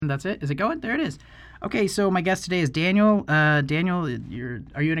That's it. Is it going? There it is. Okay, so my guest today is Daniel. Daniel,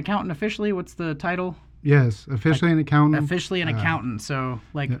 are you an accountant officially? What's the title? Yes, officially an accountant. Officially an accountant. So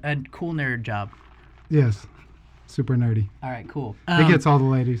yeah. a cool nerd job. Yes, super nerdy. All right, cool. It gets all the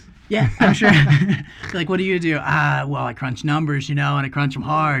ladies. Yeah, I'm sure. Like, what do you do? Well, I crunch numbers, and I crunch them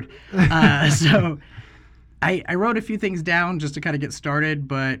hard. So I wrote a few things down just to kind of get started,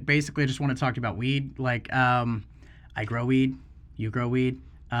 but basically I just want to talk to you about weed. Like, I grow weed. You grow weed.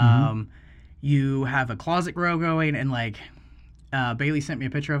 You have a closet grow going, and Bailey sent me a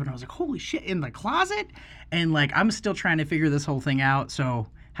picture of it, and I was like, holy shit, in the closet? And I'm still trying to figure this whole thing out. So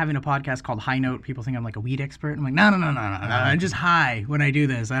having a podcast called High Note, people think I'm like a weed expert. I'm like, no, I'm just high when I do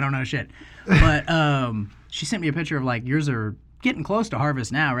this. I don't know shit. But she sent me a picture of yours are getting close to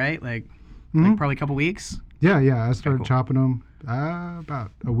harvest now, right? Like probably a couple weeks. Yeah. I started chopping them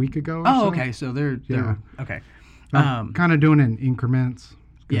about a week ago. Oh, okay. So they're okay. I'm kind of doing it in increments.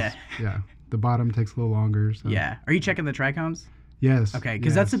 Yeah. The bottom takes a little longer. So. Yeah. Are you checking the trichomes? Yes. Okay,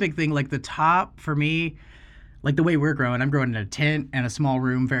 because that's the big thing. Like the top for me, like the way we're growing, I'm growing in a tent and a small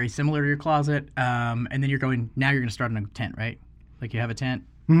room, very similar to your closet. And then you're going to start in a tent, right? Like you have a tent.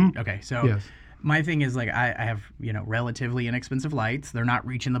 Mm-hmm. Okay, so yes. My thing is I have relatively inexpensive lights. They're not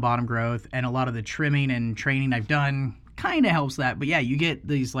reaching the bottom growth, and a lot of the trimming and training I've done kind of helps that. But yeah, you get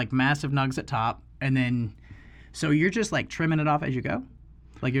these massive nugs at top, and then so you're just trimming it off as you go.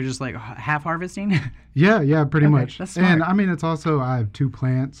 Like you're just half harvesting? Yeah, pretty much. That's smart. And I mean, it's also, I have 2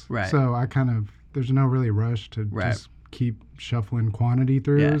 plants. Right. So there's no really rush to just keep shuffling quantity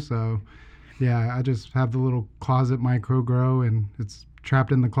through. Yeah. So yeah, I just have the little closet micro grow, and it's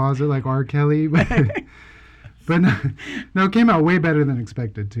trapped in the closet like R. Kelly. But no, it came out way better than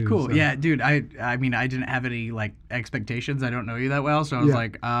expected too. Cool. So. Yeah, dude, I mean, I didn't have any expectations. I don't know you that well. So I was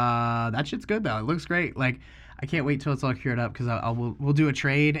that shit's good though. It looks great. I can't wait till it's all cured up because we'll do a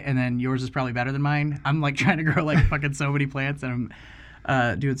trade, and then yours is probably better than mine. I'm trying to grow fucking so many plants, and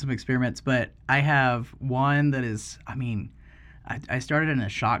I'm doing some experiments. But I have one that is, I started in a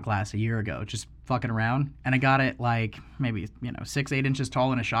shot glass a year ago, just fucking around, and I got it maybe 6-8 inches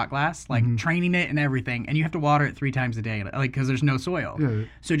tall in a shot glass, training it and everything, and you have to water it 3 times a day, because there's no soil. Yeah.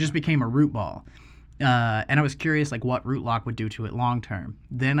 So it just became a root ball. And I was curious what root lock would do to it long term.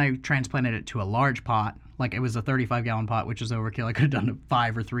 Then I transplanted it to a large pot. It was a 35-gallon pot, which is overkill. I could have done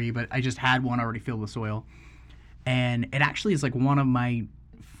 5 or 3, but I just had one already filled with soil. And it actually is one of my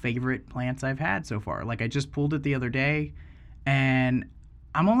favorite plants I've had so far. I just pulled it the other day, and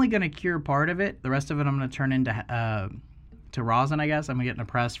I'm only going to cure part of it. The rest of it I'm going to turn into to rosin, I guess. I'm going to get a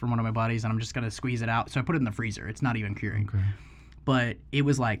press from one of my buddies, and I'm just going to squeeze it out. So I put it in the freezer. It's not even curing. Okay. But it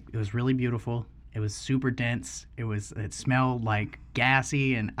was really beautiful. It was super dense. It smelled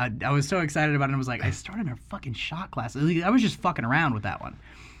gassy, and I was so excited about it. And I was I started a fucking shot glass. I was just fucking around with that one.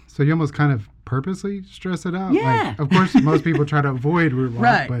 So you almost kind of purposely stress it out? Yeah. Of course, most people try to avoid root lock.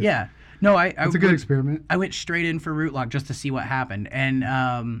 Right, but yeah. No, it's a good experiment. I went straight in for root lock just to see what happened. And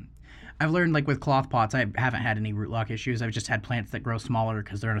I've learned with cloth pots, I haven't had any root lock issues. I've just had plants that grow smaller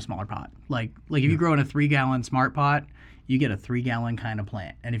because they're in a smaller pot. If you grow in a 3-gallon smart pot, you get a 3-gallon kind of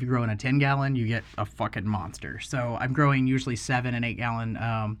plant. And if you grow in a 10-gallon, you get a fucking monster. So I'm growing usually 7 and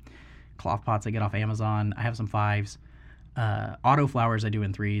 8-gallon cloth pots I get off Amazon. I have some 5s. Auto flowers I do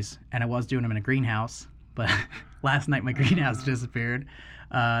in 3s. And I was doing them in a greenhouse. But last night my greenhouse disappeared.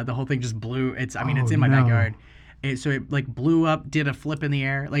 The whole thing just blew. It's in my backyard. So it blew up, did a flip in the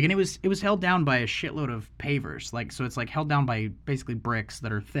air. And it was held down by a shitload of pavers. So it's held down by basically bricks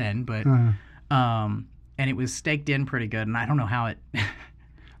that are thin. But... and it was staked in pretty good, and I don't know how it...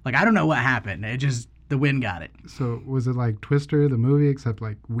 I don't know what happened. It just... The wind got it. So was it like Twister, the movie, except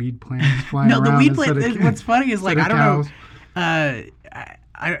weed plants flying around? No, the weed plant... What's funny is, I don't cows? know...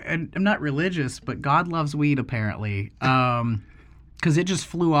 I'm not religious, but God loves weed, apparently. Because it just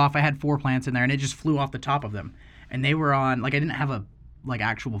flew off. I had 4 plants in there, and it just flew off the top of them. And they were on... I didn't have a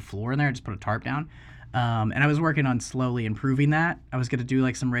actual floor in there. I just put a tarp down. And I was working on slowly improving that. I was going to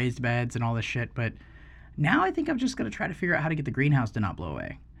do, some raised beds and all this shit, but... Now I think I'm just going to try to figure out how to get the greenhouse to not blow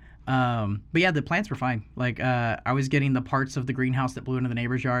away. But yeah, the plants were fine. I was getting the parts of the greenhouse that blew into the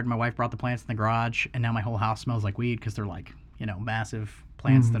neighbor's yard. My wife brought the plants in the garage, and now my whole house smells like weed because they're massive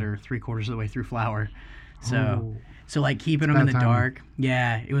plants that are 3/4 of the way through flower. So keeping them in the dark.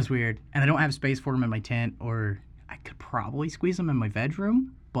 Yeah, it was weird. And I don't have space for them in my tent, or I could probably squeeze them in my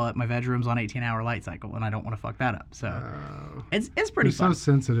bedroom. But my bedroom's on 18-hour light cycle, and I don't want to fuck that up. So it's pretty fun. So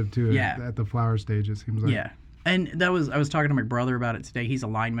sensitive to it at the flower stage, it seems like. Yeah. And I was talking to my brother about it today. He's a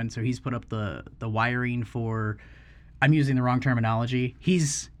lineman, so he's put up the wiring for... I'm using the wrong terminology.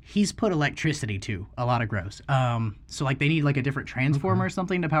 He's he's put electricity to a lot of grows. So like they need like a different transformer or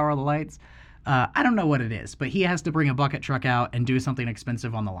something to power all the lights. I don't know what it is, but he has to bring a bucket truck out and do something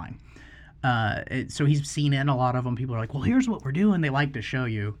expensive on the line. So he's seen in a lot of them. People are like, well, here's what we're doing. They like to show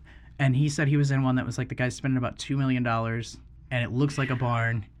you. And he said he was in one that was like the guy's spending about $2 million and it looks like a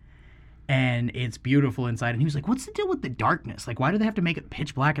barn and it's beautiful inside. And he was like, what's the deal with the darkness? Like, why do they have to make it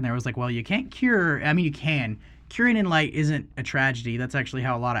pitch black in there? I was like, well, you can't cure. I mean, you can. Curing in light isn't a tragedy. That's actually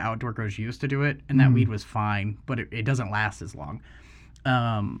how a lot of outdoor grows used to do it. And that weed was fine, but it doesn't last as long.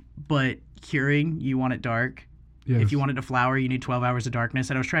 But curing, you want it dark. Yes. If you want it to flower, you need 12 hours of darkness.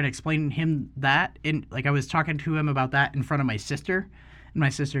 And I was trying to explain to him that. And like I was talking to him about that in front of my sister. And my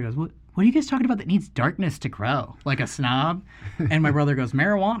sister goes, what are you guys talking about that needs darkness to grow? Like a snob? And my brother goes,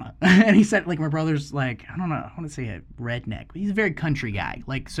 marijuana. And he said, like, my brother's like, I don't know, I want to say a redneck. But he's a very country guy.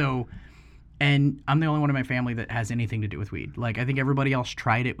 Like, so, and I'm the only one in my family that has anything to do with weed. Like, I think everybody else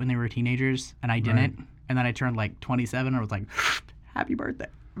tried it when they were teenagers, and I didn't. Right. And then I turned like 27, and I was like, happy birthday.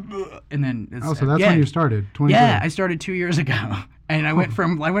 And then it's, so that's when you started. 23. Yeah, I started 2 years ago. And I went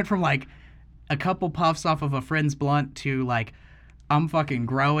from like a couple puffs off of a friend's blunt to like, I'm fucking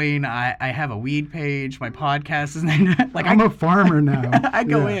growing. I have a weed page. My podcast is like I'm a farmer now. I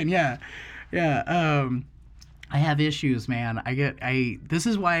go in, yeah. I have issues, man. This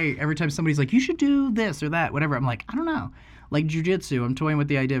is why every time somebody's like, you should do this or that, whatever, I'm like, I don't know. Like jiu-jitsu, I'm toying with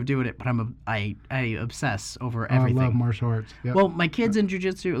the idea of doing it, but I obsess over everything. I love martial arts. Yep. Well, my kids in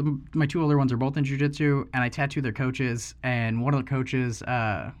jiu-jitsu, my two older ones are both in jiu-jitsu, and I tattoo their coaches, and one of the coaches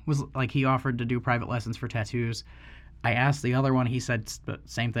was like, he offered to do private lessons for tattoos. I asked the other one, he said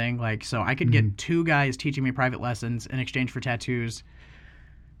same thing. Like, so I could get two guys teaching me private lessons in exchange for tattoos.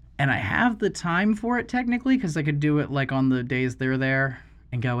 And I have the time for it technically because I could do it like on the days they're there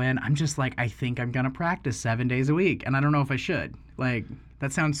and go in. I'm just like, I think I'm going to practice 7 days a week. And I don't know if I should. Like,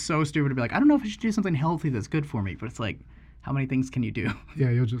 that sounds so stupid to be like, I don't know if I should do something healthy that's good for me. But it's like, how many things can you do? Yeah,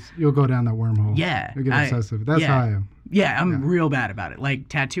 you'll go down that wormhole. Yeah. You'll get obsessive. That's how I am. Yeah, I'm real bad about it. Like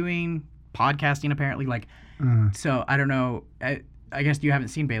tattooing, podcasting apparently, like, so I don't know. I guess you haven't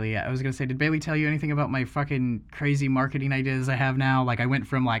seen Bailey yet. I was going to say, did Bailey tell you anything about my fucking crazy marketing ideas I have now? Like I went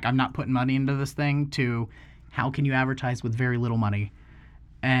from like, I'm not putting money into this thing to how can you advertise with very little money?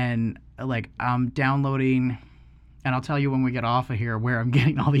 And like I'm downloading, and I'll tell you when we get off of here where I'm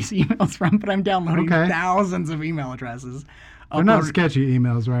getting all these emails from, but I'm downloading thousands of email addresses. They're not sketchy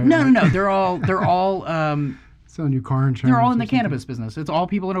emails, right? No. They're all selling you car insurance. They're all in the cannabis business. It's all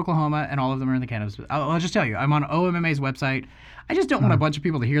people in Oklahoma, and all of them are in the cannabis business. I'll just tell you, I'm on OMMA's website. I just don't want a bunch of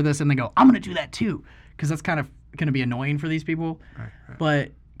people to hear this and then go, I'm going to do that too, because that's kind of going to be annoying for these people. Right.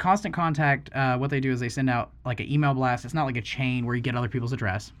 But Constant Contact, what they do is they send out like an email blast. It's not like a chain where you get other people's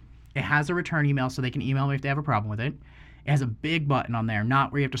address. It has a return email so they can email me if they have a problem with it. It has a big button on there,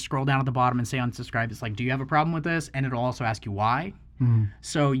 not where you have to scroll down at the bottom and say unsubscribe. It's like, do you have a problem with this? And it'll also ask you why.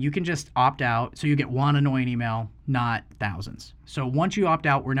 So you can just opt out. So you get one annoying email, not thousands. So once you opt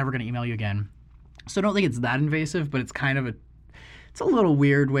out, we're never going to email you again. So I don't think it's that invasive, but it's kind of it's a little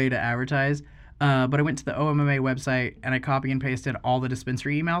weird way to advertise. But I went to the OMMA website and I copy and pasted all the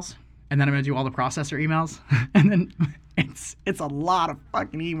dispensary emails. And then I'm going to do all the processor emails. And then it's a lot of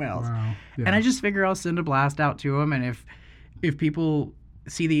fucking emails. Wow. Yeah. And I just figure I'll send a blast out to them. And if people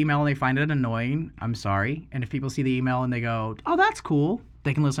see the email and they find it annoying, I'm sorry. And if people see the email and they go, oh, that's cool,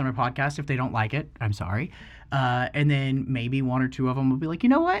 they can listen to my podcast. If they don't like it, I'm sorry. And then maybe one or two of them will be like, you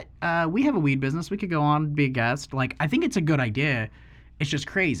know what? We have a weed business. We could go on, be a guest. Like, I think it's a good idea. It's just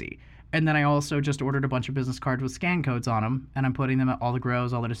crazy. And then I also just ordered a bunch of business cards with scan codes on them, and I'm putting them at all the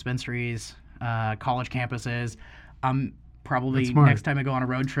grows, all the dispensaries, college campuses. I'm probably, next time I go on a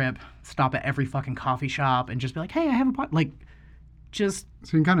road trip, stop at every fucking coffee shop and just be like, hey, I have a pod. Like, just...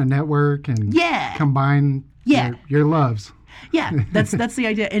 So you can kind of network and combine your loves. Yeah, that's the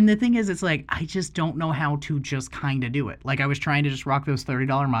idea. And the thing is, it's like, I just don't know how to just kind of do it. Like, I was trying to just rock those $30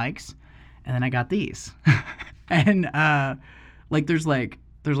 mics, and then I got these. And,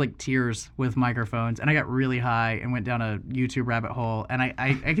 there's tiers with microphones, and I got really high and went down a YouTube rabbit hole, and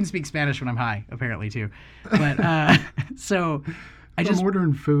I can speak Spanish when I'm high, apparently, too. But, so... I'm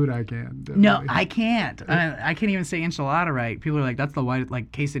ordering food, I can. Definitely. No, I can't. I can't even say enchilada right. People are like, that's the white,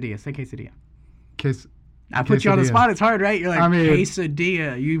 like, quesadilla. Say quesadilla. I put you on the spot. It's hard, right? You're like,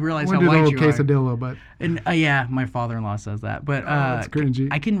 quesadilla. You realize how white you are. Quesadilla, but... And, yeah, my father-in-law says that. But that's cringy.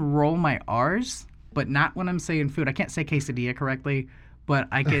 I can roll my R's, but not when I'm saying food. I can't say quesadilla correctly, but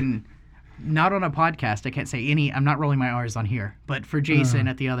I can... Not on a podcast. I can't say any... I'm not rolling my R's on here. But for Jason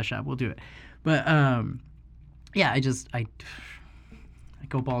at the other shop, we'll do it. But, yeah, I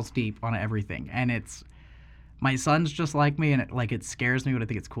go balls deep on everything. And it's... my son's just like me, and it scares me, but I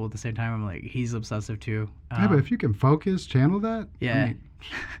think it's cool at the same time. I'm like, he's obsessive too. Yeah, but if you can focus, channel that. Yeah. I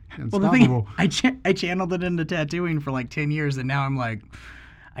mean, Well, the thing, I channeled it into tattooing for like 10 years, and now I'm like,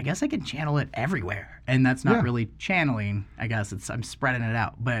 I guess I can channel it everywhere. And that's not really channeling, I guess. I'm spreading it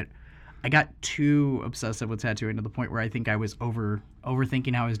out. But I got too obsessive with tattooing to the point where I think I was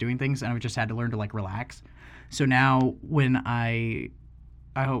overthinking how I was doing things, and I just had to learn to like relax. So now when I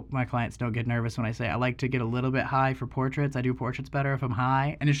hope my clients don't get nervous when I say I like to get a little bit high for portraits. I do portraits better if I'm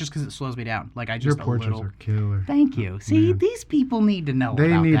high, and it's just because it slows me down. Like I just your portraits are killer. Thank you. See, these people need to know.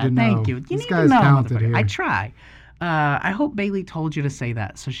 They about need that. to know. Thank you. You This need guy's to know. talented here. I try. I hope Bailey told you to say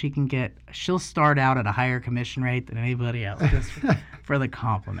that so she'll start out at a higher commission rate than anybody else just for the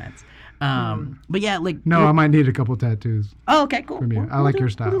compliments. But yeah, like no, I might need a couple tattoos. Oh, okay, cool. From you. I like your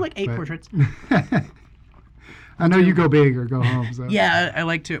style. We'll do like 8 portraits. I know you go big or go home. So Yeah, I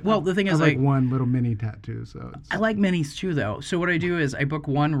like to. Well, the thing is, I like one little mini tattoo. So I like minis too, though. So what I do is I book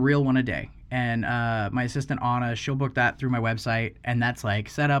one real one a day, and my assistant Anna, she'll book that through my website, and that's like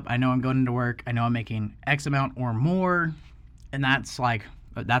set up. I know I'm going into work. I know I'm making X amount or more, and that's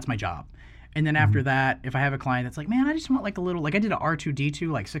my job. And then after that, if I have a client that's like, man, I just want like a little, like I did a R2D2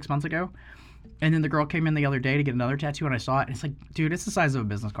 like 6 months ago. And then the girl came in the other day to get another tattoo, and I saw it, and it's like, dude, it's the size of a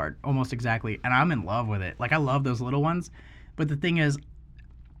business card, almost exactly. And I'm in love with it. Like, I love those little ones. But the thing is,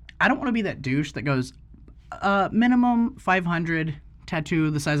 I don't want to be that douche that goes, minimum 500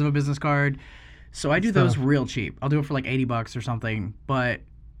 tattoo the size of a business card. So I do those real cheap. I'll do it for like $80 or something. But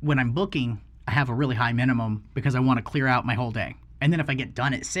when I'm booking, I have a really high minimum because I want to clear out my whole day. And then if I get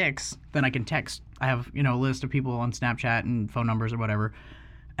done at 6, then I can text. I have, a list of people on Snapchat and phone numbers or whatever.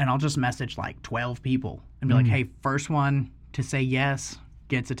 And I'll just message like 12 people and be like, hey, first one to say yes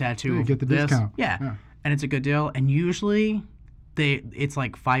gets a tattoo. You get the this. discount. Yeah. And it's a good deal. And usually it's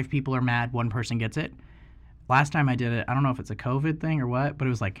like 5 people are mad, 1 person gets it. Last time I did it, I don't know if it's a COVID thing or what, but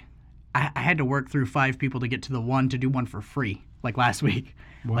it was like I had to work through 5 people to get to the one to do one for free, like last week.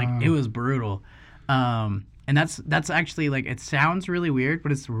 Wow. Like it was brutal. And that's actually like, it sounds really weird,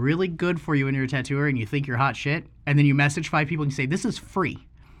 but it's really good for you when you're a tattooer and you think you're hot shit. And then you message 5 people and you say, this is free.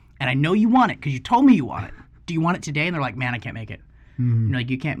 And I know you want it because you told me you want it. Do you want it today? And they're like, man, I can't make it. And you're like,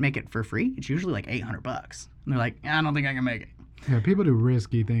 you can't make it for free? It's usually like $800. And they're like, I don't think I can make it. Yeah, people do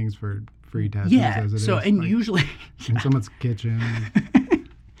risky things for free tattoos. Yeah. As it So, is. and like, usually in someone's kitchen.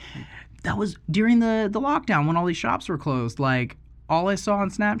 that was during the lockdown when all these shops were closed. Like, all I saw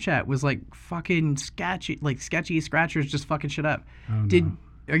on Snapchat was like fucking sketchy scratchers just fucking shit up. Oh, no.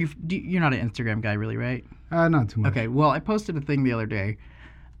 You're not an Instagram guy, really, right? Not too much. Okay. Well, I posted a thing the other day.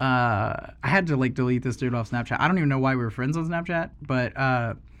 I had to like delete this dude off Snapchat. I don't even know why we were friends on Snapchat,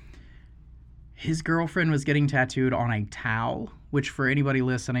 but his girlfriend was getting tattooed on a towel, which for anybody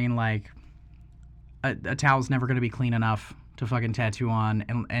listening, like a towel's never going to be clean enough to fucking tattoo on,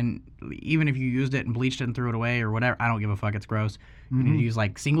 and even if you used it and bleached it and threw it away or whatever, I don't give a fuck. It's gross. You need to use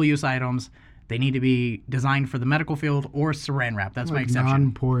like single-use items. They need to be designed for the medical field or saran wrap. That's my exception.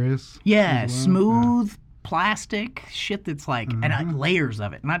 Non-porous. Yeah, as well. smooth plastic shit that's like, and layers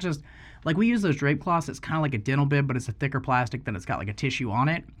of it. Not just, like we use those drape cloths. It's kind of like a dental bib, but it's a thicker plastic that it's got like a tissue on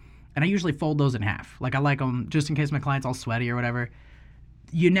it. And I usually fold those in half. Like I like them just in case my client's all sweaty or whatever.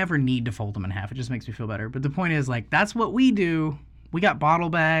 You never need to fold them in half. It just makes me feel better. But the point is, like, that's what we do. We got bottle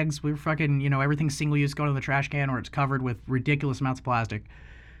bags. We're fucking, everything's single use, go to the trash can, or it's covered with ridiculous amounts of plastic,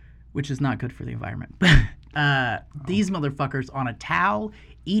 which is not good for the environment. These motherfuckers on a towel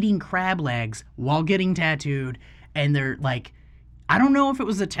eating crab legs while getting tattooed, and they're like, I don't know if it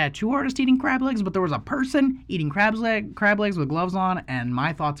was a tattoo artist eating crab legs, but there was a person eating crab legs with gloves on, and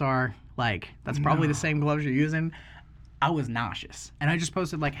my thoughts are, like, that's probably the same gloves you're using. I was nauseous. And I just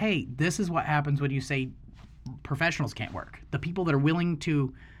posted like, hey, this is what happens when you say professionals can't work. The people that are willing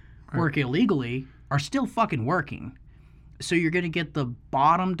to work illegally are still fucking working. So you're going to get the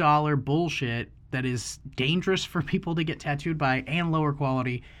bottom dollar bullshit that is dangerous for people to get tattooed by and lower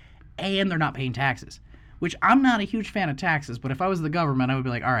quality, and they're not paying taxes. Which I'm not a huge fan of taxes, but if I was the government, I would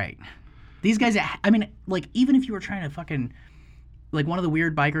be like, all right, these guys, I mean, like, even if you were trying to fucking, like one of the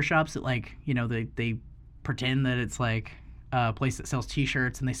weird biker shops that like, they pretend that it's like a place that sells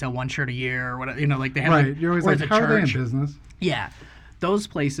t-shirts and they sell 1 shirt a year or whatever, like they have Right, like, you're always or like, it's a how are they in church. business? Yeah. Those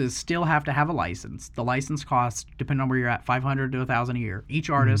places still have to have a license. The license costs, depending on where you're at, $500 to $1,000 a year.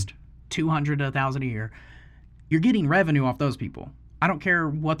 Each artist, $200 to $1,000 a year. You're getting revenue off those people. I don't care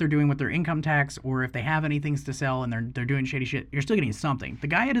what they're doing with their income tax or if they have any things to sell and they're doing shady shit. You're still getting something. The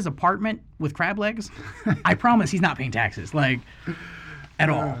guy at his apartment with crab legs, I promise he's not paying taxes, like, at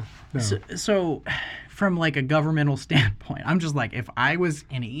all. No. So from like a governmental standpoint, I'm just like, if I was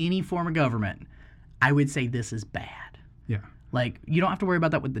in any form of government, I would say this is bad. Yeah. Like, you don't have to worry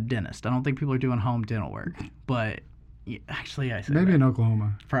about that with the dentist. I don't think people are doing home dental work. But, actually, I said Maybe that. in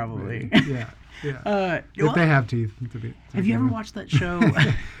Oklahoma. Probably. Maybe. Yeah. Yeah. If they have teeth. Have you ever watched that show?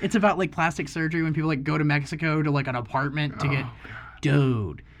 It's about, like, plastic surgery when people, like, go to Mexico to, like, an apartment to get...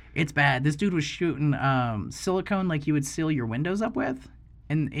 Dude, it's bad. This dude was shooting silicone like you would seal your windows up with.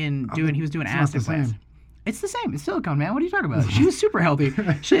 He was doing acid plants. It's the same. It's silicone, man. What are you talking about? She was super healthy.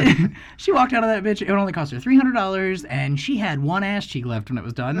 She walked out of that bitch. It only cost her $300, and she had one ass cheek left when it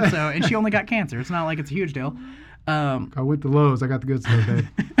was done. And she only got cancer. It's not like it's a huge deal. I went to Lowe's. I got the good stuff, babe.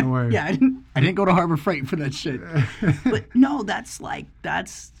 Don't worry. Yeah, I didn't go to Harbor Freight for that shit. But no, it's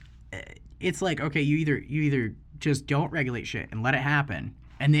like, okay, you either just don't regulate shit and let it happen,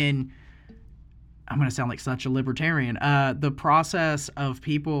 and then I'm going to sound like such a libertarian. The process of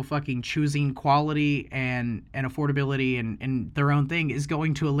people fucking choosing quality and affordability and their own thing is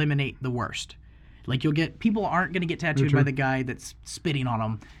going to eliminate the worst. Like, people aren't going to get tattooed by the guy that's spitting on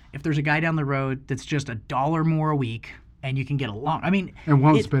them. If there's a guy down the road that's just $1 more a week and you can get along. I mean. And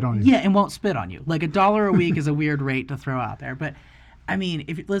won't spit on you. Yeah, and won't spit on you. Like, $1 a week is a weird rate to throw out there. But, I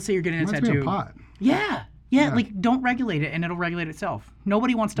mean, let's say you're getting a tattoo. Me of pot. Yeah, like, don't regulate it and it'll regulate itself.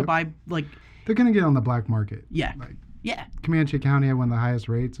 Nobody wants to buy, like. They're going to get on the black market. Yeah. Like, yeah. Comanche County had one of the highest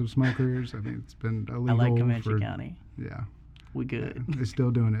rates of smokers. I mean, it's been illegal. I like Comanche County. Yeah. We good. They're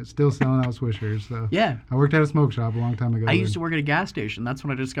still doing it. Still selling out Swishers. So. Yeah. I worked at a smoke shop a long time ago. I used to work at a gas station. That's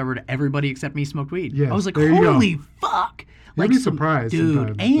when I discovered everybody except me smoked weed. Yes, I was like, there you holy go. fuck. You'd be surprised dude,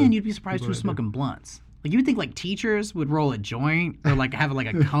 sometimes. And you'd be surprised who's smoking blunts. Like, you would think, like, teachers would roll a joint or, like, have,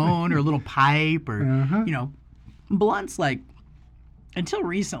 like, a cone or a little pipe or, you know, blunts, like, until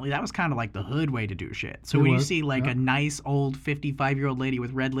recently, that was kind of like the hood way to do shit. So when you see, like, a nice old 55-year-old lady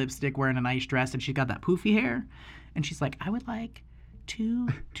with red lipstick wearing a nice dress and she's got that poofy hair, and she's like, I would like two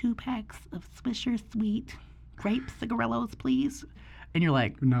packs of Swisher Sweet grape cigarillos, please. And you're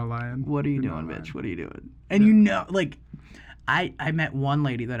like, You're not lying. What are you doing, bitch? What are you doing? And you know, like, I met one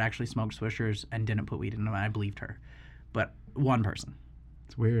lady that actually smoked Swishers and didn't put weed in them, and I believed her. But one person.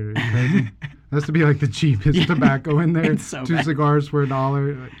 It's weird. It's crazy. That has to be like the cheapest tobacco in there. It's so 2 bad. cigars for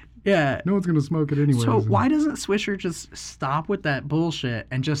 $1. Like, Yeah. no one's going to smoke it anyway. So why doesn't Swisher just stop with that bullshit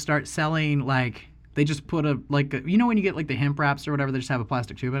and just start selling, like, they just put you know when you get, like, the hemp wraps or whatever, they just have a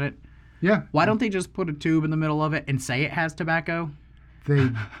plastic tube in it? Yeah. Why don't they just put a tube in the middle of it and say it has tobacco? They...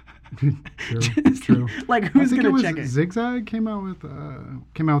 True. Like, who's going to check it? Zigzag came out with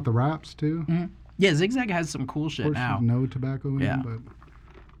the wraps, too. Mm-hmm. Yeah, Zigzag has some cool shit Of course, now. no tobacco in it, but...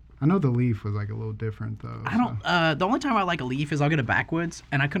 I know the leaf was like a little different though. I don't. The only time I like a leaf is I'll get a backwoods,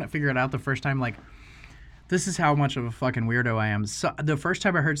 and I couldn't figure it out the first time. Like, this is how much of a fucking weirdo I am. So the first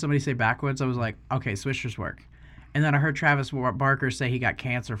time I heard somebody say backwoods, I was like, okay, Swishers work. And then I heard Travis Barker say he got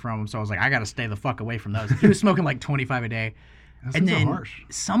cancer from them, so I was like, I got to stay the fuck away from those. He was smoking like 25 a day. And then harsh.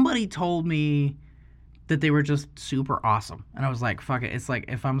 Somebody told me that they were just super awesome. And I was like, fuck it. It's like,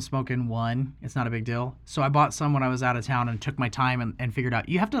 if I'm smoking one, it's not a big deal. So I bought some when I was out of town and took my time and figured out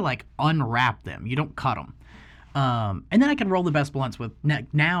you have to, like, unwrap them. You don't cut them. And then I can roll the best blunts with...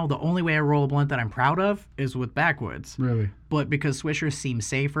 Now, the only way I roll a blunt that I'm proud of is with backwoods. Really? But because Swishers seem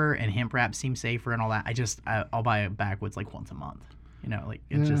safer and hemp wraps seem safer and all that, I'll buy a backwoods, like, once a month. You know, like,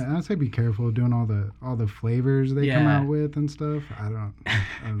 it's just... I'd say be careful doing all the flavors they come out with and stuff. I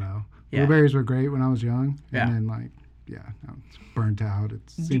don't know. Yeah. Blueberries were great when I was young. And then, like, now it's burnt out. It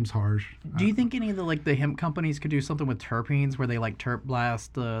seems harsh. Do you think any of the hemp companies could do something with terpenes where they, like, terp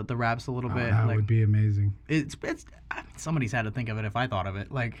blast the wraps a little bit? That would be amazing. Somebody's had to think of it if I thought of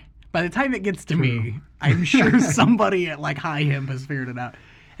it. Like, by the time it gets to me, I'm sure somebody at, like, High Hemp has figured it out.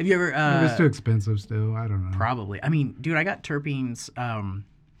 Have you ever... it's too expensive still. I don't know. Probably. I mean, dude, I got terpenes,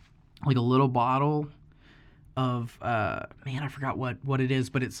 like a little bottle of I forgot what it is,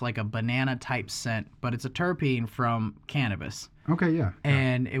 but it's like a banana type scent, but it's a terpene from cannabis. Okay, yeah.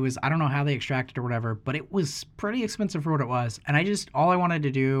 And it was, I don't know how they extracted or whatever, but it was pretty expensive for what it was. And all I wanted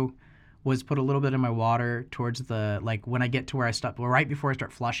to do was put a little bit in my water towards the, like, when I get to where I stop, right before I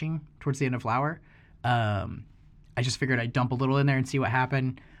start flushing towards the end of flower. I just figured I'd dump a little in there and see what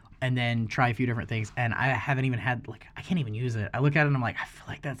happened, and then try a few different things. And I haven't even had, like, I can't even use it. I look at it and I'm like, I feel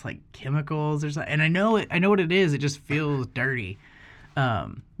like that's like chemicals or something. And I know what it is. It just feels dirty.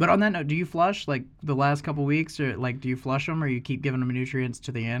 But on that note, do you flush, like, the last couple weeks, or, like, do you flush them, or you keep giving them nutrients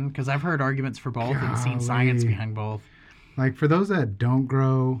to the end? Because I've heard arguments for both and seen science behind both. Like, for those that don't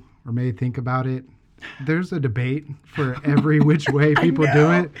grow or may think about it, there's a debate for every which way people do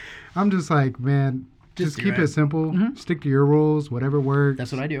it. I'm just like, man, just keep it simple. Mm-hmm. Stick to your rules, whatever works.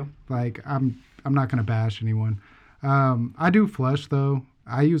 That's what I do. Like, I'm not gonna bash anyone. I do flush though.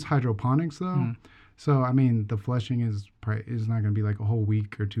 I use hydroponics though. Mm-hmm. So I mean, the flushing is not going to be like a whole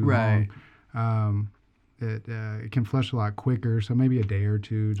week or two Right. long. It can flush a lot quicker, so maybe a day or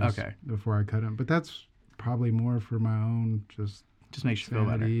two just before I cut them. But that's probably more for my own just makes you feel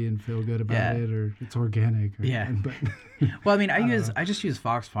better and feel good about it, or it's organic. But well, I mean, I just use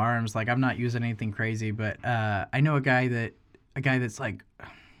Fox Farms. Like, I'm not using anything crazy, but I know a guy that's like,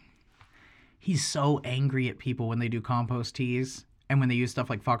 he's so angry at people when they do compost teas and when they use stuff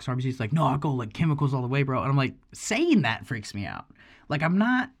like Fox Farms. He's like, no, I'll go like chemicals all the way, bro. And I'm like, saying that freaks me out. Like, I'm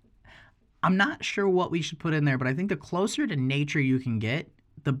not sure what we should put in there, but I think the closer to nature you can get,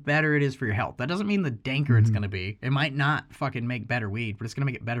 the better it is for your health. That doesn't mean the danker it's going to be. It might not fucking make better weed, but it's going to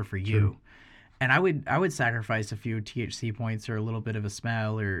make it better for you. True. And I would sacrifice a few THC points or a little bit of a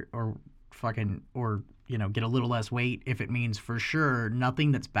smell or get a little less weight if it means for sure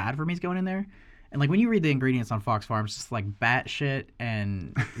nothing that's bad for me is going in there. And like when you read the ingredients on Fox Farms, it's like bat shit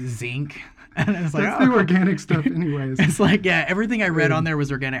and zinc. And it's like, that's the organic stuff anyways. It's like, yeah, everything I read on there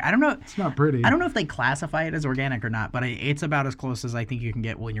was organic. I don't know. It's not pretty. I don't know if they classify it as organic or not, but it's about as close as I think you can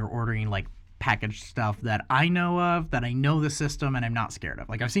get when you're ordering like packaged stuff that I know of, that I know the system and I'm not scared of.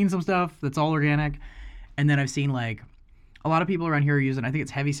 Like I've seen some stuff that's all organic, and then I've seen like a lot of people around here are using, I think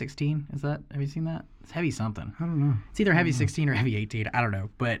it's Heavy 16. Have you seen that? It's Heavy something. I don't know. It's either Heavy 16 or Heavy 18. I don't know,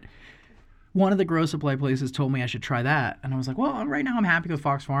 but one of the grow supply places told me I should try that. And I was like, well, right now I'm happy with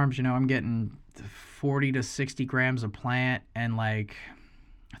Fox Farms. You know, I'm getting 40 to 60 grams of plant. And like,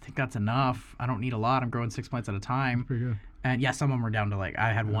 I think that's enough. I don't need a lot. I'm growing 6 plants at a time. Pretty good. And yeah, some of them were down to like,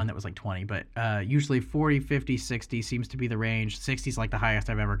 I had one that was like 20, but usually 40, 50, 60 seems to be the range. 60 is like the highest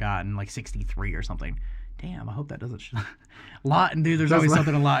I've ever gotten, like 63 or something. Damn, I hope that doesn't. Lawton, dude, there's always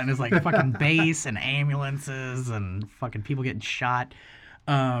something in Lawton. It's like fucking base and ambulances and fucking people getting shot.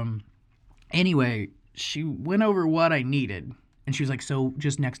 Anyway, she went over what I needed, and she was like, so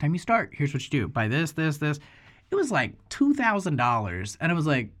just next time you start, here's what you do. Buy this, this, this. It was like $2,000, and I was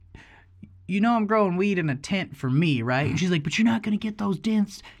like, you know I'm growing weed in a tent for me, right? And she's like, but you're not going to get those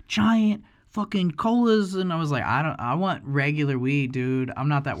dense, giant fucking colas. And I was like, I want regular weed, dude. I'm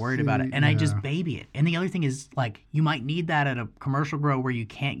not that worried about it. And I just baby it. And the other thing is, like, you might need that at a commercial grow where you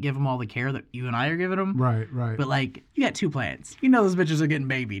can't give them all the care that you and I are giving them. Right. But, like, you got 2 plants. You know those bitches are getting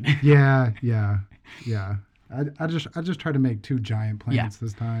babied. Yeah. I just tried to make 2 giant plants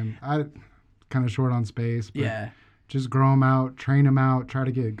this time. I kind of short on space, but just grow them out, train them out, try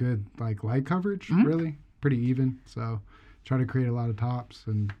to get good, like, light coverage, really. Pretty even. So try to create a lot of tops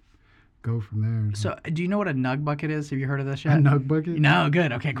and go from there. So, do you know what a nug bucket is? Have you heard of this yet? A nug bucket? No,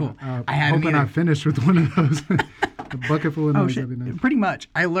 good. Okay, cool. I hoping I finished with one of those. A bucket full of nugs. Shit. Nice. Pretty much.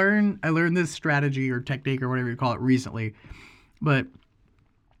 I learned this strategy or technique or whatever you call it recently, but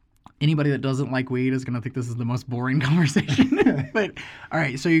anybody that doesn't like weed is going to think this is the most boring conversation. But all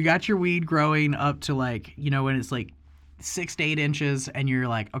right, so you got your weed growing up to like, you know, when it's like 6 to 8 inches, and you're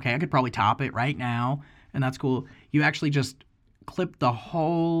like, okay, I could probably top it right now, and that's cool. You actually just clip the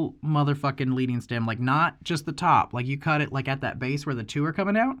whole motherfucking leading stem, like not just the top, like you cut it like at that base where the 2 are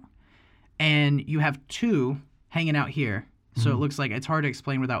coming out, and you have 2 hanging out here. So it looks like, it's hard to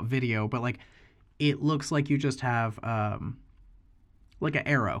explain without video, but like it looks like you just have like an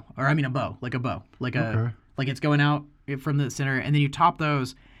arrow, or I mean a bow, like it's going out from the center, and then you top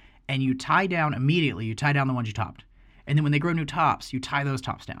those and you tie down immediately. You tie down the ones you topped. And then when they grow new tops, you tie those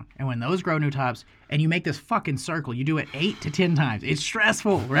tops down. And when those grow new tops, and you make this fucking circle, you do it 8 to 10 times. It's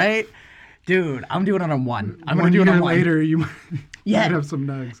stressful, right? Dude, I'm doing it on 1. I'm going to do it on 1. Later, you might have some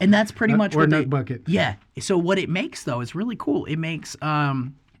nugs. And that's pretty much what nug bucket. Yeah. So what it makes, though, is really cool. It makes,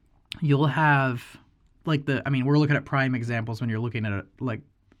 you'll have, like we're looking at prime examples when you're looking at, like,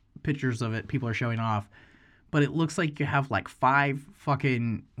 pictures of it. People are showing off. But it looks like you have like 5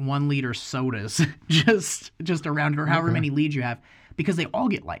 fucking 1 liter sodas just around it, or however many leads you have, because they all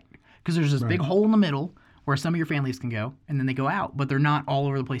get light. Because there's this big hole in the middle where some of your fan leaves can go, and then they go out, but they're not all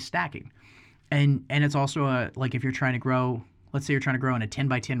over the place stacking. And it's also like if you're trying to grow, let's say you're trying to grow in a 10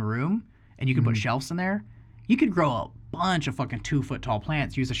 by 10 room, and you can put shelves in there, you could grow a bunch of fucking 2 foot tall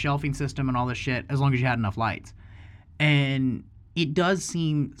plants, use a shelving system and all this shit, as long as you had enough lights. And it does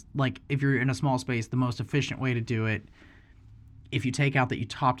seem like, if you're in a small space, the most efficient way to do it, if you take out that you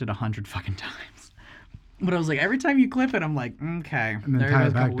topped it 100 fucking times. But I was like, every time you clip it, I'm like, okay, and then there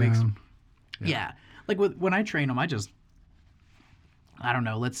goes a couple weeks. Yeah. Like when I train them, I don't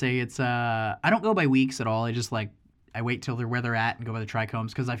know, let's say it's, I don't go by weeks at all. I just I wait till they're where they're at and go by the trichomes,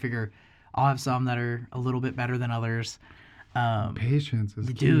 because I figure I'll have some that are a little bit better than others. Patience is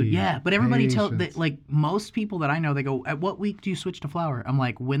dude, key. yeah. But everybody that, like, most people that I know, they go, at what week do you switch to flower? I'm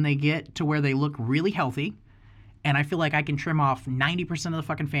like, when they get to where they look really healthy, and I feel like I can trim off 90% of the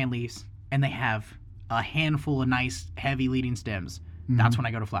fucking fan leaves, and they have a handful of nice, heavy leading stems, that's when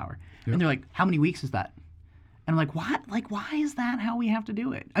I go to flower. Yep. And they're like, how many weeks is that? And I'm like, what? Like, why is that how we have to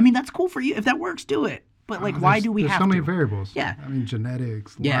do it? I mean, that's cool for you. If that works, do it. But, like, why do we have to? There's so many variables. Yeah. I mean,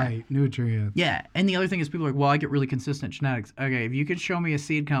 genetics, light, nutrients. Yeah. And the other thing is people are like, well, I get really consistent genetics. Okay, if you could show me a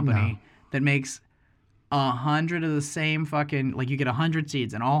seed company that makes 100 of the same fucking, like, you get 100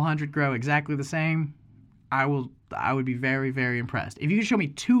 seeds and all 100 grow exactly the same, I would be very, very impressed. If you could show me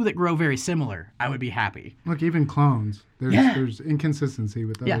 2 that grow very similar, I would be happy. Look, even clones, there's inconsistency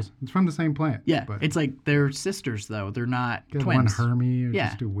with those. Yeah. It's from the same plant. Yeah, but it's like they're sisters though. They're not twins. One Hermie or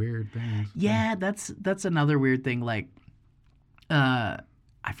just do weird things. Yeah, that's another weird thing. Like, I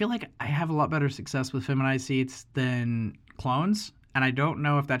feel like I have a lot better success with feminized seeds than clones. And I don't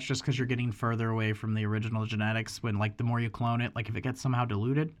know if that's just because you're getting further away from the original genetics when, like, the more you clone it, like, if it gets somehow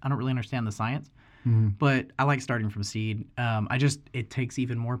diluted. I don't really understand the science. Mm-hmm. But I like starting from seed. It takes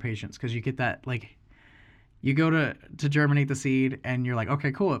even more patience because you get that, like, you go to germinate the seed and you're like,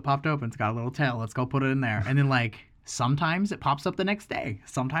 okay, cool, it popped open. It's got a little tail. Let's go put it in there. And then, like, sometimes it pops up the next day.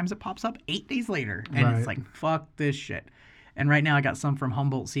 Sometimes it pops up 8 days later. And it's like, fuck this shit. And right now I got some from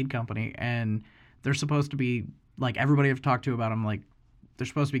Humboldt Seed Company, and they're supposed to be, like, everybody I've talked to about them, like, they're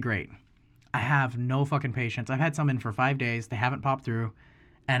supposed to be great. I have no fucking patience. I've had some in for 5 days. They haven't popped through.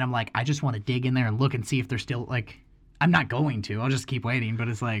 And I'm like, I just want to dig in there and look and see if they're still, like, I'm not going to. I'll just keep waiting. But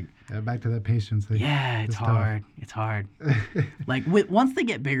it's like... back to that patience thing. Yeah, it's hard. It's hard. Like, once they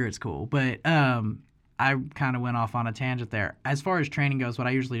get bigger, it's cool. But I kind of went off on a tangent there. As far as training goes, what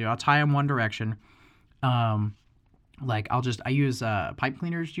I usually do, I'll tie them one direction. Like, I use pipe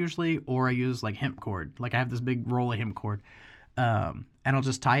cleaners usually, or I use, like, hemp cord. Like, I have this big roll of hemp cord. And I'll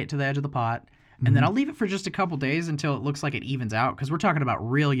just tie it to the edge of the pot. And then I'll leave it for just a couple days until it looks like it evens out. Because we're talking about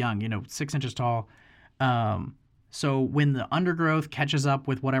real young, 6 inches tall. So when the undergrowth catches up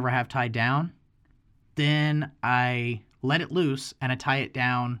with whatever I have tied down, then I let it loose and I tie it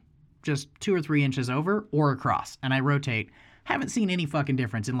down just 2 or 3 inches over or across. And I rotate. Haven't seen any fucking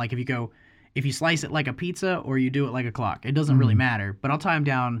difference in, like, if you slice it like a pizza or you do it like a clock. It doesn't really matter. But I'll tie them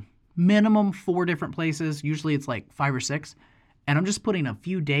down minimum 4 different places. Usually it's like 5 or 6. And I'm just putting a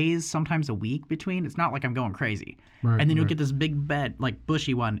few days, sometimes a week between. It's not like I'm going crazy. Right, and then you'll get this big bed, like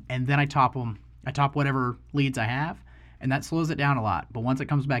bushy one, and then I top them. I top whatever leads I have, and that slows it down a lot. But once it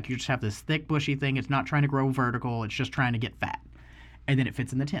comes back, you just have this thick, bushy thing. It's not trying to grow vertical. It's just trying to get fat. And then it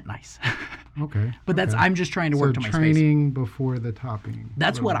fits in the tent nice. Okay. But I'm just trying to work to my space. Training before the topping.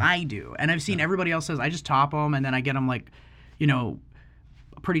 That's what I do. And I've seen everybody else says, I just top them, and then I get them, like,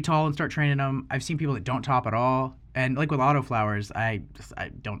 pretty tall and start training them. I've seen people that don't top at all. And, like, with autoflowers, I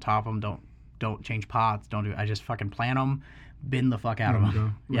don't top them, don't change pots, I just fucking plant them, bend the fuck out of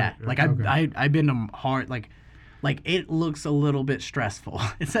them. Yeah, right, like, I bend them hard, like it looks a little bit stressful.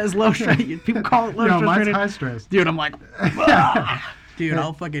 It says low stress, people call it low stress. No, mine's high stress. Dude, I'm like, dude,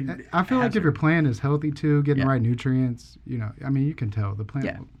 I'll fucking... I feel like if your plant is healthy, too, getting the right nutrients, I mean, you can tell the plant...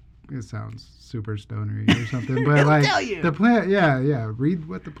 Yeah. It sounds super stonery or something, but like tell you. The plant, read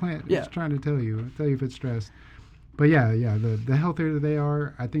what the plant is trying to tell you. Tell you if it's stressed. But the healthier they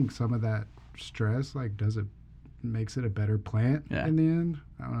are, I think some of that stress makes it a better plant in the end.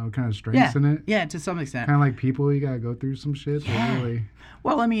 I don't know, kind of strengthens it. Yeah, to some extent. Kind of like people, you gotta go through some shit. Yeah. Really...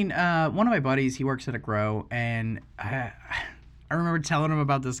 Well, I mean, one of my buddies, he works at a grow, and I remember telling him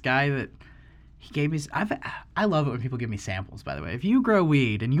about this guy that he gave me. I love it when people give me samples. By the way, if you grow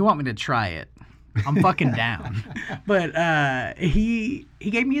weed and you want me to try it, I'm fucking down. But he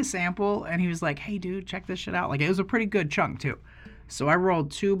gave me a sample, and he was like, hey, dude, check this shit out. Like, it was a pretty good chunk, too. So I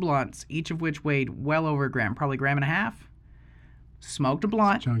rolled 2 blunts, each of which weighed well over a gram, probably 1.5 grams. Smoked a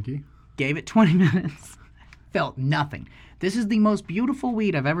blunt. It's chunky. Gave it 20 minutes. Felt nothing. This is the most beautiful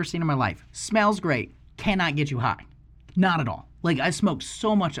weed I've ever seen in my life. Smells great. Cannot get you high. Not at all. Like, I smoked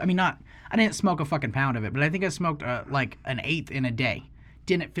so much. I mean, I didn't smoke a fucking pound of it, but I think I smoked like an 1/8 in a day.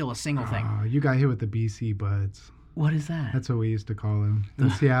 Didn't feel a single thing. You got hit with the BC buds. What is that? That's what we used to call them in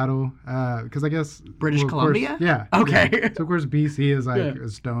Seattle. Because I guess... British Columbia? Course, yeah. Okay. Yeah. So, of course, BC is like a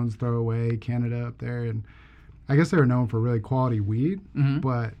stone's throw away, Canada up there. And I guess they were known for really quality weed,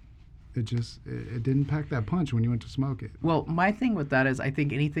 but it didn't pack that punch when you went to smoke it. Well, my thing with that is I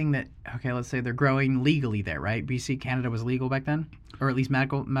think anything that... Okay, let's say they're growing legally there, right? BC, Canada was legal back then? Or at least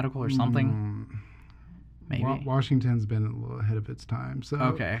medical or something? Maybe. Washington's been a little ahead of its time. So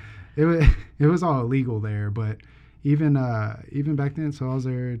okay. It was all illegal there, but even back then, so I was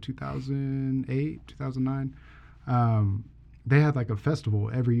there 2008, 2009, they had like a festival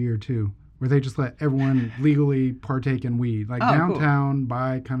every year too, where they just let everyone legally partake in weed. Like downtown, cool.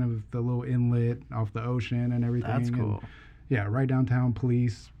 By kind of the little inlet off the ocean and everything. That's cool. And, right downtown,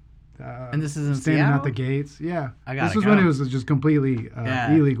 police, And this is in standing Seattle? at the gates. Yeah, I gotta this was go. when it was just completely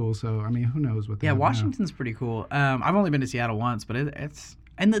Yeah. illegal. So I mean, who knows what? They Yeah, have now. Washington's pretty cool. I've only been to Seattle once, but it's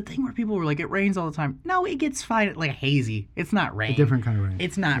and the thing where people were like, it rains all the time. No, it gets fine, like hazy. It's not rain. A different kind of rain.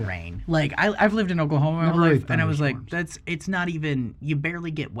 It's not rain. Like I've lived in Oklahoma my whole Never really life, and I was like, thunderstorms. it's not even. You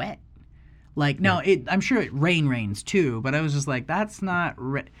barely get wet. Like no, I'm sure it rains too, but I was just like, that's not.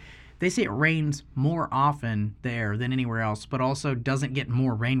 They say it rains more often there than anywhere else, but also doesn't get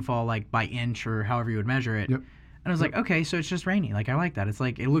more rainfall like by inch or however you would measure it. Yep. And I was like, okay, so it's just rainy. Like I like that. It's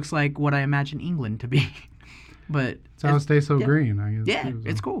like it looks like what I imagine England to be, but That's how it stays so green. I guess. yeah, too, so.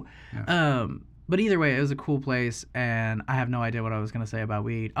 it's cool. Yeah. But either way, it was a cool place, and I have no idea what I was gonna say about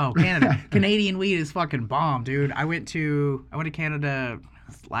weed. Oh, Canada, Canadian weed is fucking bomb, dude. I went to Canada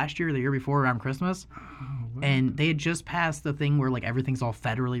last year, or the year before, around Christmas, and they had just passed the thing where like everything's all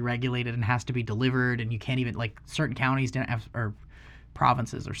federally regulated and has to be delivered, and you can't even like certain counties didn't have or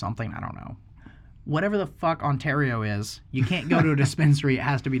provinces or something. I don't know. Whatever the fuck Ontario is, you can't go to a dispensary. It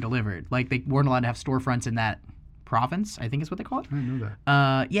has to be delivered. Like they weren't allowed to have storefronts in that province, I think is what they call it. I didn't know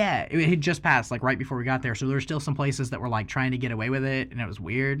that. Yeah, it had just passed like right before we got there, so there were still some places that were like trying to get away with it, and it was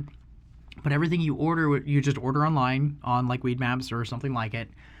weird. But everything you order, you just order online on like Weed Maps or something like it.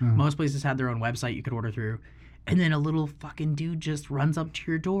 Most places had their own website you could order through, and then a little fucking dude just runs up to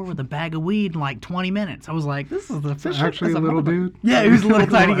your door with a bag of weed in like 20 minutes. I was like, this is the Actually, a little dude. Yeah, he was a little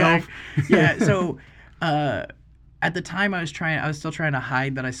tiny guy. elf. Yeah, so. At the time, I was still trying to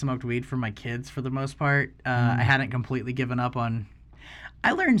hide that I smoked weed from my kids for the most part. I hadn't completely given up on.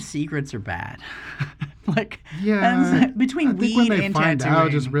 I learned secrets are bad. Like Yeah, between I think weed when they and find tattooing.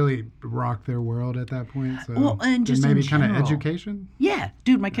 out, just really rock their world at that point. So Well, and just then maybe in kind of general. education. Yeah,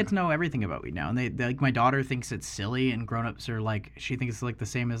 dude, my kids know everything about weed now, and they like my daughter thinks it's silly, and grown-ups are like, she thinks it's like the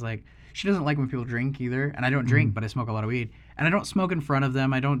same as like she doesn't like when people drink either, and I don't drink, but I smoke a lot of weed, and I don't smoke in front of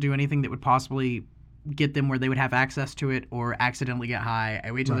them. I don't do anything that would possibly get them where they would have access to it or accidentally get high.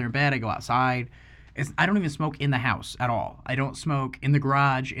 I wait till they're in bed. I go outside. I don't even smoke in the house at all. I don't smoke in the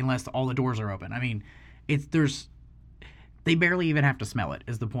garage unless all the doors are open. I mean, they barely even have to smell it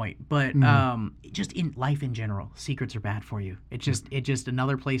is the point. But just in life in general, secrets are bad for you. It's just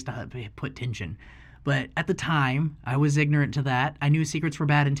another place to put tension. But at the time, I was ignorant to that. I knew secrets were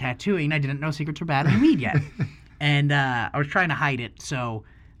bad in tattooing. I didn't know secrets were bad in weed yet. And I was trying to hide it. So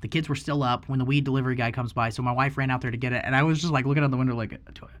the kids were still up when the weed delivery guy comes by. So my wife ran out there to get it. And I was just like looking out the window like,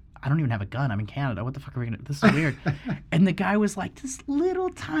 I don't even have a gun. I'm in Canada. What the fuck are we going to do? This is weird. And the guy was like this little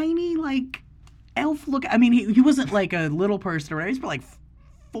tiny like elf look. I mean, he wasn't like a little person or whatever. He's like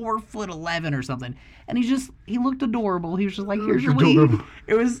 4'11" or something. And he looked adorable. He was just like, here's your weed. Adorable.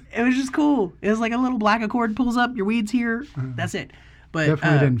 It was just cool. It was like a little black Accord pulls up, your weed's here. That's it. But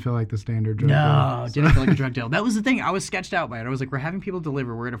Definitely didn't feel like the standard drug. no, deal, didn't feel like a drug deal. That was the thing. I was sketched out by it. I was like, we're having people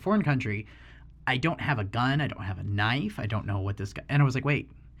deliver. We're in a foreign country. I don't have a gun. I don't have a knife. I don't know what this guy... And I was like, wait,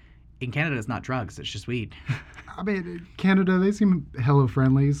 in Canada, it's not drugs. It's just weed. I mean, Canada, they seem hella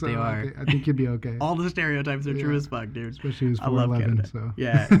friendly, so They are. I think you'd be okay. All the stereotypes are true as fuck, dude. Especially who's I love 4'11", Canada. so.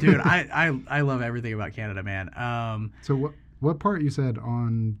 Yeah, dude, I love everything about Canada, man. So what part you said,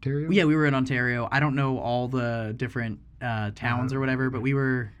 Ontario? Yeah, we were in Ontario. I don't know all the different towns or whatever, but we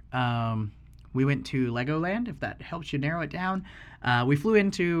went to Legoland, if that helps you narrow it down. We flew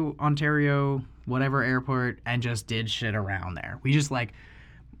into Ontario, whatever airport, and just did shit around there. We just like,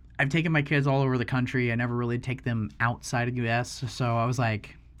 I've taken my kids all over the country. I never really take them outside of the U.S. So I was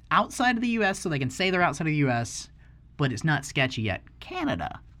like, outside of the U.S. so they can say they're outside of the U.S., but it's not sketchy yet.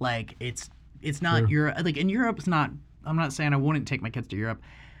 Canada, like it's not Europe. Like in Europe, it's not. I'm not saying I wouldn't take my kids to Europe.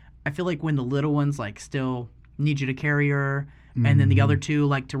 I feel like when the little ones like still need you to carry her, and then the other two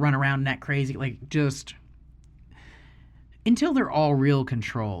like to run around net crazy, like just until they're all real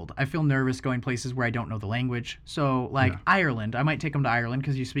controlled. I feel nervous going places where I don't know the language. So like Ireland, I might take them to Ireland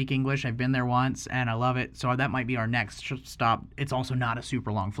because you speak English. I've been there once and I love it. So that might be our next stop. It's also not a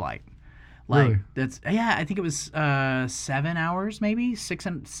super long flight. Like Really? that's I think it was 7 hours, maybe six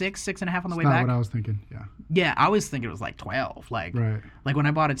and a half on the way Not back. what I was thinking. Yeah. Yeah, I was thinking it was like 12. Like, Right. like when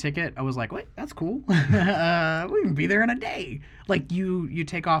I bought a ticket, I was like, wait, that's cool. We can be there in a day. Like you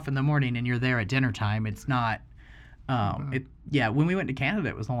take off in the morning and you're there at dinner time. It's not. When we went to Canada,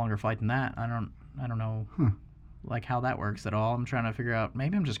 it was a longer flight than that. I don't know. Like how that works at all. I'm trying to figure out.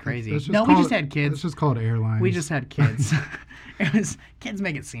 Maybe I'm just crazy. Let's No, we just had kids. It's just called airlines. We just had kids. It was kids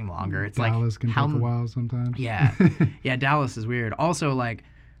make it seem longer. It's Dallas like can how take a while sometimes. yeah, yeah. Dallas is weird. Also, like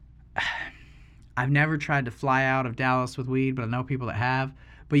I've never tried to fly out of Dallas with weed, but I know people that have.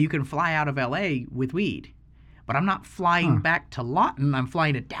 But you can fly out of LA with weed. But I'm not flying back to Lawton. I'm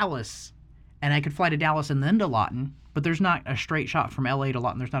flying to Dallas, and I could fly to Dallas and then to Lawton. but there's not a straight shot from LA to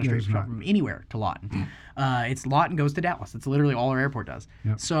Lawton. There's not a straight shot from anywhere to Lawton. It's Lawton goes to Dallas. It's literally all our airport does.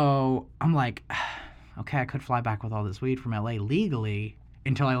 Yep. So I'm like, okay, I could fly back with all this weed from LA legally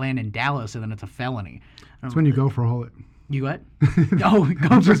until I land in Dallas, and then it's a felony. That's when you go for a hole. You what? Oh,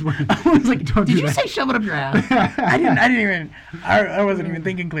 go for it. I was like, did you say shove it up your ass? I wasn't even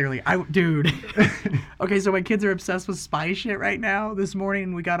thinking clearly. Dude. Okay, so my kids are obsessed with spy shit right now. This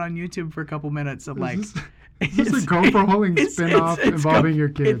morning we got on YouTube for a couple minutes of like... Is this a Go for Holing spinoff involving your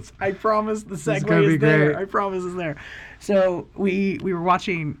kids? I promise the segue is there. Great. I promise it's there. So we were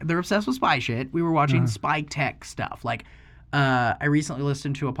watching... They're obsessed with spy shit. We were watching spy tech stuff. Like... I recently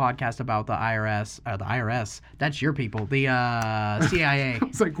listened to a podcast about the IRS, that's your people, the CIA. I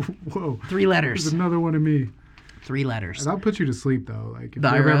was like, whoa. 3 letters. There's another one of me. 3 letters. And that'll put you to sleep, though. Like, if the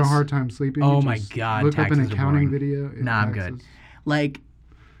you ever have a hard time sleeping, oh my God, look taxes up an accounting video. Nah, I'm good. Like,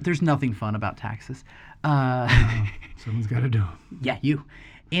 there's nothing fun about taxes. Someone's got to do them. Yeah, you.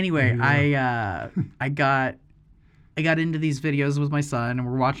 Anyway, Yeah. I got into these videos with my son, and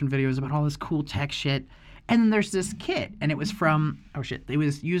we're watching videos about all this cool tech shit. And then there's this kit, and it was from, it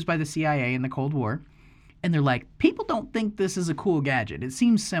was used by the CIA in the Cold War. And they're like, people don't think this is a cool gadget. It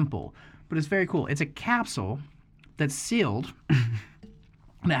seems simple, but it's very cool. It's a capsule that's sealed,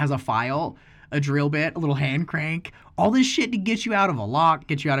 and it has a file, a drill bit, a little hand crank, all this shit to get you out of a lock,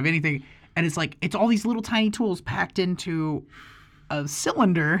 get you out of anything. And it's like, it's all these little tiny tools packed into a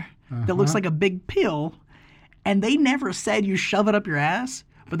cylinder that looks like a big pill. And they never said you shove it up your ass.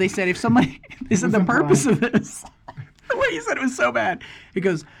 But they said the purpose of this, the way you said it was so bad. It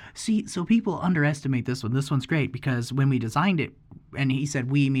goes, see, so people underestimate this one. This one's great because when we designed it, and he said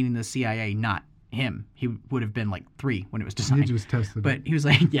we, meaning the CIA, not him. He would have been like 3 when it was designed. He just tested it. But he was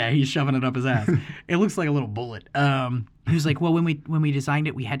like, yeah, he's shoving it up his ass. It looks like a little bullet. He was like, well, when we designed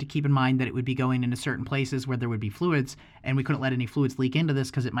it, we had to keep in mind that it would be going into certain places where there would be fluids, and we couldn't let any fluids leak into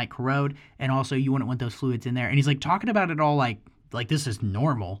this because it might corrode, and also you wouldn't want those fluids in there. And he's like talking about it all like this is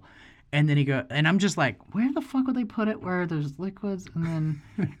normal. And then and I'm just like, where the fuck would they put it where there's liquids? And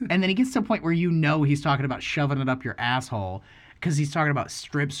then he gets to a point where he's talking about shoving it up your asshole because he's talking about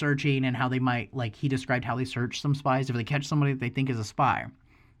strip searching and how they might, like, he described how they search some spies if they catch somebody that they think is a spy.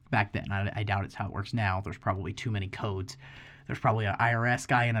 Back then, I doubt it's how it works now. There's probably too many codes. There's probably an IRS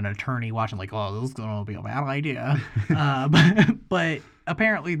guy and an attorney watching like, oh, this is going to be a bad idea. But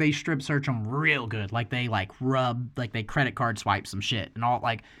apparently they strip search them real good. Like they they credit card swipe some shit and all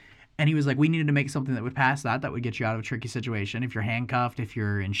like. And he was like, we needed to make something that would pass that would get you out of a tricky situation. If you're handcuffed, if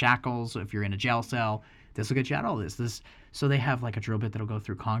you're in shackles, if you're in a jail cell, this will get you out of all this. So they have like a drill bit that'll go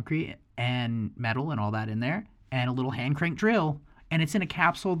through concrete and metal and all that in there, and a little hand crank drill. And it's in a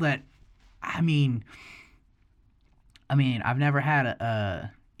capsule that, I mean, I've never had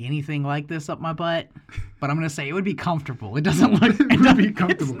anything like this up my butt, but I'm going to say it would be comfortable. It doesn't look,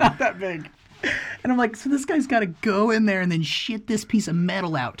 it's not that big. And I'm like, so this guy's got to go in there and then shit this piece of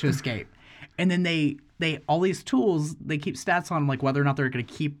metal out to escape. And then they all these tools, they keep stats on them, like whether or not they're going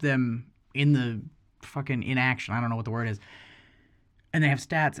to keep them in the fucking inaction. I don't know what the word is. And they have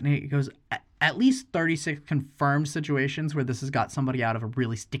stats, and it goes at least 36 confirmed situations where this has got somebody out of a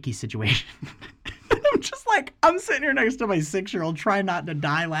really sticky situation. I'm just like, I'm sitting here next to my 6-year-old trying not to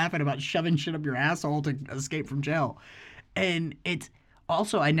die laughing about shoving shit up your asshole to escape from jail. And it's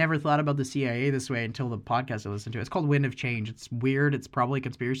also, I never thought about the CIA this way until the podcast I listened to. It's called Wind of Change. It's weird. It's probably a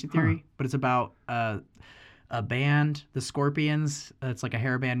conspiracy theory, but it's about a band, the Scorpions. It's like a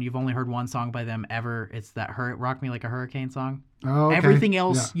hair band. You've only heard one song by them ever. It's that Rock Me Like a Hurricane song. Oh, okay. Everything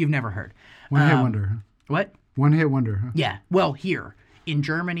else you've never heard. One hit wonder. What? One hit wonder. Huh? Yeah. Well, here in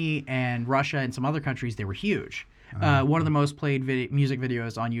Germany and Russia and some other countries, they were huge. One of the most played music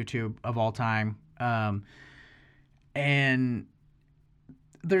videos on YouTube of all time. And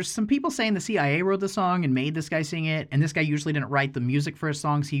there's some people saying the CIA wrote the song and made this guy sing it. And this guy usually didn't write the music for his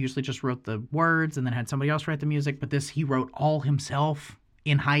songs. He usually just wrote the words and then had somebody else write the music. But he wrote all himself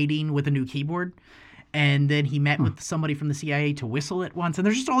in hiding with a new keyboard. And then he met with somebody from the CIA to whistle it once. And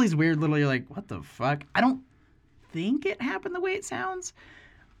there's just all these weird little, you're like, what the fuck? I don't think it happened the way it sounds.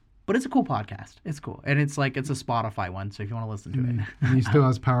 But it's a cool podcast. It's cool. And it's a Spotify one, so if you want to listen to it. And he still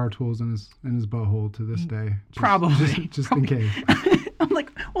has power tools in his butthole to this day. Probably. Just in case. I'm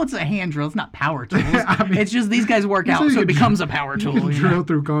like, well, it's a hand drill. It's not power tools. It's just these guys work out, so it becomes a power tool. You can drill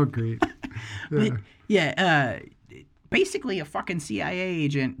through concrete. But, basically a fucking CIA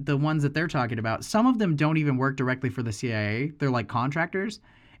agent, the ones that they're talking about, some of them don't even work directly for the CIA. They're like contractors.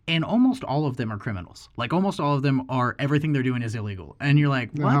 And almost all of them are criminals. Like, almost all of them everything they're doing is illegal. And you're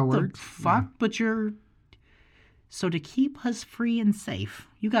like, what the fuck? Yeah. But So to keep us free and safe,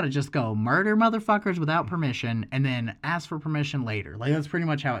 you got to just go murder motherfuckers without permission and then ask for permission later. Like, that's pretty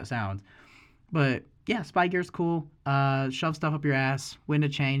much how it sounds. But yeah, spy gear's cool. Shove stuff up your ass. When to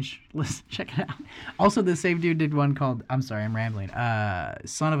change. Listen, check it out. Also, the same dude did one called, I'm sorry, I'm rambling.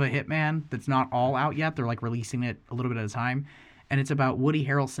 Son of a Hitman that's not all out yet. They're like releasing it a little bit at a time. And it's about Woody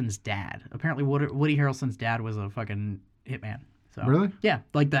Harrelson's dad. Apparently, Woody Harrelson's dad was a fucking hitman. So, Really? Yeah,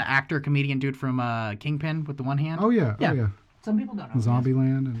 like the actor, comedian dude from Kingpin with the one hand. Oh, yeah. Yeah. Oh, yeah. Some people don't know.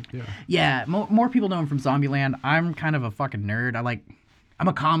 Zombieland and yeah. Yeah, more people know him from Zombieland. I'm kind of a fucking nerd. I'm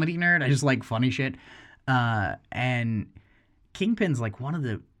a comedy nerd. I just like funny shit. And Kingpin's like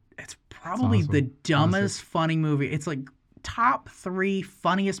it's probably awesome. the dumbest funny movie. It's like top 3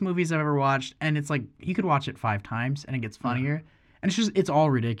 funniest movies I've ever watched. And it's like, you could watch it 5 times and it gets funnier. And it's all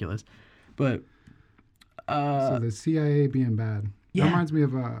ridiculous. But, so the CIA being bad. Yeah. That reminds me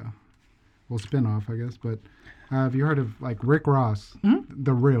of spin-off, I guess, but have you heard of like Rick Ross? Mm-hmm.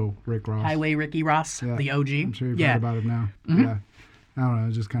 The real Rick Ross. Highway Ricky Ross, yeah. the OG. I'm sure you've heard about him now. Mm-hmm. Yeah. I don't know,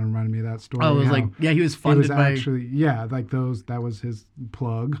 it just kind of reminded me of that story. Oh, it was he was funded by... actually, that was his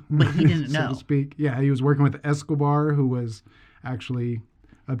plug. But he didn't so know. to speak. Yeah, he was working with Escobar, who was actually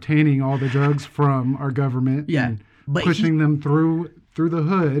obtaining all the drugs from our government. Yeah. And but pushing them through the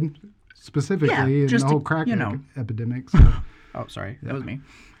hood, specifically, in the whole crack epidemic. So. Oh, sorry. Yeah. That was me.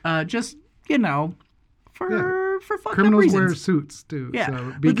 For fucked criminals up reasons. wear suits too. Yeah.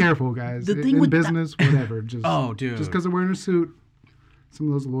 So be careful, guys. The thing in with business, whatever. Just dude. Just because they're wearing a suit, some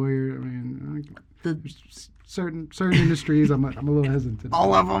of those lawyers. I mean, certain industries, I'm a little hesitant.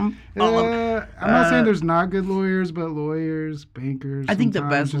 All of them. I'm not saying there's not good lawyers, but lawyers, bankers. I think the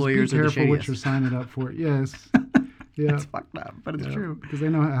best lawyers are the shadiest. Be careful what you're signing up for. Yes. Yeah. It's fucked up, but it's true. Because they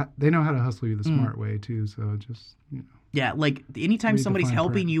know how to hustle you the smart way too. So just Yeah, like anytime somebody's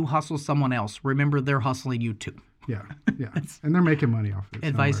helping you hustle someone else, remember they're hustling you too. Yeah, and they're making money off it.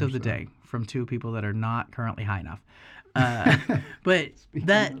 Advice of the day from 2 people that are not currently high enough. But you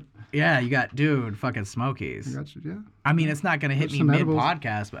got fucking Smokies. I got you, yeah. I mean, it's not gonna hit me mid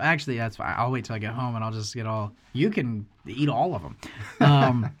podcast, but actually that's fine. I'll wait till I get home and I'll just get all. You can eat all of them.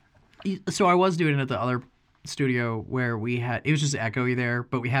 So I was doing it at the other studio where it was just echoey there,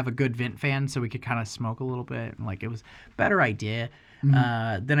 but we have a good vent fan so we could kind of smoke a little bit, and like it was a better idea.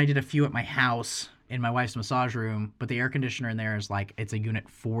 Mm-hmm. Then I did a few at my house in my wife's massage room, but the air conditioner in there is like it's a unit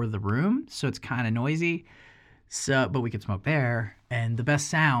for the room, so it's kind of noisy. So, but we could smoke there, and the best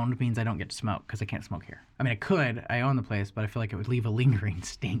sound means I don't get to smoke because I can't smoke here. I mean, I could. I own the place, but I feel like it would leave a lingering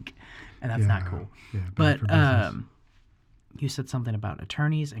stink, and that's not cool. Yeah, but you said something about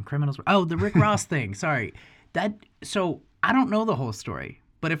attorneys and criminals. Oh, the Rick Ross thing. Sorry. So I don't know the whole story,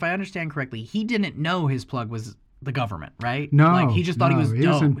 but if I understand correctly, he didn't know his plug was the government, right? No. Like, he just thought he was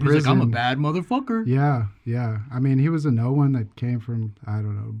dope. He was like, I'm a bad motherfucker. Yeah. I mean, he was a no one that came from, I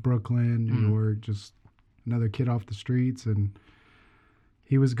don't know, Brooklyn, New York, just another kid off the streets, and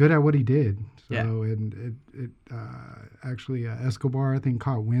he was good at what he did. So, and it actually, Escobar, I think,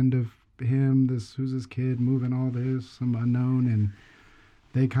 caught wind of him, who's this kid moving all this, some unknown, and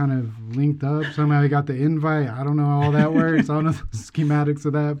they kind of linked up. Somehow he got the invite. I don't know how all that works. I don't know the schematics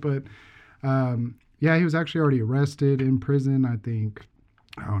of that, but he was actually already arrested in prison, I think,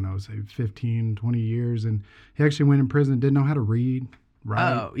 I don't know, say 15, 20 years, and he actually went in prison, didn't know how to read,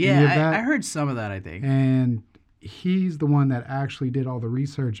 right? Oh, yeah, I heard some of that, I think. And he's the one that actually did all the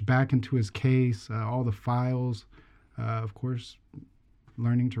research back into his case, all the files, of course,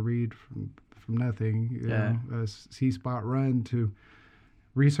 learning to read from nothing, you know, a C-spot run to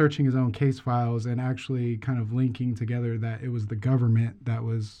researching his own case files and actually kind of linking together that it was the government that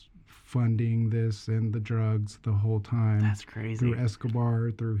was funding this and the drugs the whole time. That's crazy. Through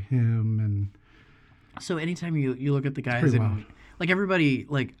Escobar, through him, and so anytime you look at the guys and like everybody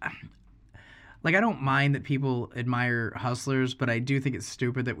like I don't mind that people admire hustlers, but I do think it's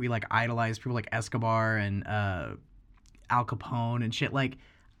stupid that we like idolize people like Escobar and Al Capone and shit. Like,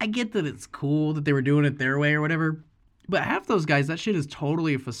 I get that it's cool that they were doing it their way or whatever, but half those guys, that shit is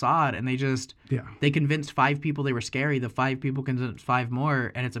totally a facade, and they convinced 5 people they were scary. The 5 people convinced 5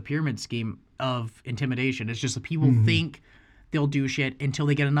 more, and it's a pyramid scheme of intimidation. It's just that people think they'll do shit until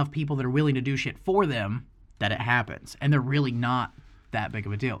they get enough people that are willing to do shit for them that it happens, and they're really not that big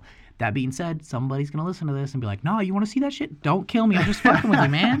of a deal. That being said, somebody's going to listen to this and be like, no, you want to see that shit? Don't kill me. I'm just fucking with you,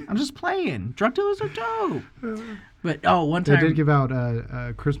 man. I'm just playing. Drug dealers are dope. But, one time... They did give out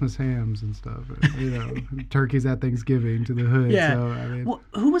Christmas hams and stuff. You know, turkeys at Thanksgiving to the hood. Yeah. So, I mean, well,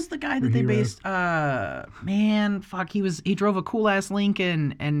 who was the guy that they based... he drove a cool-ass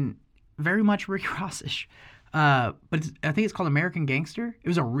Lincoln and very much Rick Ross-ish. I think it's called American Gangster. It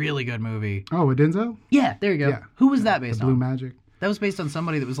was a really good movie. Oh, with Denzel? Yeah, there you go. Yeah. Who was that based The Blue on? Magic. That was based on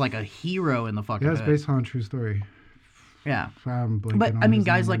somebody that was like a hero in the fucking Yeah, it's hood. based on a true story. Yeah. I'm blanking But on I mean, his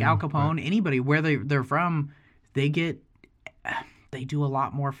guys name like right Al now, Capone, anybody where they're from, they do a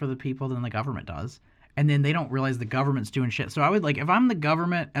lot more for the people than the government does. And then they don't realize the government's doing shit. So I would like, if I'm the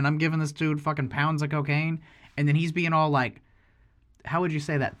government and I'm giving this dude fucking pounds of cocaine, and then he's being all like, how would you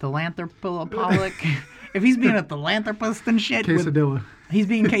say that? Philanthropic? If he's being a philanthropist and shit. Quesadilla. He's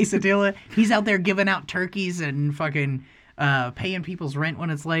being quesadilla. He's out there giving out turkeys and fucking paying people's rent when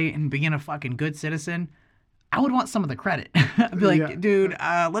it's late and being a fucking good citizen. I would want some of the credit. I'd be like, Yeah. dude,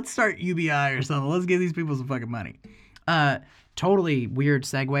 let's start UBI or something. Let's give these people some fucking money. Totally weird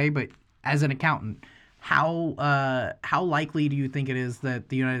segue, but as an accountant, how likely do you think it is that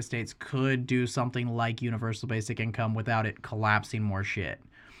the United States could do something like universal basic income without it collapsing more shit?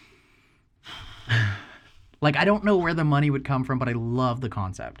 Like, I don't know where the money would come from, but I love the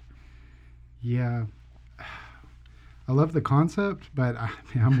concept. Yeah. I love the concept, but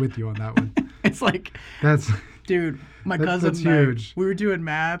I'm with you on that one. It's like, That's dude, my That- cousin that's and I, huge. we were doing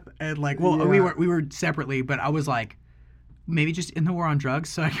math and like, well, Yeah. we were separately, but I was like, maybe just in the war on drugs,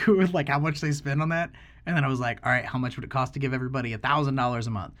 so I go with like how much they spend on that, and then I was like, all right, how much would it cost to give everybody $1,000 a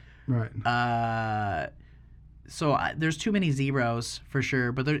month? right. So there's too many zeros for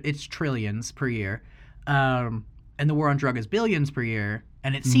sure, but it's trillions per year, and the war on drug is billions per year,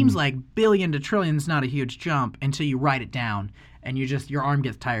 and it seems like billion to trillion is not a huge jump until you write it down, and your arm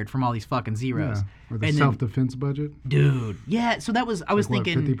gets tired from all these fucking zeros. Yeah. Or the And then- self-defense budget. Dude, yeah. So I was What,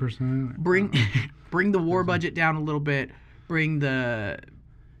 thinking 50%? bring the war budget down a little bit. Bring the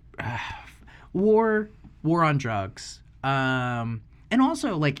war on drugs, and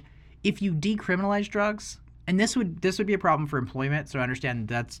also like if you decriminalize drugs, and this would be a problem for employment. So I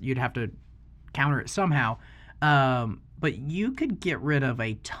understand you'd have to counter it somehow. But you could get rid of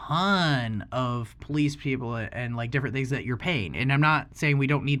a ton of police people and like different things that you're paying. And I'm not saying we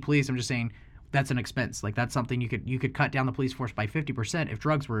don't need police. I'm just saying that's an expense. Like that's something you could cut down the police force by 50% if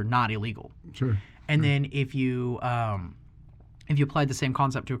drugs were not illegal. Sure. And then if you applied the same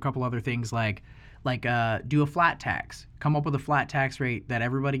concept to a couple other things like do a flat tax, come up with a flat tax rate that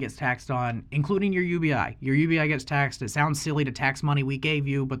everybody gets taxed on, including your UBI. Your UBI gets taxed. It sounds silly to tax money we gave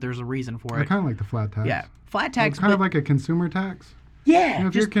you, but there's a reason for I it. kind of like the flat tax. Yeah, flat tax. It's kind of but- like a consumer tax. yeah, You know,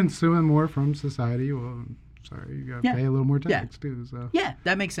 if just- you're consuming more from society, well, sorry, you got to Yeah. pay a little more Yeah. tax too. So yeah,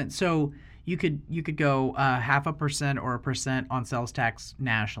 that makes sense. So you could go 0.5% or 1% on sales tax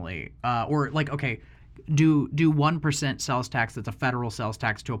nationally, or like do 1% sales tax that's a federal sales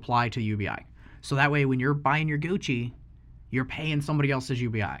tax to apply to UBI. So that way, when you're buying your Gucci, you're paying somebody else's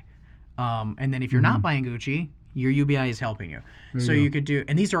UBI. And then if you're not buying Gucci, your UBI is helping you. So you could do,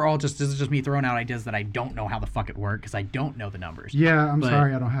 and this is just me throwing out ideas that I don't know how the fuck it work because I don't know the numbers. yeah, I'm But-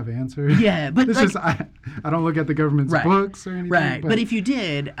 sorry, I don't have answers. Yeah, but It's like, just I don't look at the government's Right. books or anything. right. But if you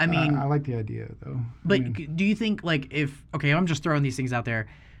did, I mean, I like the idea though. but I mean, do you think like I'm just throwing these things out there.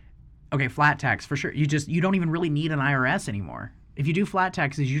 Okay, flat tax for sure. You don't even really need an IRS anymore. If you do flat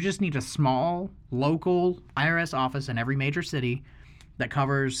taxes, you just need a small local IRS office in every major city that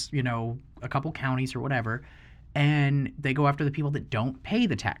covers, a couple counties or whatever, and they go after the people that don't pay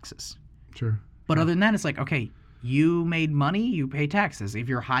the taxes. sure. But other than that, it's like, okay, you made money, you pay taxes. If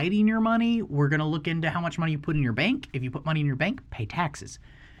you're hiding your money, we're going to look into how much money you put in your bank. If you put money in your bank, pay taxes.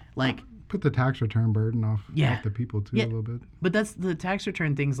 Like, Put the tax return burden off Yeah. the people too Yeah. a little bit. but that's the tax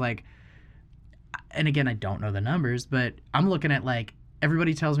return things like, and again, I don't know the numbers, but I'm looking at like,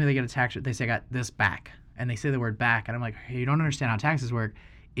 everybody tells me they get a tax, they say I got this back, and they say the word back, and I'm like, hey, you don't understand how taxes work.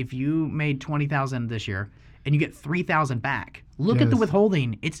 If you made $20,000 this year and you get $3,000 back, look at the Yes.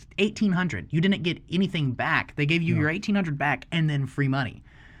 withholding. It's $1,800. You didn't get anything back. They gave you your $1,800 back and then free money,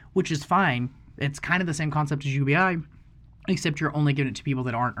 which is fine. It's kind of the same concept as UBI, except you're only giving it to people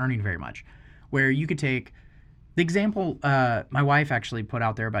that aren't earning very much. Where you could take the example my wife actually put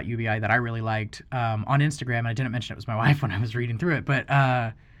out there about UBI that I really liked on Instagram, and I didn't mention it was my wife when I was reading through it, but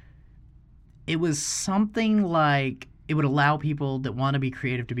it was something like it would allow people that want to be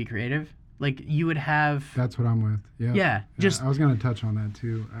creative to be creative. Like you would have, That's what I'm with. Yeah. yeah, just I was going to touch on that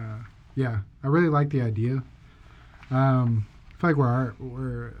too. Yeah, I really like the idea. I feel like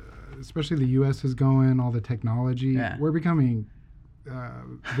we're especially the U.S. is going, all the technology. Yeah. We're becoming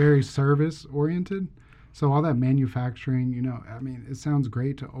very service oriented. So all that manufacturing, I mean, it sounds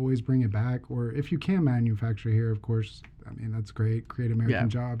great to always bring it back. Or if you can manufacture here, of course, I mean, that's great. Create American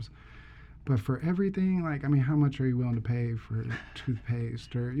jobs. But for everything, like, I mean, how much are you willing to pay for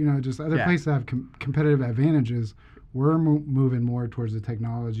toothpaste or, just other places that have competitive advantages? We're moving more towards the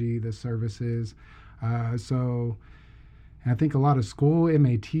technology, the services. So I think a lot of school, it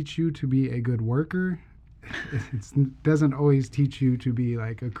may teach you to be a good worker. It doesn't always teach you to be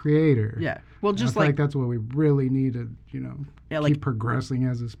like a creator. Yeah. Well, just I feel like that's what we really need to, keep progressing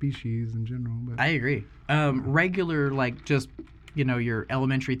as a species in general. But I agree. Regular, like just, your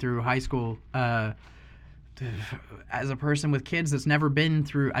elementary through high school, as a person with kids I've never been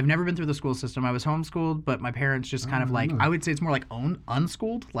through the school system. I was homeschooled, but my parents just kind of like, I would say it's more like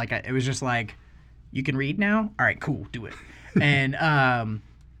unschooled. Like it was just like, you can read now? All right, cool, do it.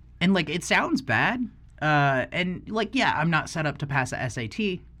 And like it sounds bad. And like, yeah, I'm not set up to pass a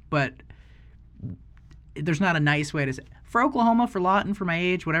SAT, but there's not a nice way to say for Oklahoma, for Lawton, for my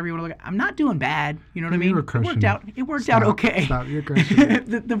age, whatever you want to look at. I'm not doing bad. You know what I mean? It worked out okay. Stop, you're crushing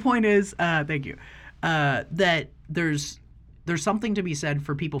it. The point is, thank you, that there's something to be said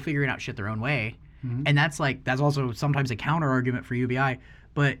for people figuring out shit their own way. Mm-hmm. And that's also sometimes a counter argument for UBI.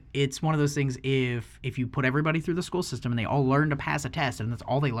 But it's one of those things, if you put everybody through the school system and they all learn to pass a test and that's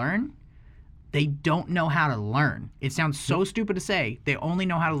all they learn, they don't know how to learn. It sounds so stupid to say. They only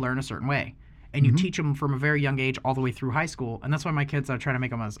know how to learn a certain way. And you teach them from a very young age all the way through high school. And that's why my kids, I try to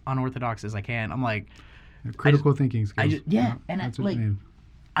make them as unorthodox as I can. I'm like... Critical thinking skills.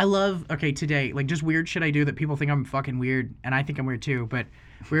 I love, today, like just weird shit I do that people think I'm fucking weird. And I think I'm weird too. But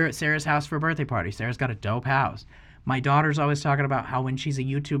we were at Sarah's house for a birthday party. Sarah's got a dope house. My daughter's always talking about how when she's a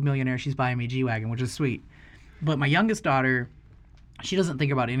YouTube millionaire, she's buying me a G-Wagon, which is sweet. But my youngest daughter... She doesn't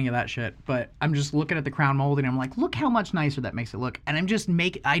think about any of that shit, but I'm just looking at the crown molding and I'm like, look how much nicer that makes it look. And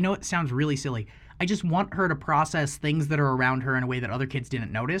I know it sounds really silly. I just want her to process things that are around her in a way that other kids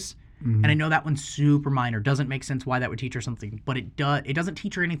didn't notice. Mm-hmm. And I know that one's super minor. Doesn't make sense why that would teach her something, but it doesn't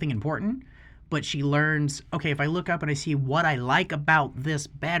teach her anything important. But she learns, okay, if I look up and I see what I like about this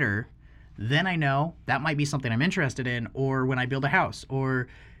better, then I know that might be something I'm interested in, or when I build a house, or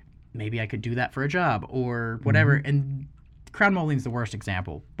maybe I could do that for a job or whatever. Mm-hmm. And crown molding is the worst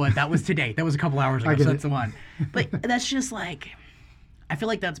example, but that was today. That was a couple hours ago, so that's the one. But that's just like, I feel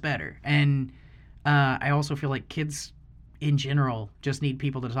like that's better. And I also feel like kids in general just need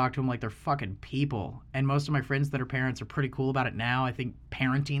people to talk to them like they're fucking people. And most of my friends that are parents are pretty cool about it now. I think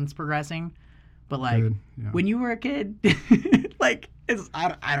parenting's progressing. But like, when you were a kid, like,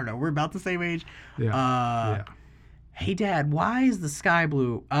 I don't know, we're about the same age. Yeah. Hey, Dad, why is the sky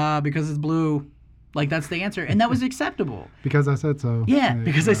blue? Because it's blue. Like, that's the answer. And that was acceptable. Because I said so. Yeah,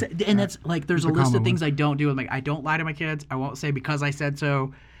 because I said... And that's, like, there's a list of things I don't do. I'm like, I don't lie to my kids. I won't say because I said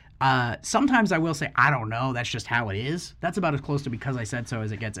so. Sometimes I will say, I don't know. That's just how it is. That's about as close to because I said so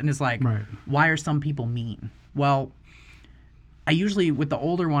as it gets. And it's like, why are some people mean? Well, I usually, with the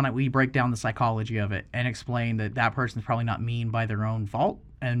older one, we break down the psychology of it and explain that person's probably not mean by their own fault.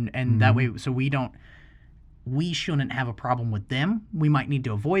 And that way, so we shouldn't have a problem with them. We might need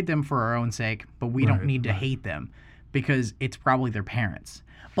to avoid them for our own sake, but we don't need to hate them because it's probably their parents.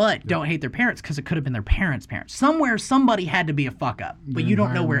 But don't hate their parents because it could have been their parents' parents. Somewhere, somebody had to be a fuck up, but you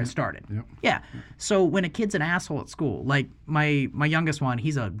don't know where it started. Yep. Yeah. So when a kid's an asshole at school, like my youngest one,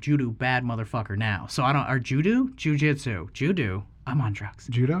 he's a judo bad motherfucker now. So jujitsu. Judo. I'm on drugs.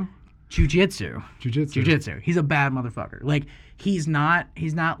 Judo? Jiu-jitsu. He's a bad motherfucker. Like, he's not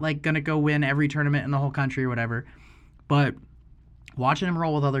like gonna go win every tournament in the whole country or whatever. But watching him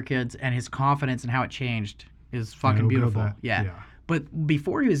roll with other kids and his confidence and how it changed is fucking beautiful. Yeah. But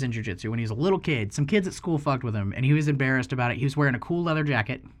before he was in jiu-jitsu, when he was a little kid, some kids at school fucked with him and he was embarrassed about it. He was wearing a cool leather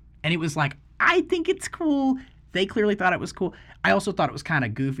jacket and it was like, I think it's cool. They clearly thought it was cool. I also thought it was kind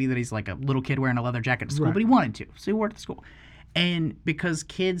of goofy that he's like a little kid wearing a leather jacket to school, but he wanted to. So he wore it to school. And because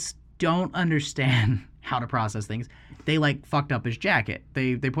kids don't understand how to process things, they like fucked up his jacket.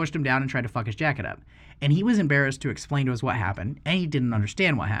 They pushed him down and tried to fuck his jacket up. And he was embarrassed to explain to us what happened, and he didn't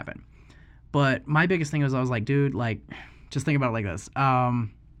understand what happened. But my biggest thing was I was like, dude, like, just think about it like this.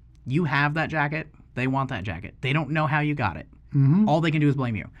 You have that jacket. They want that jacket. They don't know how you got it. Mm-hmm. All they can do is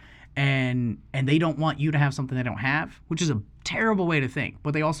blame you. And they don't want you to have something they don't have, which is a terrible way to think.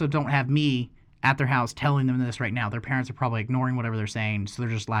 But they also don't have me at their house telling them this right now. Their parents are probably ignoring whatever they're saying, so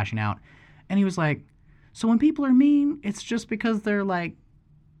they're just lashing out. And he was like, so when people are mean, it's just because they're like,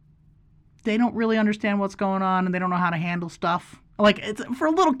 they don't really understand what's going on and they don't know how to handle stuff. Like, it's for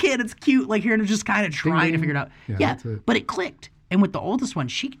a little kid, it's cute, like hearing him just kind of trying to figure it out. Yeah, but it clicked. And with the oldest one,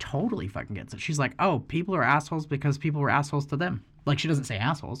 she totally fucking gets it. She's like, oh, people are assholes because people were assholes to them. Like, she doesn't say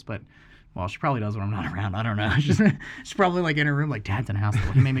assholes, but... Well, she probably does when I'm not around. I don't know. She's probably like in her room like, Dad's an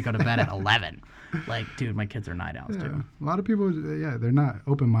asshole. He made me go to bed at 11. Like, dude, my kids are night owls too. A lot of people, they're not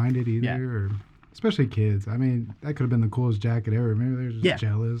open-minded either, or especially kids. I mean, that could have been the coolest jacket ever. Maybe they're just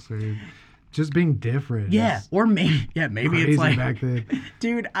jealous or just being different. Yeah, is or maybe crazy it's like, back then.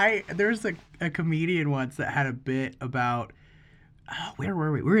 dude, there's a comedian once that had a bit about, where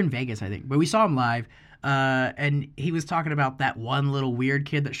were we? We were in Vegas, I think, but we saw him live. And he was talking about that one little weird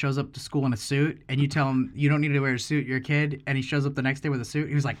kid that shows up to school in a suit, and you tell him you don't need to wear a suit, you're a kid, and he shows up the next day with a suit.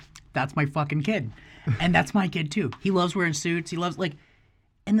 He was like, "That's my fucking kid," and that's my kid too. He loves wearing suits. He loves like,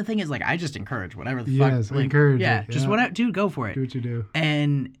 and the thing is, like, I just encourage whatever the fuck. Yes, Like, encourage yeah, it. just Yeah. whatever, dude. Go for it. Do what you do.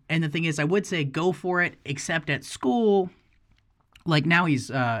 And the thing is, I would say go for it, except at school. Like now he's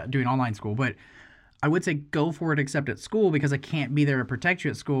doing online school, but I would say go for it except at school because I can't be there to protect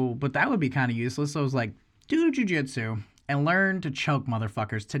you at school. But that would be kind of useless. So I was like, do jujitsu and learn to choke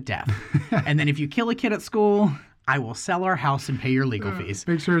motherfuckers to death. And then if you kill a kid at school, I will sell our house and pay your legal fees.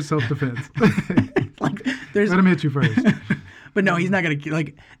 Make sure it's self-defense. Like there's, Let him hit you first. but no, he's not gonna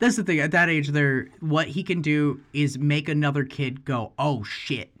like. That's the thing. At that age, what he can do is make another kid go, oh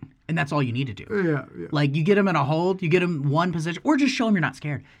shit. And that's all you need to do. Yeah. Like, you get him in a hold, you get him one position, or just show him you're not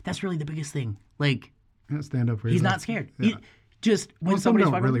scared. That's really the biggest thing. Like, Yeah, stand up for he's yourself. not scared. Yeah. Just when Some somebody's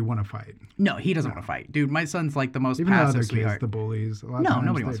don't fucking... really want to fight. No, he doesn't want to fight. Dude, my son's like the most Even the passive other sweetheart. kids, the bullies. A lot of No, times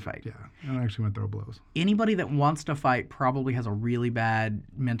nobody wants to fight. Yeah, I don't actually want to throw blows. Anybody that wants to fight probably has a really bad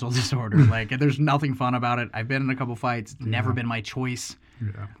mental disorder. Like, there's nothing fun about it. I've been in a couple fights. Never been my choice.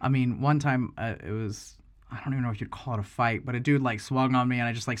 Yeah. I mean, one time it was... I don't even know if you'd call it a fight, but a dude like swung on me and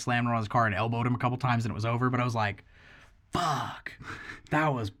I just like slammed him on his car and elbowed him a couple times and it was over. But I was like, fuck,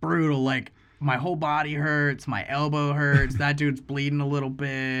 that was brutal. Like, my whole body hurts, my elbow hurts, that dude's bleeding a little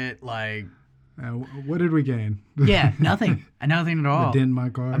bit. Like, What did we gain? yeah, nothing. Nothing at all. The dent in my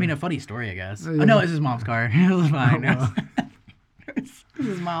car. I mean, a funny story, I guess. Yeah. Oh, no, it's his mom's car. It was fine. well. It's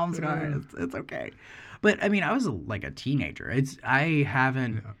his mom's car. It's okay. But I mean, I was like a teenager.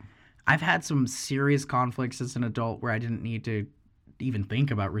 I've had some serious conflicts as an adult where I didn't need to even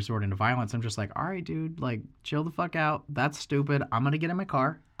think about resorting to violence. I'm just like, all right, dude, like, chill the fuck out. That's stupid. I'm going to get in my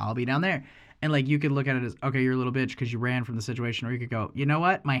car. I'll be down there. And, like, you could look at it as, okay, you're a little bitch because you ran from the situation. Or you could go, you know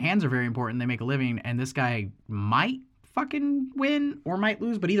what? My hands are very important. They make a living. And this guy might fucking win or might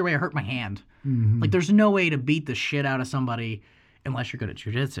lose. But either way, I hurt my hand. Mm-hmm. Like, there's no way to beat the shit out of somebody unless you're good at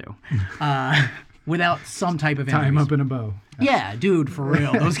jiu-jitsu. Without some type of Tie him injuries. up in a bow. Yeah, dude, for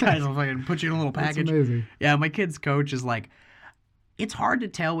real. Those guys will fucking put you in a little That's package. amazing. Yeah, my kid's coach is like, it's hard to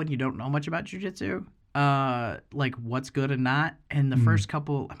tell when you don't know much about jiu-jitsu, like what's good and not. And the first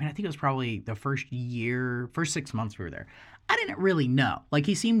couple, I mean, I think it was probably the first 6 months we were there. I didn't really know. Like,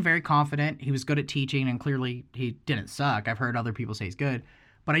 he seemed very confident. He was good at teaching, and clearly he didn't suck. I've heard other people say he's good.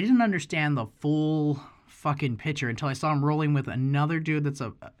 But I didn't understand the full fucking picture until I saw him rolling with another dude that's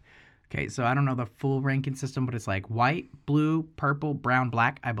okay, so I don't know the full ranking system, but it's like white, blue, purple, brown,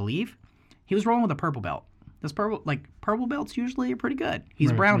 black, I believe. He was rolling with a purple belt. This purple belts usually are pretty good.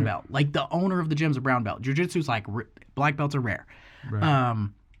 He's a brown belt. Like, the owner of the gym's a brown belt. Jiu-jitsu's like black belts are rare. Right.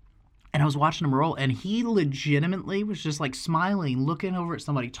 And I was watching him roll, and he legitimately was just like smiling, looking over at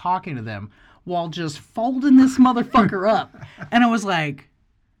somebody, talking to them, while just folding this motherfucker up. And I was like,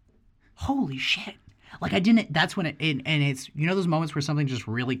 holy shit. Like, I didn't, that's when and it's, you know those moments where something just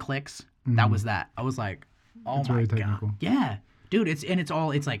really clicks? Mm-hmm. That was that. I was like, oh It's my really God. technical. Yeah. Dude, it's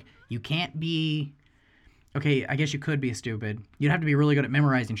like, you can't be, okay, I guess you could be stupid. You'd have to be really good at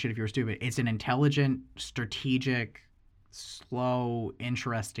memorizing shit if you were stupid. It's an intelligent, strategic, slow,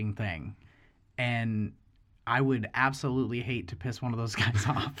 interesting thing. And I would absolutely hate to piss one of those guys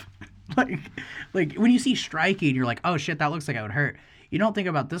off. like when you see striking, you're like, oh shit, that looks like it would hurt. You don't think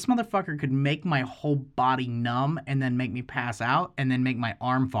about, this motherfucker could make my whole body numb and then make me pass out and then make my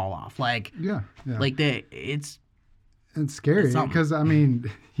arm fall off. Like, Yeah. like it's scary something. because, I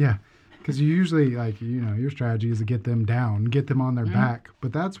mean, yeah. Because you usually, like, you know, your strategy is to get them down, get them on their back.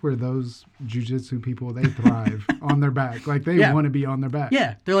 But that's where those jiu-jitsu people, they thrive on their back. Like, they want to be on their back.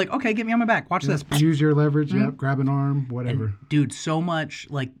 yeah. They're like, okay, get me on my back. Watch this. Use your leverage. Yep. Grab an arm. Whatever. Dude, so much,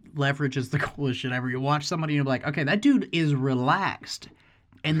 like, leverage is the coolest shit ever. You watch somebody and you're like, okay, that dude is relaxed.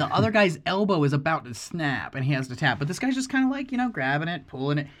 And the other guy's elbow is about to snap and he has to tap. But this guy's just kind of like, you know, grabbing it,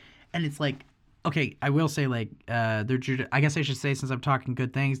 pulling it. And it's like, okay, I will say, like, I guess I should say, since I'm talking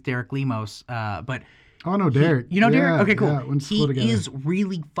good things, Derek Lemos. But Oh, no, Derek. you know Derek? Yeah, Okay, cool. Yeah, went to school He together. is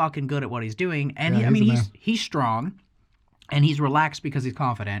really fucking good at what he's doing. And Yeah, he's strong and he's relaxed because he's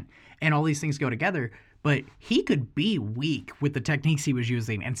confident. And all these things go together. But he could be weak with the techniques he was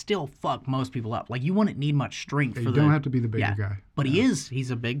using and still fuck most people up. Like, you wouldn't need much strength for You don't have to be the bigger guy. But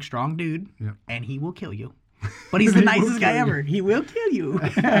he's a big, strong dude. Yep. And he will kill you. But he's the He will nicest guy kill you. ever. He will kill you.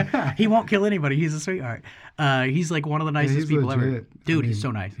 He won't kill anybody. He's a sweetheart. He's like one of the nicest he's people ever. legit. Dude, I he's mean,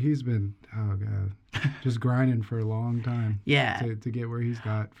 so nice. He's been, oh god, just grinding for a long time. Yeah. To get where he's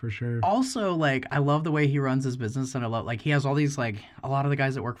got, for sure. Also, like, I love the way he runs his business, and I love, like, he has all these, like, a lot of the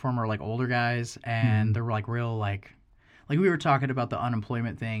guys that work for him are, like, older guys, and they're, like, real, like we were talking about the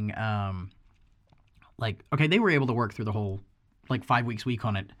unemployment thing, like, okay, they were able to work through the whole, like, 5 weeks week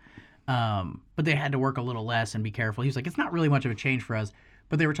on it, but they had to work a little less and be careful. He's like, it's not really much of a change for us,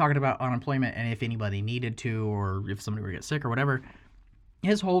 but they were talking about unemployment, and if anybody needed to, or if somebody were to get sick or whatever,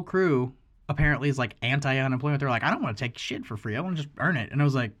 his whole crew apparently is, like, anti-unemployment. They're like, I don't want to take shit for free. I want to just earn it. And I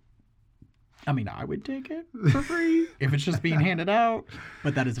was like, I mean, I would take it for free if it's just being handed out.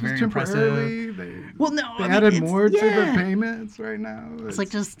 But that is very impressive. Well, no, they I mean, added more to the payments right now. It's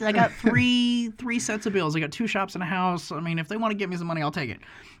like, just, I got three sets of bills. I got 2 shops and a house. I mean, if they want to give me some money, I'll take it.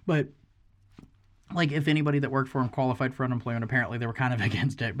 But, like, if anybody that worked for him qualified for unemployment, apparently they were kind of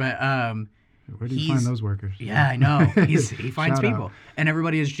against it. But where do you find those workers? Yeah, I know. He finds Shout people, out. and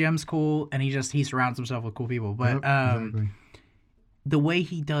everybody is Jim's cool, and he surrounds himself with cool people. But Yep, exactly. the way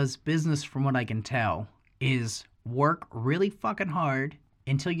he does business, from what I can tell, is work really fucking hard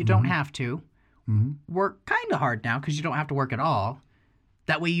until you don't have to. Work kind of hard now because you don't have to work at all.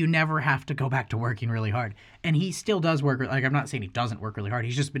 That way you never have to go back to working really hard. And he still does work. Like, I'm not saying he doesn't work really hard.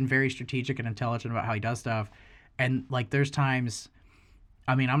 He's just been very strategic and intelligent about how he does stuff. And, like, there's times,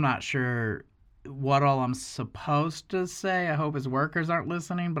 I mean, I'm not sure what all I'm supposed to say. I hope his workers aren't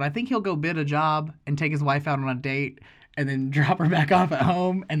listening. But I think he'll go bid a job and take his wife out on a date and then drop her back off at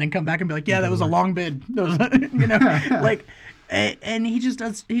home and then come back and be like, yeah, that was a long bid. You know, like, and he just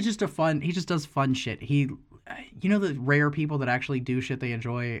does fun shit. You know, the rare people that actually do shit they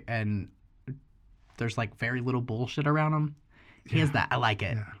enjoy and there's, like, very little bullshit around them. He has that. I like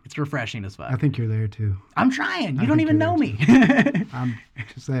it. Yeah. It's refreshing as fuck. I think you're there too. I'm trying. You don't even know me. I'm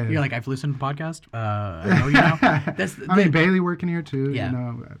just saying. You're like, I've listened to the podcast. I know you now. I mean, Bailey working here too. Yeah. You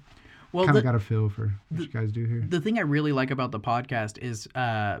know, well, kind of got a feel for what you guys do here. The thing I really like about the podcast is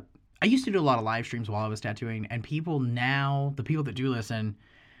I used to do a lot of live streams while I was tattooing, and people now, the people that do listen,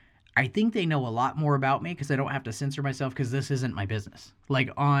 I think they know a lot more about me because I don't have to censor myself because this isn't my business.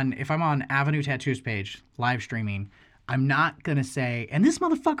 Like, if I'm on Avenue Tattoos page, live streaming, I'm not going to say, and this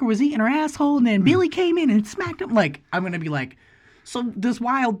motherfucker was eating her asshole, and then Billy came in and smacked him. Like, I'm going to be like, so this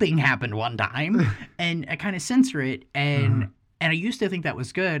wild thing happened one time, and I kind of censor it, and I used to think that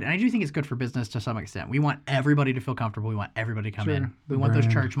was good, and I do think it's good for business to some extent. We want everybody to feel comfortable. We want everybody to come in. We want those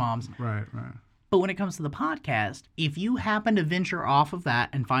church moms. Right. But when it comes to the podcast, if you happen to venture off of that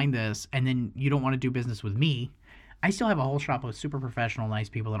and find this, and then you don't want to do business with me, I still have a whole shop of super professional, nice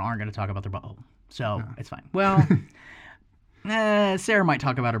people that aren't going to talk about their butthole. So it's fine. Well, Sarah might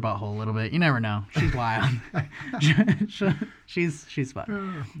talk about her butthole a little bit. You never know. She's wild. she's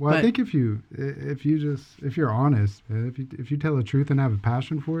fun. Well, I think if you're honest, if you tell the truth and have a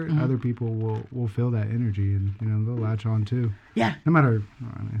passion for it, other people will feel that energy, and they'll latch on too. Yeah. No matter,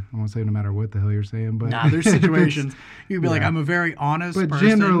 I won't say no matter what the hell you're saying, but there's situations you'd be like, I'm a very honest person,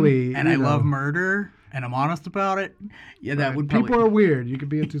 generally, and I love murder. And I'm honest about it. Yeah, that would probably... People are weird. You could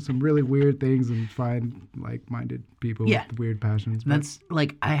be into some really weird things and find like-minded people with weird passions. That's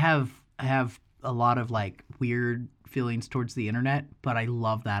like, I have a lot of, like, weird feelings towards the internet, but I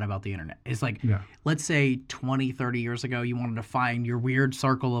love that about the internet. It's like, let's say 20, 30 years ago, you wanted to find your weird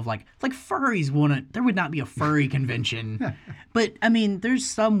circle of, like furries wouldn't... There would not be a furry convention. But, I mean, there's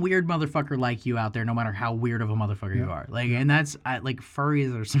some weird motherfucker like you out there, no matter how weird of a motherfucker you are. Like, and that's... like,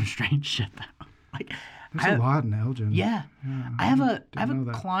 furries are some strange shit, though. Like, there's a lot in Elgin. Yeah. I have a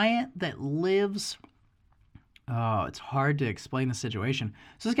client that lives... Oh, it's hard to explain the situation.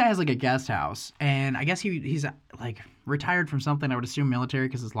 So this guy has, like, a guest house, and I guess he's like, retired from something. I would assume military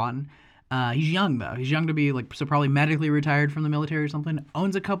because it's Lawton. He's young, though. He's young to be, like, so probably medically retired from the military or something.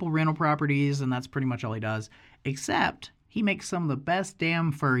 Owns a couple rental properties, and that's pretty much all he does. Except he makes some of the best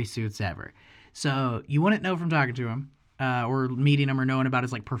damn furry suits ever. So you wouldn't know from talking to him or meeting him or knowing about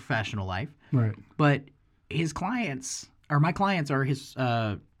his, like, professional life. Right. But his clients, or my clients, are his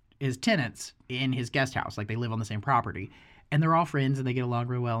tenants in his guest house. Like, they live on the same property. And they're all friends, and they get along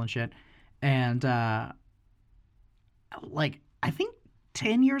real well and shit. And, like, I think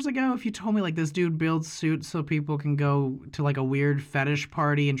 10 years ago, if you told me, like, this dude builds suits so people can go to, like, a weird fetish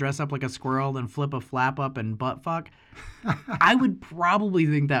party and dress up like a squirrel and flip a flap up and butt fuck, I would probably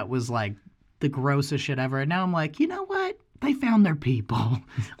think that was, like, the grossest shit ever. And now I'm like, you know what? They found their people.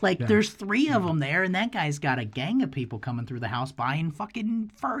 Like, there's 3 of them there, and that guy's got a gang of people coming through the house buying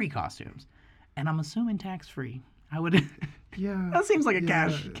fucking furry costumes. And I'm assuming tax-free. I would... Yeah. That seems like a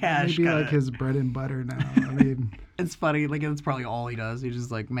cash. Maybe kinda. like his bread and butter now. I mean, It's funny. Like it's probably all he does. He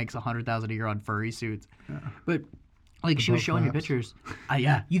just like makes $100,000 a year on furry suits. Yeah. But like she was showing me flaps. pictures.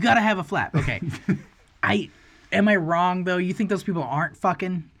 Yeah, you gotta have a flap. Okay. Am I wrong though? You think those people aren't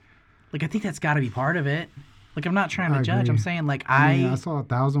fucking? Like I think that's got to be part of it. Like I'm not trying to I judge. agree. I'm saying like I mean, I saw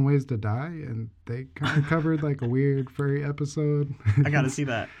 1,000 Ways to Die, and they kind of covered like a weird furry episode. I gotta see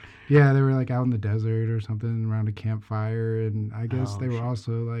that. Yeah, they were like out in the desert or something around a campfire, and I guess Oh, they were shit.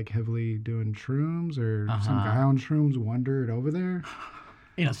 also like heavily doing shrooms, or some Uh-huh. guy on shrooms wandered over there.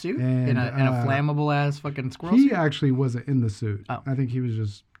 In a suit? And, in a flammable ass fucking squirrel He suit? actually wasn't in the suit. Oh. I think he was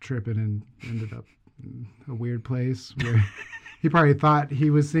just tripping and ended up in a weird place where he probably thought he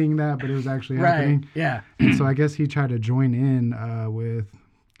was seeing that, but it was actually Right. happening. Yeah. And so I guess he tried to join in with,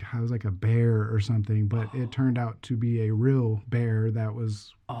 it was like a bear or something, but it turned out to be a real bear that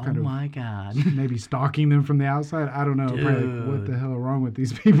was Oh kind of my god. maybe stalking them from the outside. I don't know. Probably like, what the Dude. hell wrong with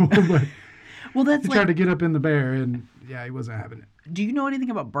these people? But Well, that's he like. tried to get up in the bear, and yeah, he wasn't having it. Do you know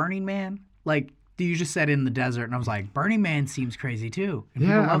anything about Burning Man? Like, you just said in the desert, and I was like, Burning Man seems crazy too. And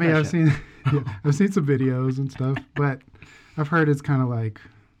people Yeah, I love mean, that I've shit. seen, I've seen some videos and stuff, but I've heard it's kind of like,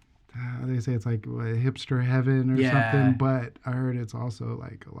 they say it's like hipster heaven or Yeah. something. But I heard it's also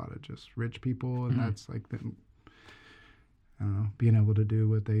like a lot of just rich people, and that's like them, I don't know, being able to do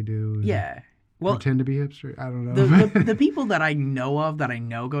what they do. And Yeah. Well, pretend to be hipster. I don't know. the people that I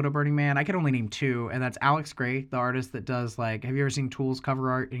know go to Burning Man, I can only name two, and that's Alex Gray, the artist that does like, have you ever seen Tool's cover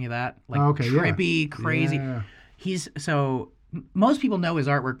art, any of that? Like Oh, okay, yeah. trippy, crazy. Yeah. Most people know his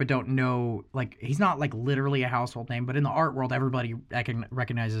artwork, but don't know, like, he's not like literally a household name, but in the art world, everybody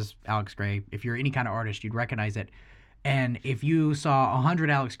recognizes Alex Gray. If you're any kind of artist, you'd recognize it. And if you saw 100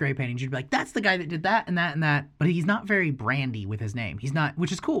 Alex Gray paintings, you'd be like, that's the guy that did that and that and that. But he's not very brandy with his name. He's not,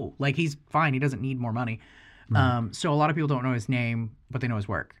 which is cool. Like, he's fine. He doesn't need more money. So a lot of people don't know his name, but they know his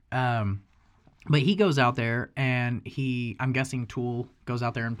work. But he goes out there and I'm guessing Tool goes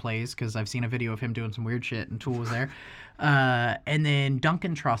out there and plays, because I've seen a video of him doing some weird shit and Tool was there. And then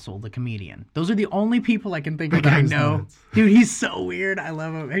Duncan Trussell, the comedian. Those are the only people I can think of that I guy's know. nuts. Dude, he's so weird. I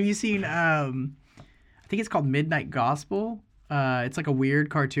love him. Have you seen, I think it's called Midnight Gospel. It's like a weird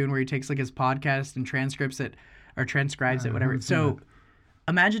cartoon where he takes like his podcast and transcribes it, whatever. haven't seen So it.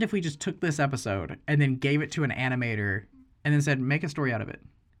 imagine if we just took this episode and then gave it to an animator and then said, make a story out of it.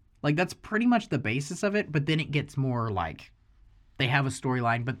 Like, that's pretty much the basis of it, but then it gets more like they have a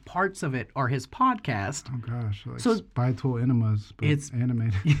storyline, but parts of it are his podcast. Oh gosh, like So- Spy Tool Enemas, but It's-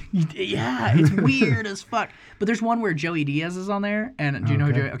 animated. Yeah, it's weird as fuck. But there's one where Joey Diaz is on there, and do you know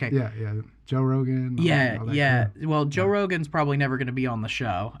who Joey? Okay. Yeah. Joe Rogan. all that Yeah. crap. Well, Joe Rogan's probably never going to be on the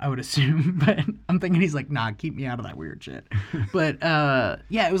show, I would assume. But I'm thinking he's like, nah, keep me out of that weird shit. But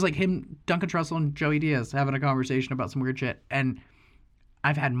yeah, it was like him, Duncan Trussell, and Joey Diaz having a conversation about some weird shit. And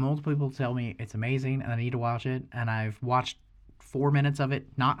I've had multiple people tell me it's amazing and I need to watch it. And I've watched 4 minutes of it,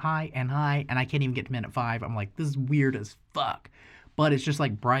 not high, and I can't even get to minute 5. I'm like, this is weird as fuck. But it's just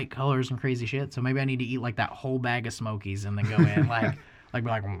like bright colors and crazy shit. So maybe I need to eat like that whole bag of Smokies and then go in be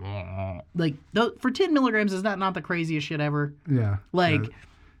like for 10 milligrams, is that not the craziest shit ever? Yeah. Like,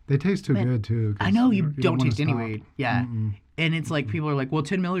 they taste too good too. 'cause I know you don't wanna taste any stop. weed. Yeah. And it's like, people are like, well,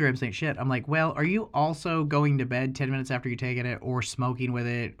 10 milligrams ain't shit. I'm like, well, are you also going to bed 10 minutes after you taking it, or smoking with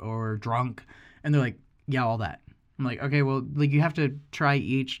it, or drunk? And they're like, yeah, all that. I'm like, okay, well, like, you have to try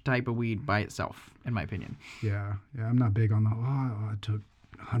each type of weed by itself, in my opinion. Yeah. I'm not big on the. I took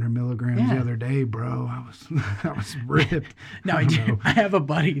 100 milligrams Yeah. the other day, bro. I was ripped. No, I do. I have a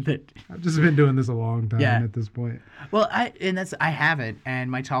buddy that, I've just been doing this a long time Yeah. at this point. well, I have it, and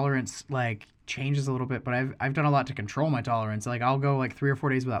my tolerance, like, changes a little bit, but I've done a lot to control my tolerance. Like, I'll go like 3 or 4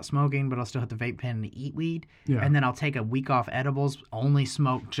 days without smoking, but I'll still have to vape pen and eat weed. Yeah. And then I'll take a week off edibles, only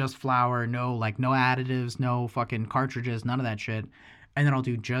smoke just flower, no additives, no fucking cartridges, none of that shit. And then I'll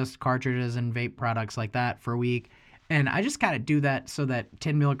do just cartridges and vape products like that for a week. And I just kind of do that so that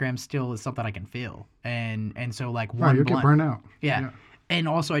 10 milligrams still is something I can feel. And so like Wow, one you'll get blunt. burned out. Yeah. And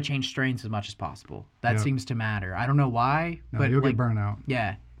also I change strains as much as possible. That Yeah. seems to matter. I don't know why, No, but you'll like, get burned out.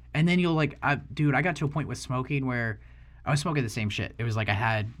 yeah. And then you'll like, I got to a point with smoking where I was smoking the same shit. It was like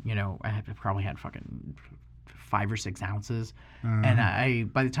I probably had fucking 5 or 6 ounces.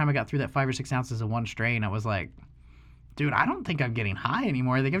 And by the time I got through that 5 or 6 ounces of one strain, I was like, dude, I don't think I'm getting high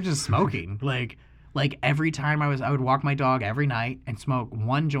anymore. I think I'm just smoking. like every time I would walk my dog every night and smoke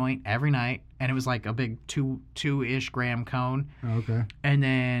one joint every night. And it was like a big 2-ish gram cone. Oh, okay. And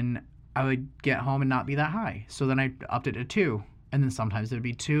then I would get home and not be that high. So then I upped it to 2. And then sometimes it would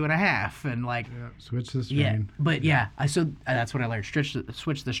be 2.5. And like, Yeah. Switch the strain. yeah. But yeah, so that's what I learned.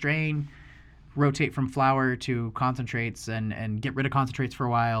 Switch the strain. rotate from flower to concentrates and get rid of concentrates for a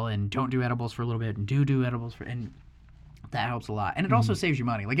while and don't do edibles for a little bit and do edibles and that helps a lot. And it also saves you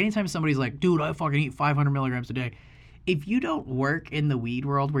money. Like anytime somebody's like, dude, I fucking eat 500 milligrams a day. If you don't work in the weed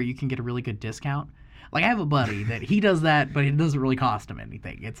world where you can get a really good discount, like I have a buddy that he does that, but it doesn't really cost him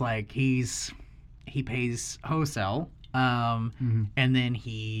anything. It's like he pays wholesale, and then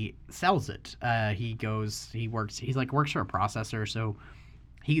he sells it. He works for a processor, so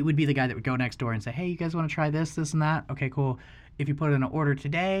he would be the guy that would go next door and say, hey, you guys want to try this and that? Okay, cool. If you put in an order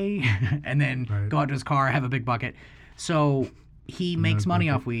today, and then go out to his car, have a big bucket. So he makes money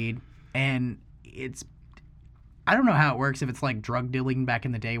off weed, and I don't know how it works, if it's like drug dealing back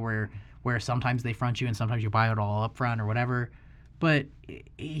in the day where sometimes they front you and sometimes you buy it all up front or whatever. But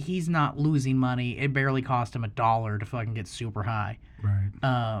he's not losing money. It barely cost him $1 to fucking get super high.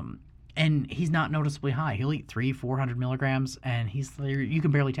 Right. And he's not noticeably high. He'll eat 300-400 milligrams, and you can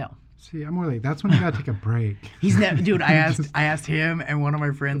barely tell. See, I'm more like, that's when you gotta take a break. Dude, I asked him and one of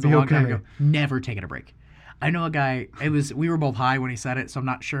my friends a long time ago, never taking a break. I know a guy, we were both high when he said it, so I'm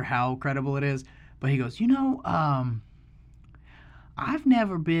not sure how credible it is, but he goes, I've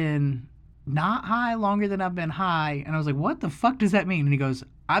never been not high longer than I've been high. And I was like, what the fuck does that mean? And he goes,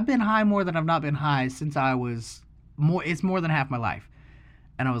 I've been high more than I've not been high since it's more than half my life.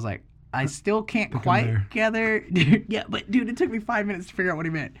 And I was like, I still can't quite gather. Yeah, but dude, it took me 5 minutes to figure out what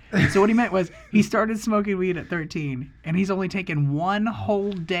he meant. So what he meant was he started smoking weed at 13, and he's only taken one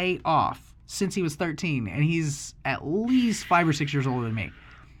whole day off since he was 13, and he's at least 5 or 6 years older than me.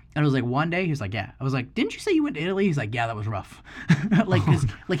 And I was like, one day, he was like, yeah. I was like, didn't you say you went to Italy? He's like, yeah, that was rough.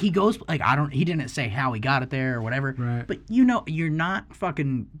 He goes, like, he didn't say how he got it there or whatever. Right. But you're not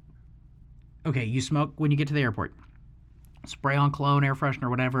fucking, okay, you smoke when you get to the airport. Spray on cologne, air freshener,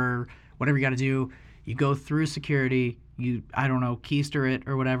 whatever you got to do. You go through security. I don't know, keister it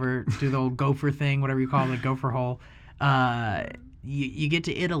or whatever. Do the old gopher thing, whatever you call it, gopher hole. You get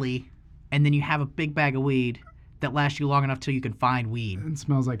to Italy, and then you have a big bag of weed that lasts you long enough till you can find weed. It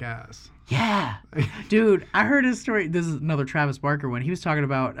smells like ass. Yeah. Dude, I heard his story. This is another Travis Barker one. He was talking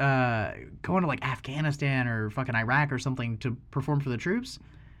about going to like Afghanistan or fucking Iraq or something to perform for the troops.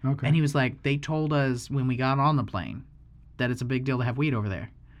 Okay. And he was like, they told us when we got on the plane that it's a big deal to have weed over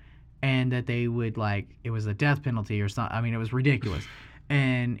there. And that they would it was a death penalty or something. I mean, it was ridiculous.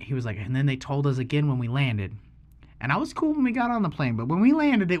 And he was like, and then they told us again when we landed. And I was cool when we got on the plane, but when we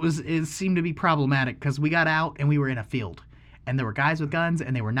landed, it seemed to be problematic because we got out and we were in a field. And there were guys with guns,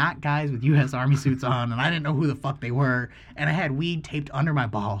 and they were not guys with U.S. Army suits on, and I didn't know who the fuck they were. And I had weed taped under my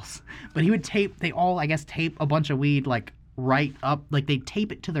balls. But they all, I guess, tape a bunch of weed, right up, they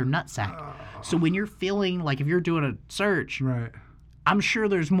tape it to their nutsack. So when you're feeling, if you're doing a search, right. I'm sure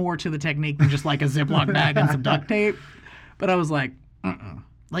there's more to the technique than just a Ziploc bag and some duct tape. But I was like,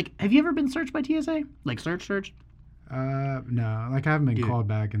 have you ever been searched by TSA? Searched? No. I haven't been called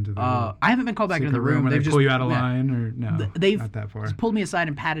back into the I haven't been called back into the room. They pull you out of line, or no? They've not that far. Pulled me aside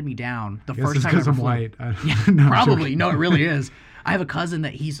and patted me down the first it's time. Because I'm white. No, probably. No, it really is. I have a cousin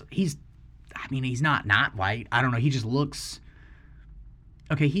that he's not white. I don't know. He just looks.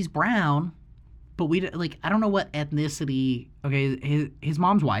 Okay, he's brown, but I don't know what ethnicity. Okay, his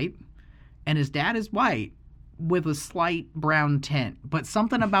mom's white, and his dad is white with a slight brown tint, but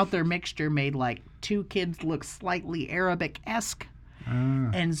something about their mixture made two kids look slightly Arabic-esque.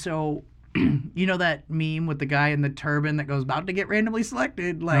 And so, you know that meme with the guy in the turban that goes about to get randomly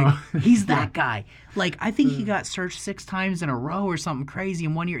selected? He's that guy. I think he got searched 6 times in a row or something crazy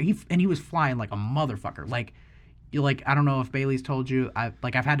in 1 year. He was flying like a motherfucker. I don't know if Bailey's told you, I've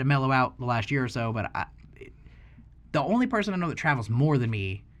had to mellow out the last year or so, but the only person I know that travels more than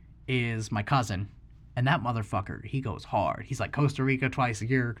me is my cousin. And that motherfucker, he goes hard. He's Costa Rica twice a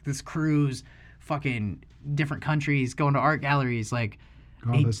year. This cruise, fucking different countries, going to art galleries. All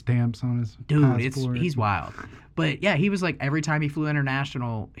the stamps on his passport. He's wild. But yeah, he was every time he flew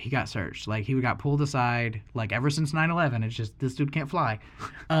international, he got searched. He got pulled aside. Ever since 9/11, it's just, this dude can't fly.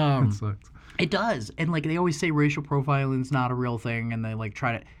 That sucks. It does. And they always say racial profiling's not a real thing, and they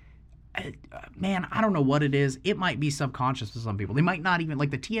try to. Man, I don't know what it is. It might be subconscious to some people. They might not even,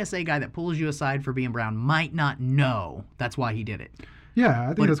 the TSA guy that pulls you aside for being brown might not know that's why he did it. Yeah,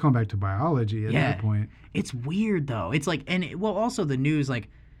 I think that's going back to biology at that point. It's weird, though. It's also the news,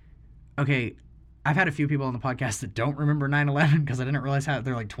 okay, I've had a few people on the podcast that don't remember 9/11 because I didn't realize how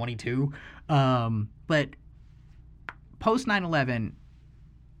they're 22. But post 9/11,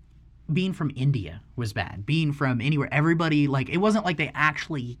 being from India was bad. Being from anywhere, everybody, it wasn't they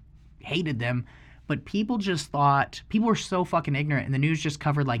actually hated them, but people just thought, people were so fucking ignorant, and the news just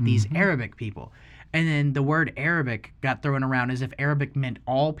covered these Arabic people. And then the word Arabic got thrown around as if Arabic meant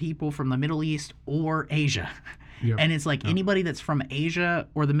all people from the Middle East or Asia. Yep. And it's like anybody that's from Asia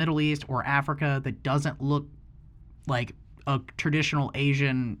or the Middle East or Africa that doesn't look like a traditional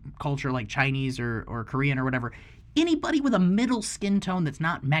Asian culture like Chinese or Korean or whatever, anybody with a middle skin tone that's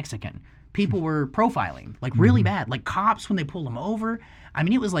not Mexican, people were profiling like really bad. Like cops when they pulled them over. I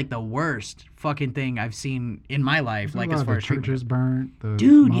mean, it was like the worst fucking thing I've seen in my life. Like as far as churches burnt, the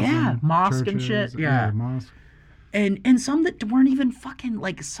dude, Muslim mosque and churches, shit, yeah, mosque. And some that weren't even fucking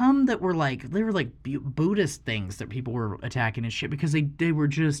like some that were like they were like Buddhist things that people were attacking and shit because they were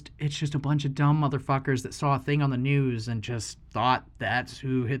just it's just a bunch of dumb motherfuckers that saw a thing on the news and just thought that's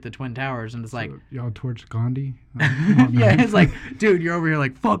who hit the Twin Towers and it's like y'all torched Gandhi. Yeah, it's like dude, you're over here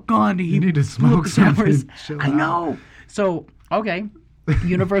like fuck Gandhi. You need to smoke something. I know. So okay.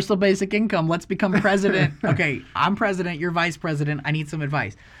 Universal basic income. Let's become president. Okay, I'm president. You're vice president. I need some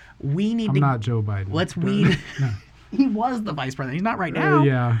advice. I'm not Joe Biden. Let's weed. No. He was the vice president. He's not right now.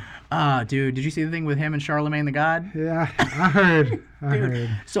 Yeah. Dude, did you see the thing with him and Charlemagne the God? Yeah, I heard. I heard.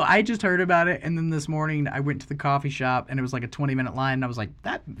 So I just heard about it, and then this morning I went to the coffee shop, and it was like a 20-minute line, and I was like,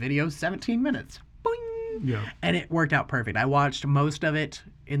 that video's 17 minutes. Boing. Yeah. And it worked out perfect. I watched most of it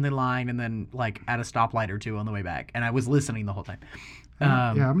in the line, and then like at a stoplight or two on the way back, and I was listening the whole time.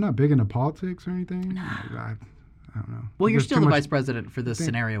 I'm not big into politics or anything. I don't know. Well, you're still the vice president for this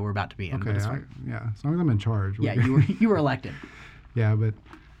scenario we're about to be in. Okay, as long as I'm in charge. Yeah, you were elected. Yeah, but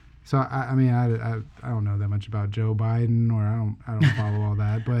so I mean I don't know that much about Joe Biden or I don't follow all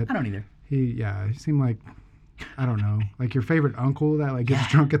that, but I don't either. He seemed like I don't know, like your favorite uncle that like gets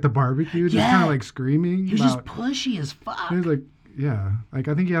drunk at the barbecue, just kind of like screaming. He was just pushy as fuck. He was like. Yeah, like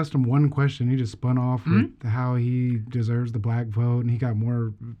I think he asked him one question. He just spun off with how he deserves the black vote, and he got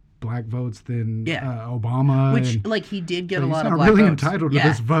more black votes than Obama. Which, like, he did get a lot of black votes. He's not really entitled to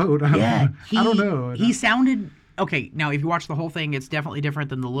this vote. I don't know. He sounded... Okay, now, if you watch the whole thing, it's definitely different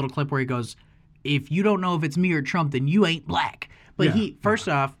than the little clip where he goes, if you don't know if it's me or Trump, then you ain't black. But first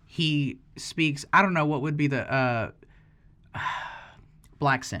off, he speaks... I don't know what would be the...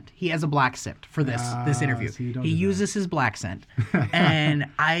 black scent. He has a black scent for this interview. He uses his black scent. And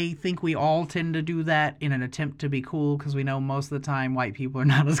I think we all tend to do that in an attempt to be cool because we know most of the time white people are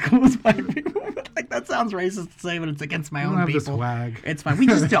not as cool as black people. Like that sounds racist to say, but it's against my own have people. The swag. It's fine. We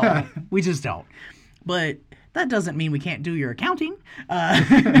just don't. But that doesn't mean we can't do your accounting.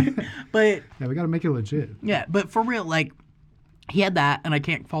 But yeah, we got to make it legit. Yeah, but for real, like he had that, and I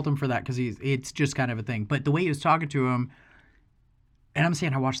can't fault him for that because it's just kind of a thing. But the way he was talking to him. And I'm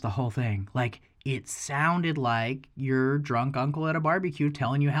saying I watched the whole thing. Like, it sounded like your drunk uncle at a barbecue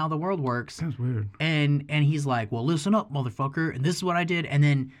telling you how the world works. That's weird. And he's like, well, listen up, motherfucker. And this is what I did. And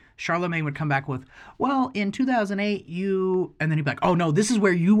then Charlemagne would come back with, well, in 2008, you... And then he'd be like, oh, no, this is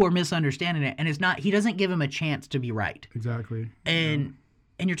where you were misunderstanding it. And it's not... He doesn't give him a chance to be right. Exactly. And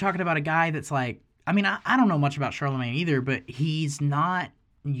you're talking about a guy that's like... I mean, I don't know much about Charlemagne either, but he's not...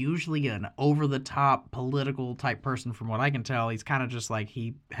 usually an over-the-top political type person from what I can tell. He's kind of just like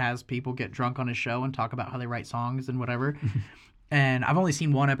he has people get drunk on his show and talk about how they write songs and whatever. And I've only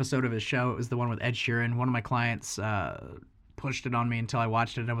seen one episode of his show. It was the one with Ed Sheeran. One of my clients pushed it on me until I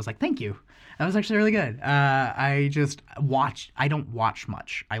watched it and I was like, thank you. That was actually really good. I just watched. I don't watch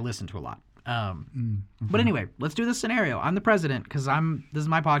much. I listen to a lot. But anyway, let's do this scenario. I'm the president because this is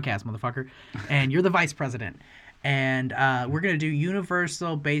my podcast, motherfucker. And you're the vice president. And we're going to do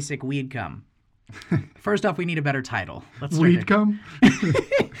Universal Basic Weedcome. First off, we need a better title. Let's start Weedcome?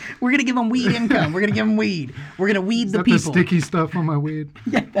 We're going to give them weed income. We're going to give them weed. We're going to weed the people. The sticky stuff on my weed?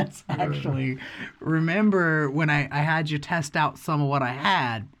 Yeah, that's actually... Remember when I had you test out some of what I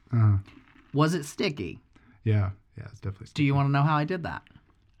had? Was it sticky? Yeah, it's definitely sticky. Do you want to know how I did that?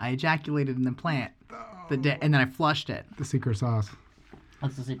 I ejaculated in the plant and then I flushed it. The secret sauce.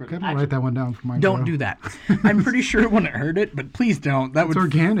 That's the secret. Can I write that one down for my Don't do that. I'm pretty sure it wouldn't hurt it, but please don't. That would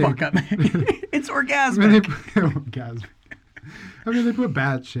organic. Fuck up. It's orgasmic. Orgasmic. I mean, they put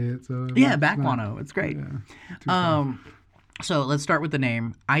bad shit. So yeah, Bakwano. It's great. Yeah, so let's start with the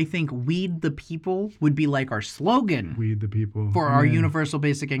name. I think Weed the People would be like our slogan. Weed the People. For our universal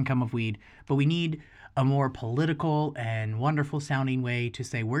basic income of weed. But we need a more political and wonderful sounding way to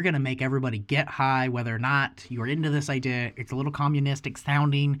say we're going to make everybody get high, whether or not you're into this idea. It's a little communistic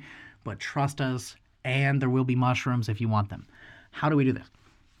sounding, but trust us, and there will be mushrooms if you want them. How do we do this?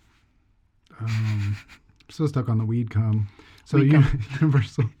 Still stuck on the weed cum. So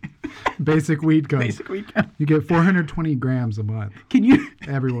universal basic weed cum. Basic weed cum. You get 420 grams a month. Can you?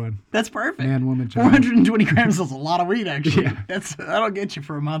 Everyone. That's perfect. Man, woman, child. 420 grams is a lot of weed, actually. Yeah. That'll get you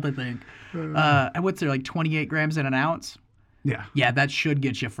for a month, I think. And what's there, like 28 grams in an ounce? Yeah, that should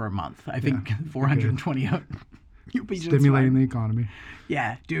get you for a month. I think 420 out. You'll be just stimulating fine. the economy.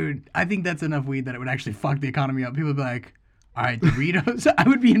 Yeah, dude. I think that's enough weed that it would actually fuck the economy up. People would be like, all right, Doritos. I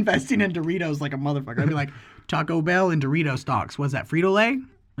would be investing in Doritos like a motherfucker. I'd be like, Taco Bell and Dorito stocks. What's that, Frito-Lay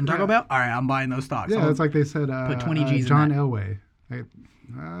and Taco Bell? All right, I'm buying those stocks. Yeah, it's like they said, put 20 G's John in that. Elway.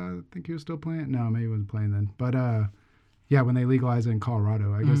 I think he was still playing. No, maybe he wasn't playing then. But yeah, when they legalized it in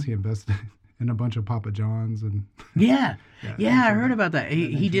Colorado, I guess he invested in a bunch of Papa John's and Yeah, I heard about that.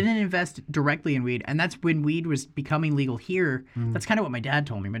 He didn't invest directly in weed, and that's when weed was becoming legal here. That's kind of what my dad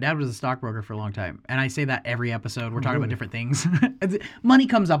told me. My dad was a stockbroker for a long time, and I say that every episode. We're talking about different things. Money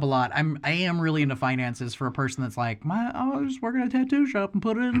comes up a lot. I am really into finances for a person that's like, I was just working at a tattoo shop and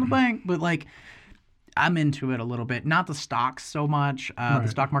put it in the bank, but like, I'm into it a little bit. Not the stocks so much. The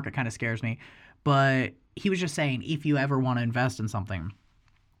stock market kind of scares me, but he was just saying, if you ever want to invest in something,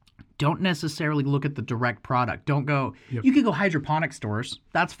 don't necessarily look at the direct product. Don't go. Yep. You could go hydroponic stores.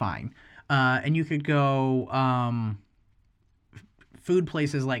 That's fine. And you could go food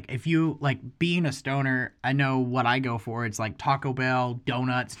places. Like if you like being a stoner, I know what I go for. It's like Taco Bell,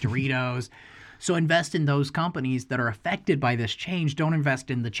 donuts, Doritos. So invest in those companies that are affected by this change. Don't invest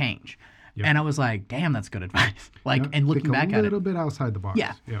in the change. Yep. And I was like, damn, that's good advice. Like, and looking back at it, a little bit outside the box.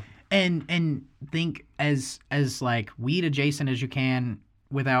 Yeah. Yep. And think as like weed adjacent as you can,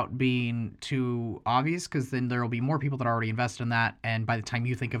 without being too obvious, because then there will be more people that are already invested in that, and by the time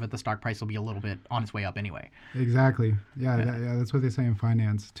you think of it, the stock price will be a little bit on its way up anyway. Exactly. Yeah, that's what they say in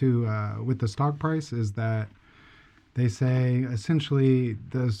finance too. With the stock price, is that they say essentially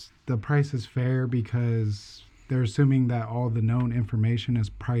the price is fair because they're assuming that all the known information is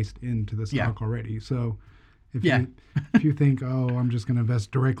priced into the stock already. So if you think, oh, I'm just going to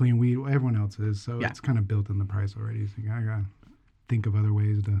invest directly in weed, well, everyone else is. So it's kind of built in the price already. So I got to think of other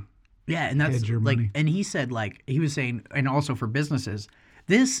ways to and that's hedge your like money. And he said, like he was saying, and also for businesses,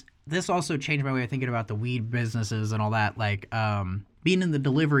 this also changed my way of thinking about the weed businesses and all that. Like being in the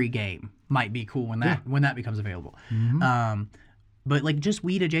delivery game might be cool when that becomes available. But like just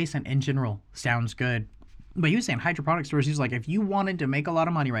weed adjacent in general sounds good. But he was saying hydroponic stores, he's like, if you wanted to make a lot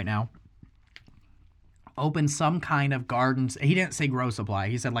of money right now, open some kind of gardens. He didn't say grow supply.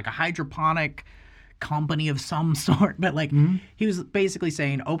 He said like a hydroponic company of some sort. But like he was basically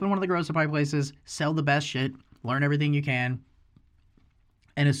saying, open one of the grow supply places, sell the best shit, learn everything you can,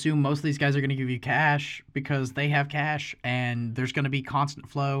 and assume most of these guys are going to give you cash because they have cash and there's going to be constant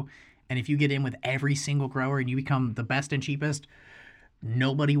flow. And if you get in with every single grower and you become the best and cheapest,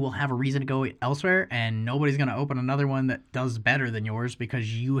 nobody will have a reason to go elsewhere, and nobody's going to open another one that does better than yours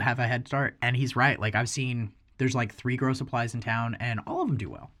because you have a head start. And he's right. Like I've seen there's like 3 grow supplies in town and all of them do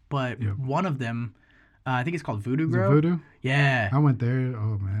well. But one of them, I think it's called Voodoo Grow. Voodoo? Yeah. I went there.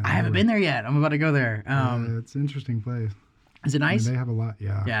 Oh, man. I haven't been there yet. I'm about to go there. It's an interesting place. Is it nice? I mean, they have a lot.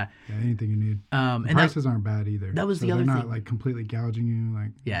 Yeah. Anything you need. And prices aren't bad either. That was the other thing. They're thing. not like completely gouging you like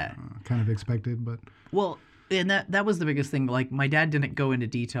kind of expected, but. Well, and that was the biggest thing. Like my dad didn't go into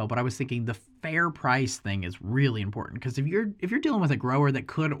detail, but I was thinking the fair price thing is really important because if you're dealing with a grower that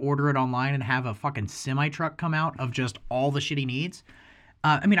could order it online and have a fucking semi truck come out of just all the shit he needs.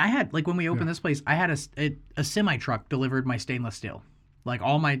 I mean, I had like when we opened this place, I had a semi truck delivered my stainless steel, like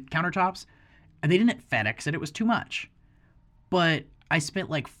all my countertops, and they didn't FedEx it. It was too much, but I spent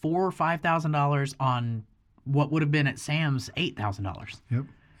like $4,000 or $5,000 on what would have been at Sam's $8,000. Yep.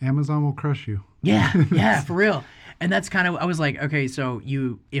 Amazon will crush you. Yeah, for real. And that's kind of, I was like, okay, so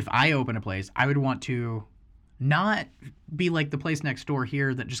if I open a place, I would want to not be like the place next door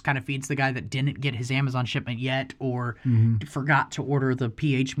here that just kind of feeds the guy that didn't get his Amazon shipment yet or forgot to order the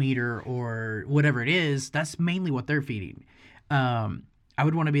pH meter or whatever it is. That's mainly what they're feeding. I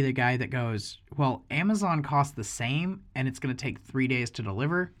would want to be the guy that goes, well, Amazon costs the same and it's going to take 3 days to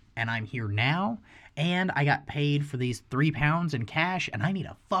deliver and I'm here now. And I got paid for these 3 pounds in cash, and I need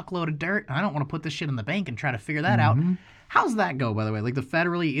a fuckload of dirt, and I don't want to put this shit in the bank and try to figure that out. How's that go, by the way? Like the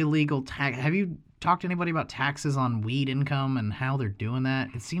federally illegal tax. Have you talked to anybody about taxes on weed income and how they're doing that?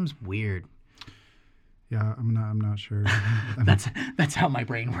 It seems weird. Yeah, I'm not sure. That's how my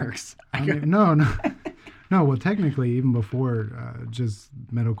brain works. No. Well, technically, even before just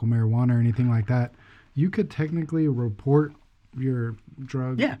medical marijuana or anything like that, you could technically report your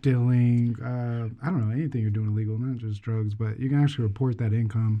drug dealing, I don't know, anything you're doing illegal, not just drugs, but you can actually report that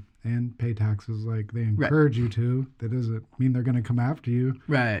income and pay taxes like they encourage you to. That doesn't mean they're going to come after you.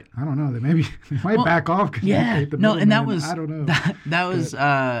 Right. I don't know. They might back off. Cause and that was, I don't know. That was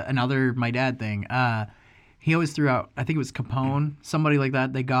another my dad thing. He always threw out, I think it was Capone, somebody like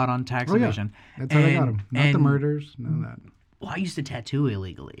that they got on tax evasion. That's how they got him. Not the murders, none of that. Well, I used to tattoo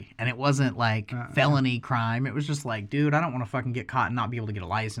illegally, and it wasn't like felony crime. It was just like, dude, I don't want to fucking get caught and not be able to get a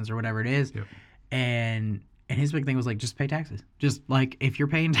license or whatever it is. Yep. And his big thing was like, just pay taxes. Just like, if you're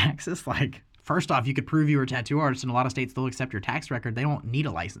paying taxes, like, first off, you could prove you were a tattoo artist. In a lot of states, they'll accept your tax record. They don't need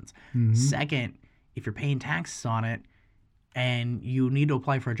a license. Mm-hmm. Second, if you're paying taxes on it and you need to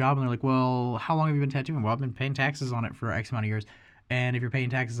apply for a job, and they're like, well, how long have you been tattooing? Well, I've been paying taxes on it for X amount of years. And if you're paying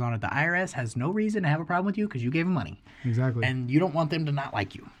taxes on it, the IRS has no reason to have a problem with you because you gave them money. Exactly. And you don't want them to not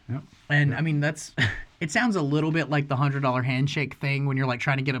like you. Yep. And I mean, that's, it sounds a little bit like the $100 handshake thing when you're like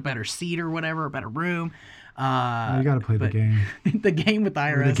trying to get a better seat or whatever, a better room. You got to play the game. The game with the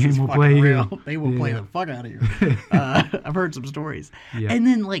IRS the game is will fucking play real. you. They will play the fuck out of you. I've heard some stories. Yeah. And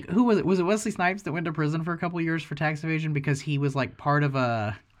then, like, who was it? Was it Wesley Snipes that went to prison for a couple of years for tax evasion because he was like part of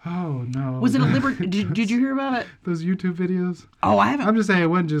a... Oh, no. Was it a liberty? Did you hear about it? Those YouTube videos? Oh, I haven't. I'm just saying it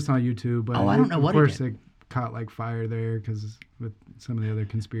wasn't just on YouTube, but I don't know what of course it caught like fire there because with some of the other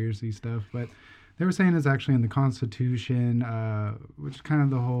conspiracy stuff. But they were saying it's actually in the Constitution, which is kind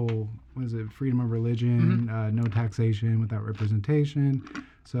of the whole, what is it, freedom of religion, no taxation without representation.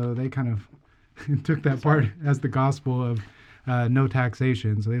 So they kind of took that part as the gospel of no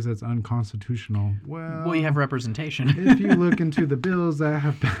taxation. So they said it's unconstitutional. Well, you have representation. If you look into the bills that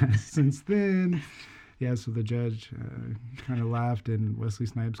have passed since then, yeah, so the judge kind of laughed and Wesley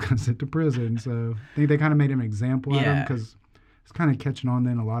Snipes got sent to prison. So I think they kind of made an example out of him because it's kind of catching on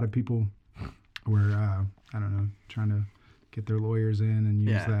then. A lot of people were, I don't know, trying to get their lawyers in and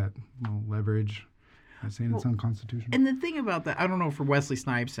use that leverage. I'm saying it's unconstitutional. And the thing about that, I don't know for Wesley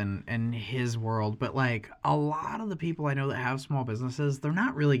Snipes and his world, but like a lot of the people I know that have small businesses, they're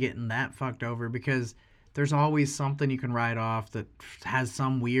not really getting that fucked over because there's always something you can write off that has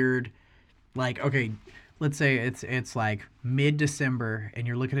some weird, like, okay, let's say it's like mid-December and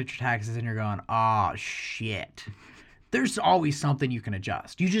you're looking at your taxes and you're going, oh shit. There's always something you can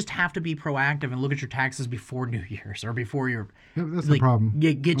adjust. You just have to be proactive and look at your taxes before New Year's or before your. Yeah, that's the problem.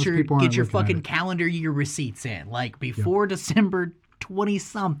 Get your fucking calendar year receipts in. Like before December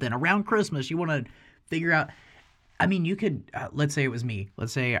 20-something, around Christmas, you want to figure out. I mean, you could, let's say it was me.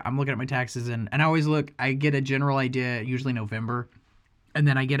 Let's say I'm looking at my taxes and I always look, I get a general idea, usually November. And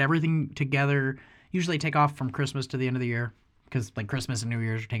then I get everything together, usually take off from Christmas to the end of the year because like Christmas and New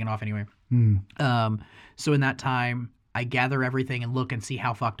Year's are taken off anyway. So in that time, I gather everything and look and see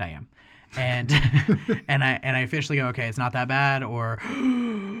how fucked I am. And and I officially go, okay, it's not that bad or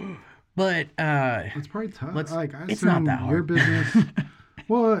but it's probably tough. Like I it's not that hard. Your business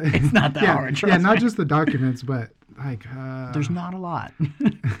well it's not that hard. Yeah, not just the documents, but like there's not a lot.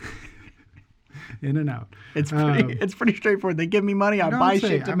 In and out. It's pretty straightforward. They give me money, I buy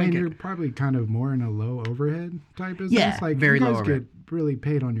shit to make it. You're probably kind of more in a low overhead type business. Yeah, like very you low guys overhead. get really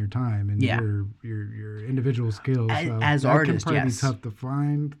paid on your time and your individual skills. As that artists, can probably yes. be tough to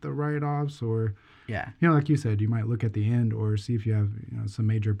find the write-offs or yeah. Like you said, you might look at the end or see if you have some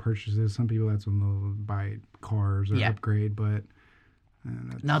major purchases. Some people that's when they'll buy cars or upgrade, but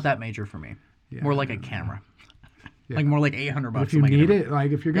not that major for me. Yeah, more like a camera. Yeah. Like more like $800. If you need it,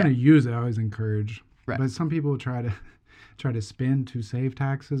 like if you're going to use it, I always encourage. Right. But some people try to spend to save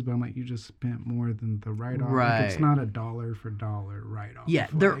taxes, but I'm like, you just spent more than the write-off. Right. Like, it's not a dollar for dollar write-off. Yeah,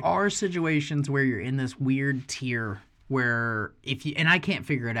 there are situations where you're in this weird tier where if you, and I can't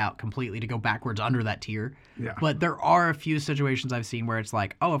figure it out completely to go backwards under that tier. Yeah. But there are a few situations I've seen where it's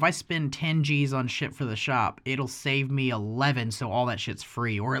like, oh, if I spend 10 G's on shit for the shop, it'll save me 11, so all that shit's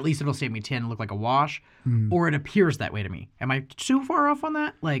free. Or at least it'll save me 10 and look like a wash. Or it appears that way to me. Am I too far off on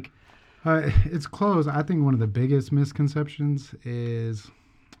that? Like, it's close. I think one of the biggest misconceptions is,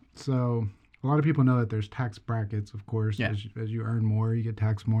 so a lot of people know that there's tax brackets, of course. Yeah. As you earn more, you get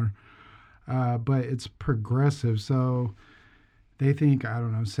taxed more. But it's progressive. So they think, I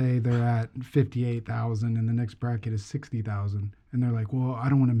don't know, say they're at 58,000 and the next bracket is 60,000. And they're like, well, I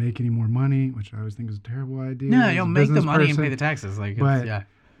don't want to make any more money, which I always think is a terrible idea. No, you'll make the money and pay the taxes. Like,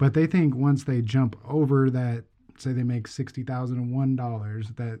 but they think once they jump over that, say they make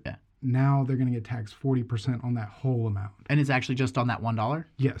 $60,001, that now they're going to get taxed 40% on that whole amount. And it's actually just on that $1?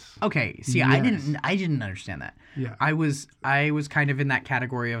 Yes. Okay. See, yes. I didn't understand that. Yeah. I was kind of in that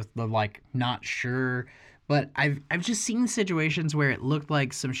category of the like not sure, but I've just seen situations where it looked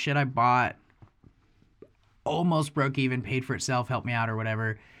like some shit I bought almost broke even, paid for itself, helped me out or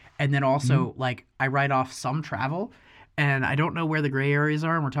whatever. And then also like I write off some travel and I don't know where the gray areas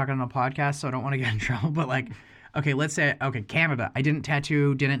are and we're talking on a podcast, so I don't want to get in trouble, but like okay, let's say, okay, Canada. I didn't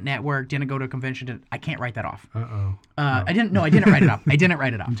tattoo, didn't network, didn't go to a convention. I can't write that off. I didn't write it off. I didn't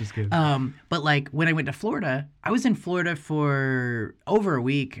write it off. I'm just kidding. But like when I went to Florida, I was in Florida for over a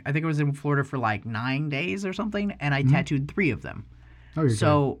week. I think I was in Florida for like 9 days or something, and I tattooed 3 of them. Oh, you're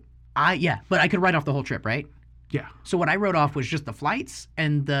so but I could write off the whole trip, right? good. Yeah. So what I wrote off was just the flights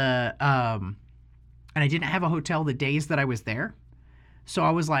and and I didn't have a hotel the days that I was there. So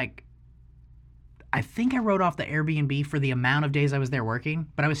I was like, I think I wrote off the Airbnb for the amount of days I was there working,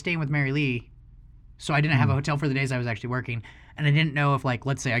 but I was staying with Mary Lee, so I didn't have a hotel for the days I was actually working. And I didn't know if, like,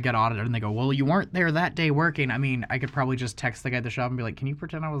 let's say I got audited and they go, well, you weren't there that day working. I mean, I could probably just text the guy at the shop and be like, can you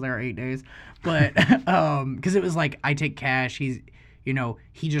pretend I was there 8 days? But, because it was like, I take cash. He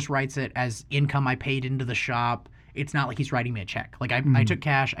just writes it as income I paid into the shop. It's not like he's writing me a check. Like, I took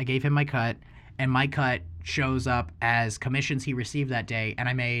cash, I gave him my cut, and my cut shows up as commissions he received that day. And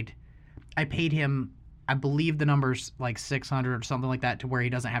I paid him, I believe the number's like 600 or something like that, to where he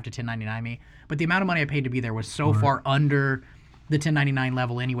doesn't have to 1099 me. But the amount of money I paid to be there was so far under the 1099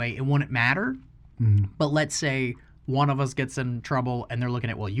 level anyway, it wouldn't matter. But let's say one of us gets in trouble and they're looking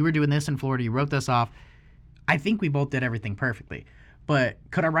at, well, you were doing this in Florida, you wrote this off. I think we both did everything perfectly. But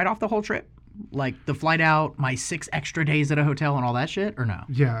could I write off the whole trip? Like the flight out, my 6 extra days at a hotel and all that shit, or no?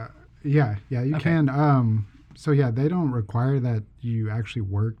 Yeah, you can. So yeah, they don't require that you actually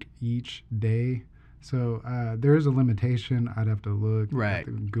work each day. So there is a limitation. I'd have to look, right? Have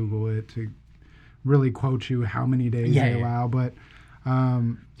to Google it to really quote you how many days they allow. But I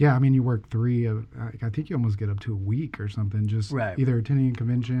mean, you work 3 of. I think you almost get up to a week or something, just either attending a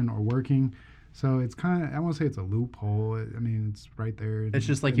convention or working. So it's kind of, I won't say it's a loophole. I mean, it's right there. It's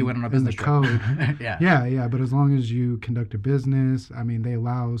just like you went on a business trip. In the code. Yeah. But as long as you conduct a business, I mean, they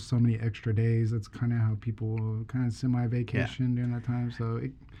allow so many extra days. That's kind of how people kind of semi-vacation during that time. So,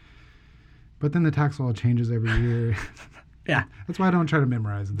 but then the tax law changes every year. Yeah. That's why I don't try to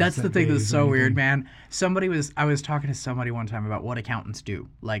memorize it. That's the thing that's so weird, man. I was talking to somebody one time about what accountants do.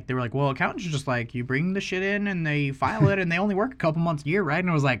 Like, they were like, well, accountants are just like, you bring the shit in and they file it and they only work a couple months a year, right? And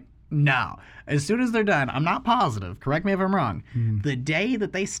I was like, no. As soon as they're done, I'm not positive, correct me if I'm wrong, the day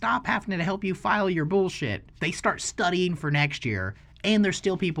that they stop having to help you file your bullshit, they start studying for next year, and there's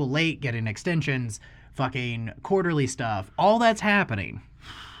still people late getting extensions, fucking quarterly stuff. All that's happening.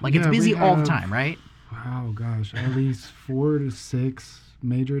 Like, it's busy all the time, right? Wow, gosh. At least 4 to 6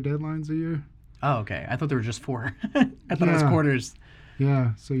 major deadlines a year. Oh, okay. I thought there were just 4. I thought it was quarters.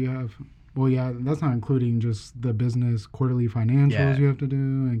 Yeah, so you have... Well, yeah, that's not including just the business quarterly financials you have to do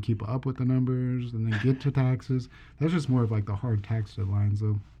and keep up with the numbers and then get to taxes. That's just more of like the hard tax deadlines,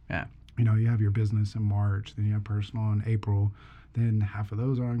 though. Yeah. You know, you have your business in March, then you have personal in April. Then half of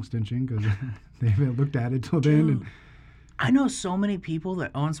those are on extension because they haven't looked at it till then. And I know so many people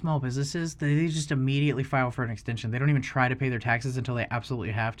that own small businesses that they just immediately file for an extension. They don't even try to pay their taxes until they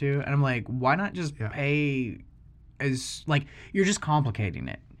absolutely have to. And I'm like, why not just pay as, like, you're just complicating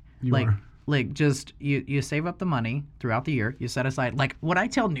it. Like just you save up the money throughout the year. You set aside, like what I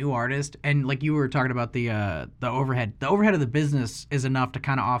tell new artists, and like you were talking about the overhead. The overhead of the business is enough to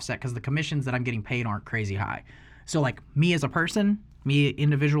kind of offset because the commissions that I'm getting paid aren't crazy high. So like me as a person, me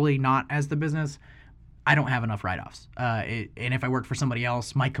individually, not as the business, I don't have enough write-offs. And if I worked for somebody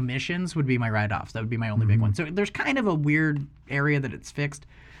else, my commissions would be my write-offs. That would be my only big one. So there's kind of a weird area that it's fixed,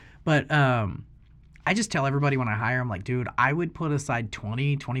 but I just tell everybody when I hire them, like, dude, I would put aside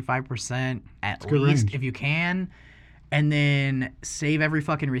 20-25% at least if you can, and then save every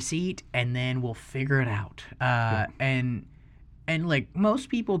fucking receipt, and then we'll figure it out. And like most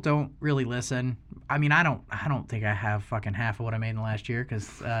people don't really listen. I mean, I don't think I have fucking half of what I made in the last year because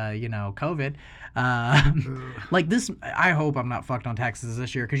COVID. Like this, I hope I'm not fucked on taxes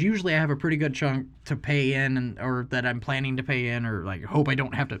this year because usually I have a pretty good chunk to pay in or that I'm planning to pay in, or like hope I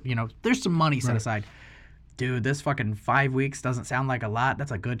don't have to. There's some money set aside. Dude, this fucking 5 weeks doesn't sound like a lot.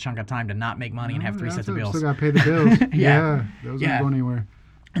 That's a good chunk of time to not make money and have 3 sets of bills. Still got to pay the bills. Those aren't going anywhere.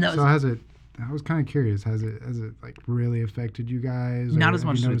 And has it? I was kind of curious. Has it like really affected you guys? Not as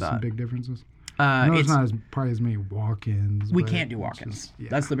much as we thought. Some big differences. No, it's not probably as many walk-ins. We can't do walk-ins.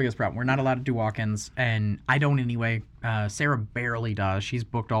 That's the biggest problem. We're not allowed to do walk-ins, and I don't anyway. Sarah barely does. She's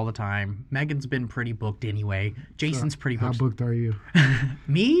booked all the time. Megan's been pretty booked anyway. Jason's pretty booked. How booked are you?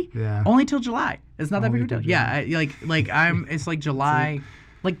 Me? Yeah. Only till July. It's not that big of a deal. Yeah, it's like July,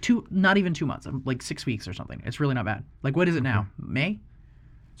 like not even 2 months. I'm like 6 weeks or something. It's really not bad. Like what is it now? May?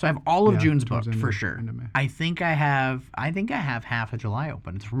 So I have all of June's booked for sure. I think I have half of July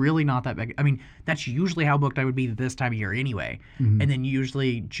open. It's really not that big. I mean, that's usually how booked I would be this time of year anyway. And then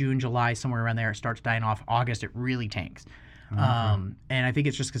usually June, July, somewhere around there, it starts dying off. August, it really tanks. And I think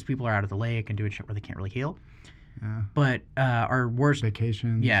it's just because people are out at the lake and doing shit where they can't really heal. Yeah. But our worst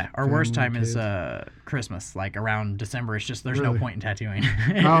Vacations. our worst time family, is kids. Christmas, like around December. It's just there's no Really? point in tattooing.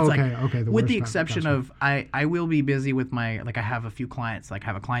 It's Oh, like, okay. The with worst the time. exception Gotcha. of I will be busy with my, like, I have a few clients. Like I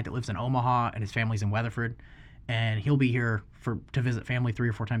have a client that lives in Omaha and his family's in Weatherford, and he'll be here to visit family 3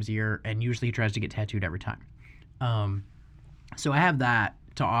 or 4 times a year, and usually he tries to get tattooed every time. So I have that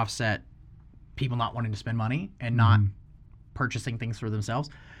to offset people not wanting to spend money and not purchasing things for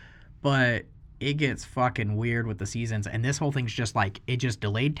themselves. But it gets fucking weird with the seasons, and this whole thing's just like, it just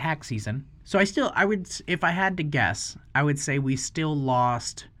delayed tax season. So I would, if I had to guess, I would say we still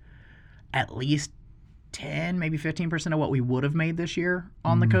lost at least 10, maybe 15% of what we would have made this year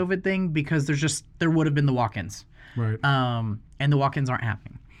on the COVID thing, because there would have been the walk-ins. Right. And the walk-ins aren't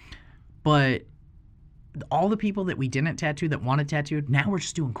happening. But all the people that we didn't tattoo that wanted tattooed, now we're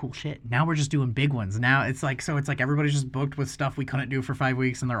just doing cool shit. Now we're just doing big ones. Now it's like everybody's just booked with stuff we couldn't do for 5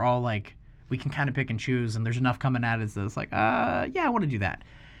 weeks, and they're all like, we can kind of pick and choose, and there's enough coming at us that it's like, yeah, I want to do that.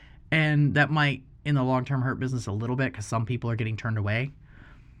 And that might, in the long term, hurt business a little bit because some people are getting turned away.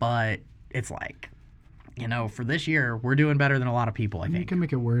 But it's like, for this year, we're doing better than a lot of people, I think. You can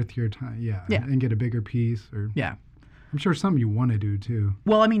make it worth your time. Yeah. Yeah. And get a bigger piece. Yeah. I'm sure something you want to do, too.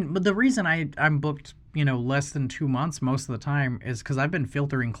 Well, I mean, but the reason I'm booked, less than 2 months most of the time is because I've been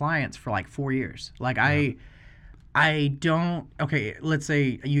filtering clients for like 4 years. Like I don't, okay, let's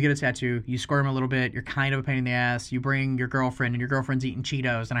say you get a tattoo, you squirm a little bit, you're kind of a pain in the ass, you bring your girlfriend, and your girlfriend's eating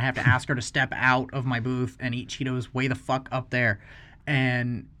Cheetos, and I have to ask her to step out of my booth and eat Cheetos way the fuck up there.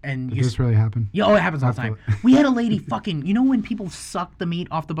 And Did this really happen? Yeah, it happens all the time. We had a lady fucking, when people suck the meat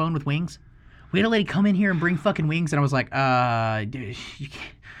off the bone with wings? We had a lady come in here and bring fucking wings, and I was like, dude, you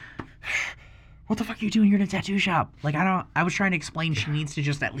can't. What the fuck are you doing here in a tattoo shop? Like, I was trying to explain she needs to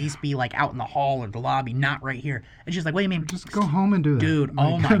just at least be like out in the hall or the lobby, not right here. And she's like, wait a minute. Just go home and do that. Dude, like,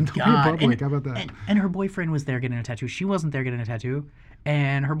 oh my don't be God. public. How about that? And her boyfriend was there getting a tattoo. She wasn't there getting a tattoo.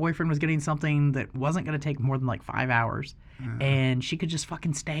 And her boyfriend was getting something that wasn't going to take more than like 5 hours. And she could just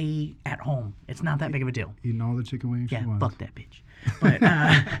fucking stay at home. It's not that big of a deal. Eating all the chicken wings Yeah, she wants. fuck that bitch. But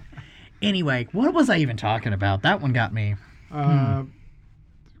anyway, what was I even talking about? That one got me.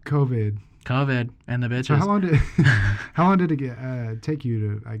 COVID and the bitches. So how long did it take you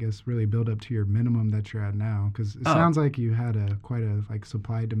to, I guess, really build up to your minimum that you're at now? Because it sounds like you had quite a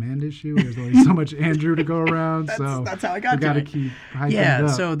supply demand issue. There's only so much Andrew to go around. That's how I got to gotta it. keep hiking it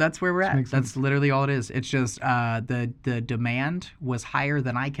up. So that's where we're at. Makes That's sense. literally all it is. It's just the demand was higher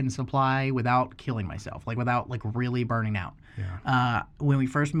than I can supply without killing myself, like without like really burning out. Yeah. When we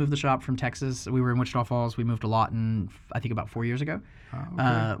first moved the shop from Texas, we were in Wichita Falls. We moved to Lawton, I think about 4 years ago.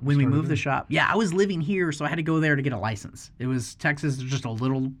 Okay. When we moved the there. shop, I was living here, so I had to go there to get a license. It was Texas, just a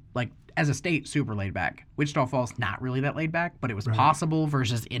little, like, as a state, super laid back. Wichita Falls, not really that laid back, but it was possible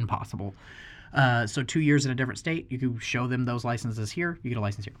versus impossible. So 2 years in a different state, you could show them those licenses here, you get a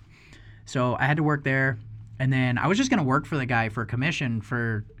license here. So I had to work there, and then I was just going to work for the guy for a commission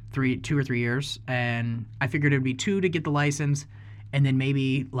for 2 or 3 years, and I figured it would be 2 to get the license, and then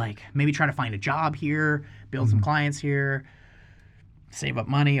maybe try to find a job here, build some clients here, save up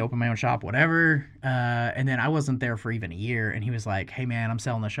money, open my own shop, whatever. And then I wasn't there for even a year, and he was like, hey man, I'm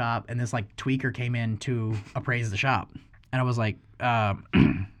selling the shop. And this like tweaker came in to appraise the shop. And I was like,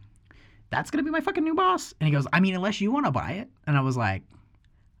 that's going to be my fucking new boss? And he goes, I mean, unless you want to buy it. And I was like,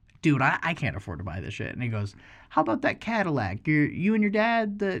 dude, I can't afford to buy this shit. And he goes, how about that Cadillac? You and your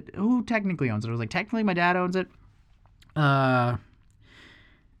dad, who technically owns it? I was like, technically my dad owns it. But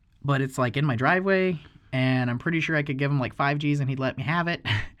it's like in my driveway, and I'm pretty sure I could give him like 5 G's and he'd let me have it.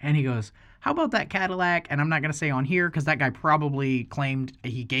 And he goes, how about that Cadillac? And I'm not going to say on here because that guy probably claimed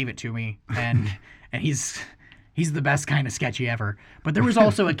he gave it to me, and he's the best kind of sketchy ever. But there was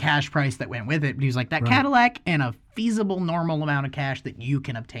also a cash price that went with it. But he was like, that Cadillac and a feasible normal amount of cash that you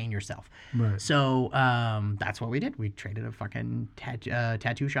can obtain yourself. Right. So that's what we did. We traded a fucking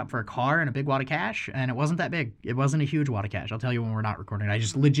tattoo shop for a car and a big wad of cash, and it wasn't that big. It wasn't a huge wad of cash. I'll tell you when we're not recording. I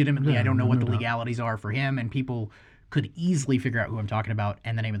just legitimately, I don't know what the legalities are for him, and people could easily figure out who I'm talking about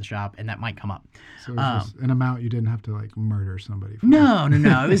and the name of the shop, and that might come up. So it was just an amount you didn't have to like murder somebody for. No.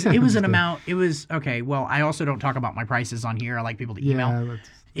 It was an amount. It was okay. Well, I also don't talk about my prices on here. I like people to email.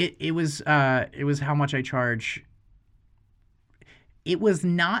 Yeah, It was how much I charge. It was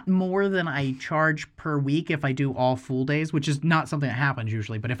not more than I charge per week if I do all full days, which is not something that happens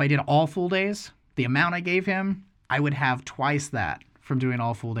usually. But if I did all full days, the amount I gave him, I would have twice that from doing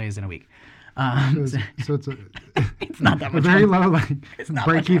all full days in a week. So it's it's not that much a very money. low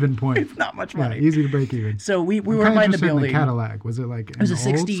break-even point. It's not much money. Yeah, easy to break even. So we were kinda buying the interested in building. Cadillac. Was it like It was a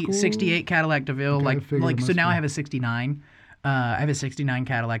old school? 68 Cadillac DeVille. Okay, I figured it So must now be. I have a 69. I have a 69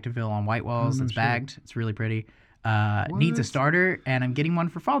 Cadillac DeVille on white walls. It's bagged. It's really pretty. needs a starter, and I'm getting one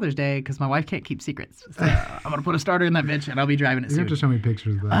for Father's Day because my wife can't keep secrets. So I'm going to put a starter in that bitch, and I'll be driving it soon. You have to show me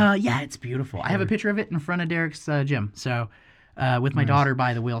pictures of that. Yeah, it's beautiful. Sure. I have a picture of it in front of Derek's gym. So with my daughter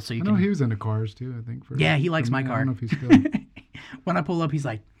by the wheel, so you can... I know he was into cars, too, I think. Yeah, he likes my car. I don't know if he's still... When I pull up, he's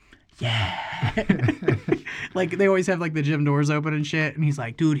like, yeah. Like, they always have, like, the gym doors open and shit, and he's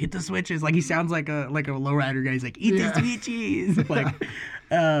like, dude, hit the switches. Like, he sounds like a lowrider guy. He's like, eat the switches. Like...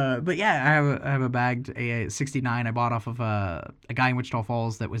 but yeah, I have a bagged a 69 I bought off of a guy in Wichita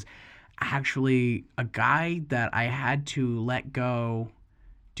Falls that was actually a guy that I had to let go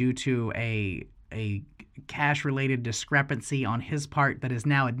due to a cash related discrepancy on his part that is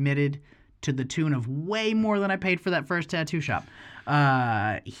now admitted to the tune of way more than I paid for that first tattoo shop.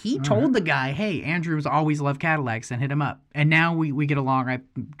 He told the guy, hey, Andrew's always loved Cadillacs, and hit him up. And now we get along.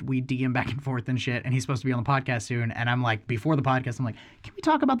 We DM back and forth and shit, and he's supposed to be on the podcast soon. And I'm like, before the podcast, I'm like, can we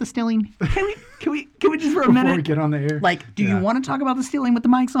talk about the stealing? Can we just for a minute? Before we get on the air? Like, do you want to talk about the stealing with the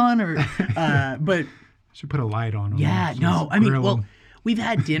mics on? Or, but... Should put a light on him. Yeah, no. I mean, well, we've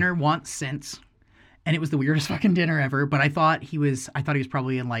had dinner once since, and it was the weirdest fucking dinner ever, but I thought he was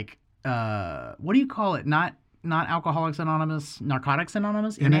probably in like, what do you call it? Not Alcoholics Anonymous, Narcotics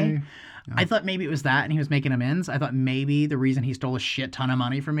Anonymous, NA. Yeah. I thought maybe it was that, and he was making amends. I thought maybe the reason he stole a shit ton of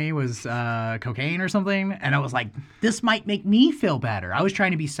money from me was cocaine or something, and I was like, this might make me feel better. I was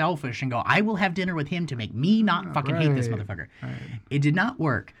trying to be selfish and go, I will have dinner with him to make me not fucking hate this motherfucker. Right. It did not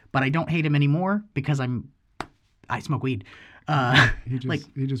work, but I don't hate him anymore because I smoke weed. He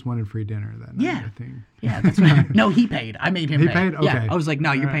just wanted free dinner that night, yeah, I think. Yeah, that's right. No, he paid. I made him pay. He paid? Okay. Yeah, I was like,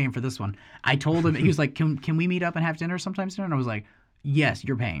 no, you're paying for this one. I told him, he was like, can we meet up and have dinner sometime soon? And I was like, yes,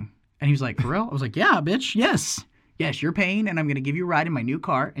 you're paying. And he was like, for real? I was like, yeah, bitch, yes. Yes, you're paying, and I'm going to give you a ride in my new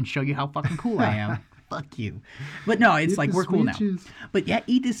car and show you how fucking cool I am. Fuck you. But no, it's like, we're cool now. But yeah,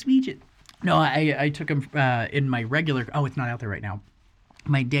 eat the sweet. No, I took him in my regular, it's not out there right now.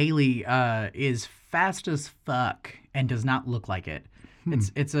 My daily is fast as fuck and does not look like it.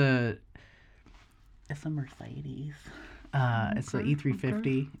 It's a Mercedes. It's an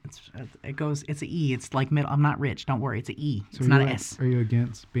E350. Okay. It's an E. It's like middle. I'm not rich. Don't worry. It's an E. It's not an S. Are you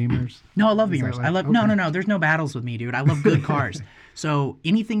against Beamers? No, I love Beamers. No. There's no battles with me, dude. I love good cars. So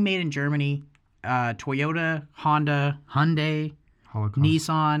anything made in Germany, Toyota, Honda, Hyundai, Holocaust.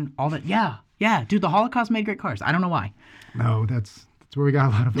 Nissan, all that. Yeah, dude. The Holocaust made great cars. I don't know why. No, that's where we got a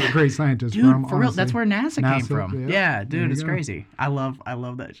lot of great scientists dude, from. For real, that's where NASA came from. Yeah, dude, it's go. Crazy. I love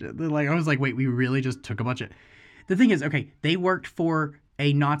that shit. Like, I was like, wait, we really just took a bunch of... The thing is, okay, they worked for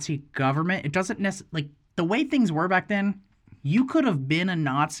a Nazi government. It doesn't necessarily... Like, the way things were back then, you could have been a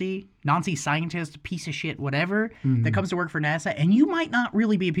Nazi scientist, piece of shit, whatever, that comes to work for NASA, and you might not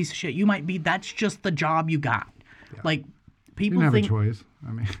really be a piece of shit. You might be... That's just the job you got. Yeah. Like... People you didn't think, have a choice.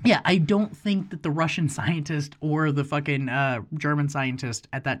 I mean, yeah, I don't think that the Russian scientist or the fucking German scientist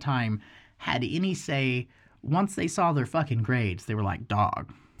at that time had any say. Once they saw their fucking grades, they were like,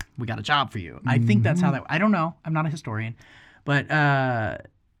 dog, we got a job for you. I think that's how that... I don't know. I'm not a historian. But,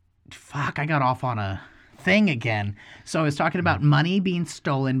 fuck, I got off on a thing again. So I was talking about money being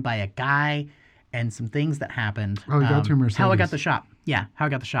stolen by a guy and some things that happened. Oh, you got to Mercedes. How I got the shop. Yeah, how I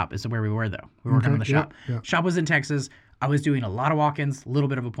got the shop is where we were, though. We were working on the shop. Yep. Shop was in Texas. I was doing a lot of walk-ins, a little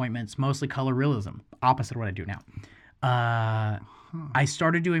bit of appointments, mostly color realism, opposite of what I do now. I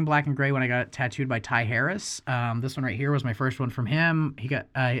started doing black and gray when I got tattooed by Ty Harris. This one right here was my first one from him. He got,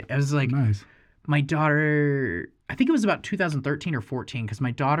 I was like, nice. My daughter, I think it was about 2013 or 14, because my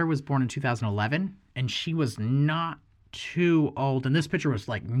daughter was born in 2011, and she was not too old. And this picture was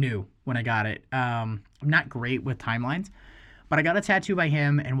like new when I got it. I'm not great with timelines. But I got a tattoo by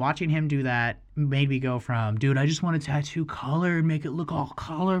him, and watching him do that made me go from, dude, I just want to tattoo color and make it look all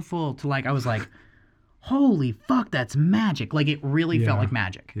colorful, to like, I was like, holy fuck, that's magic. Like, it really felt like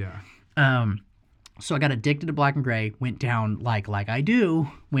magic. Yeah. So I got addicted to black and gray, went down like I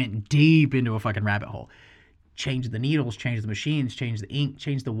do, went deep into a fucking rabbit hole. Changed the needles, changed the machines, changed the ink,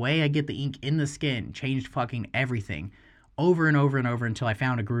 changed the way I get the ink in the skin, changed fucking everything. Over and over and over until I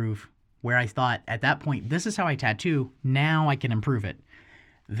found a groove where I thought, at that point, this is how I tattoo. Now I can improve it.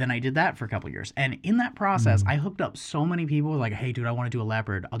 Then I did that for a couple of years. And in that process, I hooked up so many people like, hey, dude, I want to do a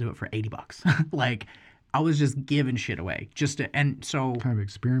leopard. I'll do it for $80. Like, I was just giving shit away. And so... Kind of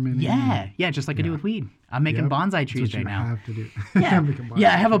experimenting. Yeah, just like I do with weed. I'm making bonsai trees right now. Have to do.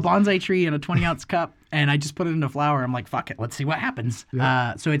 Yeah, I have a bonsai tree in a 20-ounce cup, and I just put it into flower. I'm like, fuck it, let's see what happens.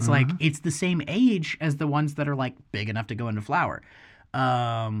 Yep. So it's like, it's the same age as the ones that are like big enough to go into flower.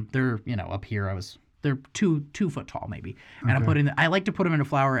 They're, up here, they're 2 foot tall maybe. And I like to put them into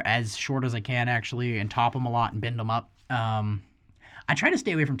flower as short as I can actually, and top them a lot and bend them up. I try to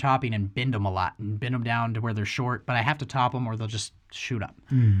stay away from topping and bend them a lot and bend them down to where they're short, but I have to top them or they'll just shoot up.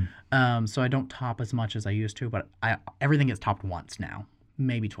 So I don't top as much as I used to, but everything gets topped once now,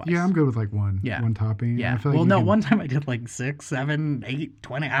 maybe twice. Yeah, I'm good with like one topping. Yeah. I feel like one time I did like 6, 7, 8,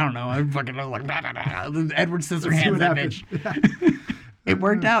 20. I don't know. I fucking was like, Edward Scissorhands that bitch. It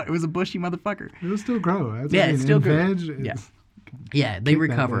worked out. It was a bushy motherfucker. It'll still grow. It's still good. Veg, yeah, they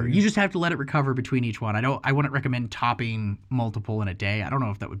recover. You just have to let it recover between each one. I wouldn't recommend topping multiple in a day. I don't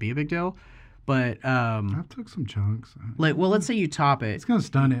know if that would be a big deal, but I took some chunks. Let's say you top it. It's gonna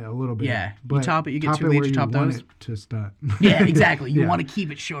stun it a little bit. Yeah, but you top it. You get top 2 leads. You top those. It to stun. Yeah, exactly. You want to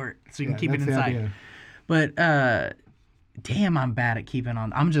keep it short so you can keep it that's inside. But damn, I'm bad at keeping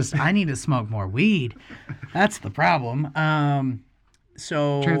on. I need to smoke more weed. That's the problem.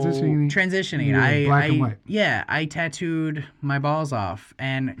 So transitioning. Black and white. Yeah, I tattooed my balls off,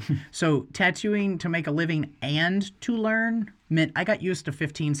 and so tattooing to make a living and to learn meant I got used to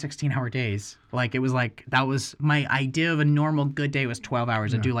 15, 16-hour days. Like it was like that was my idea of a normal good day was 12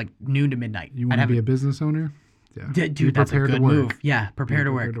 hours. I'd do like noon to midnight. You want to be a business owner? Yeah. Dude, that's a good move. Yeah, prepare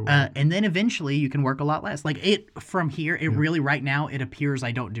to work. And then eventually you can work a lot less. Like from here, really right now it appears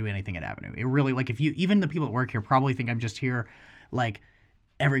I don't do anything at Avenue. It really like even the people that work here probably think I'm just here like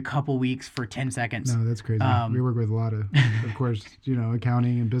every couple weeks for 10 seconds. No, that's crazy. We work with a lot of course,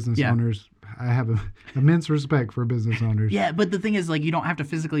 accounting and business owners. I have immense respect for business owners. Yeah, but the thing is, like, you don't have to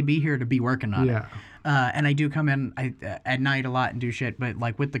physically be here to be working on it. And I do come in at night a lot and do shit. But,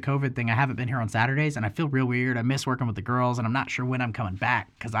 like, with the COVID thing, I haven't been here on Saturdays, and I feel real weird. I miss working with the girls, and I'm not sure when I'm coming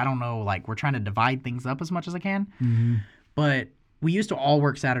back because I don't know. Like, we're trying to divide things up as much as I can. Mm-hmm. But we used to all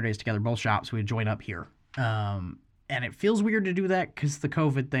work Saturdays together, both shops. We'd join up here. And it feels weird to do that because the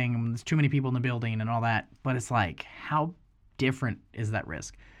COVID thing, there's too many people in the building and all that. But it's like, how different is that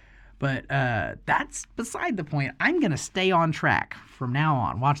risk? But that's beside the point. I'm going to stay on track from now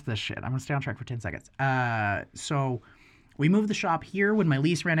on. Watch this shit. I'm going to stay on track for 10 seconds. So we moved the shop here when my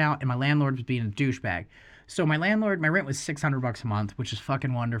lease ran out and my landlord was being a douchebag. So my rent was $600 a month, which is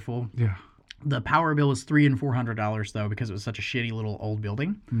fucking wonderful. Yeah. The power bill was $300 and $400 though because it was such a shitty little old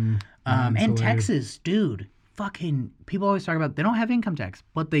building. And Texas, dude. Fucking people always talk about they don't have income tax,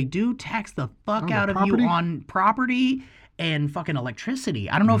 but they do tax the fuck out of you on property and fucking electricity.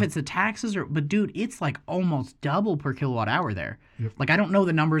 I don't know if it's the taxes but dude, it's like almost double per kilowatt hour there. Yep. Like I don't know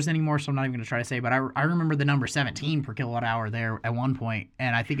the numbers anymore, so I'm not even gonna try to say, but I remember the number 17 per kilowatt hour there at one point,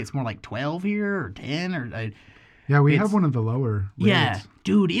 and I think it's more like 12 here or 10 or. Yeah, we have one of the lower rates. Yeah,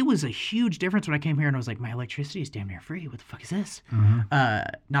 dude, it was a huge difference when I came here and I was like, my electricity is damn near free. What the fuck is this?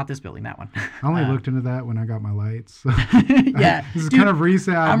 Not this building, that one. I only looked into that when I got my lights. Yeah. This is kind of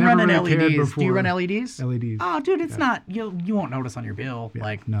recent. I'm running really LEDs. Do you run LEDs? LEDs. Oh, dude, it's not, you won't notice on your bill. Yeah,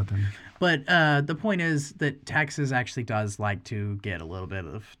 like nothing. But the point is that Texas actually does like to get a little bit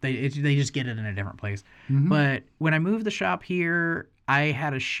of, they just get it in a different place. Mm-hmm. But when I moved the shop here, I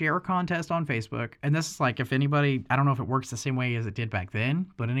had a share contest on Facebook, and this is like if anybody, I don't know if it works the same way as it did back then,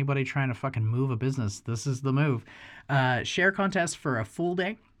 but anybody trying to fucking move a business, this is the move. Share contest for a full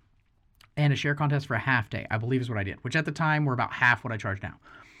day and a share contest for a half day, I believe is what I did, which at the time were about half what I charge now.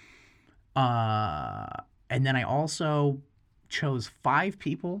 And then I also chose 5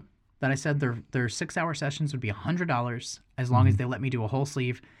 people that I said their 6-hour sessions would be $100 as long as they let me do a whole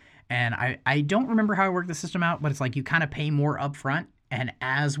sleeve. And I don't remember how I worked the system out, but it's like you kind of pay more up front. And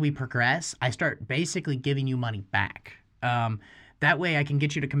as we progress, I start basically giving you money back. That way I can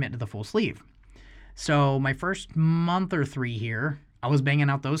get you to commit to the full sleeve. So my first month or 3 here, I was banging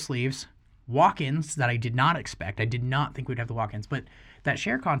out those sleeves. Walk-ins that I did not expect. I did not think we'd have the walk-ins. But that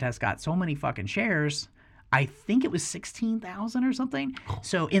share contest got so many fucking shares. I think it was 16,000 or something.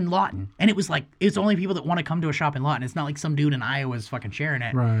 So in Lawton. And it was like, it's only people that want to come to a shop in Lawton. It's not like some dude in Iowa is fucking sharing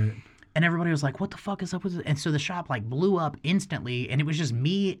it. Right. And everybody was like, what the fuck is up with it? And so the shop like blew up instantly. And it was just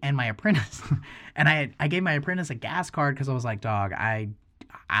me and my apprentice. And I gave my apprentice a gas card because I was like, dog, I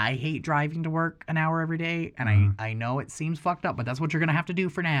hate driving to work an hour every day. And I know it seems fucked up, but that's what you're going to have to do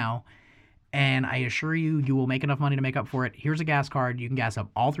for now. And I assure you, you will make enough money to make up for it. Here's a gas card. You can gas up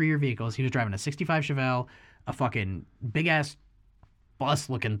all 3 of your vehicles. He was driving a 65 Chevelle, a fucking big-ass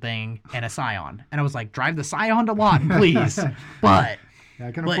bus-looking thing, and a Scion. And I was like, drive the Scion to Lawton, please. But... yeah,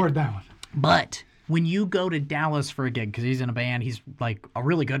 I can afford that one. But when you go to Dallas for a gig, because he's in a band, he's like a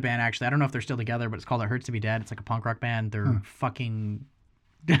really good band, actually. I don't know if they're still together, but it's called It Hurts to Be Dead. It's like a punk rock band. They're fucking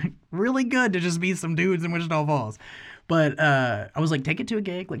really good to just be some dudes in Wichita Falls. But I was like, take it to a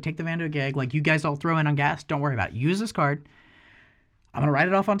gig. Like, take the van to a gig. Like, you guys all throw in on gas. Don't worry about it. Use this card. I'm going to write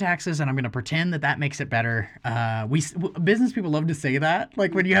it off on taxes, and I'm going to pretend that makes it better. Business people love to say that.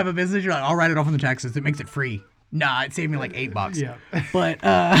 Like, when you have a business, you're like, I'll write it off on the taxes. It makes it free. Nah, it saved me like $8. Yeah. But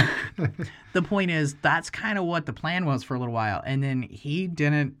the point is, that's kind of what the plan was for a little while. And then he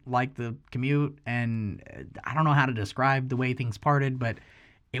didn't like the commute, and I don't know how to describe the way things parted, but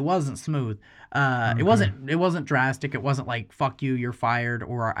it wasn't smooth. It wasn't drastic. It wasn't like, fuck you, you're fired,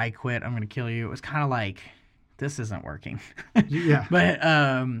 or I quit, I'm going to kill you. It was kind of like, this isn't working. Yeah. But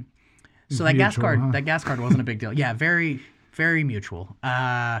so that gas card wasn't a big deal. Yeah, very, very mutual.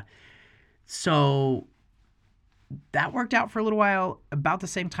 So that worked out for a little while. About the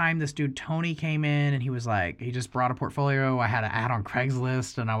same time, this dude Tony came in, and he was like, he just brought a portfolio. I had an ad on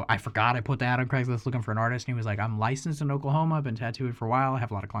Craigslist, and I forgot I put the ad on Craigslist looking for an artist. And he was like, I'm licensed in Oklahoma. I've been tattooing for a while. I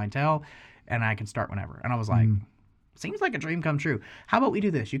have a lot of clientele, and I can start whenever. And I was like, seems like a dream come true. How about we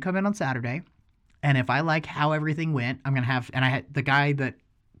do this? You come in on Saturday, and if I like how everything went, I'm going to have, and I had the guy that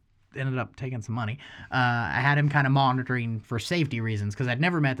ended up taking some money. I had him kind of monitoring for safety reasons because I'd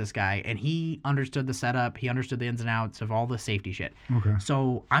never met this guy, and he understood the setup. He understood the ins and outs of all the safety shit. Okay.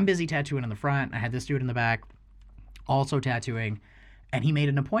 So I'm busy tattooing in the front. I had this dude in the back also tattooing, and he made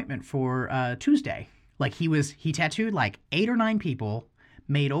an appointment for Tuesday. Like he tattooed like 8 or 9 people,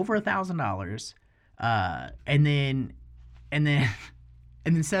 made over $1,000, and then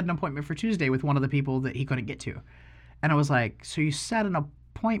set an appointment for Tuesday with one of the people that he couldn't get to. And I was like, so you set an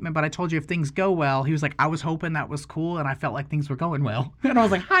appointment, but I told you if things go well. He was like, I was hoping that was cool, and I felt like things were going well. And I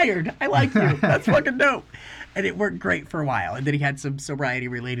was like, hired. I like you. That's fucking dope. And it worked great for a while. And then he had some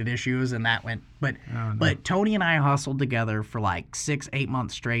sobriety-related issues, and that went. But Tony and I hustled together for like 6-8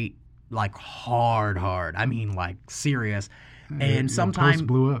 months straight, like hard. I mean, like serious. And sometimes post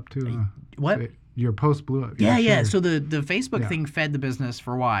blew up too. Huh? What? Your post blew up. Yeah. Sure. So the Facebook thing fed the business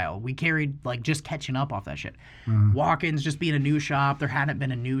for a while. We carried like just catching up off that shit. Walk-ins, just being a new shop. There hadn't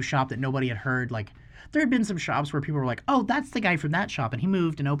been a new shop that nobody had heard. Like there had been some shops where people were like, "Oh, that's the guy from that shop," and he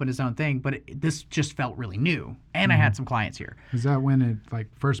moved and opened his own thing. But this just felt really new, and I had some clients here. Is that when it like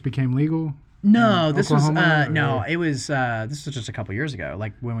first became legal? No, this Oklahoma, was it was this was just a couple years ago,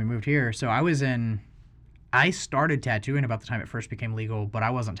 like when we moved here. So I started tattooing about the time it first became legal, but I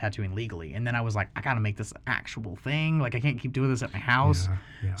wasn't tattooing legally. And then I was like, I got to make this an actual thing. Like, I can't keep doing this at my house.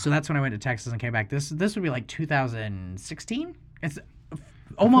 Yeah. So that's when I went to Texas and came back. This would be like 2016. It's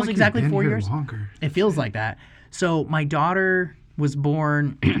almost like exactly 4 years. Longer. It feels like that. So my daughter was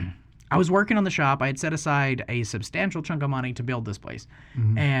born. I was working on the shop. I had set aside a substantial chunk of money to build this place.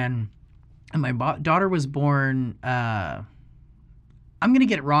 And my daughter was born... I'm going to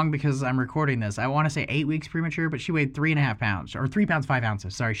get it wrong because I'm recording this. I want to say 8 weeks premature, but she weighed 3.5 pounds, or 3 pounds, 5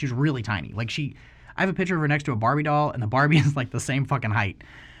 ounces. Sorry, she's really tiny. Like I have a picture of her next to a Barbie doll, and the Barbie is like the same fucking height.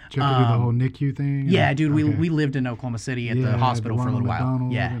 Did you have to do the whole NICU thing? Yeah, dude, we lived in Oklahoma City at the hospital for a little while.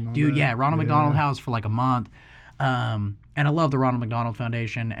 Ronald McDonald House for like a month. And I love the Ronald McDonald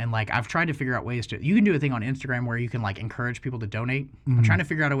Foundation, and like I've tried to figure out ways to. You can do a thing on Instagram where you can like encourage people to donate. I'm trying to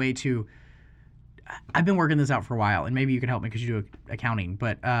figure out a way to. I've been working this out for a while, and maybe you can help me because you do accounting,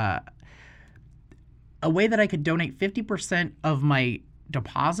 but a way that I could donate 50% of my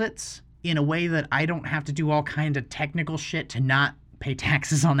deposits in a way that I don't have to do all kinds of technical shit to not pay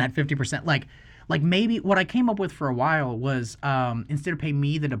taxes on that 50%. Like maybe what I came up with for a while was instead of pay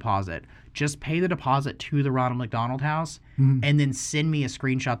me the deposit, just pay the deposit to the Ronald McDonald House and then send me a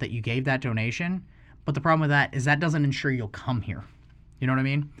screenshot that you gave that donation. But the problem with that is that doesn't ensure you'll come here. You know what I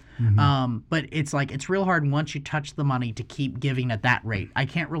mean? But it's like, it's real hard once you touch the money to keep giving at that rate. I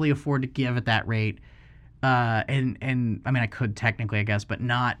can't really afford to give at that rate. And I mean, I could technically, I guess, but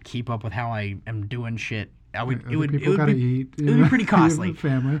not keep up with how I am doing shit. It would be pretty costly.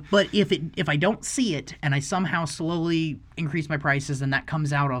 Family. But if I don't see it and I somehow slowly increase my prices and that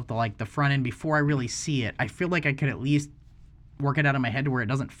comes out of the front end before I really see it, I feel like I could at least work it out in my head to where it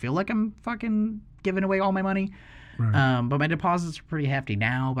doesn't feel like I'm fucking giving away all my money. Right. But my deposits are pretty hefty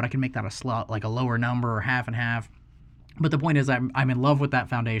now, but I can make that a lower number or half and half. But the point is I'm in love with that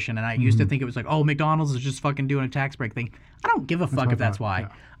foundation, and I used to think it was like, oh, McDonald's is just fucking doing a tax break thing. I don't give a fuck if that's why. Yeah.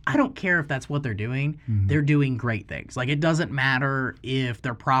 I don't care if that's what they're doing. They're doing great things. Like, it doesn't matter if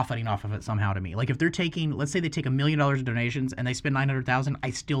they're profiting off of it somehow to me. Like, if they're taking, let's say they take $1 million in donations and they spend $900,000,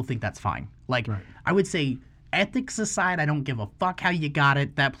 I still think that's fine. Like, I would say, ethics aside, I don't give a fuck how you got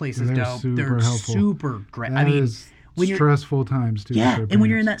it. That place is dope. They're super great. I mean, when stressful times too. Yeah, and when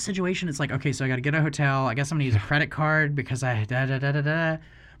you're in that situation, it's like, okay, so I got to get a hotel. I guess I'm gonna use a credit card because I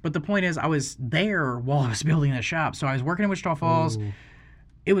But the point is, I was there while I was building the shop, so I was working in Wichita Falls. Ooh.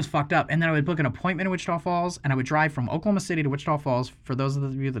 It was fucked up, and then I would book an appointment in Wichita Falls, and I would drive from Oklahoma City to Wichita Falls. For those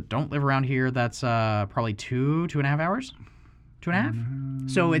of you that don't live around here, that's probably 2.5 hours. 2.5?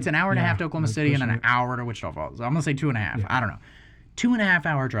 So it's an hour and a half to Oklahoma City and an hour to Wichita Falls. I'm going to say 2.5. Yeah. I don't know. 2.5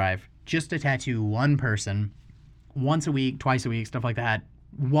 hour drive just to tattoo one person once a week, twice a week, stuff like that.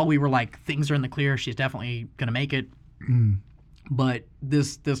 While we were like, things are in the clear, she's definitely gonna make it. But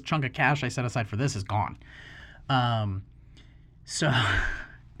this chunk of cash I set aside for this is gone. So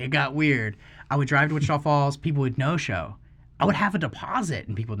it got weird. I would drive to Wichita Falls, people would no-show. I would have a deposit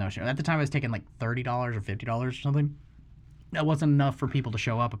and people would no-show. At the time I was taking like $30 or $50 or something. That wasn't enough for people to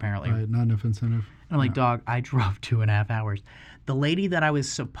show up, apparently. Right, not enough incentive. And I'm like, dog, I drove 2.5 hours. The lady that I was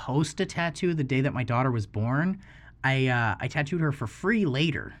supposed to tattoo the day that my daughter was born, I tattooed her for free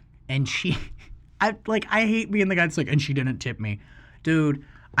later. And she, I hate being the guy that's like, and she didn't tip me. Dude,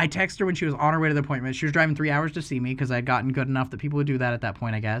 I texted her when she was on her way to the appointment. She was driving 3 hours to see me because I had gotten good enough that people would do that at that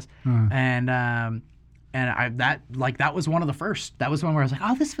point, I guess. And that was one of the first. That was one where I was like,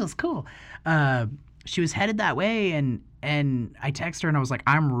 oh, this feels cool. She was headed that way, and I texted her and I was like,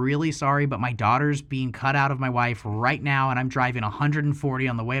 I'm really sorry, but my daughter's being cut out of my wife right now, and I'm driving 140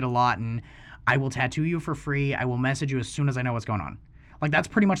 on the way to Lawton. I will tattoo you for free. I will message you as soon as I know what's going on. Like, that's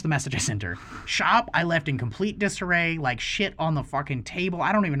pretty much the message I sent her. Shop, I left in complete disarray, like shit on the fucking table.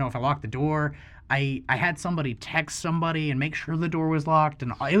 I don't even know if I locked the door. I had somebody text somebody and make sure the door was locked,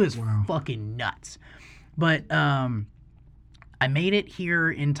 and it was fucking nuts. But I made it here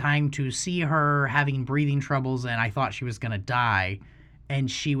in time to see her having breathing troubles, and I thought she was going to die. And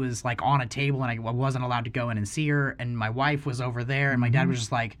she was, like, on a table, and I wasn't allowed to go in and see her. And my wife was over there, and my dad was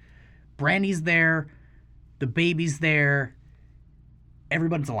just like, Brandy's there, the baby's there,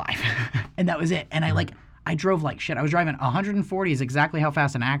 everybody's alive. And that was it. And I drove like shit. I was driving 140 is exactly how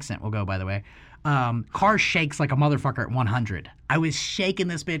fast an accent will go, by the way. Car shakes like a motherfucker at 100. I was shaking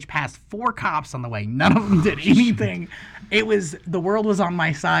this bitch past 4 cops on the way. None of them did anything. The world was on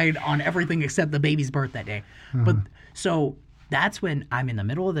my side on everything except the baby's birth that day. But so that's when I'm in the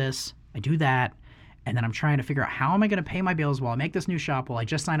middle of this. I do that. And then I'm trying to figure out how am I going to pay my bills while I make this new shop. Well, I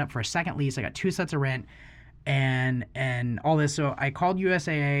just signed up for a second lease. I got 2 sets of rent and all this. So I called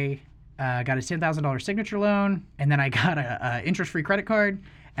USAA, got a $10,000 signature loan, and then I got a interest-free credit card.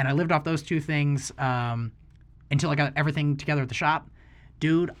 And I lived off those 2 things until I got everything together at the shop.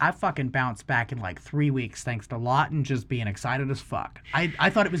 Dude, I fucking bounced back in like 3 weeks thanks to Lawton just being excited as fuck.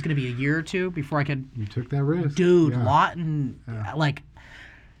 I thought it was going to be a year or 2 before I could... You took that risk. Dude, Lawton,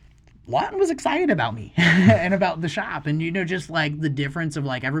 Lawton was excited about me and about the shop. And, just like the difference of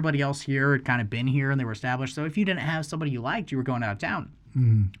like everybody else here had kind of been here and they were established. So if you didn't have somebody you liked, you were going out of town.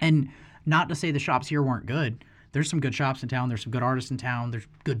 And not to say the shops here weren't good. There's some good shops in town. There's some good artists in town. There's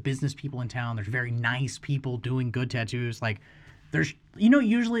good business people in town. There's very nice people doing good tattoos. Like, there's,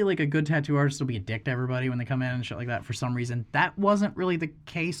 usually like a good tattoo artist will be a dick to everybody when they come in and shit like that for some reason. That wasn't really the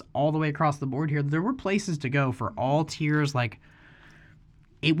case all the way across the board here. There were places to go for all tiers. Like,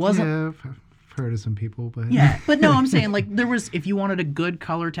 it wasn't... Yeah, I've heard of some people, but... Yeah, but no, I'm saying, like, there was... If you wanted a good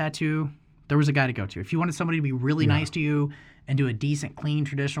color tattoo, there was a guy to go to. If you wanted somebody to be really nice to you and do a decent, clean,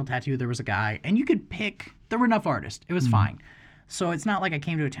 traditional tattoo, there was a guy. And you could pick... There were enough artists. It was fine. So it's not like I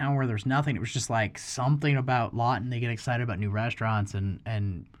came to a town where there's nothing. It was just like something about Lawton. They get excited about new restaurants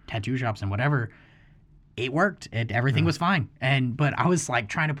and tattoo shops and whatever. It worked. Everything was fine. But I was like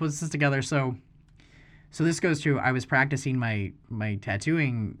trying to put this together. So this goes to, I was practicing my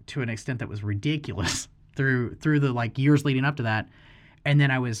tattooing to an extent that was ridiculous through the like years leading up to that. And then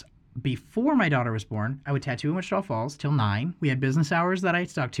before my daughter was born, I would tattoo in Wichita Falls till 9. We had business hours that I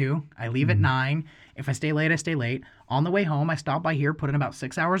stuck to. I leave at 9. If I stay late, I stay late. On the way home, I stop by here, put in about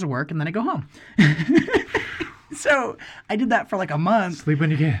 6 hours of work, and then I go home. So I did that for like a month. Sleep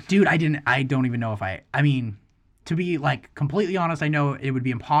when you can. Dude, I don't even know if I mean, to be like completely honest, I know it would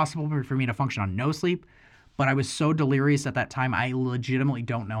be impossible for me to function on no sleep, but I was so delirious at that time, I legitimately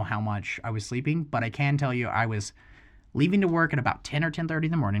don't know how much I was sleeping, but I can tell you I was leaving to work at about 10 or 10:30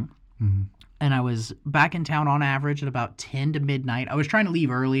 in the morning. And I was back in town on average at about 10 to midnight. I was trying to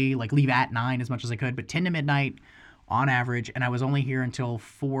leave early, like leave at 9 as much as I could, but 10 to midnight on average. And I was only here until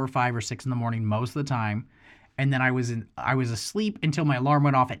 4 or 5 or 6 in the morning most of the time. And then I was asleep until my alarm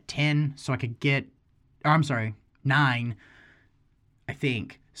went off at 10 so I could 9, I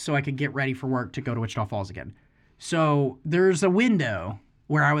think, so I could get ready for work to go to Wichita Falls again. So there's a window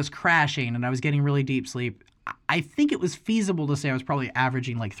where I was crashing and I was getting really deep sleep. I think it was feasible to say I was probably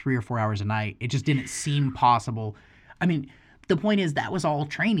averaging like 3 or 4 hours a night. It just didn't seem possible. I mean, the point is that was all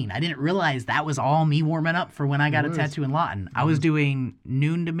training. I didn't realize that was all me warming up for when I got a tattoo in Lawton. I was doing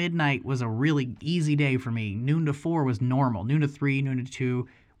noon to midnight was a really easy day for me. Noon to 4 was normal. Noon to 3, noon to 2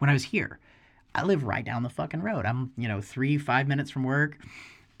 when I was here. I live right down the fucking road. I'm, 3-5 minutes from work.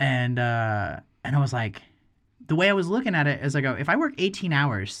 And I was like, the way I was looking at it is I go, if I work 18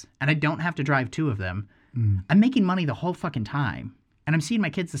 hours and I don't have to drive 2 of them, I'm making money the whole fucking time, and I'm seeing my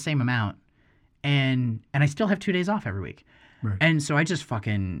kids the same amount, and I still have 2 days off every week. Right. And so I just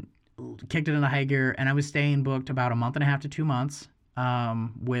fucking kicked it into high gear, and I was staying booked about a month and a half to 2 months,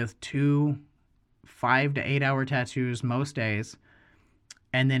 with 2 5 to 8 hour tattoos most days.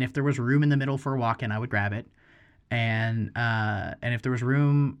 And then if there was room in the middle for a walk-in, I would grab it. And if there was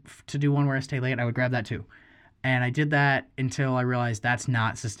room to do one where I stay late, I would grab that too. And I did that until I realized that's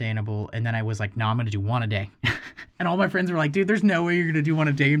not sustainable. And then I was like, no, I'm going to do one a day. And all my friends were like, dude, there's no way you're going to do one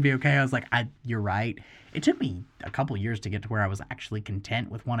a day and be okay. I was like, you're right. It took me a couple years to get to where I was actually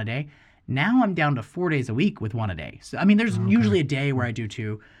content with one a day. Now I'm down to 4 days a week with one a day. So, I mean, there's usually a day where I do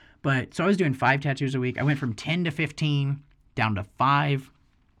 2. But so I was doing 5 tattoos a week. I went from 10 to 15 down to 5,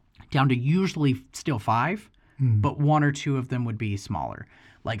 down to usually still 5, but 1 or 2 of them would be smaller.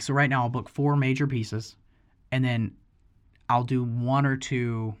 Like, so right now I'll book 4 major pieces, and then I'll do 1 or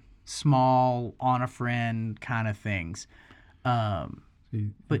 2 small on a friend kind of things.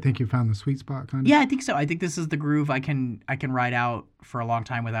 You think you found the sweet spot, kind of? Yeah, I think so. I think this is the groove I can ride out for a long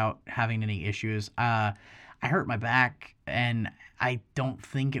time without having any issues. I hurt my back, and I don't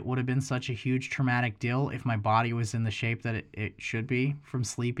think it would have been such a huge traumatic deal if my body was in the shape that it should be from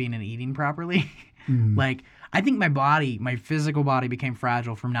sleeping and eating properly. Like, I think my physical body became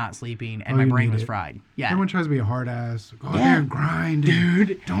fragile from not sleeping, and my brain was fried. Yeah. Everyone tries to be a hard ass. Go out there and grind,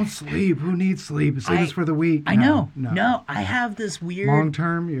 dude. Don't sleep. Who needs sleep? Save us for the week. I know. No, I have this weird... Long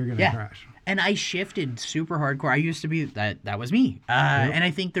term, you're going to crash. And I shifted super hardcore. I used to be that was me. And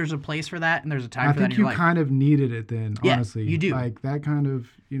I think there's a place for that, and there's a time for that in your life. I think you kind of needed it then, honestly. You do. Like, that kind of,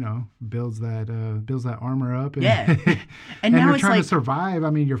 builds that armor up. And, and now you're it's trying to survive. I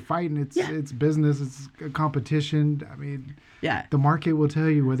mean, you're fighting. It's business. It's a competition. I mean, the market will tell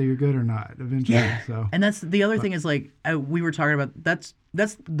you whether you're good or not eventually. Yeah. So. And that's the other thing is, like, we were talking about, that's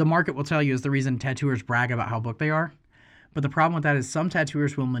the market will tell you is the reason tattooers brag about how booked they are. But the problem with that is some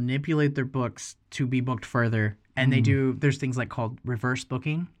tattooers will manipulate their books to be booked further. And there's things like called reverse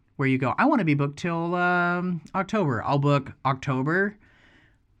booking, where you go, I want to be booked till October. I'll book October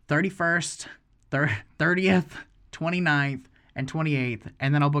 31st, 30th, 29th, and 28th.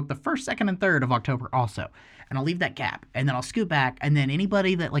 And then I'll book the 1st, 2nd, and 3rd of October also. And I'll leave that gap. And then I'll scoot back. And then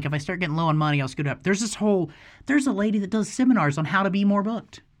anybody that, like, if I start getting low on money, I'll scoot up. There's a lady that does seminars on how to be more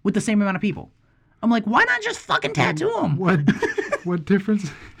booked with the same amount of people. I'm like, why not just fucking tattoo them? What difference?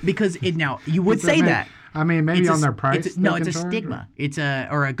 Because you would say that. I mean, maybe on their price. It's a stigma. Or? It's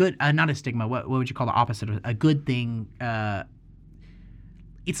a good, not a stigma. What would you call the opposite of a good thing?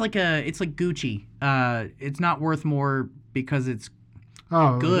 It's like Gucci. It's not worth more because it's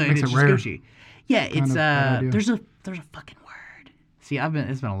good. It's just rare. Gucci. Yeah, it's there's a fucking word. See,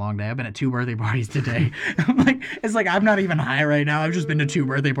 it's been a long day. I've been at 2 birthday parties today. It's like I'm not even high right now. I've just been to 2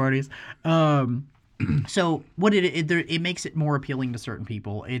 birthday parties. So what it makes it more appealing to certain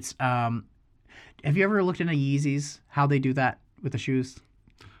people. It's have you ever looked into Yeezys? How they do that with the shoes?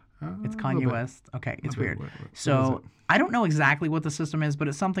 It's Kanye West. Okay, it's weird. So I don't know exactly what the system is, but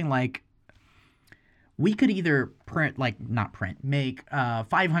it's something like we could either make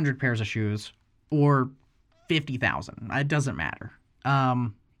 500 pairs of shoes or 50,000. It doesn't matter.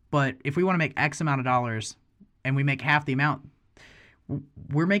 But if we want to make X amount of dollars and we make half the amount,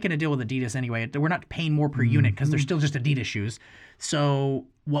 we're making a deal with Adidas anyway. We're not paying more per unit because they're still just Adidas shoes. So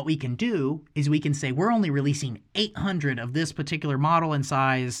what we can do is we can say we're only releasing 800 of this particular model and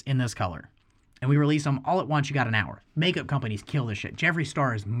size in this color. And we release them all at once. You got an hour. Makeup companies kill this shit. Jeffree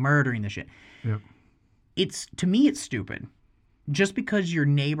Star is murdering this shit. Yep. To me, it's stupid. Just because your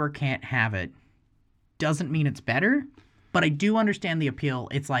neighbor can't have it doesn't mean it's better. But I do understand the appeal.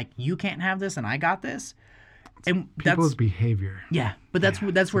 It's like, you can't have this and I got this. And people's behavior. Yeah, but that's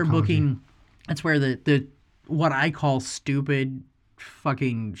where booking, that's where the what I call stupid,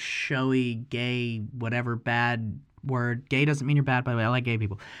 fucking showy, gay, whatever bad word. Gay doesn't mean you're bad, by the way. I like gay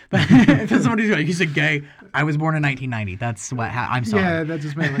people. But if somebody's like, you said gay, I was born in 1990. That's what. I'm sorry. Yeah, that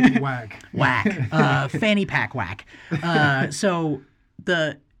just meant like whack. Whack. Fanny pack whack. So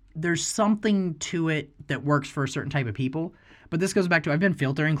there's something to it that works for a certain type of people. But this goes back to I've been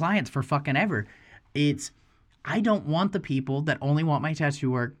filtering clients for fucking ever. I don't want the people that only want my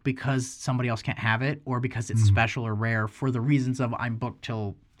tattoo work because somebody else can't have it or because it's special or rare for the reasons of I'm booked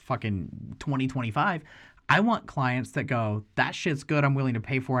till fucking 2025. I want clients that go, that shit's good. I'm willing to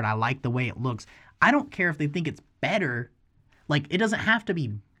pay for it. I like the way it looks. I don't care if they think it's better. Like, it doesn't have to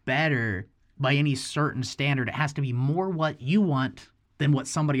be better by any certain standard. It has to be more what you want than what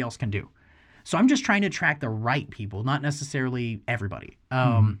somebody else can do. So I'm just trying to attract the right people, not necessarily everybody.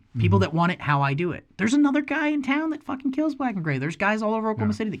 People that want it how I do it. There's another guy in town that fucking kills black and gray. There's guys all over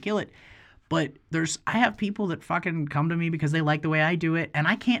Oklahoma City that kill it. But I have people that fucking come to me because they like the way I do it, and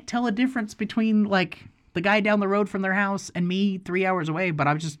I can't tell a difference between like the guy down the road from their house and me 3 hours away. But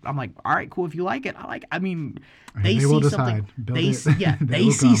I'm like, all right, cool. If you like it, I mean, they see something. They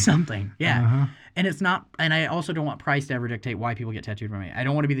see something. Yeah. Uh-huh. And it's not, and I also don't want price to ever dictate why people get tattooed from me. I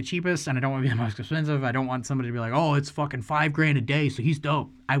don't want to be the cheapest, and I don't want to be the most expensive. I don't want somebody to be like, oh, it's fucking $5,000 a day, so he's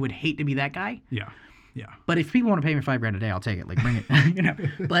dope. I would hate to be that guy. Yeah. Yeah. But if people want to pay me $5,000 a day, I'll take it. Like, bring it. You know.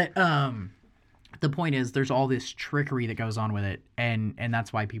 But the point is, there's all this trickery that goes on with it, and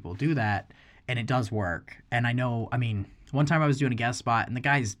that's why people do that, and it does work. And I know, I mean, one time I was doing a guest spot, and the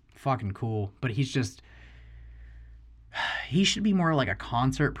guy's fucking cool, but he should be more like a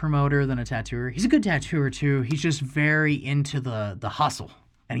concert promoter than a tattooer. He's a good tattooer too. He's just very into the hustle,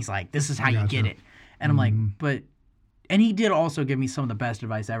 and he's like, this is how you get it. And I'm like, but. And he did also give me some of the best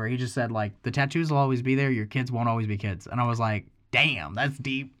advice ever. He just said, like, the tattoos will always be there. Your kids won't always be kids. And I was like, damn, that's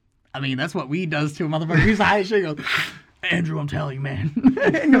deep. I mean, that's what weed does to a motherfucker. He's high as shit. He goes, Andrew, I'm telling you, man.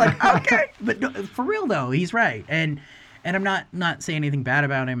 And you're like, okay. But no, for real, though, he's right. And I'm not saying anything bad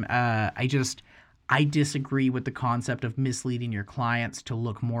about him. I disagree with the concept of misleading your clients to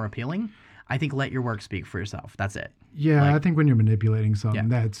look more appealing. I think let your work speak for yourself. That's it. Yeah, like, I think when you're manipulating something,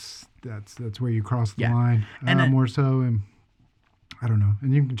 that's where you cross the line. And more so, and I don't know.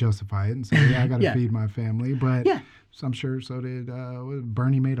 And you can justify it and say, yeah, I got to feed my family, but I'm sure so did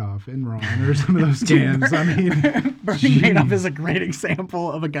Bernie Madoff, Enron, or some of those scams. I mean, Bernie Madoff is a great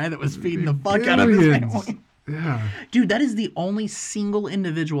example of a guy that was feeding the fuck out of his family. Yeah. Dude, that is the only single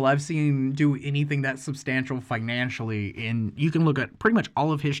individual I've seen do anything that substantial financially. You can look at pretty much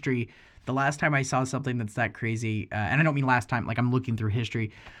all of history. The last time I saw something that's that crazy, and I don't mean last time, like I'm looking through history.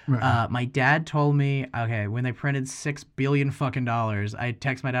 Right. My dad told me, okay, when they printed $6 billion fucking dollars, I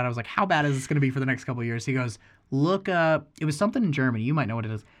text my dad. I was like, how bad is this going to be for the next couple of years? He goes, look up. It was something in Germany. You might know what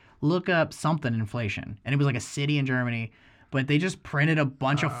it is. Look up something inflation, and it was like a city in Germany, but they just printed a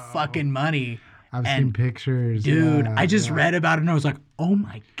bunch of fucking money. I've seen pictures. Dude, I just read about it and I was like, oh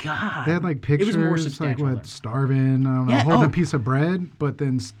my God. They had like pictures, like what, starving, I don't know, holding a piece of bread, but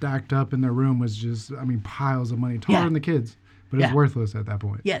then stacked up in their room was just, I mean, piles of money, taller than the kids. But it's worthless at that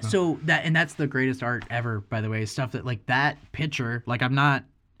point. Yeah, so that's the greatest art ever, by the way. Stuff that, like that picture, like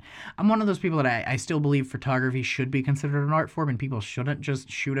I'm one of those people that I still believe photography should be considered an art form, and people shouldn't just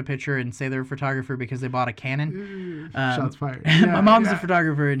shoot a picture and say they're a photographer because they bought a Canon. Shots fired. My mom's a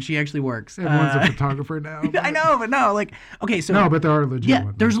photographer, and she actually works. Everyone's a photographer now. I know, but no, like, okay, so... No, but there are legit ones.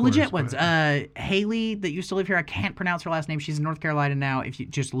 Yeah, there's legit ones. Haley, that used to live here, I can't pronounce her last name. She's in North Carolina now. If you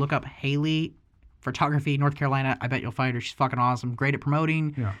just look up Haley Photography, North Carolina, I bet you'll find her. She's fucking awesome. Great at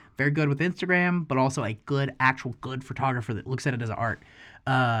promoting. Yeah. Very good with Instagram, but also a good photographer that looks at it as an art.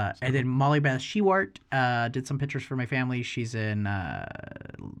 And then Molly Beth Shewart did some pictures for my family. She's in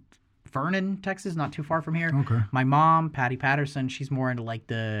Vernon, Texas, not too far from here. Okay. My mom, Patty Patterson, she's more into like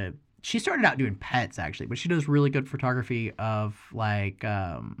she started out doing pets actually, but she does really good photography of like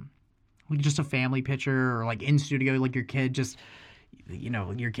just a family picture or like in studio, like your kid just, you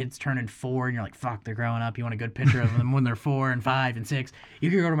know, your kid's turning 4 and you're like, fuck, they're growing up. You want a good picture of them when they're 4 and 5 and 6. You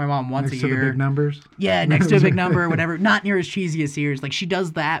can go to my mom once a year. Next to the big numbers? Yeah, next to a big number or whatever. Not near as cheesy as Sears. Like, she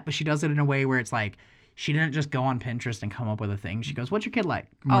does that, but she does it in a way where it's like, she didn't just go on Pinterest and come up with a thing. She goes, what's your kid like?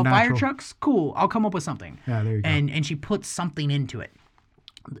 More natural. Fire trucks? Cool. I'll come up with something. Yeah, there you go. And she puts something into it.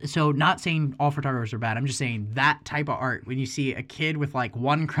 So not saying all photographers are bad. I'm just saying that type of art, when you see a kid with like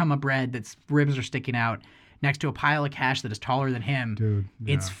one crumb of bread that's ribs are sticking out next to a pile of cash that is taller than him, dude,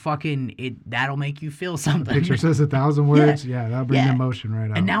 it's fucking, that'll make you feel something. The picture says 1,000 words. Yeah, that'll bring the emotion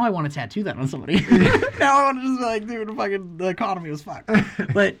right out. And now I want to tattoo that on somebody. Now I want to just be like, dude, fucking the economy was fucked.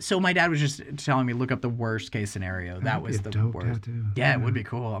 But so my dad was just telling me, look up the worst case scenario. That was the worst. Tattoo. Yeah, it would be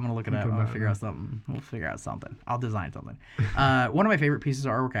cool. I'm gonna look it up. I'm gonna figure out something. We'll figure out something. I'll design something. One of my favorite pieces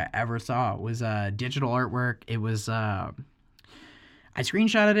of artwork I ever saw was digital artwork. It was I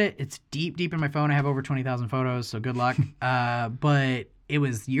screenshotted it. It's deep in my phone. I have over 20,000 photos, so good luck. But it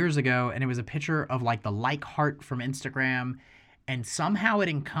was years ago, and it was a picture of like the like heart from Instagram, and somehow it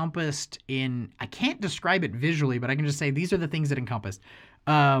encompassed I can't describe it visually, but I can just say these are the things it encompassed.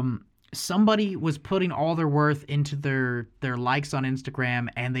 Somebody was putting all their worth into their likes on Instagram,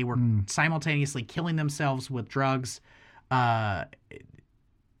 and they were simultaneously killing themselves with drugs,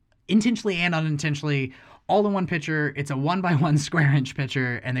 intentionally and unintentionally, all in one picture. It's a 1x1 square inch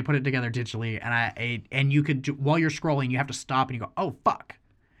picture, and they put it together digitally. And you could, while you're scrolling, you have to stop and you go, oh fuck,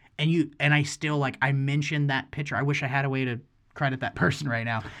 and I still, like, I mentioned that picture. I wish I had a way to credit that person right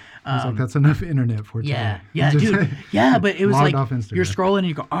now. It's like, that's enough internet for today. Yeah, dude. Yeah, but it was like you're scrolling and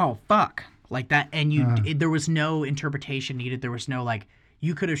you go, oh fuck, like that, and there was no interpretation needed. There was no like,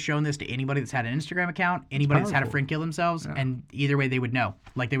 you could have shown this to anybody that's had an Instagram account, anybody that's had a friend kill themselves, and either way they would know.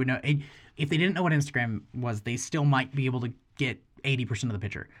 Like they would know. If they didn't know what Instagram was, they still might be able to get 80% of the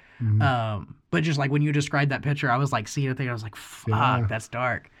picture. But just like when you described that picture, I was like seeing it there. I was like, fuck, that's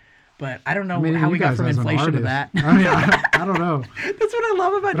dark. But I don't know how we got from inflation to that. I mean, I don't know. That's what I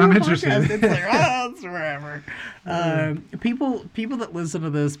love about doing podcasts. It's like, it's forever. People that listen to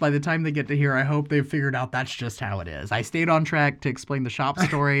this, by the time they get to here, I hope they've figured out that's just how it is. I stayed on track to explain the shop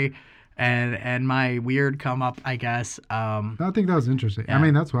story and my weird come up, I guess. I think that was interesting. Yeah. I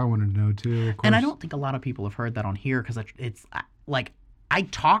mean, that's what I wanted to know, too. Of course. And I don't think a lot of people have heard that on here because it's like, I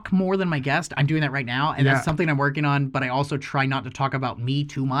talk more than my guest. I'm doing that right now, and that's something I'm working on, but I also try not to talk about me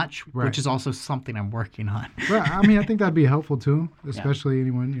too much, which is also something I'm working on. Right. I mean, I think that'd be helpful, too, especially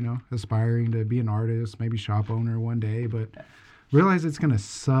anyone, aspiring to be an artist, maybe shop owner one day, but realize it's going to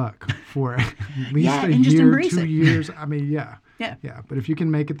suck for at least a year, 2 years. I mean, Yeah. But if you can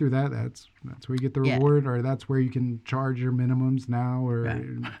make it through that, that's where you get the reward, or that's where you can charge your minimums now, or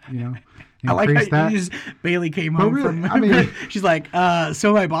increase I like how that. Bailey came home from. She's like,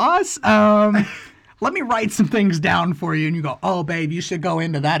 so my boss, let me write some things down for you, and you go, oh, babe, you should go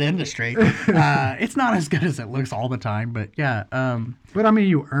into that industry. It's not as good as it looks all the time, but yeah. But I mean,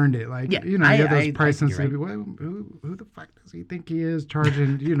 you earned it, like you have those price sensitive. Right. Who the fuck does he think he is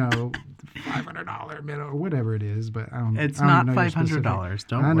charging? $500 minimum or whatever it is, but I don't. It's not $500.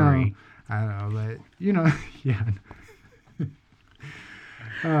 Don't worry. I know,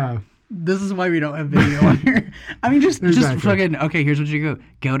 but this is why we don't have video on here. I mean, just fucking, okay, here's what you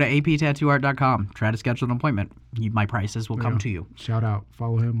go to aptattooart.com. Try to schedule an appointment. My prices will come to you. Shout out.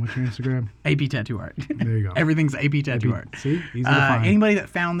 Follow him. What's your Instagram? AP Tattoo Art. There you go. Everything's AP Tattoo Art. See? Easy to find. Anybody that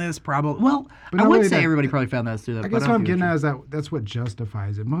found this probably, I would say everybody probably found that through that. I guess what I'm getting at is that's what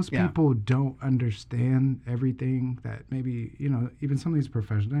justifies it. Most people don't understand everything that maybe, even some of these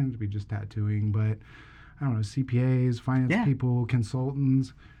professionals, they don't have to be just tattooing, but I don't know, CPAs, finance people,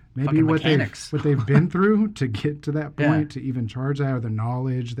 consultants. Maybe what they've been through to get to that point, to even charge that, or the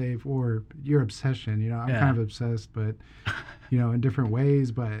knowledge or your obsession. I'm kind of obsessed, but in different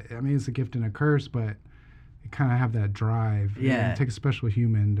ways. But I mean, it's a gift and a curse. But you kind of have that drive. It takes a special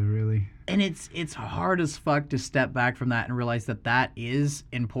human to really. And it's hard as fuck to step back from that and realize that is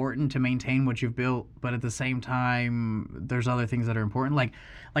important to maintain what you've built. But at the same time, there's other things that are important. Like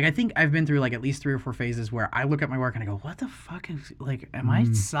I think I've been through at least 3 or 4 phases where I look at my work and I go, what the fuck is, am I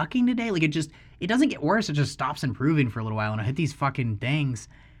sucking today? Like it doesn't get worse. It just stops improving for a little while. And I hit these fucking things.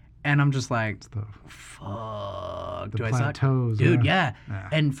 And I'm just like, fuck, do I suck? Dude, yeah.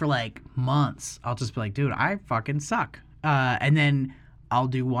 And for months, I'll just be like, dude, I fucking suck. And then I'll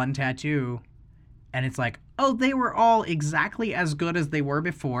do one tattoo, and it's like, oh, they were all exactly as good as they were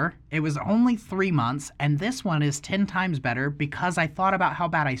before. It was only 3 months, and this one is 10 times better because I thought about how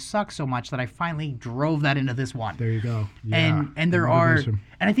bad I suck so much that I finally drove that into this one. There you go. Yeah. And there are, and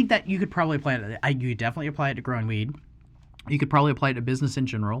I think that you could probably apply it. You could definitely apply it to growing weed. You could probably apply it to business in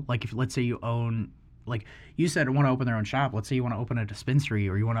general. Like if, let's say you own, like you said, want to open their own shop. Let's say you want to open a dispensary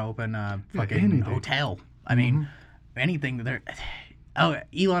or you want to open a fucking hotel. I mean, anything there. Oh,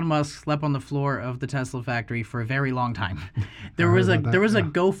 Elon Musk slept on the floor of the Tesla factory for a very long time. There was a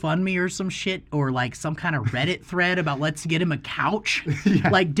GoFundMe or some shit or some kind of Reddit thread about let's get him a couch.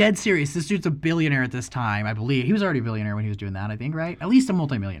 Dead serious. This dude's a billionaire at this time, I believe. He was already a billionaire when he was doing that, I think, right? At least a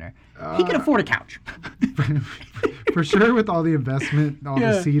multimillionaire. He could afford a couch. For sure, with all the investment, all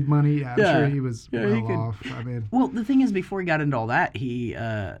the seed money, I'm sure he was off. I mean, well, the thing is, before he got into all that, he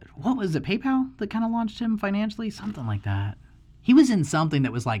what was it, PayPal that kind of launched him financially? Something like that. He was in something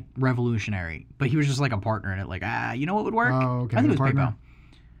that was revolutionary, but he was just a partner in it. You know what would work? Oh, okay. I think it was PayPal.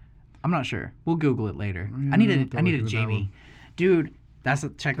 I'm not sure. We'll Google it later. Yeah, I need a Jamie. Dude,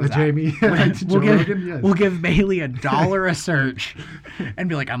 check this out. Jamie. We'll give Bailey $1 a search and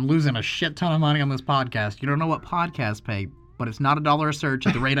be like, I'm losing a shit ton of money on this podcast. You don't know what podcasts pay, but it's not $1 a search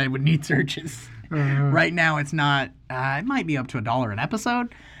at the rate I would need searches. Right now, it's not. It might be up to $1 an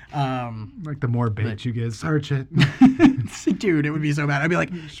episode. The more bait you get, search it. Dude, it would be so bad. I'd be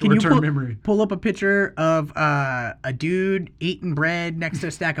like, short-term memory. Pull up a picture of a dude eating bread next to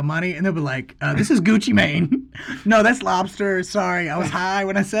a stack of money, and they'll be like, this is Gucci Mane. No, that's lobster. Sorry, I was high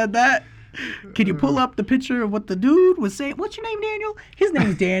when I said that. Can you pull up the picture of what the dude was saying? What's your name, Daniel? His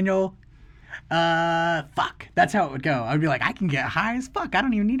name's Daniel. Fuck. That's how it would go. I'd be like, I can get high as fuck. I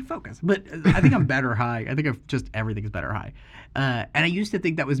don't even need to focus. But I think I'm better high. I think everything's better high. And I used to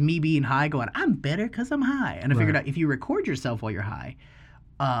think that was me being high going, I'm better because I'm high. And I figured out if you record yourself while you're high,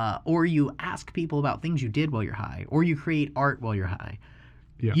 or you ask people about things you did while you're high, or you create art while you're high,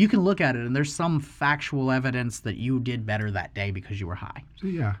 Yeah. You can look at it and there's some factual evidence that you did better that day because you were high. So,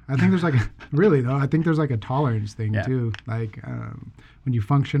 yeah, I think there's like really though. I think there's like a tolerance thing Yeah. too. Like when you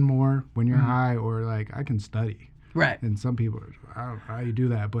function more when you're high, or like I can study. Right. And some people, I don't know how you do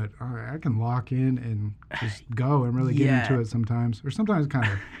that, but I can lock in and just go and really get into it sometimes. Or sometimes kind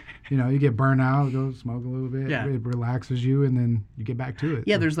of, you get burnt out, go smoke a little bit. Yeah. It relaxes you, and then you get back to it.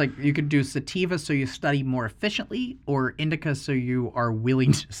 Yeah, there's like, you could do sativa so you study more efficiently, or indica so you are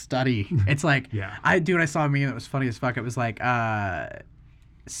willing to study. It's like, Yeah. I saw a meme that was funny as fuck. It was like,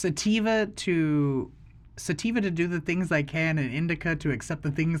 sativa to do the things I can, and indica to accept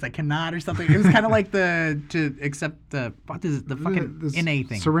the things I cannot, or something. It was kind of like to accept the fucking NA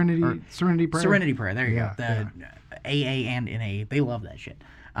thing. Serenity prayer. Serenity prayer. There you Yeah, go. AA and NA. They love that shit.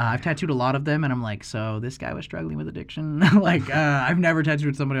 I've tattooed a lot of them, and I'm like, so this guy was struggling with addiction. Like, I've never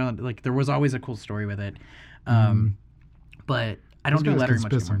tattooed somebody on. Like, there was always a cool story with it. But I don't do lettering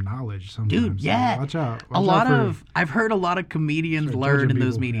much anymore. Some anymore. knowledge sometimes. Dude, yeah. So watch out. I've heard a lot of comedians Start learn judging in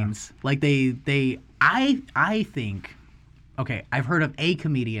those people, meetings. Like I think, okay, I've heard of a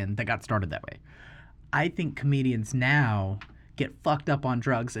comedian that got started that way. I think comedians now get fucked up on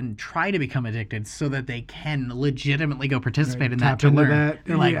drugs and try to become addicted so that they can legitimately go participate in that tap to into learn. that.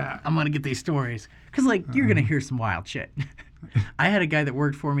 They're like, Yeah. I'm going to get these stories. Because, like, you're going to hear some wild shit. I had a guy that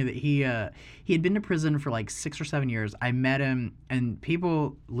worked for me that he had been to prison for like 6 or 7 years. I met him, and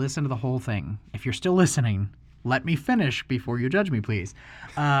people listen to the whole thing. If you're still listening, let me finish before you judge me, please.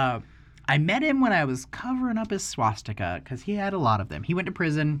 I met him when I was covering up his swastika because he had a lot of them. He went to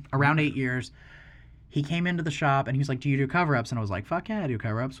prison around 8 years. He came into the shop and he was like, do you do cover-ups? And I was like, fuck yeah, I do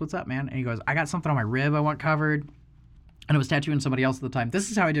cover-ups. What's up, man? And he goes, I got something on my rib I want covered. And I was tattooing somebody else at the time.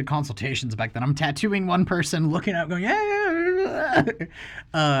 This is how I did consultations back then. I'm tattooing one person, looking up, going, yeah.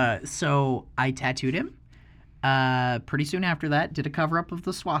 So I tattooed him. Pretty soon after that, did a cover-up of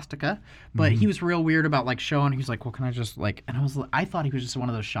the swastika. But he was real weird about, like, showing. He was like, well, can I just, like... And I thought he was just one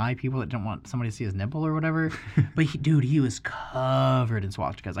of those shy people that didn't want somebody to see his nipple or whatever. But, he was covered in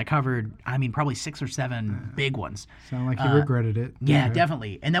swastikas. I covered, probably 6 or 7 big ones. Sound like he regretted it. Yeah,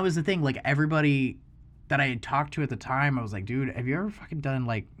 definitely. And that was the thing. Like, everybody that I had talked to at the time, I was like, dude, have you ever fucking done,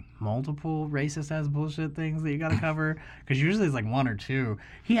 like, multiple racist-ass bullshit things that you gotta cover? Because usually it's, like, 1 or 2.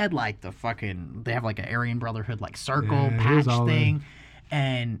 He had, like, they have, like, an Aryan Brotherhood, like, circle patch thing.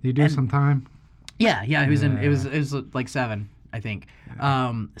 And you do some time? Yeah, it was like 7, I think.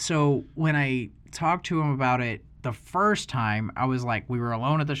 Yeah. So when I talked to him about it the first time, I was like, we were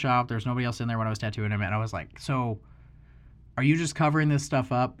alone at the shop. There's nobody else in there when I was tattooing him. And I was like, so... are you just covering this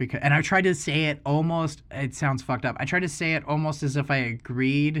stuff up? And I tried to say it almost, it sounds fucked up. I tried to say it almost as if I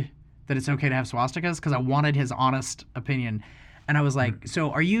agreed that it's okay to have swastikas because I wanted his honest opinion. And I was like,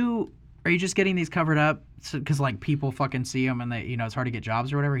 so are you just getting these covered up because like people fucking see them and they, it's hard to get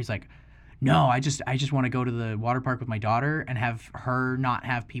jobs or whatever? He's like, no, I just want to go to the water park with my daughter and have her not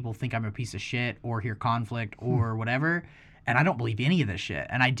have people think I'm a piece of shit or hear conflict or whatever. And I don't believe any of this shit.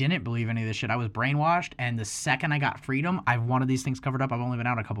 And I didn't believe any of this shit. I was brainwashed. And the second I got freedom, I've wanted these things covered up. I've only been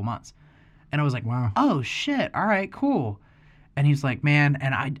out a couple months. And I was like, wow. Oh, shit. All right, cool. And he's like, man,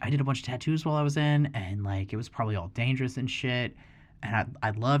 and I did a bunch of tattoos while I was in. And, like, it was probably all dangerous and shit. And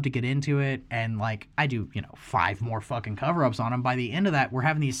I'd love to get into it. And, like, I do, 5 more fucking cover-ups on him. By the end of that, we're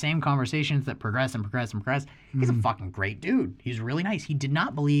having these same conversations that progress and progress and progress. He's a fucking great dude. He's really nice. He did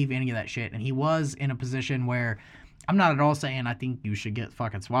not believe any of that shit. And he was in a position where... I'm not at all saying I think you should get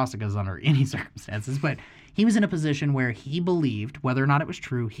fucking swastikas under any circumstances, but he was in a position where he believed, whether or not it was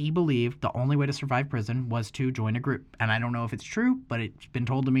true, he believed the only way to survive prison was to join a group. And I don't know if it's true, but it's been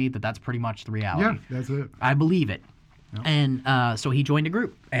told to me that that's pretty much the reality. Yeah, that's it. I believe it. Yep. And so he joined a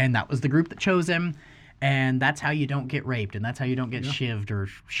group, and that was the group that chose him. And that's how you don't get raped, and that's how you don't get shivved or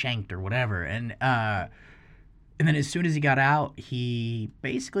shanked or whatever. And then as soon as he got out, he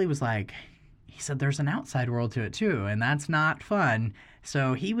basically was like... He said there's an outside world to it too, and that's not fun.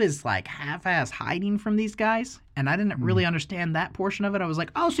 So he was like half-ass hiding from these guys, and I didn't really understand that portion of it. I was like,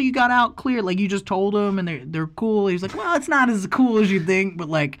 oh, so you got out clear, like you just told them and they're cool. He was like, well, it's not as cool as you think, but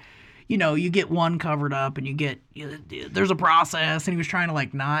like, you get one covered up and there's a process, and he was trying to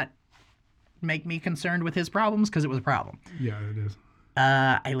like not make me concerned with his problems because it was a problem. Yeah, it is.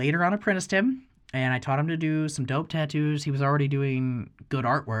 I later on apprenticed him. And I taught him to do some dope tattoos. He was already doing good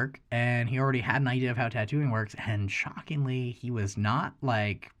artwork, and he already had an idea of how tattooing works. And shockingly, he was not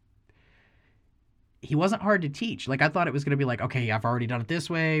like... He wasn't hard to teach. Like, I thought it was going to be like, okay, I've already done it this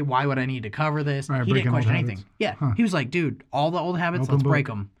way. Why would I need to cover this? Right, he didn't question anything. Habits. Yeah. Huh. He was like, dude, all the old habits, Open let's book. break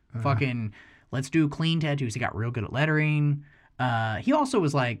them. Fucking, let's do clean tattoos. He got real good at lettering. He also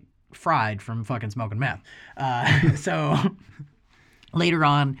was like fried from fucking smoking meth. So... later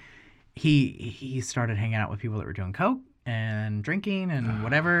on, he started hanging out with people that were doing coke and drinking and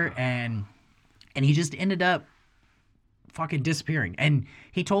whatever, and he just ended up fucking disappearing. And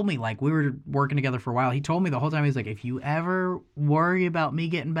he told me, like, we were working together for a while. He told me the whole time, he's like, if you ever worry about me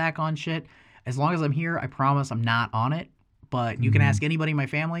getting back on shit, as long as I'm here, I promise I'm not on it. But you can ask anybody in my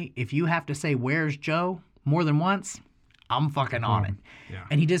family. If you have to say, where's Joe more than once, I'm fucking on it. Yeah.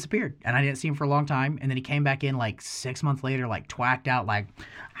 And he disappeared. And I didn't see him for a long time. And then he came back in like 6 months later, like twacked out, like,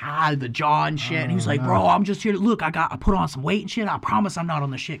 the jaw and shit. And he was like, bro, I'm just here to look. I put on some weight and shit. I promise I'm not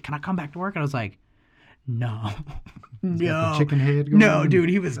on the shit. Can I come back to work? And I was like, no. No. Chicken head going no, on? dude,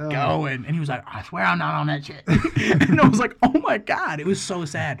 he was going. And he was like, I swear I'm not on that shit. And I was like, oh my God. It was so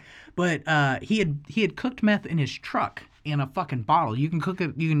sad. But he had cooked meth in his truck in a fucking bottle. You can cook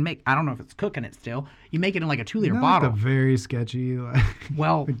it. You can make. I don't know if it's cooking it still. You make it in like a 2-liter bottle. Like a very sketchy. Like,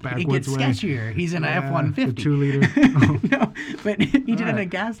 well, like it gets sketchier. He's in a F-150. 2-liter. No, but he did it in a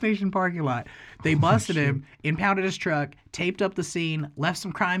gas station parking lot. They busted him, impounded his truck, taped up the scene, left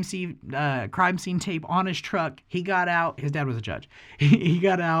some crime scene tape on his truck. He got out. His dad was a judge. He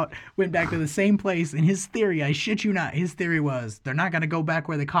got out, went back to the same place. And his theory, I shit you not, his theory was they're not going to go back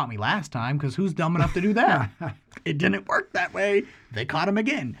where they caught me last time because who's dumb enough to do that? It didn't work that way. They caught him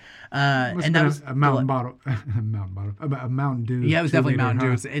again. And that was a mountain bottle. A Mountain Dew. Yeah, it was definitely Mountain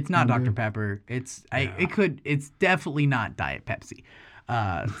Dew. Huh? It's not Dr. Pepper. It's definitely not Diet Pepsi.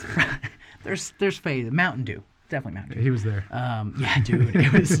 There's phase. Mountain Dew. Definitely Mountain Dew. He was there. Yeah, dude.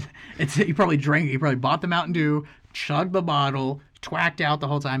 He probably drank. He probably bought the Mountain Dew, chugged the bottle, twacked out the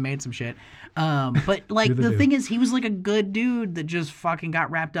whole time, made some shit. But like the thing is, he was like a good dude that just fucking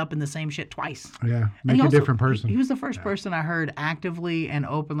got wrapped up in the same shit twice. Yeah, make a different person. He was the first person I heard actively and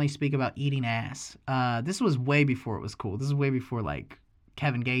openly speak about eating ass. This was way before it was cool. This is way before like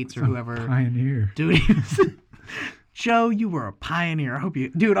Kevin Gates or whoever. Pioneer. Dude, Joe, you were a pioneer. I hope you...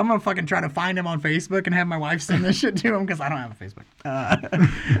 Dude, I'm going to fucking try to find him on Facebook and have my wife send this shit to him because I don't have a Facebook. I'm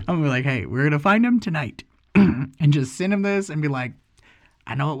going to be like, hey, we're going to find him tonight. And just send him this and be like,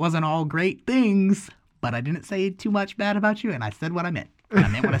 I know it wasn't all great things, but I didn't say too much bad about you, and I said what I meant. And I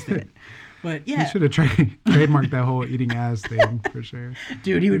meant what I said. But yeah. You should have trademarked that whole eating ass thing for sure.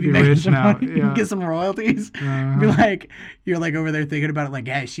 Dude, he would be making some money. Yeah. Get some royalties. Be like, you're like over there thinking about it like,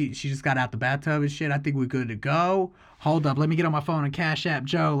 hey, she just got out the bathtub and shit. I think we're good to go. Hold up, let me get on my phone and Cash App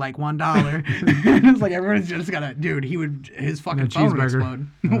Joe like $1. It's like everyone's just got to, dude, his fucking phone would explode.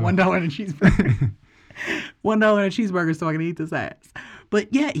 $1 and a cheeseburger. $1 and a cheeseburger so I can eat this ass. But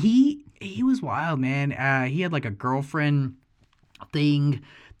yeah, he was wild, man. He had like a girlfriend thing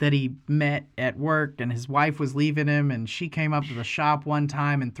that he met at work, and his wife was leaving him, and she came up to the shop one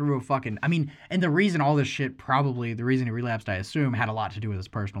time and threw a fucking... I mean, and the reason all this shit, probably the reason he relapsed, I assume, had a lot to do with his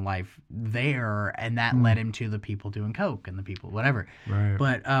personal life there, and that led him to the people doing coke and the people, whatever. Right.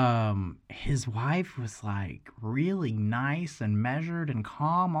 But his wife was like really nice and measured and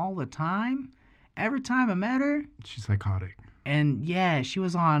calm all the time. Every time I met her... She's psychotic. And yeah, she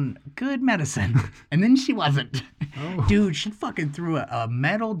was on good medicine. And then she wasn't. Oh. Dude, she fucking threw a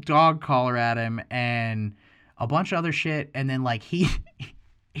metal dog collar at him and a bunch of other shit. And then like he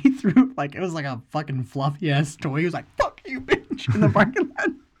threw like, it was like a fucking fluffy ass toy. He was like, fuck you, bitch, in the parking lot.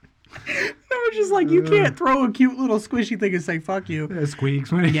 I was just like, you can't throw a cute little squishy thing and say fuck you. It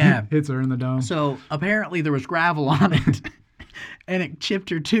squeaks when it hits her in the dome. So apparently there was gravel on it. And it chipped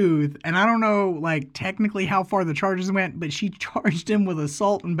her tooth. And I don't know, like, technically how far the charges went, but she charged him with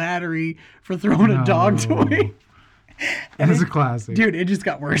assault and battery for throwing a dog toy. That's a classic. Dude, it just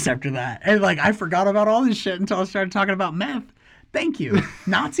got worse after that. And, like, I forgot about all this shit until I started talking about meth. Thank you.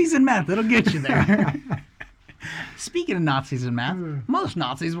 Nazis and meth, it'll get you there. Speaking of Nazis and meth, most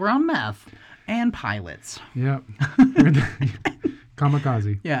Nazis were on meth. And pilots. Yep.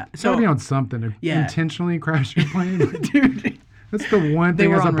 Kamikaze. Yeah. So gotta be on something to intentionally crash your plane. Dude. That's the one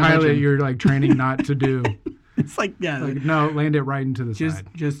thing as a pilot you're like training not to do. It's like, yeah. Like, no, land it right into the side.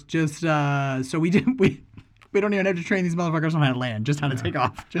 So we don't even have to train these motherfuckers on how to land, just how to take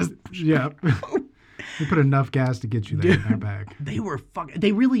off. Just We put enough gas to get you there in our bag. They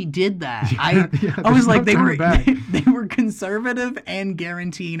really did that. I was like, they were conservative and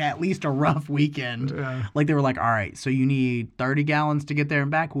guaranteeing at least a rough weekend. Yeah. Like they were like, all right, so you need 30 gallons to get there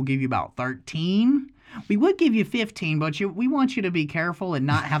and back. We'll give you about 13. We would give you 15, but we want you to be careful and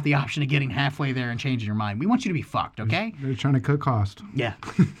not have the option of getting halfway there and changing your mind. We want you to be fucked, okay? They're trying to cut cost. Yeah.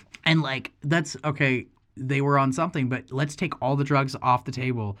 And like, that's, okay, they were on something, but let's take all the drugs off the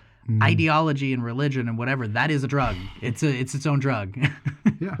table. Ideology and religion and whatever, that is a drug. It's its own drug.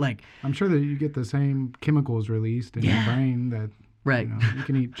 Yeah. Like, I'm sure that you get the same chemicals released in your brain that Right. You know, you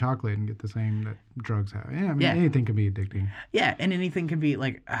can eat chocolate and get the same that drugs have. Yeah, I mean, Yeah. anything can be addicting. Yeah, and anything can be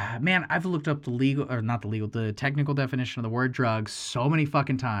like, man, I've looked up the technical definition of the word drug so many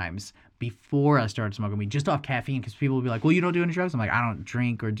fucking times before I started smoking weed, just off caffeine, because people will be like, well, you don't do any drugs? I'm like, I don't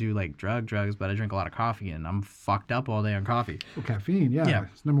drink or do like drugs, but I drink a lot of coffee, and I'm fucked up all day on coffee. Well, caffeine, Yeah.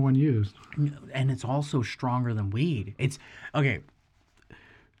 it's number one used. And it's also stronger than weed. It's, okay,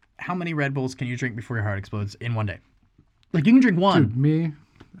 how many Red Bulls can you drink before your heart explodes in one day? Like, you can drink one. Dude, me,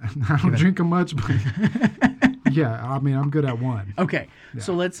 I don't drink them much, but yeah, I mean, I'm good at one. Okay,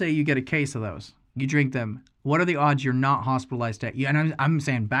 so let's say you get a case of those. You drink them. What are the odds you're not hospitalized? And I'm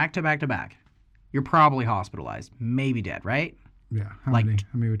saying back to back to back. You're probably hospitalized, maybe dead, right? Yeah. How Like many?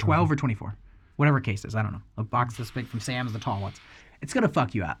 How many we talking? 12 or 24. Whatever cases, I don't know. A box this big from Sam's, the tall ones. It's going to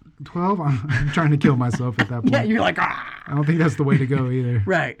fuck you up. 12? I'm trying to kill myself at that point. Yeah, you're like, ah. I don't think that's the way to go either.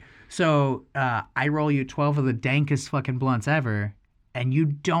 Right. So I roll you 12 of the dankest fucking blunts ever, and you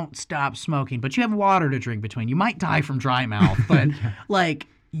don't stop smoking, but you have water to drink between. You might die from dry mouth, but like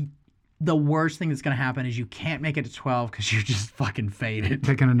the worst thing that's going to happen is you can't make it to 12 because you're just fucking faded.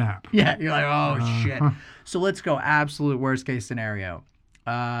 Taking a nap. Yeah, you're like, oh, shit. So let's go absolute worst case scenario.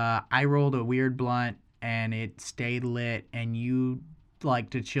 I rolled a weird blunt, and it stayed lit, and you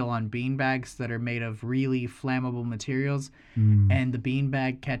like to chill on beanbags that are made of really flammable materials, and the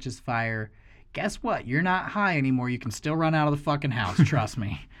beanbag catches fire. Guess what? You're not high anymore. You can still run out of the fucking house. Trust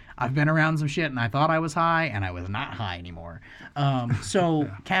me. I've been around some shit, and I thought I was high, and I was not high anymore. So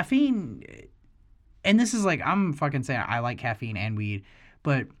caffeine, and this is like, I'm fucking saying I like caffeine and weed,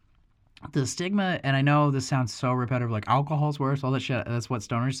 but the stigma, and I know this sounds so repetitive, like alcohol's worse, all that shit. That's what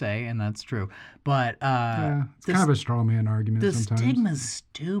stoners say, and that's true. But It's kind of a straw man argument the sometimes. stigma's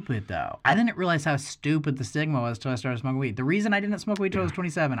stupid, though. I didn't realize how stupid the stigma was till I started smoking weed. The reason I didn't smoke weed till I was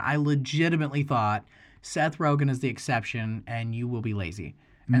 27, I legitimately thought Seth Rogen is the exception, and you will be lazy.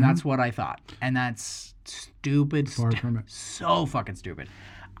 And that's what I thought. And that's stupid. Far from it. So fucking stupid.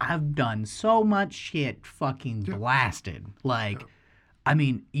 I've done so much shit fucking blasted. Like, I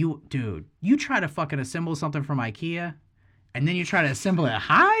mean, you try to fucking assemble something from IKEA, and then you try to assemble it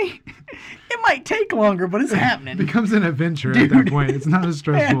high? It might take longer, but it's happening. It becomes an adventure at that point. It's not as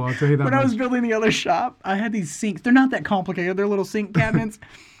stressful, Man, I'll tell you that when much. I was building the other shop, I had these sinks. They're not that complicated. They're little sink cabinets.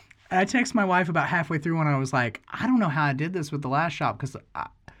 And I texted my wife about halfway through when I was like, I don't know how I did this with the last shop because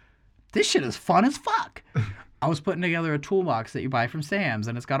this shit is fun as fuck. I was putting together a toolbox that you buy from Sam's,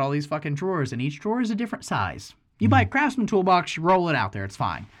 and it's got all these fucking drawers, and each drawer is a different size. You buy a Craftsman toolbox, you roll it out there, it's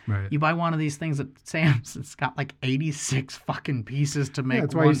fine. Right. You buy one of these things at Sam's, it's got like 86 fucking pieces to make. Yeah,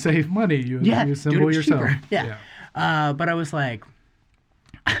 that's why you save money. You assemble it's yourself. cheaper. Yeah. But I was like,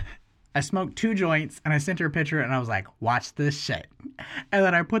 I smoked 2 joints, and I sent her a picture, and I was like, watch this shit. And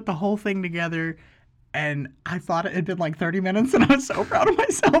then I put the whole thing together, and I thought it had been like 30 minutes, and I was so proud of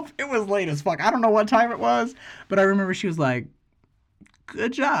myself. It was late as fuck. I don't know what time it was, but I remember she was like,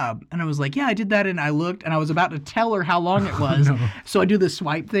 good job. And I was like, yeah, I did that. And I looked, and I was about to tell her how long it was. No. So I do the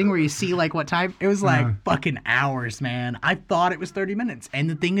swipe thing where you see like what time. It was like fucking hours, man. I thought it was 30 minutes. And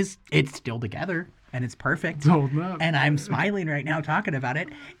the thing is, it's still together, and it's perfect. It's holding up. And I'm smiling right now talking about it.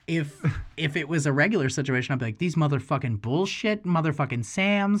 If it was a regular situation, I'd be like, these motherfucking bullshit, motherfucking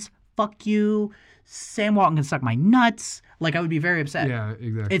Sam's, fuck you. Sam Walton can suck my nuts. Like, I would be very upset. Yeah,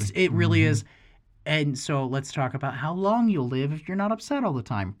 exactly. It really is. And so let's talk about how long you'll live if you're not upset all the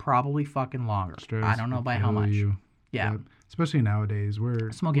time. Probably fucking longer. Stress I don't know will by how kill much. you. Yeah. Especially nowadays,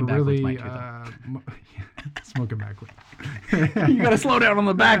 Smoking we're backwoods really, might do smoking backwards. You gotta slow down on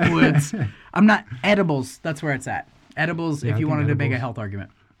the backwoods. I'm not edibles. That's where it's at. Edibles. Yeah, if I you think wanted to make a edibles. health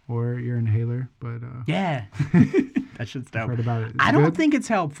argument. Or your inhaler, but Yeah. That shit's dope. heard about it. It's I don't good? think it's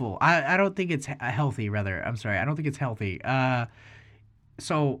helpful. I don't think it's healthy, rather. I'm sorry. I don't think it's healthy.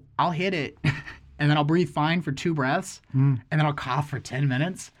 So I'll hit it, and then I'll breathe fine for 2 breaths, and then I'll cough for 10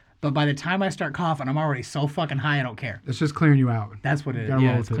 minutes. But by the time I start coughing, I'm already so fucking high, I don't care. It's just clearing you out. That's what it is. Gotta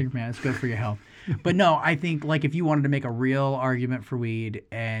Yeah, roll it's with it. clear, man. It's good for your health. But no, I think like if you wanted to make a real argument for weed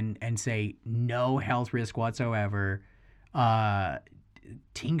and say no health risk whatsoever,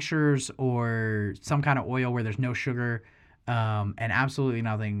 tinctures or some kind of oil where there's no sugar, and absolutely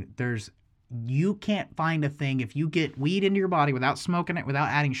nothing. You can't find a thing if you get weed into your body without smoking it, without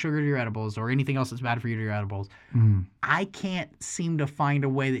adding sugar to your edibles or anything else that's bad for you to your edibles. I can't seem to find a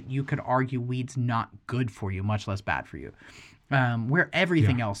way that you could argue weed's not good for you, much less bad for you. Where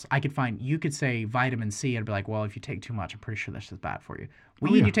everything else, I could find, you could say vitamin C, I'd be like, well, if you take too much, I'm pretty sure this is bad for you.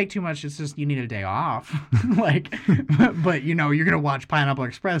 Weed, you take too much, it's just you need a day off. Like, but you're going to watch Pineapple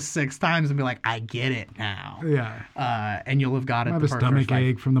Express 6 times and be like, I get it now. Yeah. And you'll have got it. I have a stomach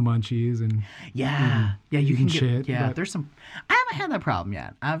ache from the munchies and you can get shit. Yeah, there's some. I haven't had that problem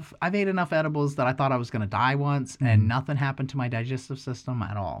yet. I've ate enough edibles that I thought I was going to die once, and nothing happened to my digestive system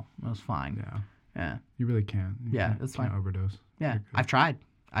at all. It was fine. Yeah. You really can't. It's fine. Overdose. Yeah, I've tried.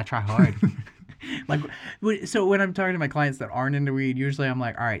 I try hard. Like, so when I'm talking to my clients that aren't into weed, usually I'm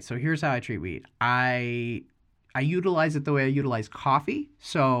like, all right, so here's how I treat weed. I utilize it the way I utilize coffee.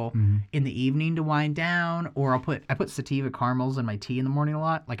 So in the evening to wind down, or I put sativa caramels in my tea in the morning a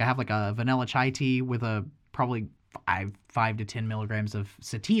lot. Like I have like a vanilla chai tea with a probably 5 to 10 milligrams of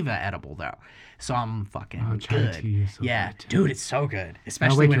sativa edible though. So I'm fucking good. Tea is so good. Dude, it's so good,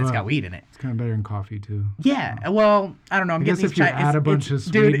 especially when it's got weed in it. It's kind of better than coffee too. Yeah, well, I don't know. I'm getting these chai. Add a bunch of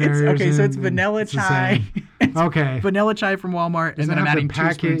sweeteners. Dude, okay, so it's vanilla chai. Okay. Vanilla chai from Walmart, and then I'm adding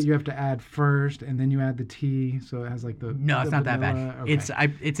 2 spoons. You have to add first, and then you add the tea, so it has like the. No, it's not that bad. Okay.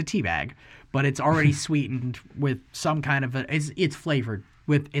 It's a tea bag, but it's already sweetened with some kind of it's flavored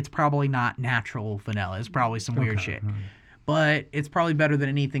with. It's probably not natural vanilla. It's probably some weird shit. Right. But it's probably better than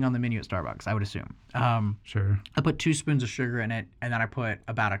anything on the menu at Starbucks, I would assume. Sure. I put 2 spoons of sugar in it, and then I put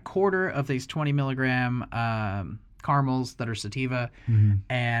about a quarter of these 20 milligram caramels that are sativa,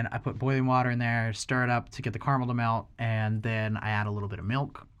 and I put boiling water in there, stir it up to get the caramel to melt, and then I add a little bit of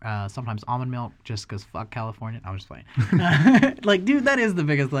milk, sometimes almond milk, just because fuck California. I was just playing. Like, dude, that is the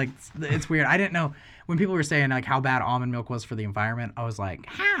biggest, like, it's weird. I didn't know, when people were saying, like, how bad almond milk was for the environment, I was like,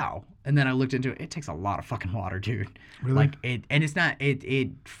 how? And then I looked into it. It takes a lot of fucking water, dude. Really? Like, it's not, it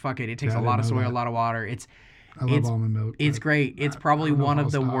takes a lot of soy, a lot of water. I love almond milk. It's great. It's probably one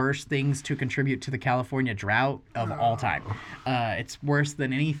of the worst things to contribute to the California drought of all time. It's worse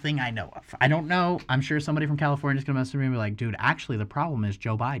than anything I know of. I don't know. I'm sure somebody from California is going to message me and be like, dude, actually the problem is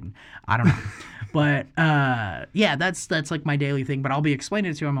Joe Biden. I don't know. But yeah, that's like my daily thing. But I'll be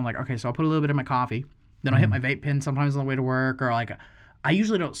explaining it to him. I'm like, okay, so I'll put a little bit in my coffee. Then I'll hit my vape pen sometimes on the way to work, or like I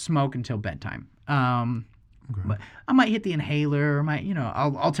usually don't smoke until bedtime. But I might hit the inhaler, or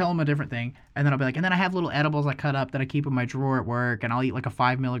I'll tell them a different thing, and then I'll be like, and then I have little edibles I cut up that I keep in my drawer at work, and I'll eat like a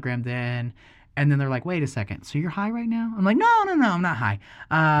 5 milligram then, and then they're like, wait a second, so you're high right now? I'm like, no, I'm not high.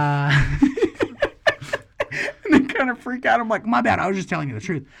 And they kind of freak out. I'm like, my bad, I was just telling you the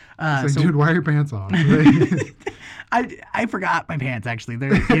truth. So, dude, why are your pants off? I forgot my pants actually.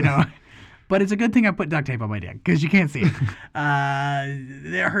 They're But it's a good thing I put duct tape on my dick because you can't see it.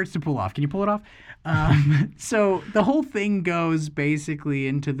 It hurts to pull off. Can you pull it off? So the whole thing goes basically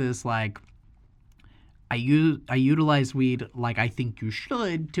into this, like, I utilize weed like I think you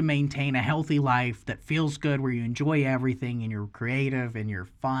should to maintain a healthy life that feels good, where you enjoy everything and you're creative and you're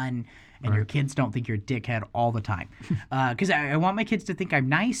fun and your kids don't think you're a dickhead all the time. Because I want my kids to think I'm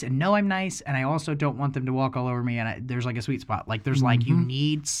nice and know I'm nice, and I also don't want them to walk all over me, and there's like a sweet spot. Like there's like, you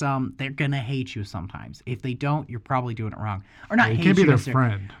need they're going to hate you sometimes. If they don't, you're probably doing it wrong. Or not hate you. You can't be their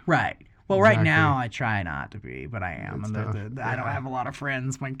friend. Right. Well, right now I try not to be, but I am. And I don't have a lot of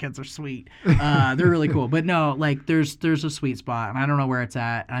friends. My kids are sweet. They're really cool. But no, like there's a sweet spot, and I don't know where it's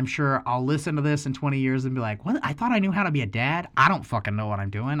at. And I'm sure I'll listen to this in 20 years and be like, what? I thought I knew how to be a dad. I don't fucking know what I'm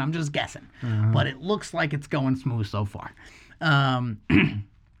doing. I'm just guessing. But it looks like it's going smooth so far.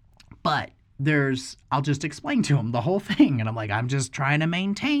 But I'll just explain to them the whole thing. And I'm like, I'm just trying to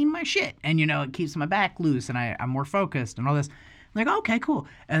maintain my shit. And, it keeps my back loose, and I'm more focused and all this. I'm like, okay, cool.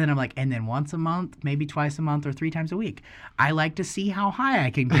 And then I'm like, and then once a month, maybe twice a month, or 3 times a week, I like to see how high I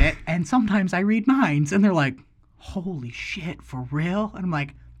can get. And sometimes I read minds, and they're like, holy shit, for real? And I'm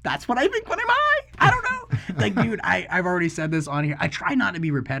like, that's what I think when I'm high. I don't know. Like, dude, I've already said this on here. I try not to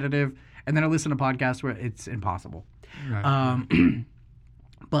be repetitive, and then I listen to podcasts where it's impossible. Right.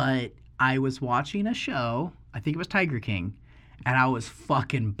 But I was watching a show, I think it was Tiger King, and I was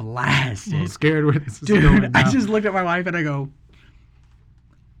fucking blasted. I'm scared where this is going now. I just looked at my wife and I go,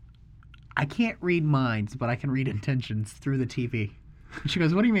 I can't read minds, but I can read intentions through the TV. She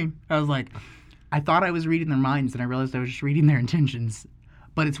goes, what do you mean? I was like, I thought I was reading their minds, and I realized I was just reading their intentions.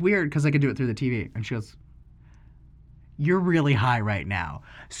 But it's weird because I could do it through the TV. And she goes, you're really high right now.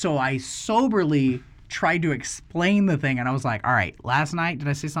 So I soberly tried to explain the thing, and I was like, all right, last night, did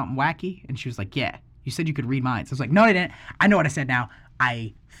I say something wacky? And she was like, yeah, you said you could read minds. I was like, no, I didn't. I know what I said now.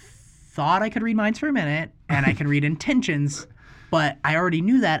 I thought I could read minds for a minute, and I could read intentions. But I already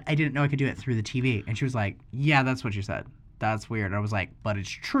knew that. I didn't know I could do it through the TV. And she was like, yeah, that's what you said. That's weird. And I was like, but it's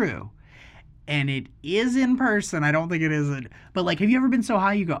true. And it is in person. I don't think it isn't. But, like, have you ever been so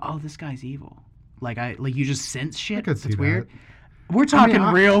high you go, oh, this guy's evil? Like you just sense shit. I could see It's that. weird. We're talking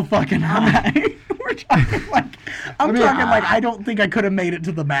real fucking high. We're talking like I'm talking like I don't think I could have made it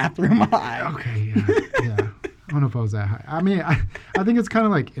to the bathroom high. Okay, yeah. I don't know if I was that high. I mean, I think it's kind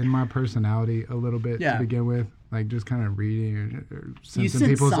of like in my personality a little bit to begin with. Like just kind of reading or sensing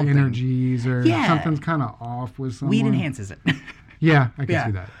people's energies or something's kind of off with someone. Weed enhances it. Yeah, I can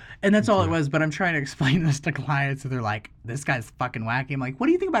see that. And that's all it was, but I'm trying to explain this to clients and they're like, this guy's fucking wacky. I'm like, what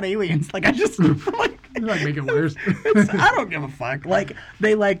do you think about aliens? Like, You like make it worse. I don't give a fuck. Like,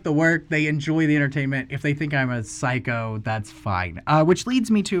 they like the work. They enjoy the entertainment. If they think I'm a psycho, that's fine. Which leads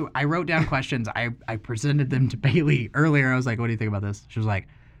me to, I wrote down questions. I presented them to Bailey earlier. I was like, what do you think about this? She was like,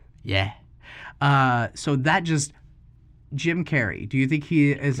 yeah. So that just... Jim Carrey, do you think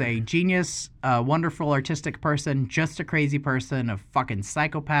he is a genius, a wonderful artistic person, just a crazy person, a fucking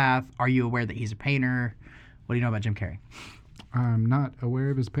psychopath? Are you aware that he's a painter? What do you know about Jim Carrey? I'm not aware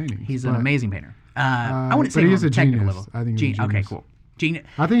of his paintings. He's an amazing painter. I wouldn't say he's a technical genius. level. I think he's a genius. Okay, cool.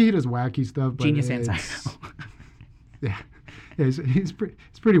 I think he does wacky stuff. But genius and psycho. Yeah, he's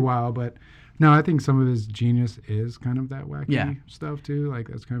pretty wild, but no, I think some of his genius is kind of that wacky stuff too. Like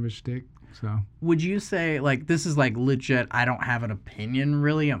that's kind of his shtick. So would you say like this is like legit? I don't have an opinion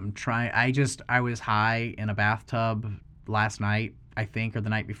really. I was high in a bathtub last night, I think, or the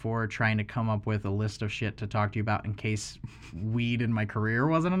night before, trying to come up with a list of shit to talk to you about in case weed in my career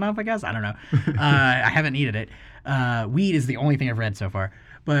wasn't enough. I guess I don't know. I haven't needed it. Weed is the only thing I've read so far,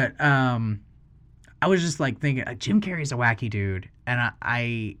 but I was just like thinking, Jim Carrey's a wacky dude, and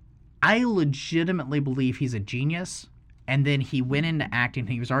I legitimately believe he's a genius. And then he went into acting.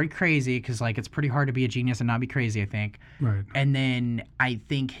 He was already crazy because, like, it's pretty hard to be a genius and not be crazy, I think. Right. And then I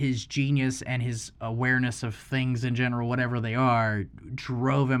think his genius and his awareness of things in general, whatever they are,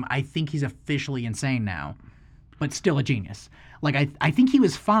 drove him. I think he's officially insane now, but still a genius. Like, I think he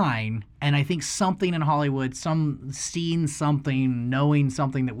was fine, and I think something in Hollywood, seeing something, knowing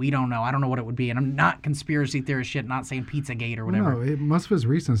something that we don't know. I don't know what it would be, and I'm not conspiracy theorist shit, not saying Pizzagate or whatever. No, most of his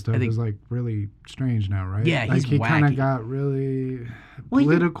recent stuff is, like, really strange now, right? Yeah, like, he kind of got really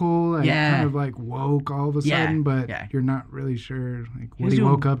political and kind of, like, woke all of a sudden, but you're not really sure, like, what he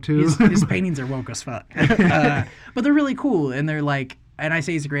woke up to. His paintings are woke as fuck. But they're really cool, and they're, like... And I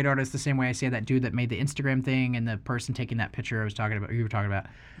say he's a great artist the same way I say that dude that made the Instagram thing and the person taking that picture you were talking about,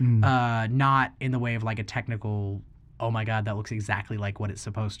 not in the way of like a technical, oh my God, that looks exactly like what it's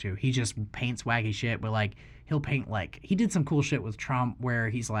supposed to. He just paints wacky shit, but like he'll paint like, he did some cool shit with Trump where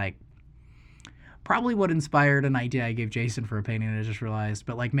he's like, probably what inspired an idea I gave Jason for a painting, I just realized,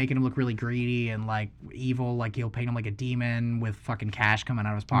 but like making him look really greedy and like evil, like he'll paint him like a demon with fucking cash coming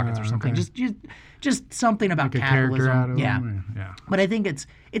out of his pockets or something. Okay. Just something about like capitalism. Yeah. But I think it's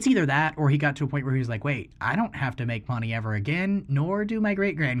either that or he got to a point where he was like, wait, I don't have to make money ever again, nor do my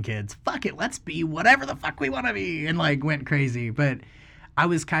great grandkids. Fuck it, let's be whatever the fuck we want to be, and like went crazy. But I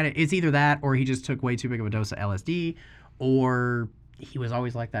was it's either that or he just took way too big of a dose of LSD, or he was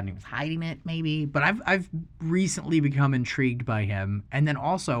always like that and he was hiding it maybe. But I've recently become intrigued by him. And then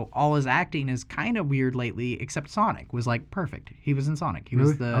also all his acting is kind of weird lately, except Sonic was like perfect. He was in Sonic. He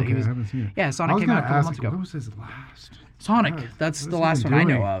was I haven't seen it. Yeah, Sonic came out a couple months ago. What was his last? Sonic. That's the last one I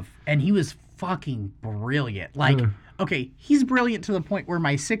know of. And he was fucking brilliant. Like, okay, he's brilliant to the point where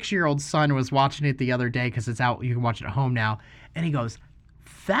my 6-year-old son was watching it the other day because it's out. You can watch it at home now. And he goes,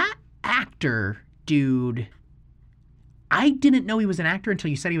 that actor, dude... I didn't know he was an actor until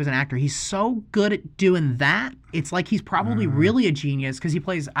you said he was an actor. He's so good at doing that. It's like he's probably really a genius because he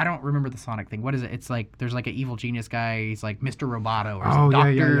plays, I don't remember the Sonic thing. What is it? It's like there's like an evil genius guy. He's like Mr. Roboto or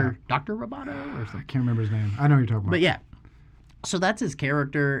something. Dr. Roboto or something. I can't remember his name. I know what you're talking about. But yeah. So that's his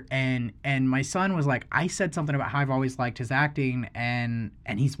character, and my son was like, I said something about how I've always liked his acting, and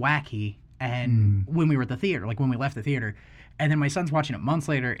he's wacky. And when we were at the theater, like when we left the theater, and then my son's watching it months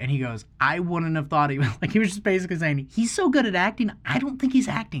later, and he goes, I wouldn't have thought he was, like, he was just basically saying, he's so good at acting, I don't think he's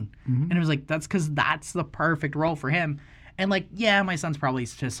acting. And it was like, that's because that's the perfect role for him. And, like, yeah, my son's probably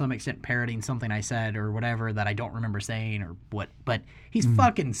to some extent parroting something I said or whatever that I don't remember saying or what, but he's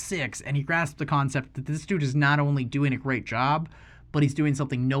fucking 6, and he grasped the concept that this dude is not only doing a great job, but he's doing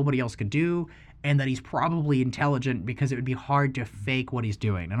something nobody else could do, and that he's probably intelligent because it would be hard to fake what he's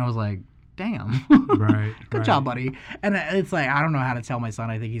doing. And I was like, damn. Good job, buddy. And it's like, I don't know how to tell my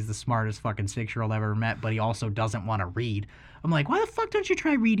son I think he's the smartest fucking 6-year-old I've ever met, but he also doesn't want to read. I'm like, why the fuck don't you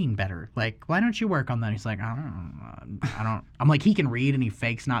try reading better? Like, why don't you work on that? He's like, I don't. I'm like, he can read and he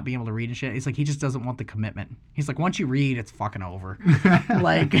fakes not being able to read and shit. He's like, he just doesn't want the commitment. He's like, once you read, it's fucking over.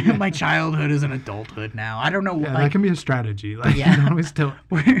 Like, my childhood is an adulthood now. I don't know. Yeah, like, that can be a strategy. Like, you don't always tell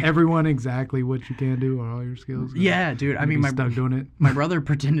everyone exactly what you can do or all your skills. Yeah, dude. I mean, stuck doing it. My brother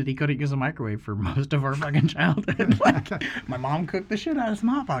pretended he couldn't use a microwave for most of our fucking childhood. Like, my mom cooked the shit out of some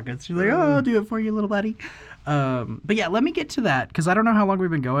Hot Pockets. She's like, oh, I'll do it for you, little buddy. But yeah, let me get to that because I don't know how long we've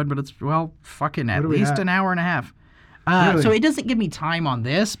been going, but it's fucking at least an hour and a half. Really? So it doesn't give me time on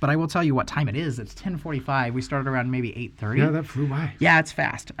this, but I will tell you what time it is. It's 10:45. We started around maybe 8:30. Yeah, that flew by. Yeah, it's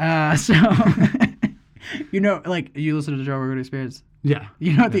fast. So like you listen to the Joe Rogan Experience. Yeah.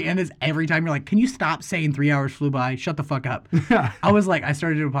 At the end is every time you're like, can you stop saying 3 hours flew by? Shut the fuck up. I was like, I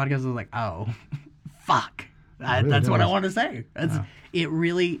started doing a podcast. I was like, oh, fuck. That's what I want to say. It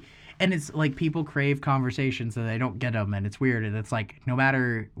really. And it's like people crave conversations and they don't get them, and it's weird. And it's like no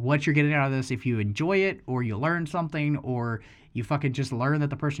matter what you're getting out of this, if you enjoy it or you learn something or you fucking just learn that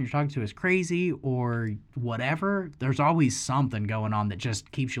the person you're talking to is crazy or whatever, there's always something going on that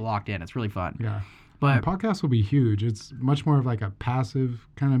just keeps you locked in. It's really fun. Yeah. But the podcast will be huge. It's much more of like a passive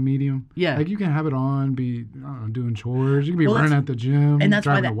kind of medium. Yeah. Like you can have it on, be doing chores. You can be running at the gym, and that's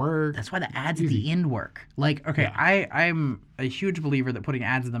driving to work. That's why the ads at the end work. Like, okay, yeah. I'm a huge believer that putting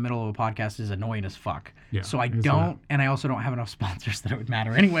ads in the middle of a podcast is annoying as fuck. Yeah, so I don't, and I also don't have enough sponsors that it would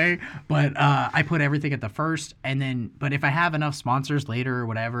matter anyway. But I put everything at the first, and then, but if I have enough sponsors later or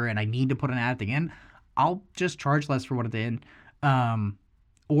whatever, and I need to put an ad at the end, I'll just charge less for what at the end.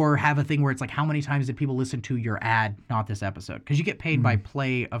 Or have a thing where it's like, how many times did people listen to your ad, not this episode? Because you get paid by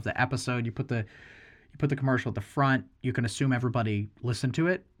play of the episode. You put the commercial at the front. You can assume everybody listened to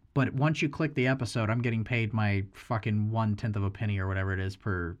it. But once you click the episode, I'm getting paid my fucking 1/10 of a penny or whatever it is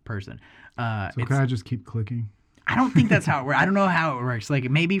per person. So can I just keep clicking? I don't think that's how it works. I don't know how it works. Like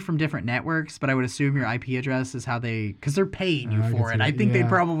maybe from different networks, but I would assume your IP address is how because they're paying you for it. I think they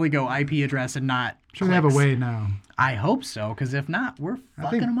probably go IP address and not. Sure, they have a way now. I hope so, because if not, we're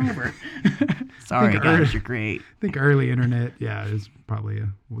fucking them over. Sorry, guys, you're great. I think early internet, is probably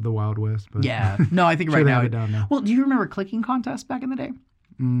the Wild West. But yeah, no, I think sure right they have it down now. Well, do you remember clicking contests back in the day?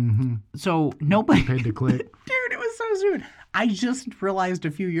 Mm-hmm. So nobody paid to click. Dude, it was so stupid. I just realized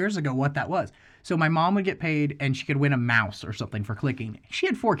a few years ago what that was. So my mom would get paid, and she could win a mouse or something for clicking. She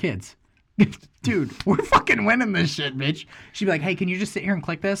had 4 kids. Dude, we're fucking winning this shit, bitch. She'd be like, hey, can you just sit here and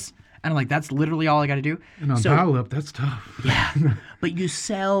click this? And I'm like, that's literally all I got to do. And on dial-up, that's tough. Yeah, but you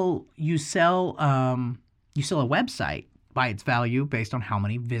sell a website by its value based on how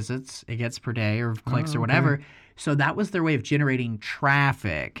many visits it gets per day or clicks or whatever. So that was their way of generating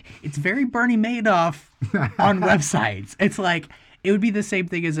traffic. It's very Bernie Madoff on websites. It's like it would be the same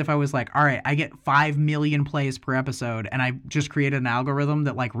thing as if I was like, all right, I get 5 million plays per episode, and I just created an algorithm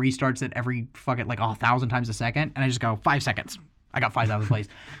that like restarts it every fucking like 1,000 times a second, and I just go 5 seconds. I got 5,000 plays.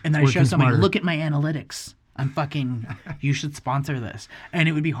 And then I show somebody, look at my analytics. You should sponsor this. And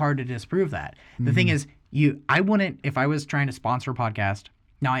it would be hard to disprove that. The thing is, I wouldn't, if I was trying to sponsor a podcast,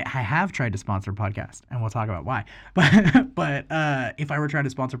 now I have tried to sponsor a podcast, and we'll talk about why. But if I were trying to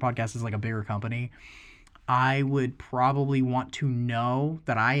sponsor podcasts as like a bigger company, I would probably want to know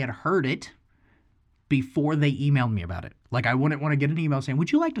that I had heard it before they emailed me about it. Like, I wouldn't want to get an email saying,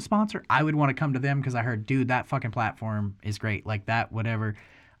 would you like to sponsor? I would want to come to them because I heard, dude, that fucking platform is great. Like that, whatever.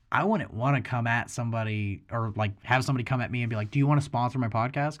 I wouldn't want to come at somebody or like have somebody come at me and be like, do you want to sponsor my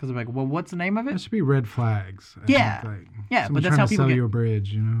podcast? Because I'm like, well, what's the name of it? That should be red flags. Yeah. But that's how people sell you a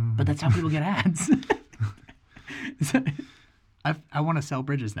bridge, But that's how people get ads. I want to sell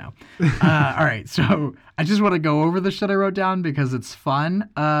bridges now. All right. So I just want to go over the shit I wrote down because it's fun.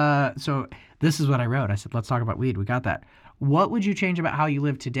 So this is what I wrote. I said, let's talk about weed. We got that. What would you change about how you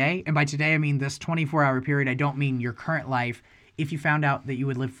live today? And by today, I mean this 24-hour period. I don't mean your current life. If you found out that you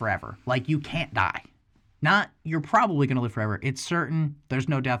would live forever, like you can't die. Not you're probably going to live forever. It's certain. There's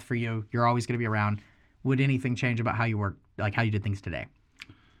no death for you. You're always going to be around. Would anything change about how you work, like how you did things today?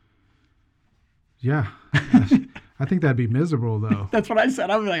 Yeah. I think that'd be miserable, though. That's what I said.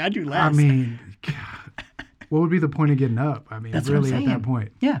 I was like, I'd do less. I mean, God, what would be the point of getting up? I mean, that's really at that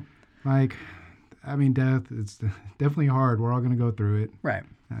point. Yeah. Like, I mean, death, it's definitely hard. We're all going to go through it. Right.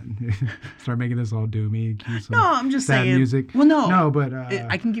 Start making this all doomy. Cue some no, I'm just sad saying. music. Well, no, but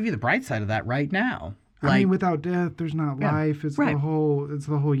I can give you the bright side of that right now. I mean, without death, there's not life. It's the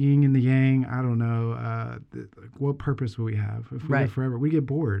whole yin and the yang. I don't know. What purpose would we have if we live forever? We get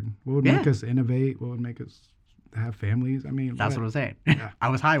bored. What would make us innovate? What would make us have families? I mean, that's what I was saying. Yeah. I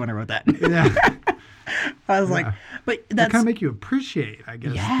was high when I wrote that. Yeah. I was like, but that's kind of make you appreciate, I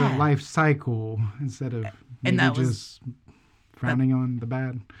guess, the life cycle instead of just frowning on the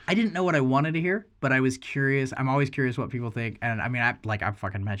bad. I didn't know what I wanted to hear, but I was curious. I'm always curious what people think. And I mean, I've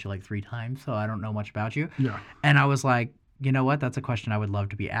fucking met you like 3 times, so I don't know much about you. Yeah. And I was like, you know what? That's a question I would love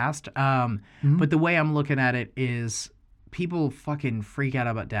to be asked. But the way I'm looking at it is people fucking freak out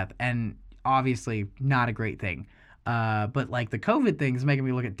about death. And obviously not a great thing. But like the COVID thing is making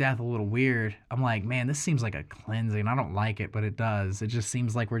me look at death a little weird. I'm like, man, this seems like a cleansing. I don't like it, but it does. It just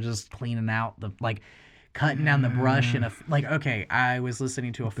seems like we're just cleaning out the, like, cutting down the brush and like, okay, I was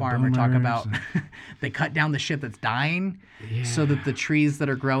listening to a farmer talk about they cut down the shit that's dying so that the trees that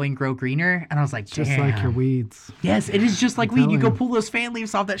are growing grow greener. And I was like, damn. Just like your weeds. Yes, it is just like weed. You go pull those fan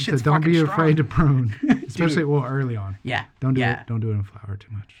leaves off, that shit's don't fucking be strong. afraid to prune, especially early on. Yeah. Don't do it in flower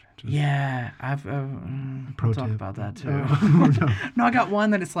too much. Yeah, I've we'll talk about that too. No, I got one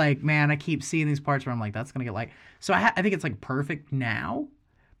that it's like, man, I keep seeing these parts where I'm like, that's gonna get like. So I think it's like perfect now,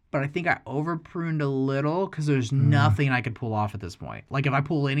 but I think I over pruned a little because there's nothing I could pull off at this point. Like if I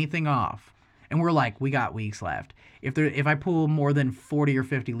pull anything off, and we're like, we got weeks left. If I pull more than 40 or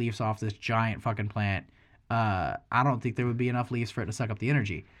 50 leaves off this giant fucking plant, I don't think there would be enough leaves for it to suck up the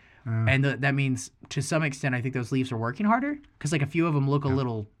energy. And that means, to some extent, I think those leaves are working harder because, like, a few of them look a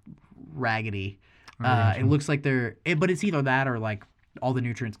little raggedy. It looks like but it's either that or, like, all the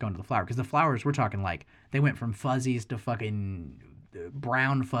nutrients going to the flower. Because the flowers, we're talking, like, they went from fuzzies to fucking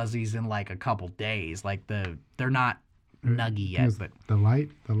brown fuzzies in, like, a couple days. Like, they're not nuggy yet. But the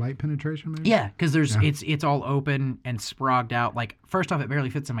light penetration, maybe? Yeah, because it's all open and sprogged out. Like, first off, it barely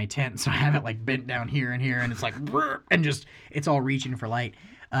fits in my tent, so I have it, like, bent down here and here, and it's like, and just, it's all reaching for light.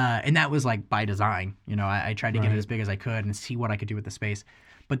 And that was like by design, you know, I tried to get it as big as I could and see what I could do with the space.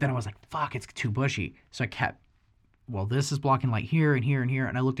 But then I was like, fuck, it's too bushy. So I kept, this is blocking light here and here and here.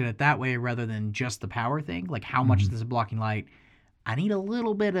 And I looked at it that way rather than just the power thing. Like, how much this is blocking light? I need a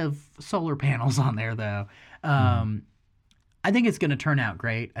little bit of solar panels on there, though. I think it's going to turn out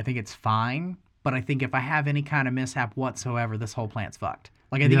great. I think it's fine. But I think if I have any kind of mishap whatsoever, this whole plant's fucked.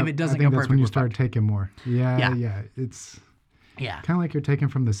 Like, I think if it doesn't go perfect, that's when you start taking more. Yeah. It's... Yeah. Kind of like you're taking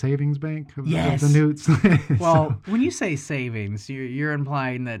from the savings bank of yes. the newts. Well, when you say savings, you're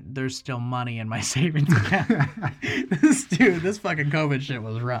implying that there's still money in my savings account. This fucking COVID shit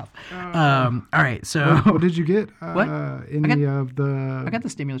was rough. All right, so... What did you get? What? I got the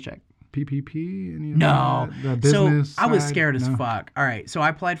stimulus check. PPP? No. The business so I was scared as fuck. All right, so I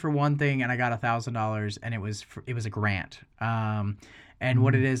applied for one thing and I got $1,000 and it was a grant. And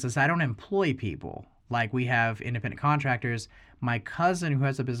what it is I don't employ people. Like, we have independent contractors. My cousin, who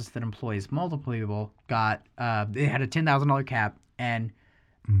has a business that employs multiple people, they had a $10,000 cap, and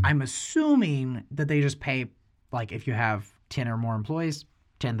I'm assuming that they just pay, like, if you have 10 or more employees,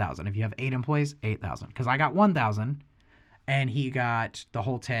 $10,000. If you have 8 employees, $8,000. Because I got $1,000, and he got the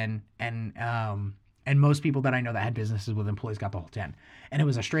whole 10, and most people that I know that had businesses with employees got the whole 10. And it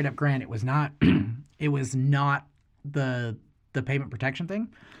was a straight up grant. It was not the payment protection thing.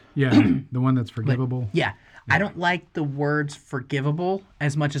 Yeah, the one that's forgivable. But, yeah. I don't like the words forgivable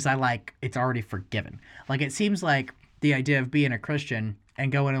as much as I like it's already forgiven. Like, it seems like the idea of being a Christian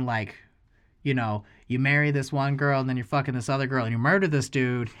and going and, like, you know, you marry this one girl and then you're fucking this other girl and you murder this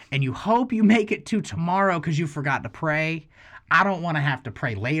dude and you hope you make it to tomorrow because you forgot to pray. I don't want to have to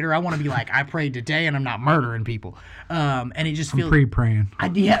pray later. I want to be like, I prayed today and I'm not murdering people. And it just feels... pre-praying.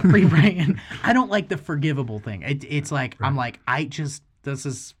 Pre-praying. I don't like the forgivable thing. It's like, right. I'm like, this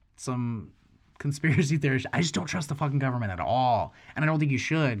is some conspiracy theories. I just don't trust the fucking government at all. And I don't think you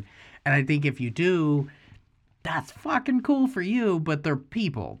should. And I think if you do, that's fucking cool for you, but they're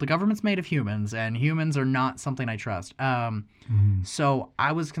people. The government's made of humans, and humans are not something I trust. So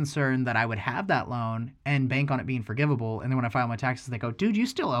I was concerned that I would have that loan and bank on it being forgivable. And then when I file my taxes, they go, dude, you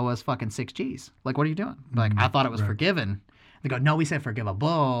still owe us fucking 6 G's. Like, what are you doing? Like, I thought it was forgiven. They go, no, we said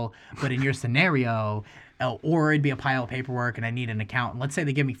forgivable, but in your scenario, or it'd be a pile of paperwork and I need an accountant. Let's say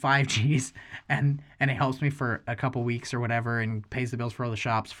they give me 5 G's and it helps me for a couple weeks or whatever and pays the bills for all the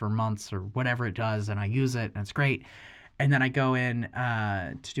shops for months or whatever it does, and I use it and it's great. And then I go in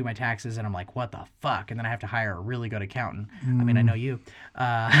to do my taxes and I'm like, what the fuck? And then I have to hire a really good accountant. I mean, I know you.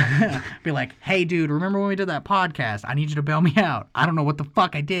 Be like, hey, dude, remember when we did that podcast? I need you to bail me out. I don't know what the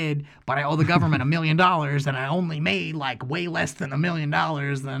fuck I did, but I owe the government $1 million and I only made like way less than $1 million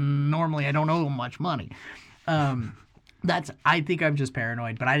than normally. I don't owe them much money. I think I'm just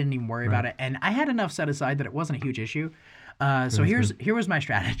paranoid, but I didn't even worry about it. And I had enough set aside that it wasn't a huge issue. So here was my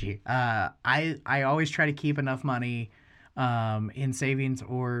strategy. I always try to keep enough money in savings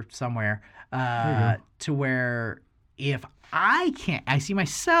or somewhere to where if I see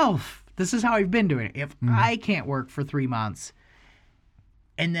myself, this is how I've been doing it. If I can't work for 3 months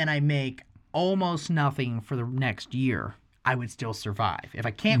and then I make almost nothing for the next year, I would still survive. If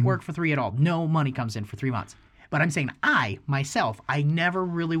I can't work for 3 at all, no money comes in for 3 months. But I'm saying I never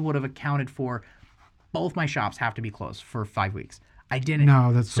really would have accounted for both my shops have to be closed for 5 weeks. I didn't.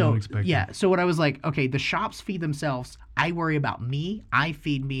 No, that's so unexpected. Yeah. So what I was like, okay, the shops feed themselves. I worry about me. I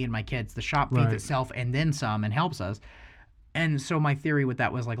feed me and my kids. The shop feeds itself and then some and helps us. And so my theory with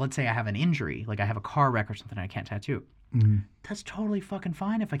that was like, let's say I have an injury, like I have a car wreck or something and I can't tattoo. That's totally fucking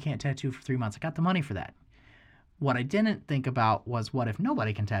fine if I can't tattoo for 3 months. I got the money for that. What I didn't think about was what if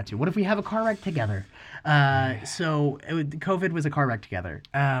nobody can tattoo? What if we have a car wreck together? COVID was a car wreck together.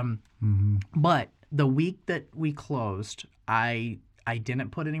 But the week that we closed, I didn't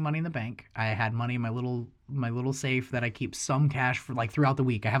put any money in the bank. I had money in my little safe that I keep some cash for like throughout the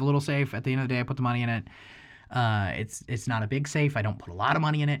week. I have a little safe. At the end of the day, I put the money in it. It's not a big safe. I don't put a lot of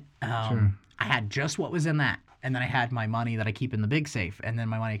money in it. I had just what was in that. And then I had my money that I keep in the big safe, and then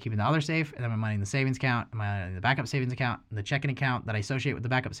my money I keep in the other safe, and then my money in the savings account, and my money in the backup savings account, and the checking account that I associate with the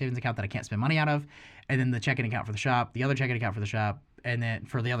backup savings account that I can't spend money out of, and then the checking account for the shop, the other checking account for the shop, and then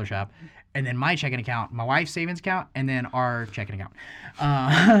for the other shop, and then my checking account, my wife's savings account, and then our checking account.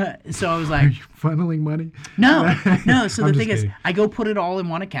 So I was like, Are you funneling money? No. So the I'm thing just is, kidding. I go put it all in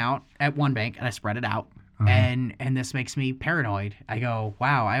one account at one bank, and I spread it out. And this makes me paranoid. I go,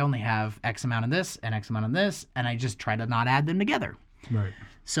 wow, I only have X amount of this and X amount of this, and I just try to not add them together. Right.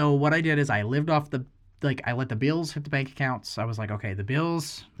 So what I did is I lived off I let the bills hit the bank accounts. I was like, okay, the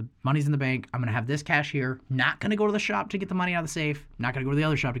money's in the bank. I'm going to have this cash here. Not going to go to the shop to get the money out of the safe. Not going to go to the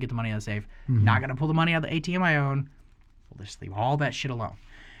other shop to get the money out of the safe. Not going to pull the money out of the ATM I own. We'll just leave all that shit alone.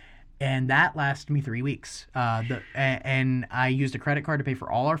 And that lasted me 3 weeks. And I used a credit card to pay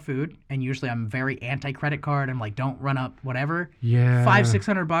for all our food. And usually I'm very anti-credit card. I'm like, don't run up whatever. Yeah.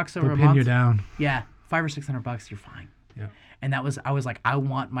 $500-$600 over They'll a pin month. you down. Yeah, $500 or $600, you're fine. Yeah. And I was like, I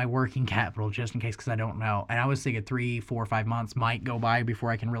want my working capital just in case, because I don't know. And I was thinking 3, 4, 5 months might go by before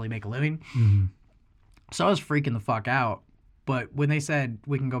I can really make a living. So I was freaking the fuck out. But when they said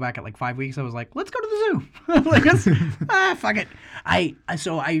we can go back at like 5 weeks, I was like, let's go to the zoo. Like, fuck it. I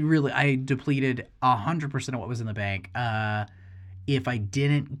depleted 100% of what was in the bank. If I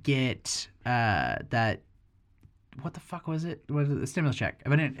didn't get that, what the fuck was it? Was it the stimulus check?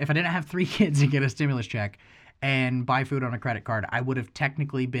 If I didn't have 3 kids and get a stimulus check and buy food on a credit card, I would have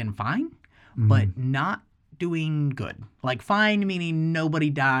technically been fine, but not doing good. Like fine meaning nobody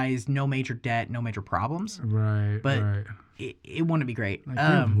dies, no major debt, no major problems. Right. But right. It wouldn't be great. Like we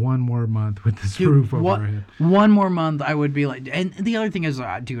have one more month with this roof over our head. One more month, I would be like. And the other thing is,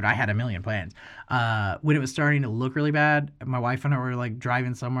 dude, I had a million plans. When it was starting to look really bad, my wife and I were like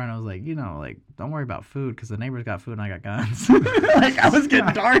driving somewhere, and I was like, like, don't worry about food because the neighbors got food and I got guns. Like I was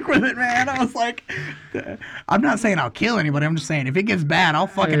getting dark with it, man. I was like, I'm not saying I'll kill anybody. I'm just saying if it gets bad, I'll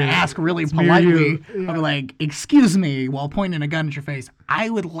fucking ask really politely. I'll be like, excuse me, while pointing a gun at your face.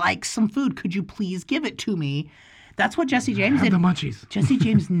 I would like some food. Could you please give it to me? That's what Jesse James did. The munchies. Jesse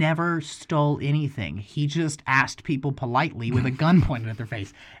James never stole anything. He just asked people politely with a gun pointed at their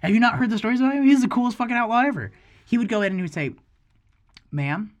face. Have you not heard the stories about him? He's the coolest fucking outlaw ever. He would go in and he would say,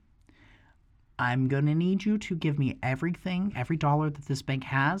 ma'am, I'm going to need you to give me everything, every dollar that this bank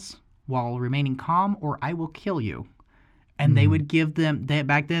has while remaining calm, or I will kill you. And they would give them,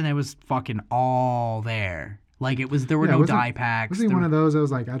 back then it was fucking all there. Like there were no die packs. Was he one of those that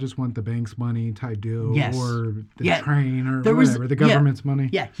was like, I just want the bank's money type deal? Yes. Or the train or there whatever, was, the government's money?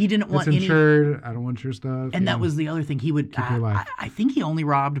 Yeah, he didn't want it's insured. I don't want your stuff. And that was the other thing. He would, Keep your life. I think he only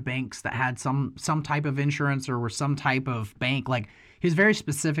robbed banks that had some type of insurance or were some type of bank. Like he was very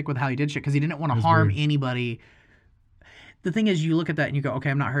specific with how he did shit because he didn't want to harm anybody. The thing is, you look at that and you go, okay,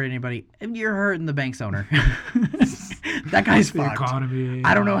 I'm not hurting anybody. You're hurting the bank's owner. That guy's fucked. Economy.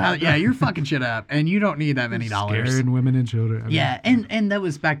 I don't know how. Yeah, you're fucking shit up, and you don't need that many dollars. Scaring women and children. And that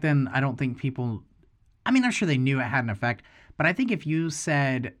was back then. I don't think people. I mean, I'm sure they knew it had an effect, but I think if you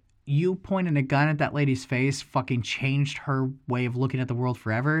said you pointing a gun at that lady's face, fucking changed her way of looking at the world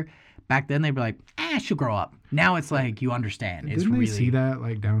forever. Back then, they'd be like, she'll grow up. Now it's like, you understand. It's Didn't really... they see that,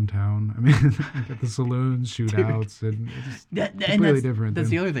 like, downtown? I mean, like at the saloons, shootouts, and it's completely different. That's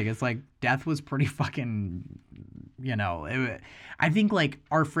the other thing. It's like, death was pretty fucking, I think, like,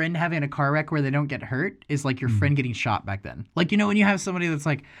 our friend having a car wreck where they don't get hurt is like your friend getting shot back then. Like, when you have somebody that's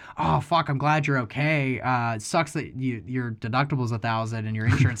like, oh, fuck, I'm glad you're okay. It sucks that your deductible's $1,000 and your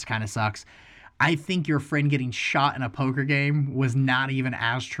insurance kind of sucks. I think your friend getting shot in a poker game was not even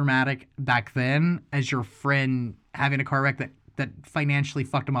as traumatic back then as your friend having a car wreck that financially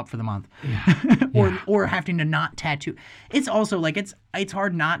fucked them up for the month. Yeah. or having to not tattoo. It's also like it's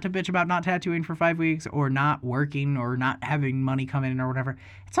hard not to bitch about not tattooing for 5 weeks or not working or not having money come in or whatever.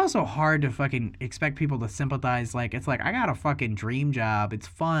 It's also hard to fucking expect people to sympathize. Like, it's like, I got a fucking dream job. It's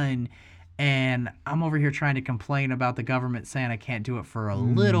fun. And I'm over here trying to complain about the government saying I can't do it for a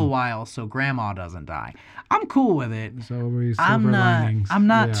little while so grandma doesn't die. I'm cool with it. It's always silver linings. I'm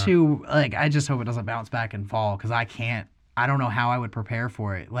not too, like, I just hope it doesn't bounce back and fall because I don't know how I would prepare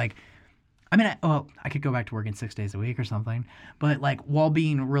for it. Like, I mean, I could go back to working 6 days a week or something, but like while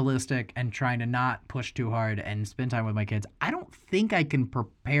being realistic and trying to not push too hard and spend time with my kids, I don't think I can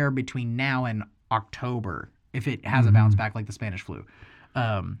prepare between now and October if it has a bounce back like the Spanish flu.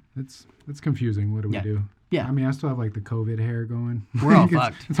 It's confusing. What do we do? Yeah. I mean, I still have like the COVID hair going. We're all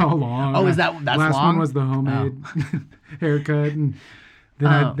fucked. It's all long. Oh, that's last long? one was the homemade haircut, and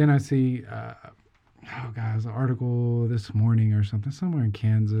then I see. Oh God, it was an article this morning or something, somewhere in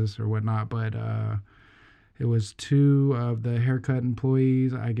Kansas or whatnot. But it was 2 of the haircut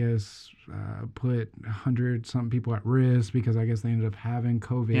employees, I guess, put 100-something people at risk because I guess they ended up having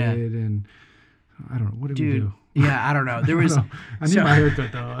COVID and. I don't know. What did we do? Yeah, I don't know. There was. I need my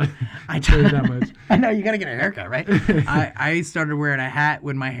haircut though. I tell you that much. I know you got to get a haircut, right? I started wearing a hat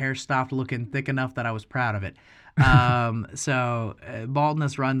when my hair stopped looking thick enough that I was proud of it. So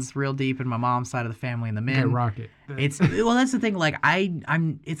baldness runs real deep in my mom's side of the family and the men. Okay, rock it. It's that's the thing. Like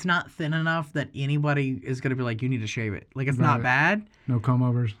I'm. It's not thin enough that anybody is gonna be like, you need to shave it. Like it's not bad. No comb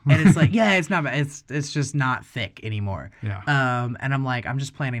overs. And it's like, yeah, it's not bad. It's just not thick anymore. Yeah. And I'm like, I'm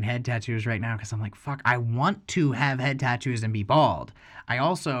just planning head tattoos right now because I'm like, fuck, I want to have head tattoos and be bald. I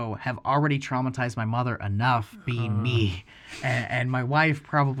also have already traumatized my mother enough being me, and my wife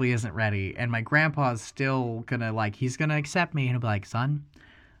probably isn't ready, and my grandpa's still gonna he's gonna accept me and he'll be like, son,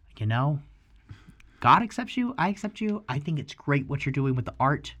 you know, God accepts you, I accept you. I think it's great what you're doing with the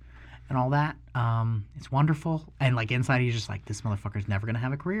art and all that. It's wonderful. And like inside he's just like, this motherfucker's never gonna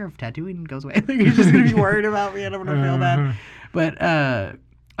have a career if tattooing goes away. He's just gonna be worried about me and I'm gonna feel bad. But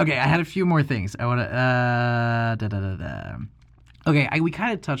okay, I had a few more things. I wanna okay, we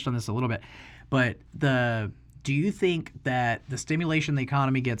kind of touched on this a little bit, but do you think that the stimulation the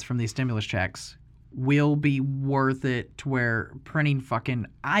economy gets from these stimulus checks will be worth it to where printing fucking,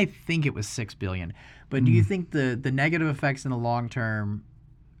 I think it was $6 billion, but do you think the negative effects in the long term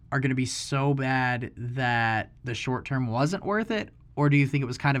are going to be so bad that the short term wasn't worth it? Or do you think it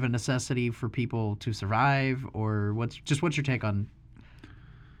was kind of a necessity for people to survive? Or what's your take on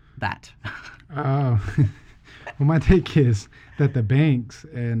that? Well, my take is that the banks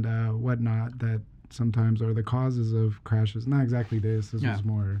and whatnot that sometimes are the causes of crashes. Not exactly this. This was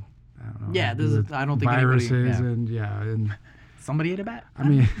more, I don't know. Yeah, this is. I don't think viruses anybody, and somebody ate a bat. I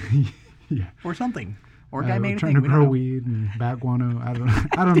mean, yeah, or something. Or a guy made a trying thing. to grow weed and bat guano. I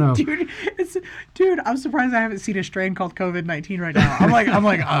don't know. Dude, I'm surprised I haven't seen a strain called COVID-19 right now. I'm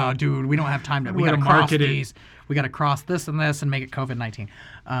like, oh, dude, we don't have time to. We gotta cross these. We gotta cross this and this and make it COVID-19.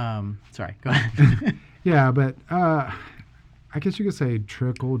 Sorry, go ahead. Yeah, but I guess you could say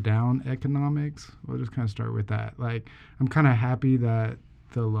trickle down economics. We'll just kind of start with that. Like, I'm kind of happy that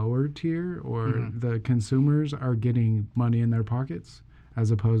the lower tier or the consumers are getting money in their pockets,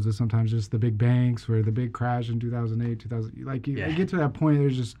 as opposed to sometimes just the big banks or the big crash in 2008, 2000. Like, you get to that point,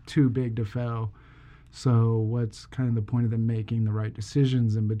 there's just too big to fail. So what's kind of the point of them making the right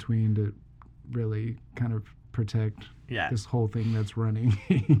decisions in between to really kind of protect this whole thing that's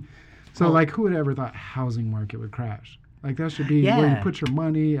running? So, like, who would ever thought housing market would crash? Like, that should be where you put your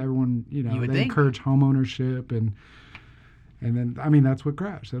money. Everyone, they encourage home ownership. And then, I mean, that's what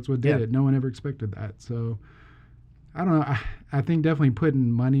crashed. That's what did it. No one ever expected that. So, I don't know. I think definitely putting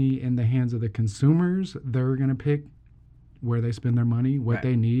money in the hands of the consumers, they're going to pick where they spend their money, what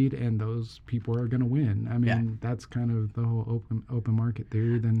they need, and those people are going to win. I mean, that's kind of the whole open market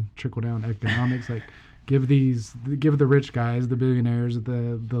theory. Then trickle-down economics, like, give the rich guys, the billionaires,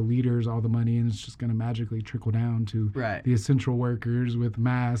 the leaders all the money, and it's just going to magically trickle down to the essential workers with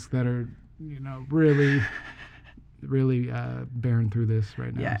masks that are, really bearing through this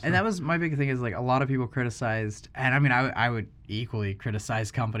right now. Yeah, so. And that was my big thing is like a lot of people criticized, and I mean I would equally criticize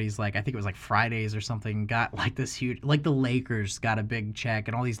companies like I think it was like Fridays or something got like this huge, like the Lakers got a big check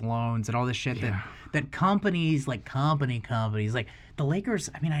and all these loans and all this shit that companies like companies like the Lakers.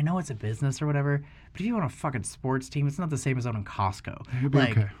 I mean I know it's a business or whatever, but if you want a fucking sports team, it's not the same as owning Costco.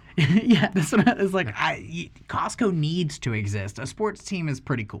 Like, yeah, that's what it's like. Costco needs to exist. A sports team is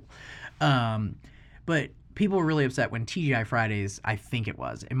pretty cool, but people were really upset when TGI Fridays, I think it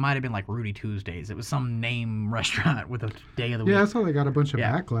might have been like Rudy Tuesdays. It was some name restaurant with a day of the week. Yeah, that's how they got a bunch of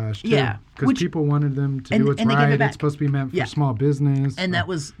backlash too. Yeah, because people wanted them to do what's right. It's supposed to be meant for small business. And that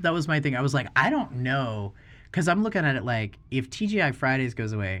was my thing. I was like, I don't know, because I'm looking at it like, if TGI Fridays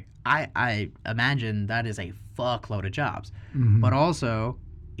goes away, I imagine that is a fuckload of jobs. Mm-hmm. But also,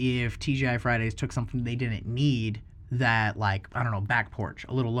 if TGI Fridays took something they didn't need, that, like, I don't know, Back Porch,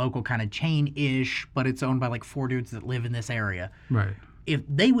 a little local kind of chain-ish, but it's owned by like 4 dudes that live in this area. Right. If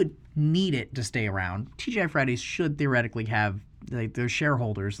they would need it to stay around, TGI Fridays should theoretically have, like, there's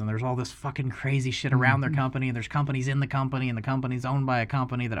shareholders, and there's all this fucking crazy shit around their company, and there's companies in the company, and the company's owned by a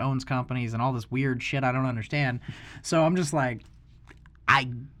company that owns companies, and all this weird shit I don't understand. So I'm just like, I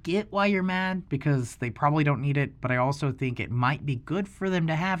get why you're mad, because they probably don't need it, but I also think it might be good for them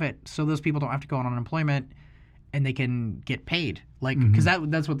to have it so those people don't have to go on unemployment and they can get paid. Like, because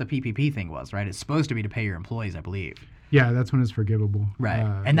that's what the PPP thing was, right? It's supposed to be to pay your employees, I believe. Yeah, that's when it's forgivable. Right.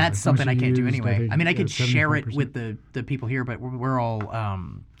 And that's something I can't do anyway. I mean, I could share it with the people here, but we're all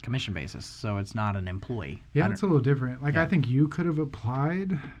commission basis, so it's not an employee. Yeah, it's a little different. Like, I think you could have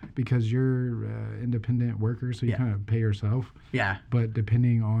applied because you're independent worker, so you kind of pay yourself. Yeah. But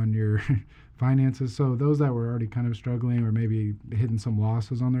depending on your finances, so those that were already kind of struggling or maybe hitting some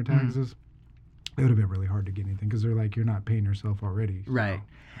losses on their taxes, it would have been really hard to get anything because they're like, you're not paying yourself already. So, right.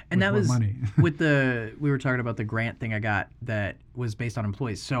 And that was money. We were talking about the grant thing I got that was based on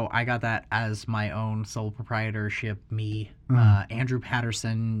employees. So I got that as my own sole proprietorship, me. Andrew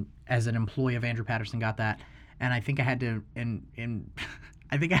Patterson, as an employee of Andrew Patterson, got that. And I think I had to,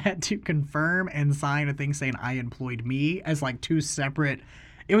 I think I had to confirm and sign a thing saying I employed me as like 2 separate.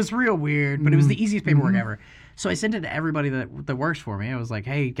 It was real weird, but it was the easiest paperwork ever. So I sent it to everybody that works for me. I was like,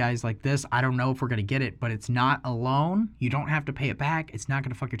 hey, guys, like this, I don't know if we're going to get it, but it's not a loan. You don't have to pay it back. It's not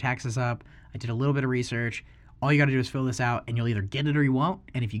going to fuck your taxes up. I did a little bit of research. All you got to do is fill this out, and you'll either get it or you won't.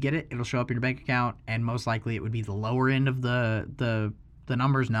 And if you get it, it'll show up in your bank account, and most likely it would be the lower end of the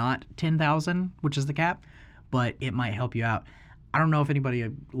numbers, not 10,000, which is the cap, but it might help you out. I don't know if anybody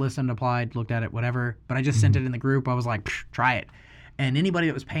listened, applied, looked at it, whatever, but I just sent it in the group. I was like, try it. And anybody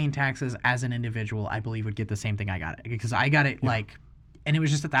that was paying taxes as an individual, I believe, would get the same thing I got it. Because I got it and it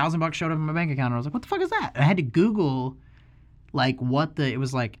was just $1,000 showed up in my bank account. And I was like, what the fuck is that? And I had to Google, like, it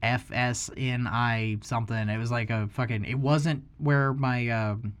was like FSNI something. It was like it wasn't where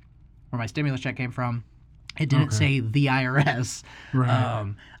my stimulus check came from. It didn't say the IRS.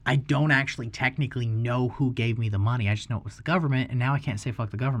 Right. I don't actually technically know who gave me the money. I just know it was the government, and now I can't say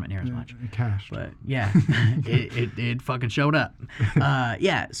fuck the government near as much. It cashed. But yeah, it fucking showed up.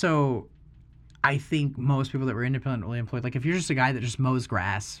 Yeah, so I think most people that were independently employed, like if you're just a guy that just mows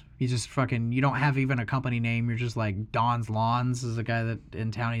grass, you just fucking, you don't have even a company name. You're just like Don's Lawns is a guy that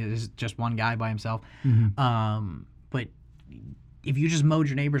in town, he's just one guy by himself. But if you just mowed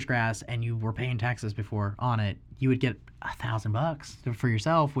your neighbor's grass and you were paying taxes before on it, you would get $1,000 for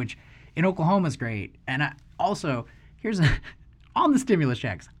yourself, which in Oklahoma is great. And on the stimulus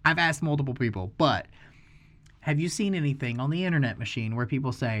checks, I've asked multiple people, but have you seen anything on the internet machine where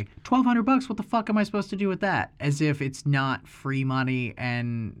people say, $1,200, what the fuck am I supposed to do with that? As if it's not free money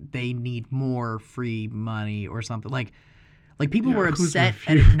and they need more free money or something. Like people were upset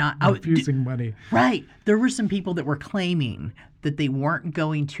at it not refusing money. Right. There were some people that were claiming that they weren't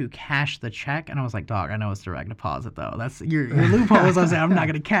going to cash the check, and I was like, dog, I know it's direct deposit though. That's your loophole. Is I was saying, I'm not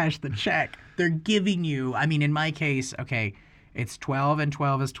going to cash the check. They're giving you. I mean, in my case, okay, it's 12 and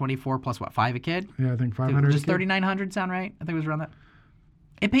 12 is 24 plus what, 5 a kid? Yeah, I think 500. Does 3,900 sound right? I think it was around that.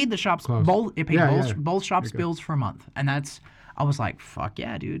 It paid the shops Close. both. It paid both shops' bills for a month, and that's. I was like, fuck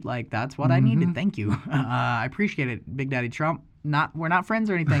yeah, dude. Like, that's what I needed. Thank you. I appreciate it, Big Daddy Trump. We're not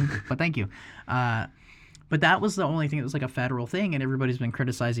friends or anything, but thank you. But that was the only thing that was like a federal thing, and everybody's been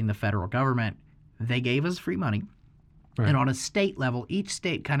criticizing the federal government. They gave us free money. Right. And on a state level, each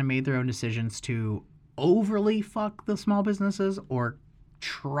state kind of made their own decisions to overly fuck the small businesses or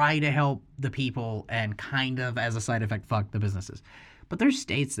try to help the people and kind of, as a side effect, fuck the businesses. But there's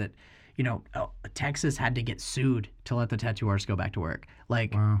states that, Texas had to get sued to let the tattoo artists go back to work.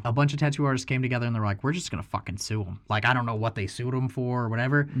 Like, a bunch of tattoo artists came together and they're like, we're just going to fucking sue them. Like, I don't know what they sued them for or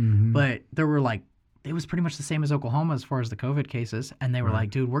whatever, but there were like, it was pretty much the same as Oklahoma as far as the COVID cases. And they were like,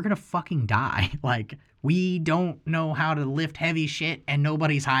 dude, we're going to fucking die. Like, we don't know how to lift heavy shit and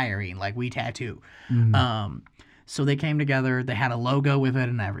nobody's hiring. Like, we tattoo. So they came together. They had a logo with it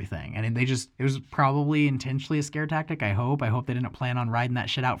and everything. And it was probably intentionally a scare tactic, I hope. I hope they didn't plan on riding that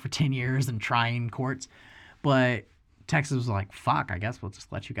shit out for 10 years and trying courts. But Texas was like, fuck, I guess we'll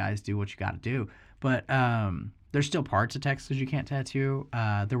just let you guys do what you got to do. But there's still parts of Texas you can't tattoo.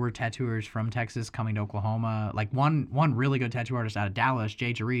 There were tattooers from Texas coming to Oklahoma. Like one really good tattoo artist out of Dallas,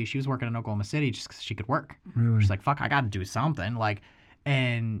 Jay Jaree, she was working in Oklahoma City just because she could work. Really? She's like, fuck, I got to do something. Like,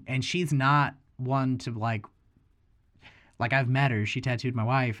 and she's not one to like I've met her. She tattooed my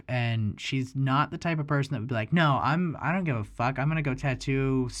wife, and she's not the type of person that would be like, no, I don't give a fuck. I'm gonna go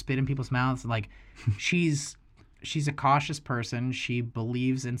tattoo, spit in people's mouths. Like, she's a cautious person. She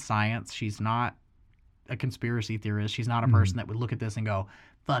believes in science. She's not a conspiracy theorist. She's not a person that would look at this and go,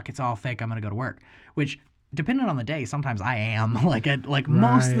 fuck, it's all fake. I'm gonna go to work. Which, depending on the day, sometimes I am.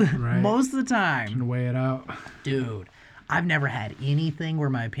 Most of the time. Trying to weigh it out. Dude, I've never had anything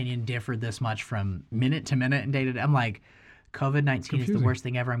where my opinion differed this much from minute to minute and day to day. I'm like, COVID-19 is the worst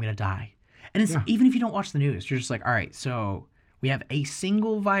thing ever. I'm going to die. And it's even if you don't watch the news, you're just like, all right, so we have a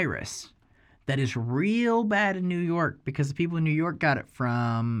single virus that is real bad in New York because the people in New York got it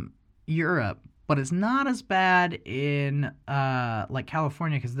from Europe, but it's not as bad in like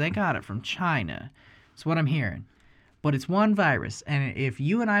California because they got it from China. That's what I'm hearing. But it's one virus, and if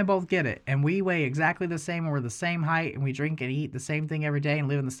you and I both get it, and we weigh exactly the same, and we're the same height, and we drink and eat the same thing every day, and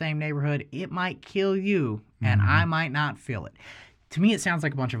live in the same neighborhood, it might kill you, and I might not feel it. To me, it sounds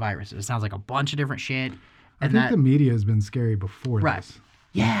like a bunch of viruses. It sounds like a bunch of different shit. I think the media has been scary before this.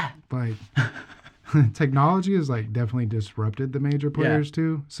 Yeah. Like, technology has like definitely disrupted the major players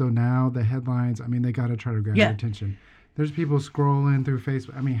too. So now the headlines, I mean, they got to try to grab your attention. There's people scrolling through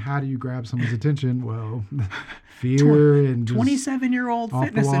Facebook. I mean, how do you grab someone's attention? Well, fear and 27-year-old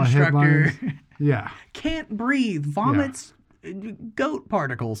fitness instructor. Yeah. Can't breathe, vomits goat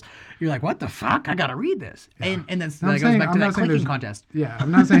particles. You're like, what the fuck? I gotta read this. And that goes back to that clicking contest. Yeah,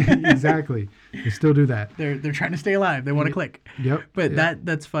 I'm not saying exactly. They still do that. They're trying to stay alive. They want to click. Yep. But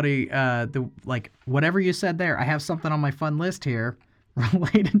that's funny. Whatever you said there, I have something on my fun list here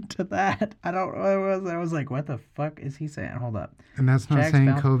related to that. I don't know what it was. I was like, what the fuck is he saying? Hold up. And that's not saying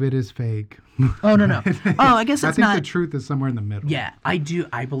COVID is fake. Oh, no. Oh, I guess it's not. I think the truth is somewhere in the middle. Yeah, I do.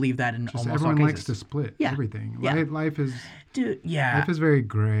 I believe that in almost all cases. Everyone likes to split everything. Yeah. Life is... Dude, yeah. Life is very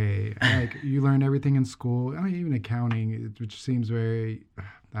gray. Like, you learn everything in school. I mean, even accounting, which seems very...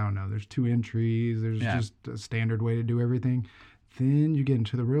 I don't know. There's 2 entries. There's just a standard way to do everything. Then you get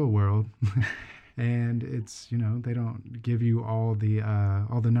into the real world. And it's, they don't give you all the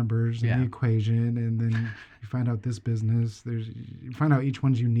numbers and the equation, and then you find out this business. You find out each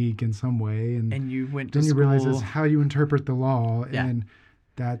one's unique in some way, and you went to then school. You realize it's how you interpret the law, and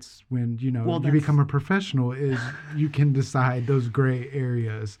that's when you become a professional. Is you can decide those gray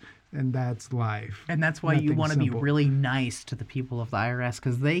areas. And that's life. And that's why you want to be really nice to the people of the IRS,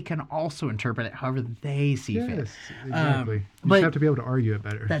 because they can also interpret it however they see fit. Yes, exactly. You just have to be able to argue it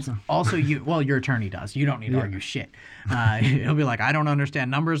better. That's also you. Well, your attorney does. You don't need to argue shit. He'll be like, I don't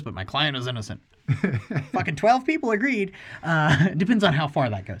understand numbers, but my client is innocent. Fucking 12 people agreed. Depends on how far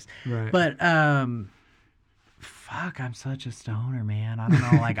that goes. Right. But fuck, I'm such a stoner, man. I don't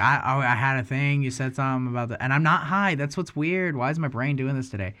know. Like I had a thing. You said something about that, and I'm not high. That's what's weird. Why is my brain doing this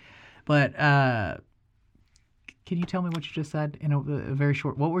today? But can you tell me what you just said in a very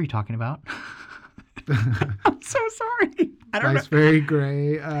short? What were you talking about? I'm so sorry. I don't know. It's very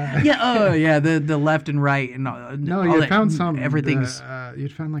gray. The left and right and no, you found some. Everything's.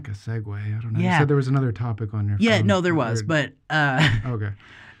 You'd found like a segue. I don't know. Yeah. You said there was another topic on your phone. Yeah, no, there was, but okay.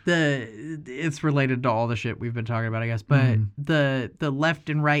 It's related to all the shit we've been talking about, I guess. But the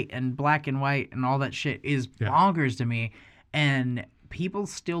left and right and black and white and all that shit is bonkers to me, and people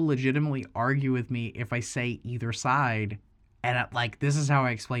still legitimately argue with me if I say either side. And this is how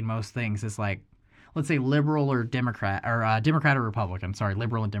I explain most things. It's like, let's say liberal or Democrat, or Democrat or Republican. Sorry,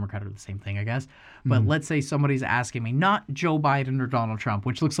 liberal and Democrat are the same thing, I guess. But let's say somebody's asking me, not Joe Biden or Donald Trump,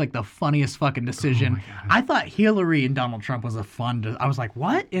 which looks like the funniest fucking decision. Oh, I thought Hillary and Donald Trump was I was like,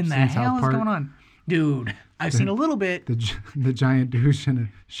 what in the hell is going on? Dude, I've seen a little bit. The giant douche and a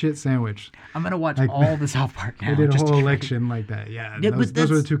shit sandwich. I'm going to watch all the South Park now. They did a whole election like that. Yeah, those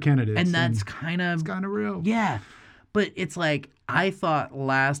were the 2 candidates. And that's kind of... It's kind of real. Yeah. But it's like, I thought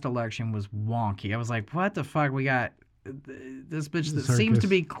last election was wonky. I was like, what the fuck? We got this bitch that seems to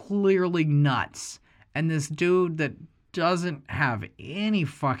be clearly nuts. And this dude that doesn't have any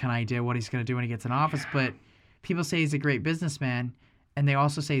fucking idea what he's going to do when he gets in office. But people say he's a great businessman. And they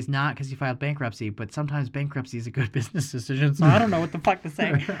also say he's not because he filed bankruptcy. But sometimes bankruptcy is a good business decision. So I don't know what the fuck to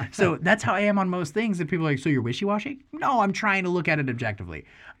say. So that's how I am on most things. And people are like, so you're wishy-washy? No, I'm trying to look at it objectively.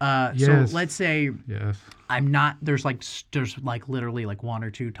 So let's say I'm not, there's literally 1 or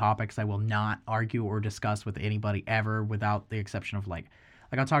 2 topics I will not argue or discuss with anybody ever, without the exception of like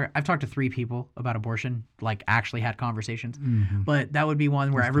Like I've talked to 3 people about abortion, like actually had conversations, but that would be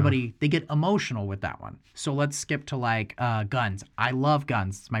one where they get emotional with that one. So let's skip to like guns. I love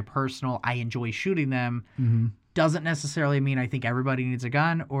guns. It's my personal. I enjoy shooting them. Doesn't necessarily mean I think everybody needs a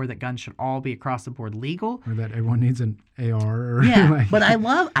gun or that guns should all be across the board legal. Or that everyone needs an AR. Or yeah, but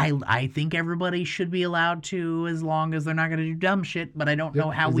I think everybody should be allowed to as long as they're not going to do dumb shit, but I don't know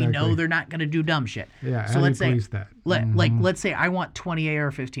how we know they're not going to do dumb shit. Yeah, so let's say, that? let's say I want 20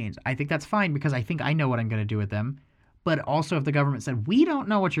 AR-15s. I think that's fine because I think I know what I'm going to do with them. But also if the government said, we don't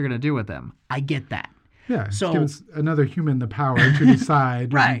know what you're going to do with them, I get that. Yeah, so gives another human the power to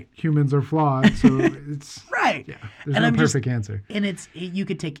decide. Right. Humans are flawed, so it's right. Yeah, there's no perfect answer. And you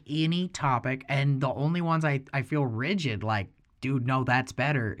could take any topic, and the only ones I feel rigid, like, dude, no, that's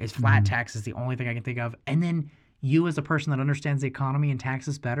better, is flat tax is the only thing I can think of. And then you as a person that understands the economy and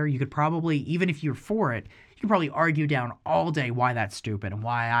taxes better, you could probably, even if you're for it, you could probably argue down all day why that's stupid and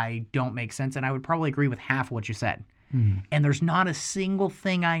why I don't make sense. And I would probably agree with half of what you said. And there's not a single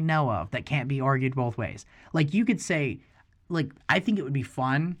thing I know of that can't be argued both ways. Like you could say, like, I think it would be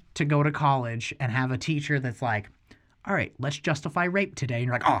fun to go to college and have a teacher that's like, all right, let's justify rape today. And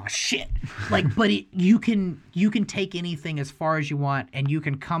you're like, oh shit. Like, but you can take anything as far as you want and you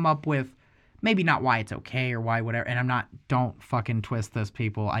can come up with maybe not why it's okay or why whatever. And don't fucking twist this,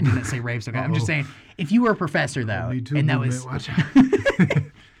 people. I didn't say rape's okay. I'm just saying, if you were a professor though, and that was... Watch out.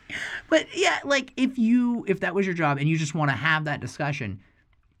 But yeah, like if that was your job and you just want to have that discussion,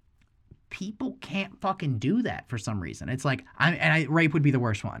 people can't fucking do that for some reason. It's like rape would be the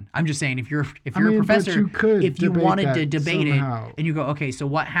worst one. I'm just saying if you're a professor, if you wanted to debate somehow. It and you go, okay, so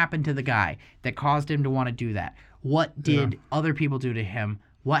what happened to the guy that caused him to want to do that? What did other people do to him?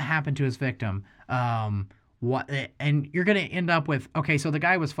 What happened to his victim? And you're going to end up with, okay, so the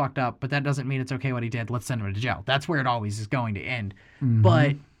guy was fucked up, but that doesn't mean it's okay what he did. Let's send him to jail. That's where it always is going to end.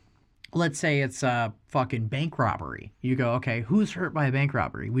 But let's say it's a fucking bank robbery. You go, okay, who's hurt by a bank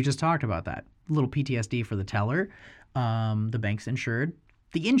robbery? We just talked about that. A little PTSD for the teller. The bank's insured.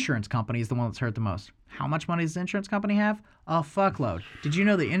 The insurance company is the one that's hurt the most. How much money does the insurance company have? A fuckload. Did you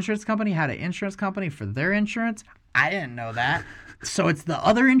know the insurance company had an insurance company for their insurance? I didn't know that. So it's the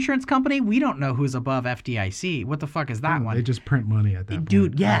other insurance company? We don't know who's above FDIC. What the fuck is that one? They just print money at that point.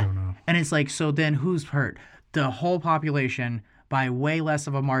 Dude, yeah. I don't know. And it's like, so then who's hurt? The whole population by way less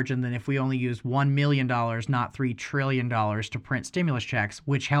of a margin than if we only used $1 million, not $3 trillion to print stimulus checks,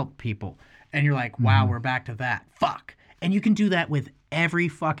 which helped people. And you're like, wow, we're back to that. Fuck. And you can do that with every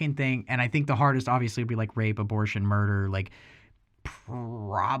fucking thing. And I think the hardest obviously would be like rape, abortion, murder, like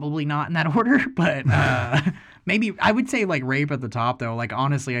probably not in that order, but maybe I would say like rape at the top though. Like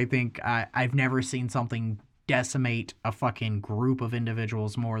honestly, I think I've never seen something decimate a fucking group of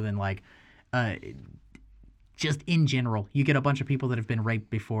individuals more than like just in general. You get a bunch of people that have been raped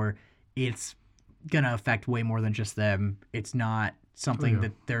before, it's gonna affect way more than just them. It's not something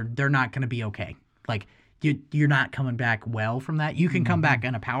that they're not gonna be okay. Like you're not coming back well from that. You can come back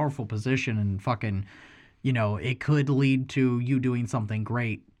in a powerful position and fucking, you know, it could lead to you doing something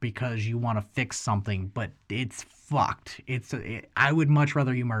great because you want to fix something, but it's fucked. I would much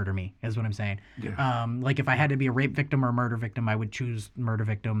rather you murder me, is what I'm saying. Yeah. Like if I had to be a rape victim or a murder victim, I would choose murder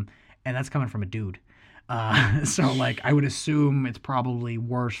victim, and that's coming from a dude. So like I would assume it's probably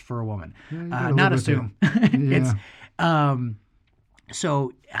worse for a woman. Not assume. It's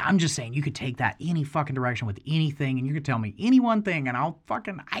so I'm just saying you could take that any fucking direction with anything, and you could tell me any one thing, and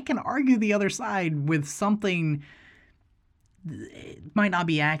I can argue the other side with something. It might not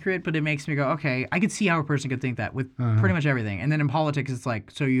be accurate, but it makes me go, okay, I could see how a person could think that with pretty much everything. And then in politics, it's like,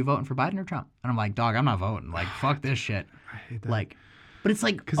 so you voting for Biden or Trump? And I'm like, dog, I'm not voting. Like, fuck this shit. I hate that. Like, but it's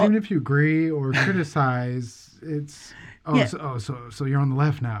like, because even if you agree or criticize, it's so you're on the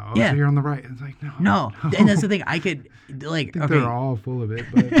left now. So you're on the right. It's like no. And that's the thing. I could like, I think they're all full of it,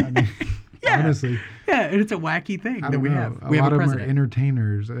 but I mean, honestly, and it's a wacky thing that we have. We have a lot of them are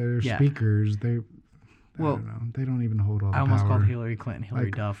entertainers, they're speakers. I don't know. They don't even hold all the power. I almost called Hillary Clinton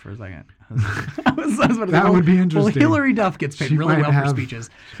Hillary Duff for a second. That would be interesting. Well, Hillary Duff gets paid really well for speeches.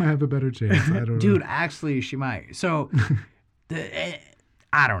 She might have a better chance. I don't know. Dude, actually, she might. So,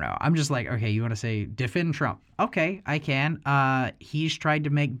 I don't know. I'm just like, okay, you want to say defend Trump? Okay, I can. He's tried to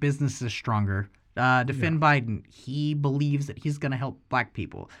make businesses stronger. Defend Biden. He believes that he's going to help black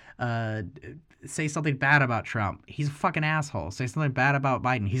people. Say something bad about Trump. He's a fucking asshole. Say something bad about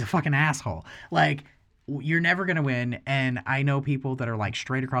Biden. He's a fucking asshole. Like, you're never going to win. And I know people that are like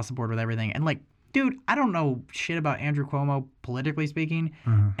straight across the board with everything. And like, dude, I don't know shit about Andrew Cuomo, politically speaking.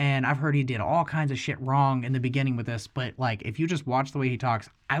 And I've heard he did all kinds of shit wrong in the beginning with this. But like, if you just watch the way he talks,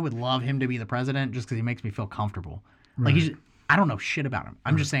 I would love him to be the president just because he makes me feel comfortable. Right. Like, I don't know shit about him.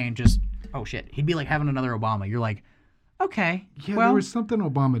 I'm just saying, oh shit, he'd be like having another Obama. You're like, okay, Yeah, well, there was something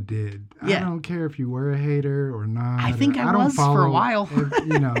Obama did. Yeah. I don't care if you were a hater or not. I think I don't was follow, for a while.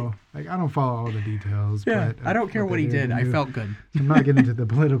 you know, like I don't follow all the details. Yeah, but I don't care what he did. I felt good. I'm not getting into the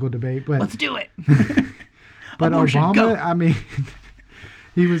political debate, but Let's do it. but Abortion, Obama, go. I mean,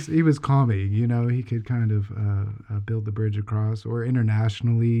 he was calming. You know, he could kind of build the bridge across, or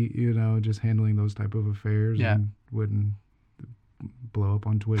internationally, you know, just handling those type of affairs, Yeah. and wouldn't blow up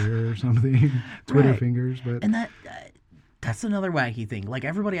on Twitter or something. Twitter Right. fingers, but And that's another wacky thing. Like,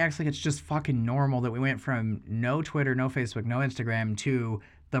 everybody acts like it's just fucking normal that we went from no Twitter, no Facebook, no Instagram to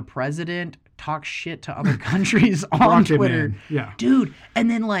the president talks shit to other countries on Rocket Twitter. Man. Yeah. Dude, and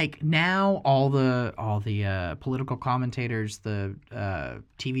then like now all the political commentators, the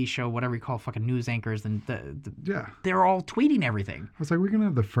TV show, whatever you call fucking news anchors, and Yeah. they're all tweeting everything. I was like, we're gonna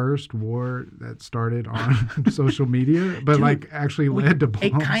have the first war that started on social media, but Dude, like actually led to bombs.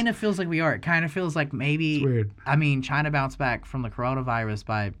 It kind of feels like we are. It kind of feels like maybe. It's weird. I mean, China bounced back from the coronavirus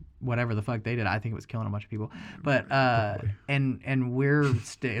by whatever the fuck they did. I think it was killing a bunch of people. But Probably. and we're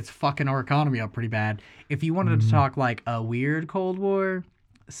it's fucking our economy up pretty bad. If you wanted to talk like a weird Cold War,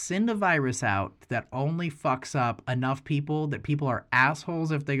 send a virus out that only fucks up enough people that people are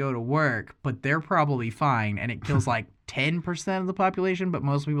assholes if they go to work, but they're probably fine, and it kills like 10% of the population, but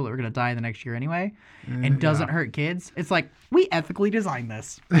most people that are going to die the next year anyway, and doesn't hurt kids. It's like, we ethically designed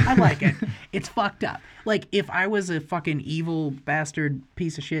this. I like it. It's fucked up. Like, if I was a fucking evil bastard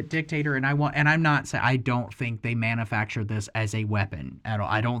piece of shit dictator, and I'm not saying, I don't think they manufactured this as a weapon at all.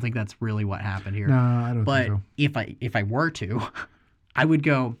 I don't think that's really what happened here. No, I don't But think so. if I were to, I would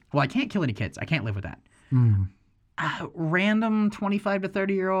go, well, I can't kill any kids. I can't live with that. Random 25 to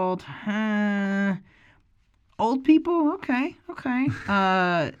 30-year-old, old people, okay.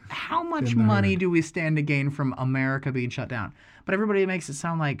 How much In the money herd. do we stand to gain from America being shut down? But everybody makes it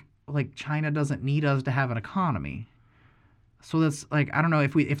sound like China doesn't need us to have an economy. So that's like, I don't know,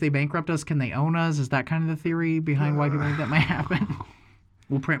 if they bankrupt us, can they own us? Is that kind of the theory behind why people think that might happen?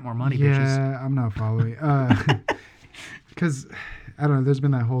 We'll print more money, bitches. Yeah, I'm not following. Because I don't know. There's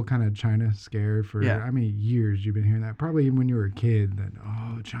been that whole kind of China scare for years. You've been hearing that probably even when you were a kid. That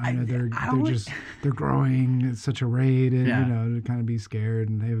China, they're growing at such a rate, and you know, to kind of be scared,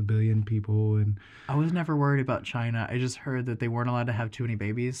 and they have 1 billion people, and I was never worried about China. I just heard that they weren't allowed to have too many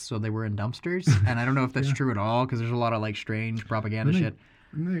babies, so they were in dumpsters. And I don't know if that's true at all, because there's a lot of like strange propaganda shit.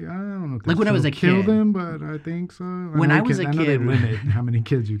 I don't know if Like when I was a kill kid. them, but I think so. When I was a I know they kid- limit how many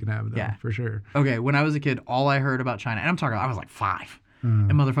kids you can have, though, Yeah. for sure. Okay, when I was a kid, all I heard about China, and I'm talking, I was like 5.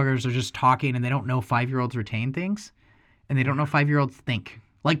 And motherfuckers are just talking, and they don't know 5-year-olds retain things, and they don't know 5-year-olds think.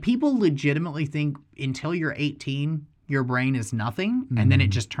 Like, people legitimately think until you're 18, your brain is nothing, and then it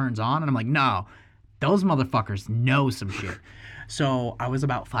just turns on, and I'm like, no, those motherfuckers know some shit. So I was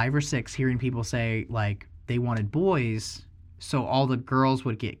about 5 or 6 hearing people say, like, they wanted boys, so all the girls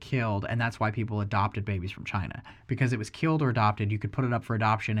would get killed, and that's why people adopted babies from China. Because it was killed or adopted, you could put it up for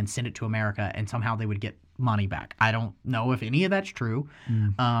adoption and send it to America, and somehow they would get money back. I don't know if any of that's true,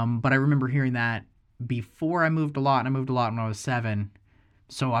 but I remember hearing that before I moved a lot, and I moved a lot when I was 7.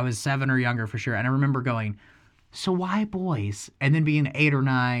 So I was 7 or younger for sure, and I remember going, so why boys? And then being 8 or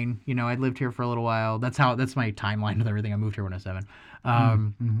 9, you know, I'd lived here for a little while. That's my timeline with everything. I moved here when I was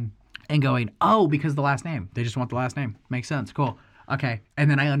 7. And going, oh, because the last name. They just want the last name. Makes sense. Cool. Okay. And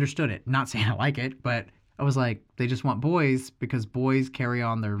then I understood it. Not saying I like it, but I was like, they just want boys because boys carry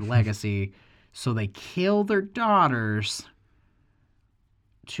on their legacy. So they kill their daughters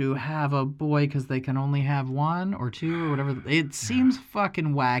to have a boy because they can only have 1 or 2 or whatever. It seems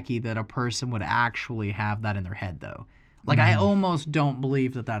fucking wacky that a person would actually have that in their head, though. Like, I almost don't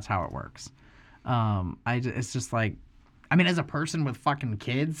believe that that's how it works. It's just like, I mean, as a person with fucking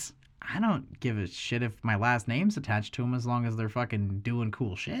kids, I don't give a shit if my last name's attached to them as long as they're fucking doing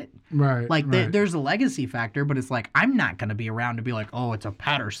cool shit. Right. Like, right. there's a legacy factor, but it's like, I'm not going to be around to be like, oh, it's a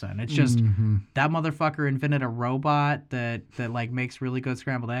Patterson. It's just, that motherfucker invented a robot that like, makes really good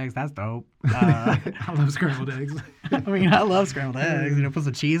scrambled eggs. That's dope. I love scrambled eggs. I mean, I love scrambled eggs. You know, put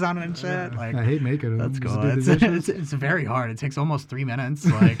some cheese on it and shit. Like, I hate making them. that's Just cool. do the dishes. It's very hard. It takes almost 3 minutes.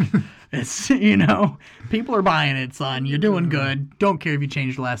 Like, it's, you know, people are buying it, son. You're doing good. Don't care if you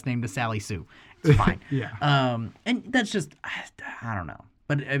change the last name to Sally Sue. It's fine. Yeah. And that's just, I don't know.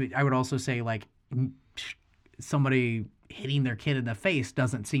 But I would also say, like, somebody hitting their kid in the face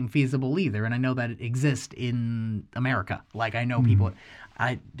doesn't seem feasible either. And I know that it exists in America. Like, I know people,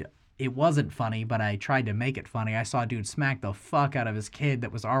 it wasn't funny, but I tried to make it funny. I saw a dude smack the fuck out of his kid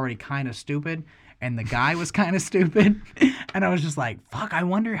that was already kind of stupid, and the guy was kind of stupid. And I was just like, fuck, I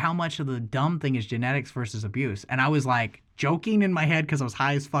wonder how much of the dumb thing is genetics versus abuse. And I was like joking in my head because I was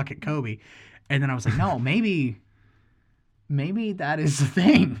high as fuck at Kobe. And then I was like, no, maybe that is the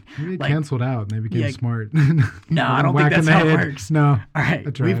thing. Maybe they canceled out and they became smart. No, I don't think that's how it works. No. All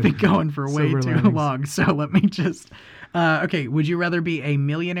right. We've been going for way too long. So let me just... okay. Would you rather be a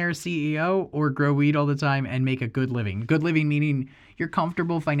millionaire CEO or grow weed all the time and make a good living? Good living meaning you're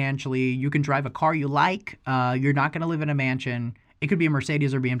comfortable financially. You can drive a car you like. You're not going to live in a mansion. It could be a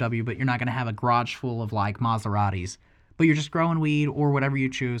Mercedes or BMW, but you're not going to have a garage full of like Maseratis. But you're just growing weed or whatever you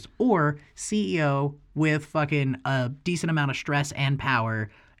choose. Or CEO with fucking a decent amount of stress and power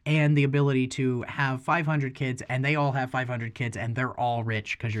and the ability to have 500 kids, and they all have 500 kids and they're all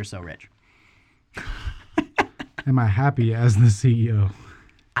rich because you're so rich. Am I happy as the CEO?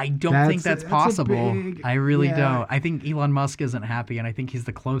 I don't think that's possible. I really don't. I think Elon Musk isn't happy, and I think he's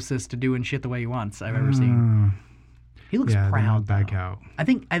the closest to doing shit the way he wants I've ever seen. He looks proud. Back out. I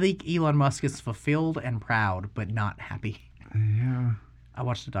think Elon Musk is fulfilled and proud, but not happy. Yeah. I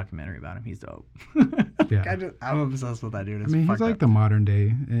watched a documentary about him. He's dope. Yeah. I'm obsessed with that dude. He's like the modern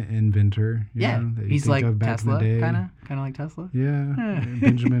day inventor. He's like Tesla, kind of like Tesla. Yeah.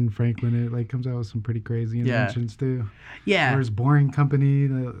 Benjamin Franklin. It like comes out with some pretty crazy inventions too. Yeah. Or his Boring Company.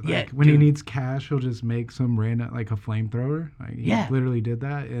 When he needs cash, he'll just make some random like a flamethrower. Like, he literally did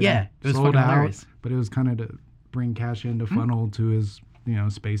that. And it was sold out. Hilarious. But it was kind of to bring cash in to funnel to his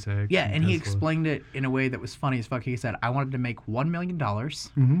SpaceX. Yeah, and he explained it in a way that was funny as fuck. He said, I wanted to make $1 million.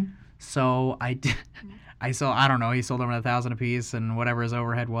 So I did. I don't know, he sold them 1,000 a piece and whatever his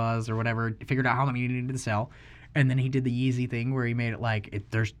overhead was or whatever, figured out how many he needed to sell. And then he did the easy thing where he made it like,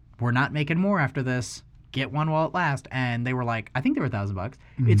 we're not making more after this. Get one while it lasts. And they were like, I think they were $1,000.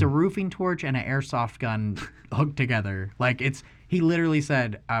 It's a roofing torch and an airsoft gun hooked together. Like he literally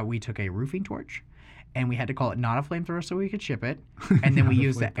said, we took a roofing torch and we had to call it not a flamethrower so we could ship it. And then we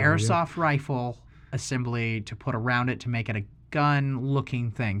used the airsoft rifle assembly to put around it to make it a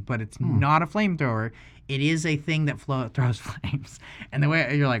gun-looking thing. But it's not a flamethrower. It is a thing that throws flames. And the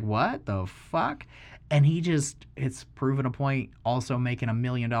way you're like, what the fuck? And it's proven a point also making $1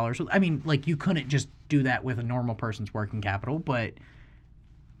 million. I mean, like you couldn't just do that with a normal person's working capital, but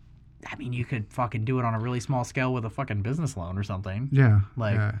I mean, you could fucking do it on a really small scale with a fucking business loan or something. Yeah.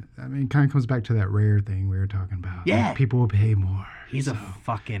 I mean, it kind of comes back to that rare thing we were talking about. Yeah. Like, people will pay more. He's a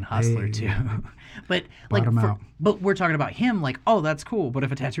fucking hustler too. But like, but we're talking about him like, oh, that's cool. But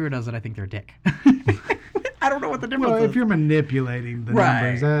if a tattooer does it, I think they're a dick. I don't know what the difference is. Well, if you're manipulating the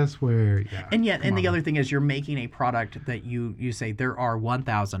numbers, that's where, And the other thing is you're making a product that you say there are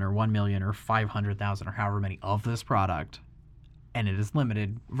 1,000 or 1 million or 500,000 or however many of this product, and it is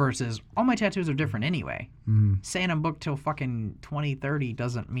limited versus all my tattoos are different anyway. Saying I'm booked till fucking 2030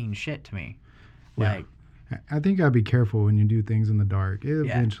 doesn't mean shit to me. Like, I think I'd be careful when you do things in the dark. It'll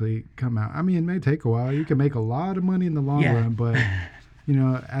eventually come out. I mean, it may take a while. You can make a lot of money in the long run, but...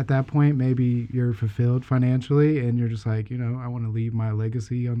 at that point, maybe you're fulfilled financially and you're just like, I want to leave my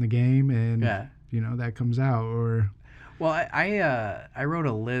legacy on the game and, that comes out Well, I wrote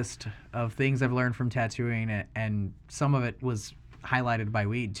a list of things I've learned from tattooing and some of it was highlighted by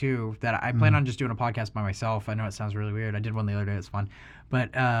weed too, that I plan on just doing a podcast by myself. I know it sounds really weird. I did one the other day. It's fun.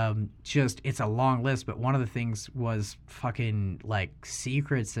 But it's a long list. But one of the things was fucking like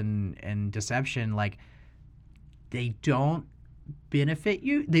secrets and deception. Like they don't benefit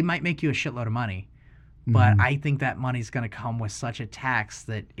you. They might make you a shitload of money, but I think that money's going to come with such a tax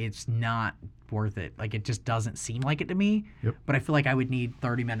that it's not worth it. Like it just doesn't seem like it to me. But I feel like I would need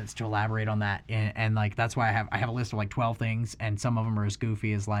 30 minutes to elaborate on that, and like that's why I have a list of like 12 things, and some of them are as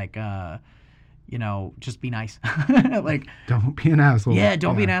goofy as like just be nice. Like don't be an asshole.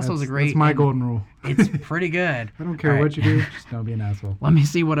 Don't be an asshole is a great. That's my golden rule. It's pretty good. I don't care what you do, just don't be an asshole. Let me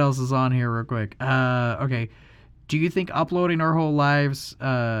see what else is on here real quick. Okay. Do you think uploading our whole lives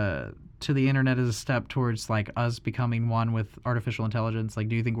to the internet is a step towards like us becoming one with artificial intelligence? Like,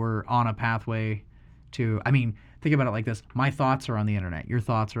 do you think we're on a pathway to? I mean, think about it like this: my thoughts are on the internet. Your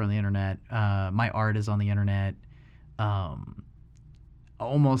thoughts are on the internet. My art is on the internet.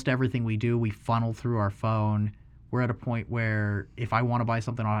 Almost everything we do, we funnel through our phone. We're at a point where if I want to buy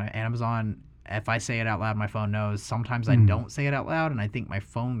something on Amazon, if I say it out loud, my phone knows. Sometimes I don't say it out loud, and I think my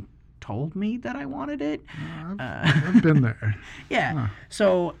phone told me that I wanted it. I've been there.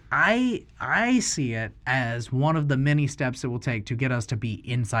 So I see it as one of the many steps it will take to get us to be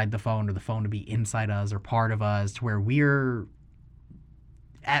inside the phone, or the phone to be inside us or part of us, to where we're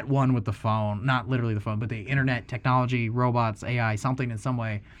at one with the phone, not literally the phone, but the internet, technology, robots, AI, something in some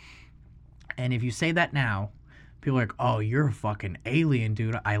way And if you say that now, people are like, oh, you're a fucking alien,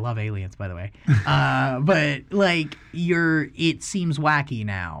 dude. I love aliens, by the way. But like it seems wacky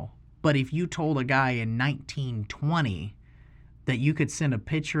now. But if you told a guy in 1920 that you could send a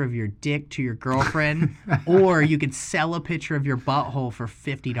picture of your dick to your girlfriend or you could sell a picture of your butthole for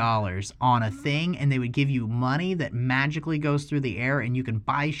 $50 on a thing and they would give you money that magically goes through the air and you can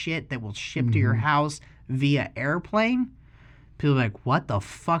buy shit that will ship to your house via airplane, people are like, what the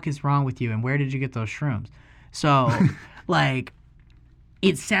fuck is wrong with you and where did you get those shrooms? So, like,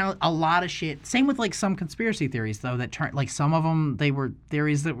 it sounds a lot of shit. Same with, like, some conspiracy theories, though, that turn, like, some of them, they were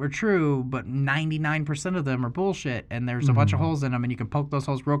theories that were true, but 99% of them are bullshit, and there's a bunch of holes in them, and you can poke those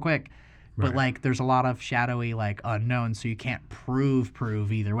holes real quick. Right. But, like, there's a lot of shadowy, like, unknowns, so you can't prove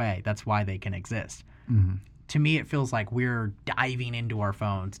either way. That's why they can exist. Mm-hmm. To me, it feels like we're diving into our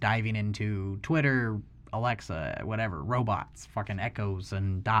phones, diving into Twitter, Alexa, whatever, robots, fucking echoes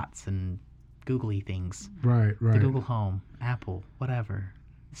and dots and googly things. Right. The Google Home, Apple, whatever.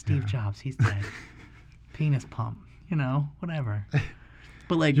 Steve Jobs, he's dead. Penis pump, whatever.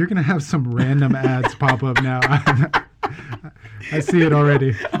 But like, you're gonna have some random ads pop up now. I see it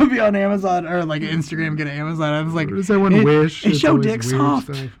already. I'll be on Amazon or like Instagram, get an Amazon. I was like, does everyone wish? It's your dick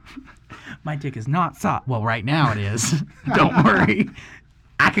soft. My dick is not soft. Well, right now it is. Don't worry.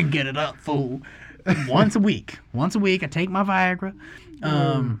 I can get it up, fool. Once a week. I take my Viagra.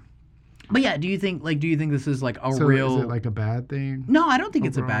 But yeah, do you think this is like a real? Is it like a bad thing? No, I don't think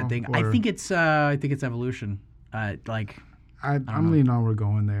it's a bad thing. I think it's evolution. I'm leaning on we're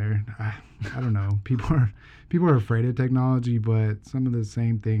going there. I don't know. People are afraid of technology, but some of the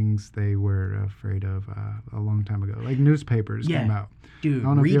same things they were afraid of a long time ago, like newspapers came out. Dude, I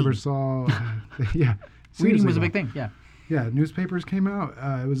don't know reading. if you ever saw. Yeah, reading was a big thing. Yeah. Yeah, newspapers came out.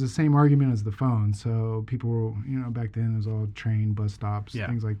 It was the same argument as the phone. So people were, back then it was all train, bus stops,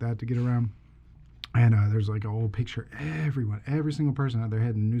 things like that to get around. And there's like an old picture. Every single person had their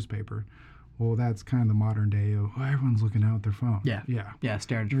head in a newspaper. Well, that's kind of the modern day of everyone's looking out at their phone. Yeah,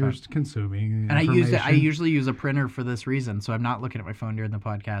 staring at your phone. Just consuming. And I usually use a printer for this reason, so I'm not looking at my phone during the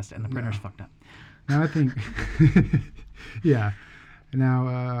podcast, and the printer's fucked up. Now I think, yeah.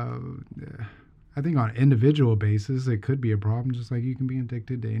 Now, I think on an individual basis, it could be a problem, just like you can be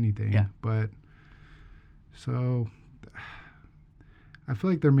addicted to anything. Yeah. But, so, I feel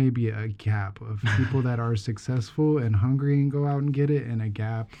like there may be a gap of people that are successful and hungry and go out and get it, and a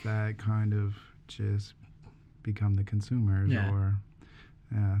gap that kind of just become the consumers. Yeah. Or,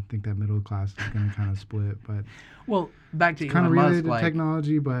 I think that middle class is going to kind of split. But, well, back to kind of related to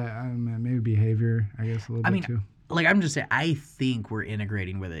technology, but maybe behavior, I guess, a little bit too. Like, I'm just saying, I think we're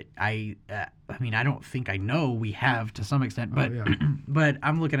integrating with it. I don't think I know we have to some extent, but but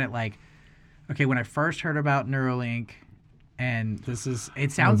I'm looking at like, okay, when I first heard about Neuralink, and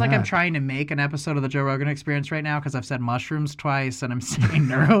it sounds like I'm trying to make an episode of the Joe Rogan Experience right now because I've said mushrooms twice and I'm saying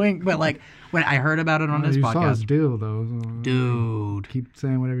Neuralink, but like when I heard about it on this podcast. You saw his deal though. Dude. Keep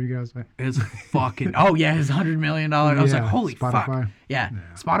saying whatever you guys say. It's fucking, his $100 million. I was like, holy Spotify. fuck. Yeah.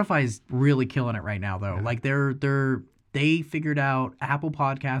 Spotify's really killing it right now though. Yeah. Like they figured out Apple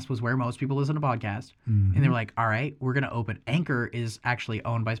Podcast was where most people listen to podcasts. Mm-hmm. And they were like, all right, we're going to open. Anchor is actually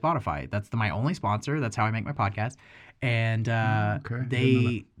owned by Spotify. That's my only sponsor. That's how I make my podcast. And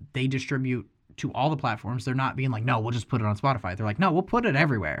they distribute to all the platforms. They're not being like, no, we'll just put it on Spotify. They're like, no, we'll put it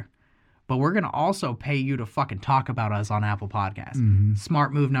everywhere. But we're going to also pay you to fucking talk about us on Apple Podcasts. Mm-hmm.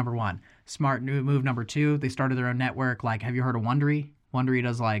 Smart move number one. Smart move number two, they started their own network. Like, have you heard of Wondery? Wondery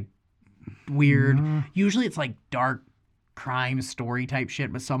does like weird, usually it's like dark crime story type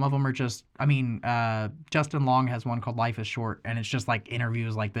shit, but some of them are just, Justin Long has one called Life is Short, and it's just like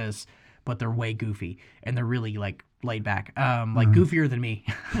interviews like this, but they're way goofy, and they're really like laid back, goofier than me.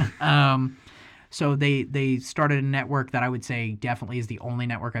 So they started a network that I would say definitely is the only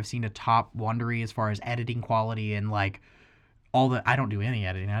network I've seen to top Wondery as far as editing quality and like I don't do any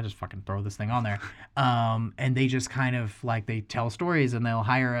editing. I just fucking throw this thing on there. And they just kind of like, they tell stories and they'll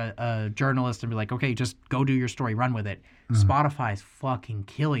hire a journalist and be like, okay, just go do your story, run with it. Spotify's fucking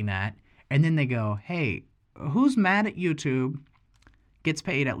killing that. And then they go, hey, who's mad at YouTube, gets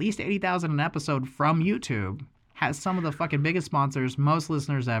paid at least $80,000 an episode from YouTube, has some of the fucking biggest sponsors, most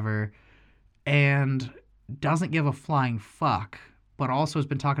listeners ever, and doesn't give a flying fuck, but also has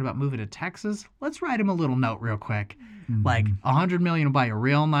been talking about moving to Texas? Let's write him a little note real quick. Mm-hmm. Like, $100 million will buy a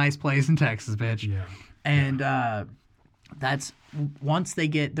real nice place in Texas, bitch. Yeah. And that's once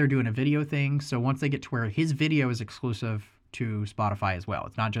they're doing a video thing. So once they get to where his video is exclusive to Spotify as well.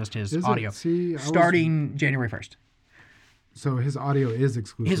 It's not just his audio. Starting January 1st. So his audio is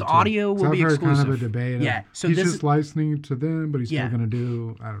exclusive. His too. audio will be I've heard exclusive. kind of a debate. Yeah. So he's this just licensing to them, but he's Yeah. still going to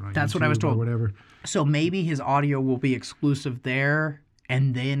do, I don't know, That's what I was YouTube told. or whatever. So maybe his audio will be exclusive there,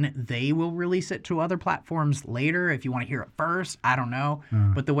 and then they will release it to other platforms later if you want to hear it first. I don't know.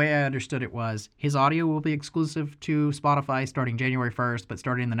 But the way I understood it was his audio will be exclusive to Spotify starting January 1st, but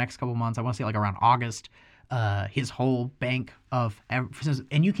starting in the next couple months, I want to say like around August, his whole bank of...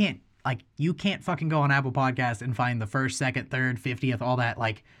 And you can't fucking go on Apple Podcasts and find the first, second, third, 50th, all that.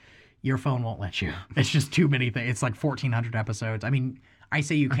 Like, your phone won't let you. It's just too many things. It's like 1,400 episodes. I mean... I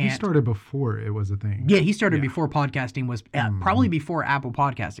say you can't. He started before it was a thing. Yeah, he started before podcasting was probably before Apple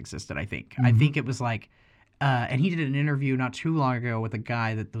Podcast existed. I think. I think it was like, and he did an interview not too long ago with a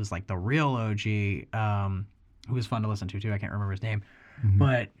guy that was like the real OG, who was fun to listen to too. I can't remember his name,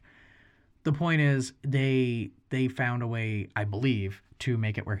 but the point is they found a way, I believe, to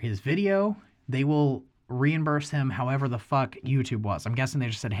make it where his video they will reimburse him however the fuck YouTube was. I'm guessing they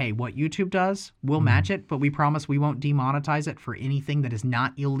just said, hey, what YouTube does, we'll match it, but we promise we won't demonetize it for anything that is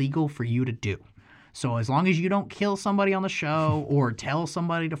not illegal for you to do. So as long as you don't kill somebody on the show or tell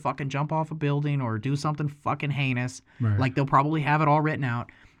somebody to fucking jump off a building or do something fucking heinous, like they'll probably have it all written out.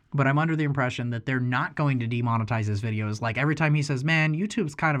 But I'm under the impression that they're not going to demonetize his videos. Like every time he says, man,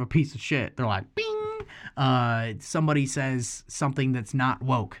 YouTube's kind of a piece of shit, they're like, bing. Somebody says something that's not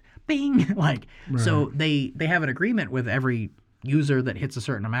woke. Bing. So they have an agreement with every user that hits a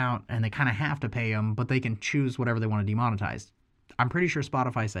certain amount, and they kind of have to pay them, but they can choose whatever they want to demonetize. I'm pretty sure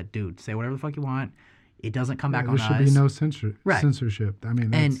Spotify said, dude, say whatever the fuck you want. It doesn't come back on us. There should be no censorship. I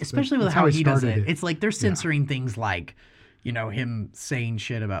mean, and especially with how he does it. It's like they're censoring things like, you know, him saying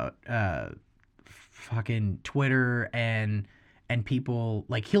shit about fucking Twitter and people,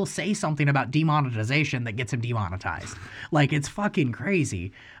 like he'll say something about demonetization that gets him demonetized. Like it's fucking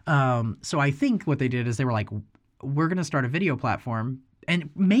crazy. So I think what they did is they were like, we're going to start a video platform. And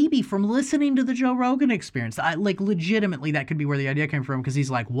maybe from listening to the Joe Rogan Experience, like legitimately that could be where the idea came from, because he's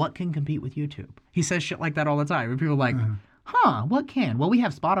like, what can compete with YouTube? He says shit like that all the time. And people are like, what can? Well, we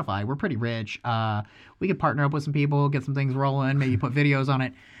have Spotify. We're pretty rich. We could partner up with some people, get some things rolling, maybe put videos on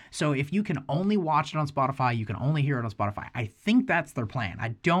it. So if you can only watch it on Spotify, you can only hear it on Spotify. I think that's their plan. I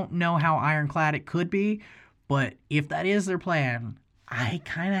don't know how ironclad it could be, but if that is their plan, I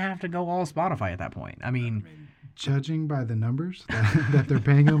kind of have to go all Spotify at that point. I mean, judging by the numbers that they're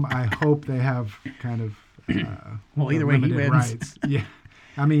paying him, I hope they have kind of well, either way he wins. Rights. Yeah.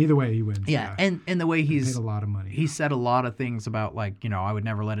 I mean, either way he wins. Yeah, and the way he's paid a lot of money. He said a lot of things about, like, you know, I would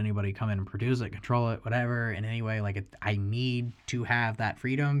never let anybody come in and produce it, control it, whatever. And anyway, like, I need to have that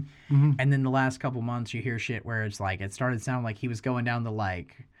freedom. And then the last couple months, you hear shit where it's like, it started to sound like he was going down the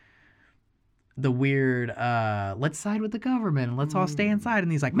weird, let's side with the government and let's all stay inside.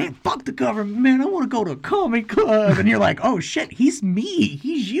 And he's like, man, fuck the government, man. I want to go to a comic club. And you're like, oh shit, he's me.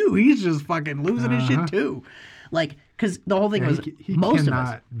 He's you. He's just fucking losing his shit too. Like, because the whole thing was he most of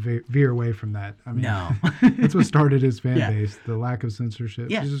cannot us veer away from that. I mean, no. That's what started his fan base. The lack of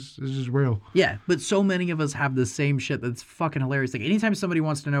censorship. Yeah. It's just real. Yeah, but so many of us have the same shit that's fucking hilarious. Like anytime somebody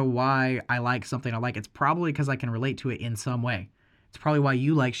wants to know why I like something I like, it's probably because I can relate to it in some way. It's probably why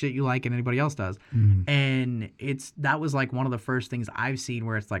you like shit you like and anybody else does. And that was like one of the first things I've seen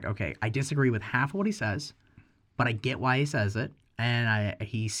where it's like, okay, I disagree with half of what he says, but I get why he says it. And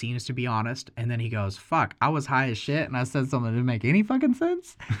he seems to be honest. And then he goes, fuck, I was high as shit and I said something that didn't make any fucking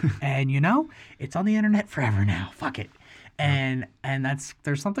sense. And, you know, it's on the internet forever now. Fuck it. And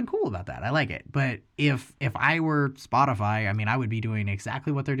there's something cool about that. I like it. But if I were Spotify, I mean, I would be doing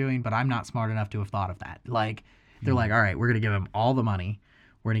exactly what they're doing, but I'm not smart enough to have thought of that. Like, they're like, all right, we're going to give him all the money.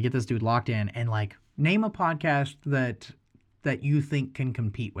 We're going to get this dude locked in and, like, name a podcast that you think can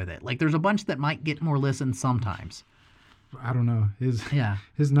compete with it. Like, there's a bunch that might get more listens sometimes. I don't know.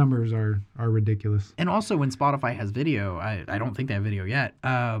 His numbers are ridiculous. And also when Spotify has video, I don't think they have video yet.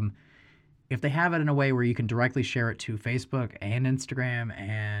 If they have it in a way where you can directly share it to Facebook and Instagram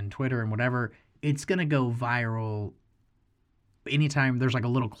and Twitter and whatever, it's going to go viral anytime there's like a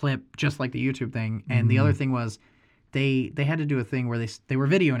little clip, just like the YouTube thing. And the other thing was they had to do a thing where they were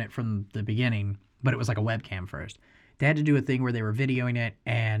videoing it from the beginning, but it was like a webcam first. They had to do a thing where they were videoing it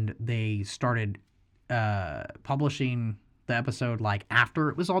and they started publishing the episode like after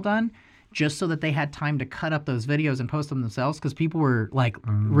it was all done, just so that they had time to cut up those videos and post them themselves, because people were like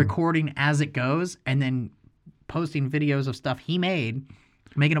recording as it goes and then posting videos of stuff he made,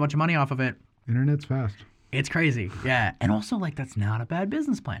 making a bunch of money off of it. Internet's fast. It's crazy. Yeah. And also, like, that's not a bad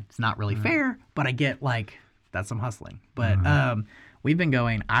business plan. It's not really fair, but I get, like, that's some hustling. But we've been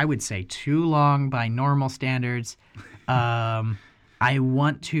going, I would say, too long by normal standards. I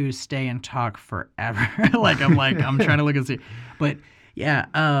want to stay and talk forever. I'm trying to look and see. But yeah,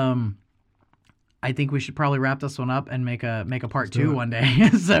 I think we should probably wrap this one up and make a part 2 one day.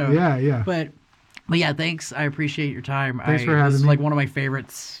 So yeah. But yeah, thanks. I appreciate your time. Thanks for having me. This is like one of my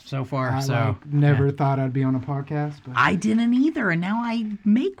favorites so far. I never thought I'd be on a podcast. But I didn't either, and now I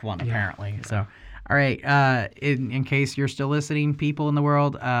make one apparently. So, all right. In case you're still listening, people in the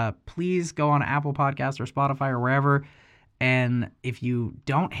world, please go on Apple Podcasts or Spotify or wherever. And if you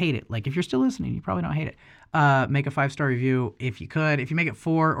don't hate it, like if you're still listening, you probably don't hate it. Make a 5-star review if you could. If you make it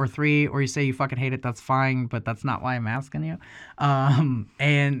 4 or 3, or you say you fucking hate it, that's fine. But that's not why I'm asking you.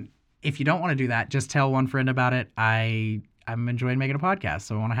 And if you don't want to do that, just tell one friend about it. I'm enjoying making a podcast,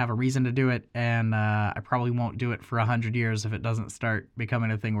 so I want to have a reason to do it, and I probably won't do it for 100 years if it doesn't start becoming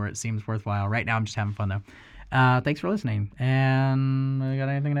a thing where it seems worthwhile. Right now, I'm just having fun, though. Thanks for listening, and you got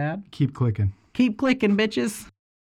anything to add? Keep clicking. Keep clicking, bitches.